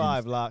crazy. still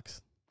live,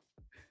 Locks.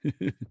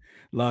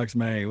 Locks,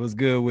 man, what's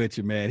good with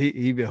you, man?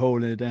 He been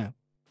holding it down.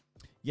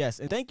 Yes,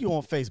 and thank you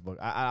on Facebook.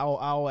 I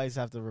always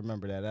have to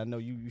remember that. I know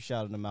you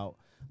shouted them out,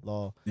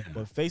 Law,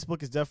 but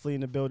Facebook is definitely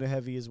in the building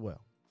heavy as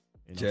well.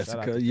 You know,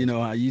 Jessica, you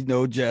know how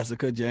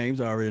Jessica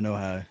James. I already know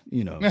how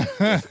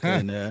Jessica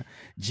and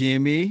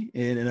Jimmy,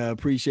 and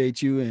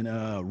appreciate you, and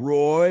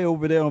Roy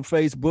over there on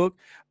Facebook.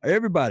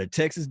 Everybody,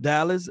 Texas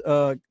Dallas,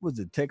 what's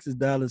it? Texas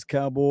Dallas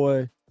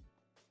Cowboy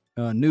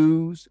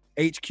News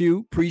HQ.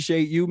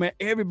 Appreciate you, man.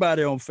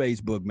 Everybody on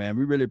Facebook, man.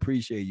 We really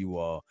appreciate you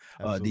all.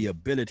 The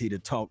ability to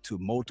talk to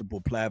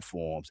multiple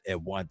platforms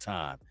at one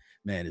time,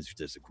 man, it's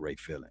just a great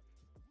feeling.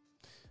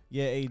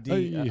 Yeah, AD.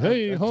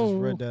 I just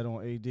read that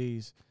on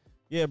AD's.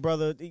 Yeah,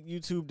 brother.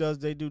 YouTube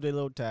they do their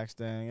little tax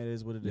thing. It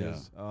is what it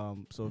is.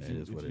 So if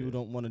you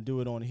don't want to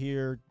do it on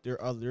here,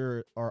 there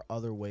are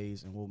other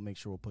ways, and we'll make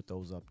sure we'll put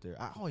those up there.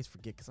 I always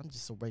forget because I'm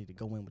just so ready to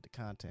go in with the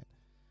content.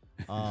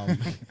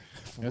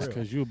 That's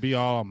because you'll be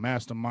all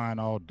mastermind,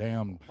 all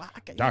damn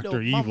Dr.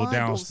 My Evil mind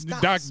down. don't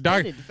stop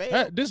spinning,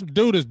 fam. This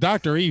dude is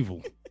Dr.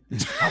 Evil.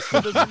 I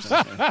sit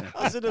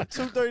up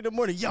 2:30 in the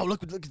morning. Yo,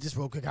 look at this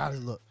real quick. How does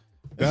it look?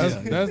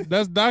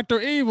 That's Dr.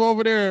 Evil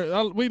over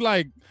there. We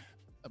like,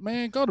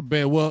 man, go to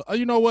bed. Well,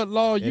 you know what,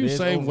 Law? You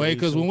same way,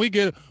 because when we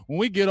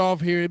get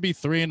off here, it be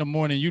 3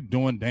 a.m. You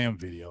doing damn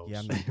videos. Yeah,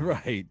 I mean,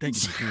 right. Thank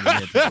you for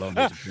tuning in to Law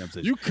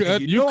Mitchell. You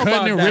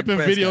cutting and ripping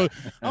videos.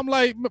 I'm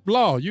like,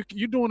 Law, you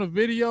doing a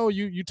video?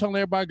 You telling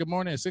everybody good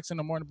morning at 6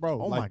 a.m, bro?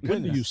 Oh, like, my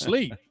when do goodness. you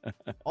sleep?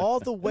 all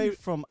the way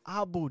from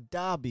Abu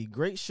Dhabi.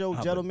 Great show,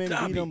 gentlemen.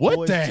 Dhabi. We them What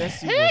boys. the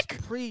Jesse heck?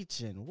 was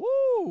preaching.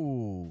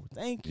 Woo!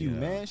 Thank you,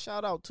 man.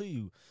 Shout out to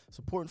you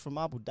supporting from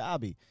Abu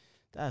Dhabi.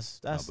 That's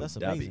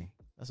amazing.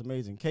 That's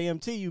amazing.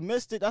 KMT, you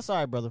missed it. That's all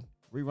right, brother.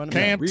 Rerun it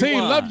back.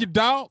 KMT, love you,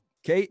 dog.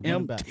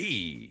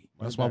 KMT.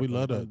 That's why we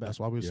love it. That's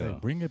why we say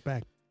bring it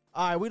back.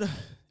 All right,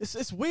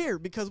 it's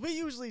weird because we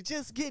usually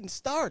just getting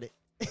started.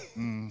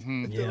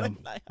 Mm-hmm. We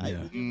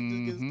just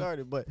getting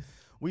started, but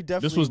we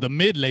definitely. This was the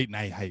late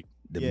night hype.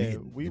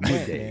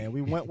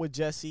 We went with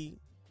Jesse.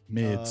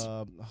 Mids.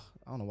 I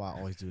don't know why I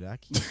always do that. I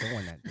keep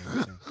doing that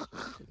thing.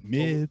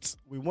 Mids.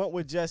 We went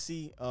with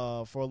Jesse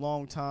for a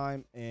long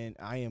time, and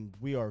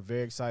we are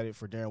very excited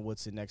for Darren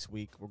Woodson next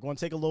week. We're going to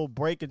take a little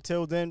break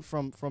until then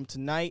from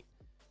tonight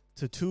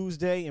to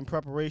Tuesday in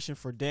preparation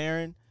for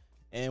Darren,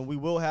 and we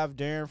will have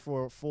Darren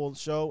for a full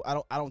show.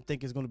 I don't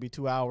think it's going to be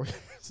 2 hours.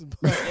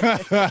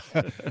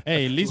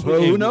 Hey, at least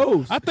who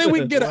knows? I think we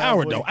can get an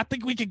hour though. I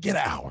think we can get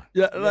an hour.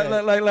 Yeah,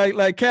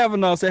 like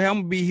Kavanaugh said, I'm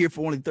gonna be here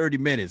for only 30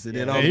 minutes, and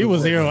then he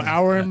was here an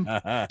hour and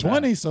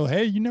 20. So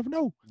hey, you never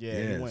know.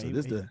 Yeah,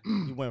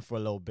 he went for a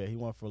little bit.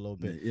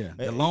 Yeah,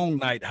 the long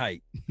night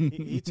hike.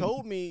 he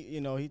told me,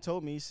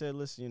 he said,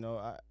 listen,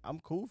 I'm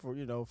cool for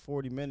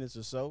 40 minutes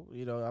or so.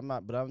 I'm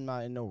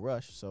not in no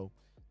rush. So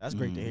that's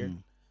great to hear.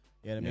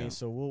 You know what I mean?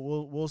 So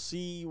we'll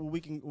see what we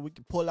can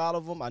pull out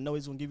of him. I know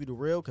he's gonna give you the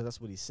real because that's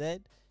what he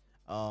said.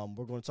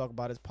 We're going to talk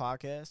about his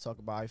podcast, talk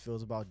about how he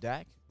feels about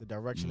Dak, the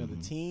direction of the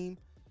team,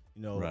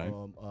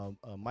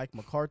 Mike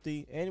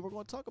McCarthy, and we're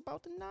going to talk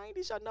about the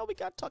 90s. I know we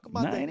got to talk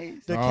about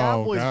the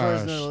Cowboys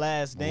version of The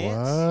Last Dance.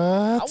 What?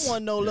 I want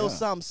to know a little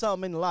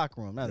something in the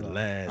locker room. I'm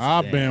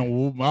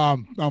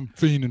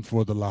fiending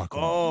for the locker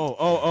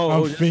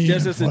room.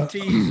 Just as a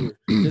teaser.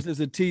 Just as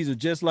a teaser,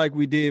 just like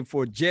we did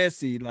for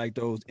Jesse, like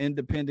those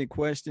independent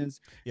questions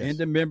in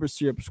the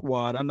membership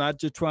squad. I'm not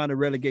just trying to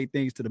relegate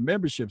things to the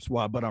membership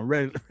squad, but I'm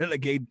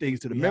relegating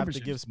things to the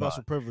membership squad. Give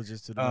special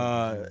privileges to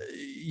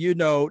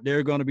the there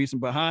are going to be some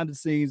behind the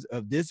scenes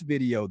of this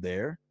video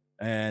there,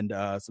 and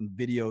some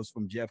videos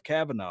from Jeff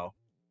Kavanaugh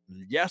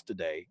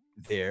yesterday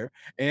there,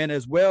 and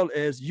as well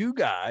as you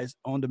guys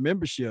on the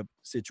membership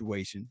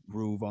situation,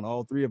 Groove, on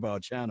all 3 of our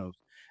channels,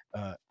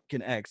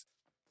 can ask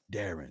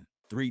Darren,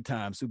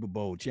 3-time Super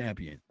Bowl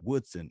champion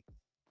Woodson,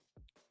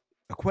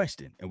 a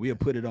question, and we'll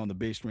put it on the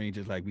big screen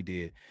just like we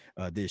did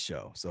this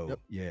show. So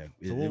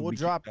we'll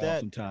drop that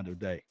sometime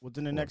today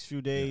within the next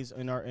few days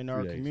in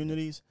our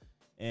communities.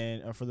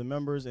 And for the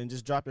members, and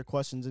just drop your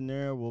questions in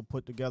there. We'll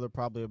put together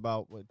probably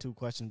about 2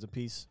 questions a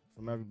piece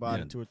from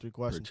everybody, 2 or 3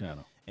 questions, per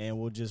channel, and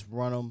we'll just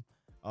run them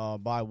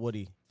by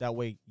Woody. That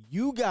way,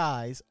 you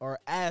guys are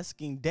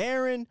asking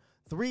Darren,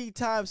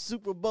 3-time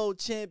Super Bowl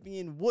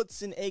champion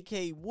Woodson,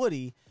 aka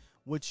Woody,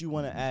 what you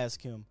want to ask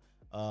him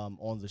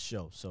on the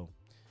show. So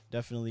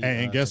definitely.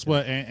 And guess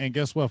what? And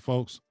guess what,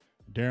 folks?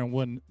 Darren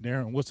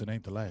Woodson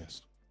ain't the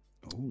last.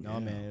 No,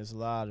 man, it's a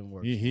lot in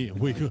work. We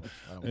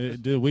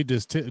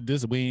just touched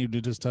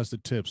the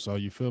tip. So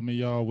you feel me,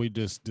 y'all? We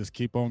just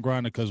keep on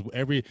grinding because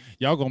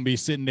y'all gonna be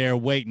sitting there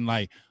waiting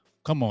like,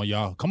 Come on,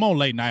 y'all. Come on,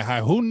 late night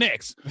high. Who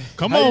next?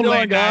 Come How you on, doing,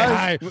 late night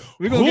high. guys?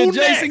 We're gonna Who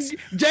get next?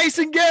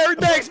 Jason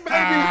Garrett next, baby.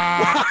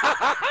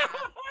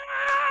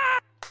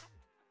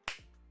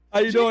 How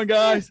you doing,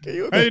 guys? How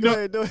you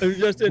doing?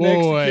 Just didn't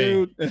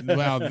Boy, execute.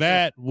 well,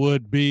 that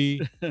would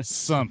be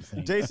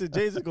something.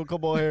 Jason gonna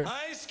come on here.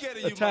 I ain't scared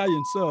of you.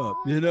 Italian sub,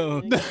 you know.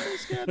 You ain't gonna be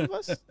scared of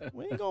us.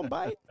 We ain't gonna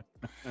bite.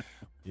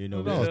 You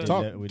know, No, we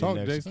talk- didn't talk,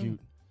 execute.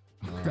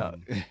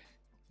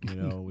 You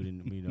know, we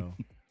didn't.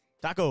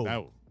 Taco.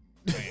 That-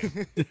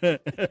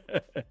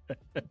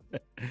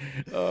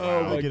 Oh,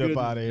 Let me my get up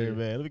out of goodness, here, man.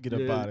 man. Let me get up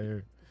Yeah. out of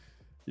here.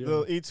 Yeah.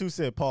 Little E2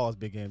 said, pause,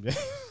 big game.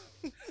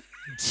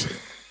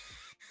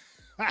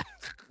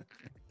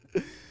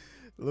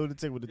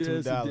 Lunatic with the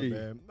Yes, $2, indeed.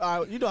 man. All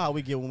right, you know how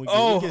we get when we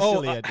Oh, get oh,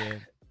 silly at the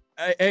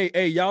end.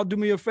 Hey, y'all do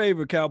me a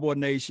favor, Cowboy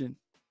Nation.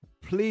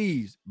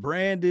 Please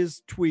brand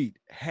this tweet.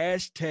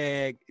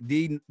 Hashtag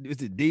D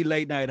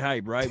late night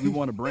hype, right? We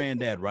want to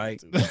brand that,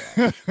 right?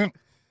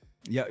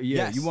 Yeah.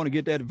 Yes. You want to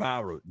get that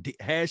viral.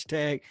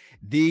 Hashtag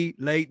D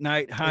late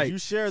night hype. If you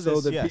share so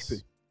this, that yes.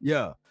 people-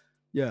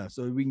 yeah,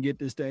 so we can get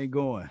this thing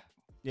going.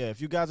 Yeah, if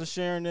you guys are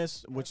sharing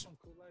this, which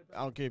I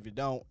don't care if you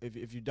don't,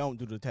 if you don't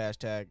do the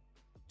hashtag,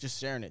 just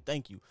sharing it.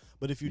 Thank you.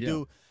 But if you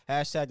do,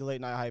 hashtag the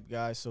late night hype,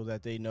 guys, so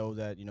that they know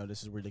that, you know,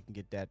 this is where they can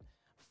get that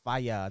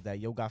fire, that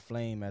yo got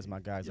flame, as my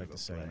guys like to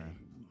say, man.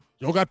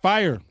 Yo got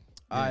fire.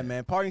 All right,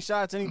 man. Parting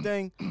shots,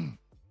 anything?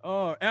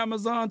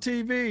 Amazon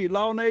TV,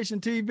 Law Nation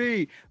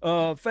TV,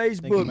 Facebook,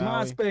 Thank you,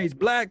 Maui. MySpace,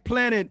 Black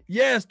Planet,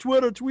 yes,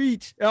 Twitter,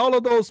 Tweet, all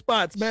of those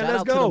spots, man. Shout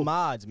Let's out go. to the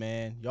mods,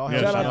 man. Y'all Yeah,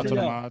 help shout out out to to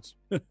the y'all. mods.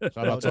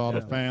 Shout out to all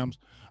the fams.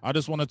 I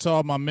just want to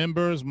tell my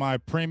members, my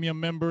premium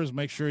members,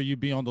 make sure you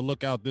be on the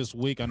lookout this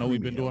week. I know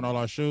we've been doing all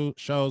our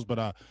shows,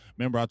 but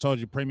remember I told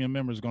you premium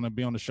members are going to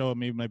be on the show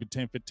maybe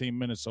 10, 15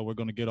 minutes. So we're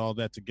going to get all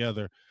that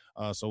together.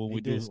 So when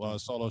we do a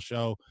solo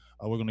show,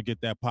 we're going to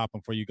get that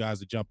popping for you guys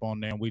to jump on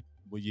there. And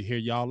you hear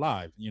y'all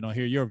live,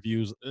 hear your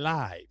views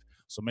live.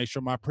 So make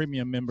sure my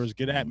premium members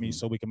get at me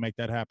so we can make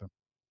that happen.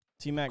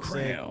 T-Mac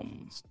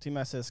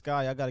said,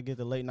 Sky, I got to get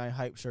the late night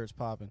hype shirts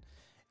popping.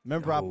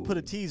 Remember, I put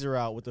a teaser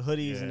out with the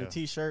hoodies and the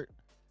T-shirt.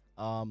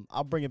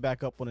 I'll bring it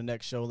back up on the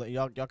next show.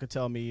 Y'all can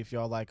tell me if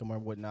y'all like them or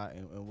whatnot,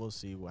 and we'll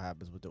see what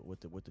happens with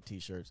the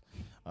T-shirts.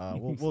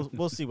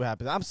 We'll see what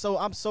happens.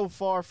 I'm so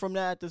far from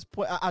that at this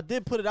point. I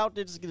did put it out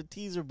there just to get a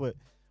teaser, but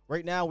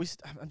right now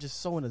I'm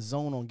just so in the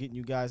zone on getting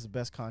you guys the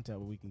best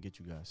content we can get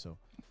you guys. So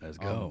let's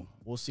go.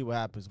 We'll see what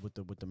happens with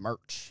the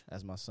merch,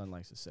 as my son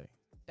likes to say.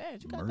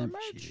 Dad, you got that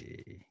merch?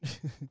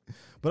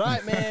 But all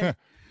right, man.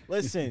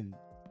 Listen.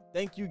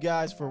 Thank you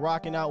guys for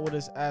rocking out with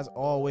us as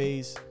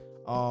always.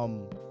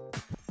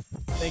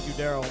 Thank you,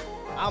 Daryl.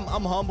 I'm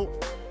humble.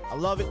 I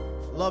love it.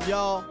 Love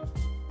y'all.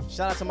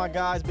 Shout out to my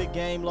guys, Big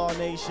Game, Law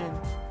Nation.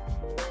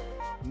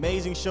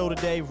 Amazing show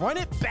today. Run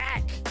it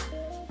back.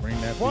 Bring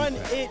that Run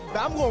back. it.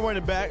 I'm gonna run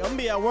it back. I'm gonna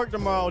be at work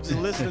tomorrow just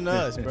listening to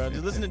us, bro.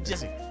 Just listen to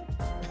Jesse.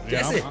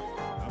 Yeah,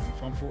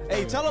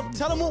 Hey, tell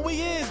them what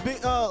we is,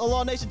 Big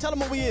Law Nation. Tell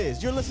them what we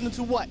is. You're listening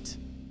to what?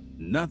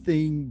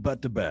 Nothing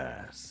but the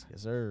bass.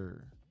 Yes,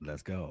 sir.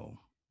 Let's go.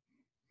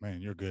 Man,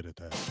 you're good at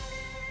that.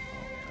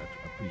 Oh, man,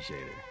 I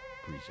appreciate it.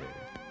 Appreciate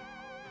it.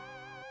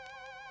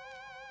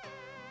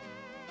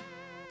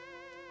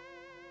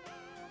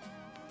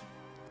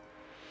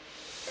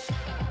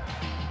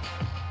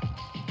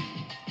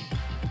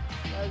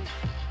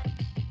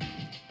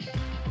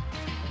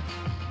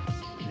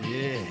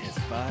 Yes,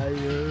 fire.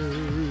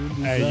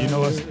 Hey, you know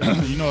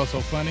what's so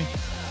funny?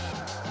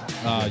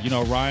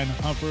 Ryan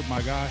Humford,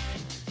 my guy,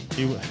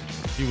 he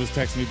was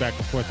texting me back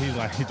and forth.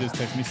 He just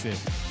texted me, said,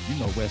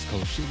 West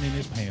Coast shitting in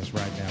his pants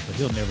right now, but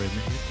he'll never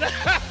admit it.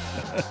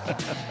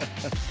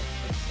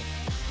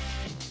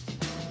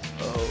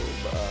 Oh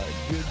my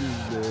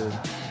goodness, man.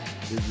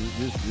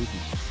 This is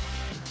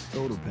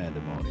total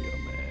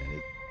pandemonium, man.